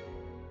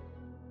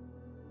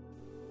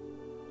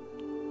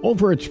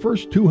 Over its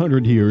first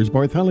 200 years,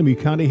 Bartholomew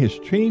County has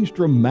changed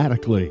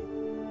dramatically.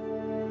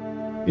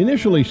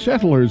 Initially,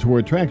 settlers were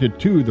attracted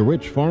to the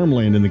rich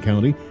farmland in the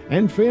county,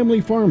 and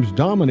family farms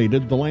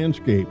dominated the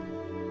landscape.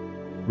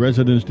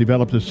 Residents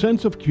developed a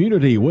sense of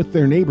community with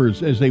their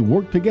neighbors as they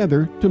worked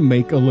together to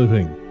make a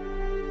living.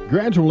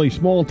 Gradually,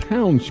 small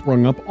towns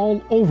sprung up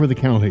all over the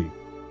county.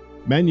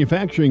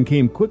 Manufacturing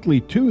came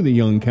quickly to the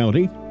young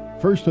county,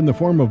 first in the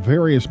form of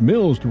various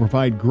mills to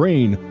provide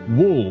grain,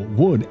 wool,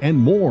 wood, and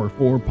more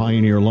for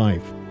pioneer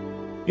life.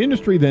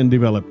 Industry then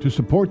developed to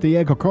support the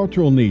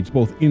agricultural needs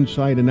both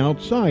inside and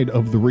outside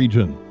of the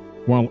region.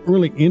 While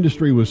early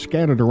industry was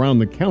scattered around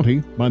the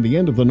county, by the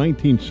end of the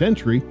 19th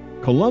century,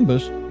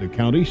 Columbus, the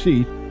county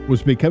seat,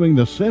 was becoming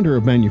the center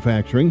of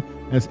manufacturing,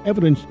 as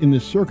evidenced in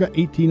this circa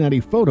 1890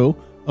 photo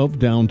of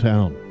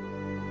downtown.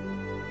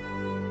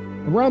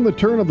 Around the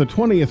turn of the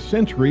 20th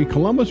century,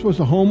 Columbus was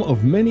the home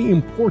of many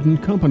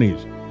important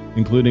companies,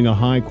 including a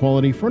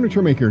high-quality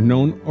furniture maker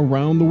known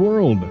around the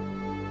world,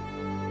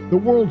 the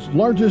world's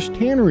largest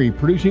tannery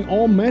producing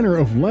all manner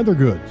of leather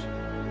goods,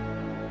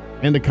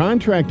 and a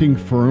contracting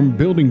firm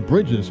building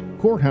bridges,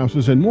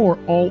 courthouses, and more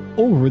all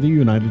over the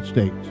United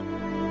States.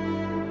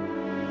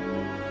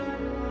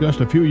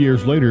 Just a few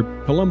years later,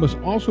 Columbus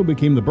also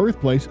became the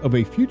birthplace of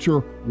a future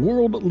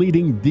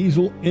world-leading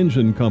diesel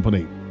engine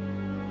company.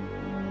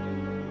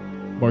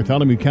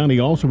 Bartholomew County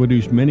also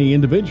produced many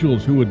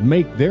individuals who would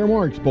make their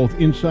marks both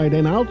inside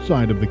and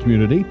outside of the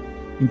community,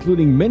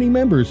 including many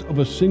members of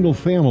a single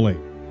family.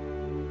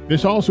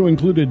 This also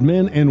included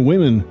men and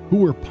women who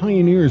were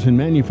pioneers in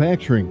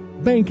manufacturing,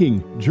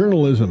 banking,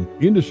 journalism,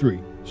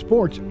 industry,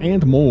 sports,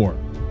 and more.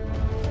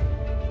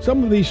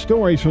 Some of these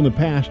stories from the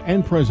past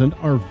and present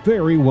are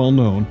very well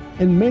known,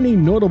 and many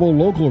notable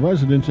local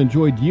residents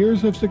enjoyed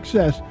years of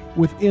success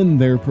within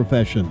their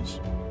professions.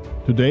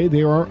 Today,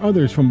 there are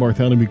others from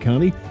Bartholomew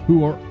County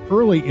who are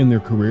early in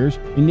their careers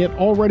and yet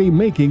already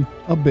making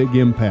a big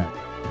impact.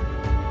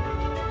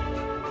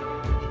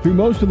 Through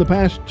most of the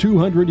past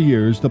 200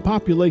 years, the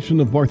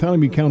population of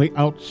Bartholomew County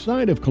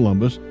outside of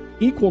Columbus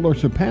equaled or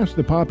surpassed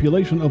the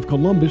population of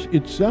Columbus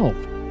itself.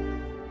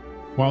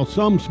 While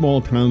some small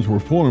towns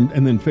were formed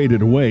and then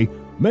faded away,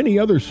 many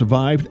others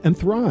survived and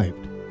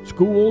thrived.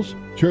 Schools,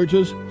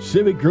 churches,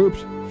 civic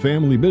groups,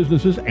 family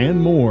businesses, and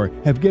more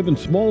have given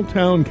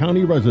small-town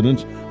county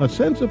residents a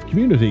sense of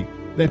community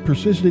that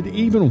persisted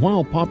even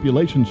while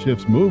population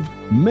shifts moved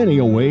many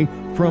away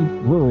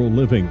from rural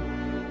living.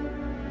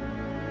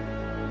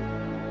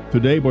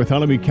 Today,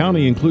 Bartholomew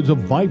County includes a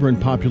vibrant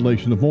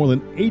population of more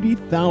than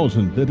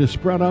 80,000 that is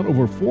spread out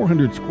over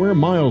 400 square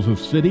miles of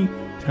city,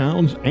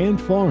 towns, and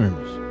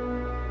farms.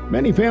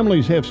 Many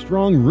families have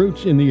strong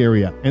roots in the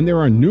area, and there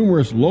are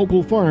numerous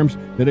local farms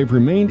that have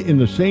remained in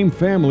the same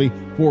family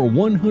for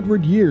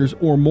 100 years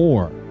or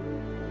more.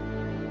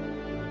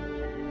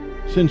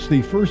 Since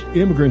the first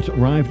immigrants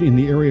arrived in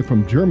the area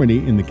from Germany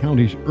in the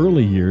county's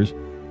early years,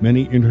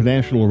 many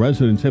international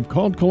residents have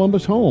called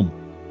Columbus home,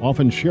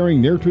 often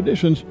sharing their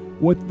traditions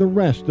with the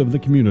rest of the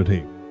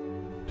community.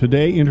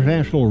 Today,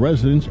 international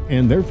residents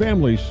and their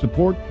families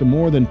support the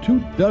more than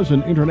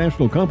 24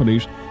 international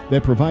companies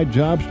that provide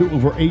jobs to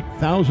over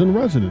 8,000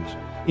 residents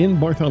in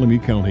Bartholomew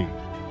County.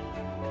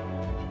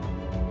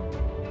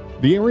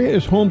 The area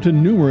is home to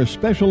numerous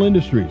special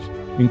industries,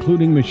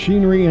 including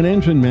machinery and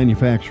engine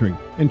manufacturing,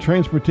 and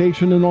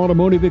transportation and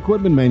automotive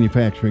equipment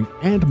manufacturing,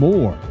 and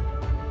more.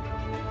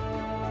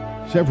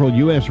 Several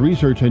U.S.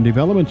 research and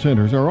development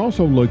centers are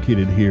also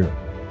located here.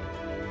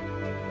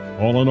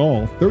 All in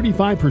all,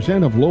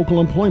 35% of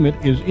local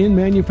employment is in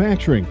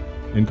manufacturing,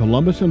 and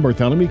Columbus and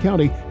Bartholomew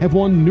County have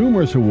won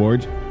numerous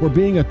awards for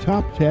being a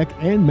top tech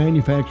and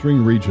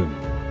manufacturing region.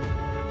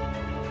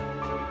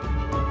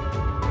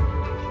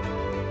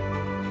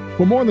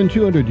 For more than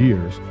 200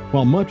 years,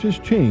 while much has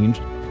changed,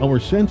 our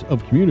sense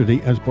of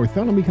community as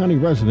Bartholomew County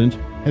residents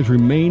has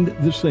remained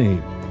the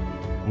same.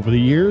 Over the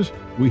years,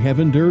 we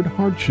have endured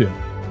hardship.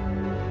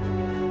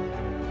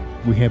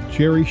 We have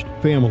cherished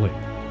family.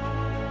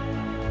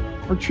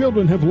 Our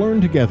children have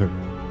learned together,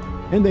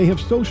 and they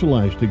have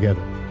socialized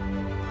together.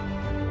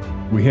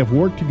 We have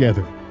worked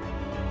together,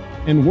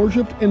 and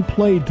worshiped and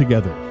played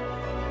together.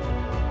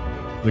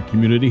 The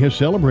community has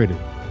celebrated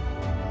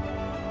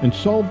and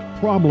solved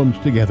problems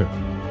together.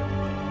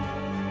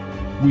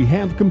 We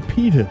have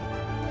competed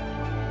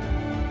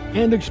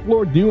and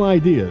explored new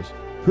ideas,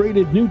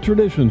 created new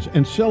traditions,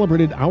 and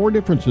celebrated our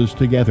differences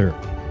together.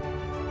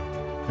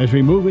 As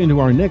we move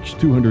into our next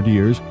 200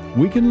 years,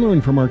 we can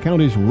learn from our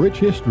county's rich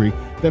history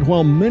that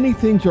while many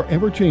things are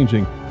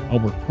ever-changing,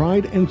 our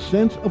pride and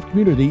sense of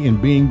community in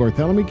being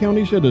Bartholomew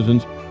County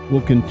citizens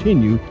will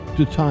continue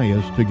to tie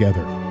us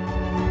together.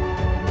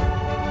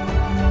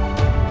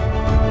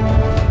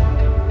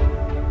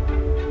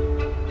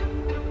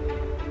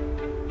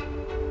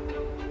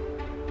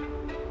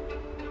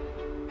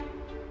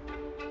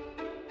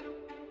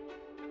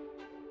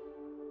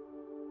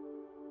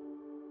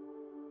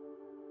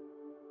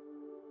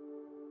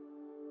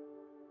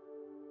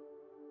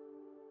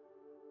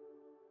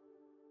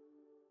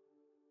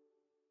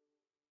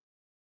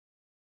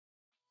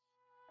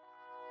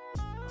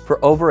 For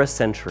over a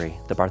century,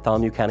 the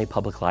Bartholomew County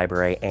Public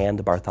Library and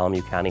the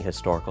Bartholomew County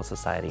Historical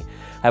Society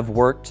have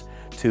worked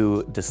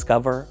to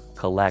discover,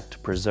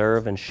 collect,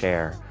 preserve, and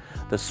share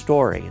the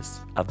stories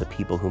of the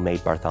people who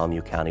made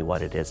Bartholomew County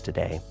what it is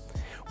today.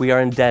 We are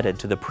indebted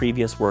to the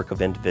previous work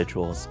of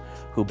individuals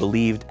who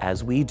believed,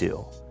 as we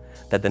do,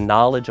 that the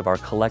knowledge of our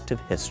collective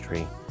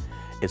history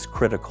is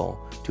critical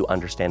to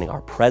understanding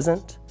our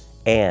present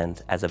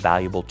and as a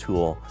valuable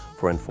tool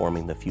for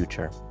informing the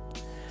future.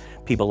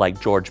 People like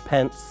George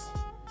Pence,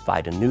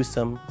 Vida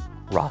Newsom,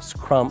 Ross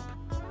Crump,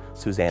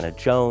 Susanna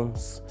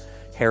Jones,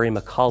 Harry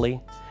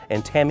McCauley,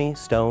 and Tamara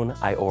Stone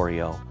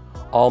Iorio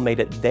all made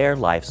it their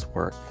life's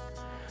work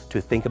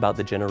to think about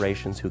the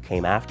generations who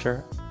came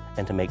after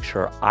and to make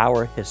sure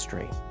our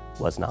history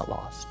was not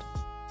lost.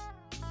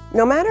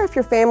 No matter if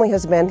your family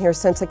has been here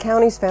since the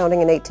county's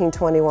founding in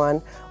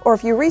 1821 or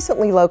if you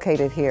recently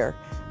located here,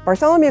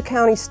 Bartholomew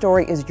County's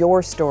story is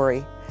your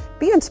story.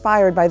 Be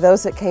inspired by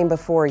those that came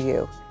before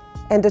you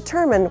and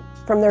determine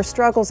from their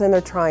struggles and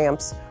their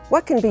triumphs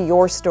what can be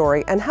your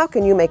story and how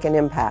can you make an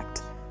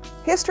impact.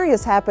 History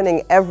is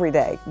happening every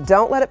day.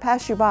 Don't let it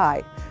pass you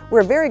by.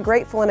 We're very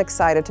grateful and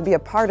excited to be a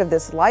part of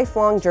this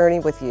lifelong journey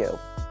with you.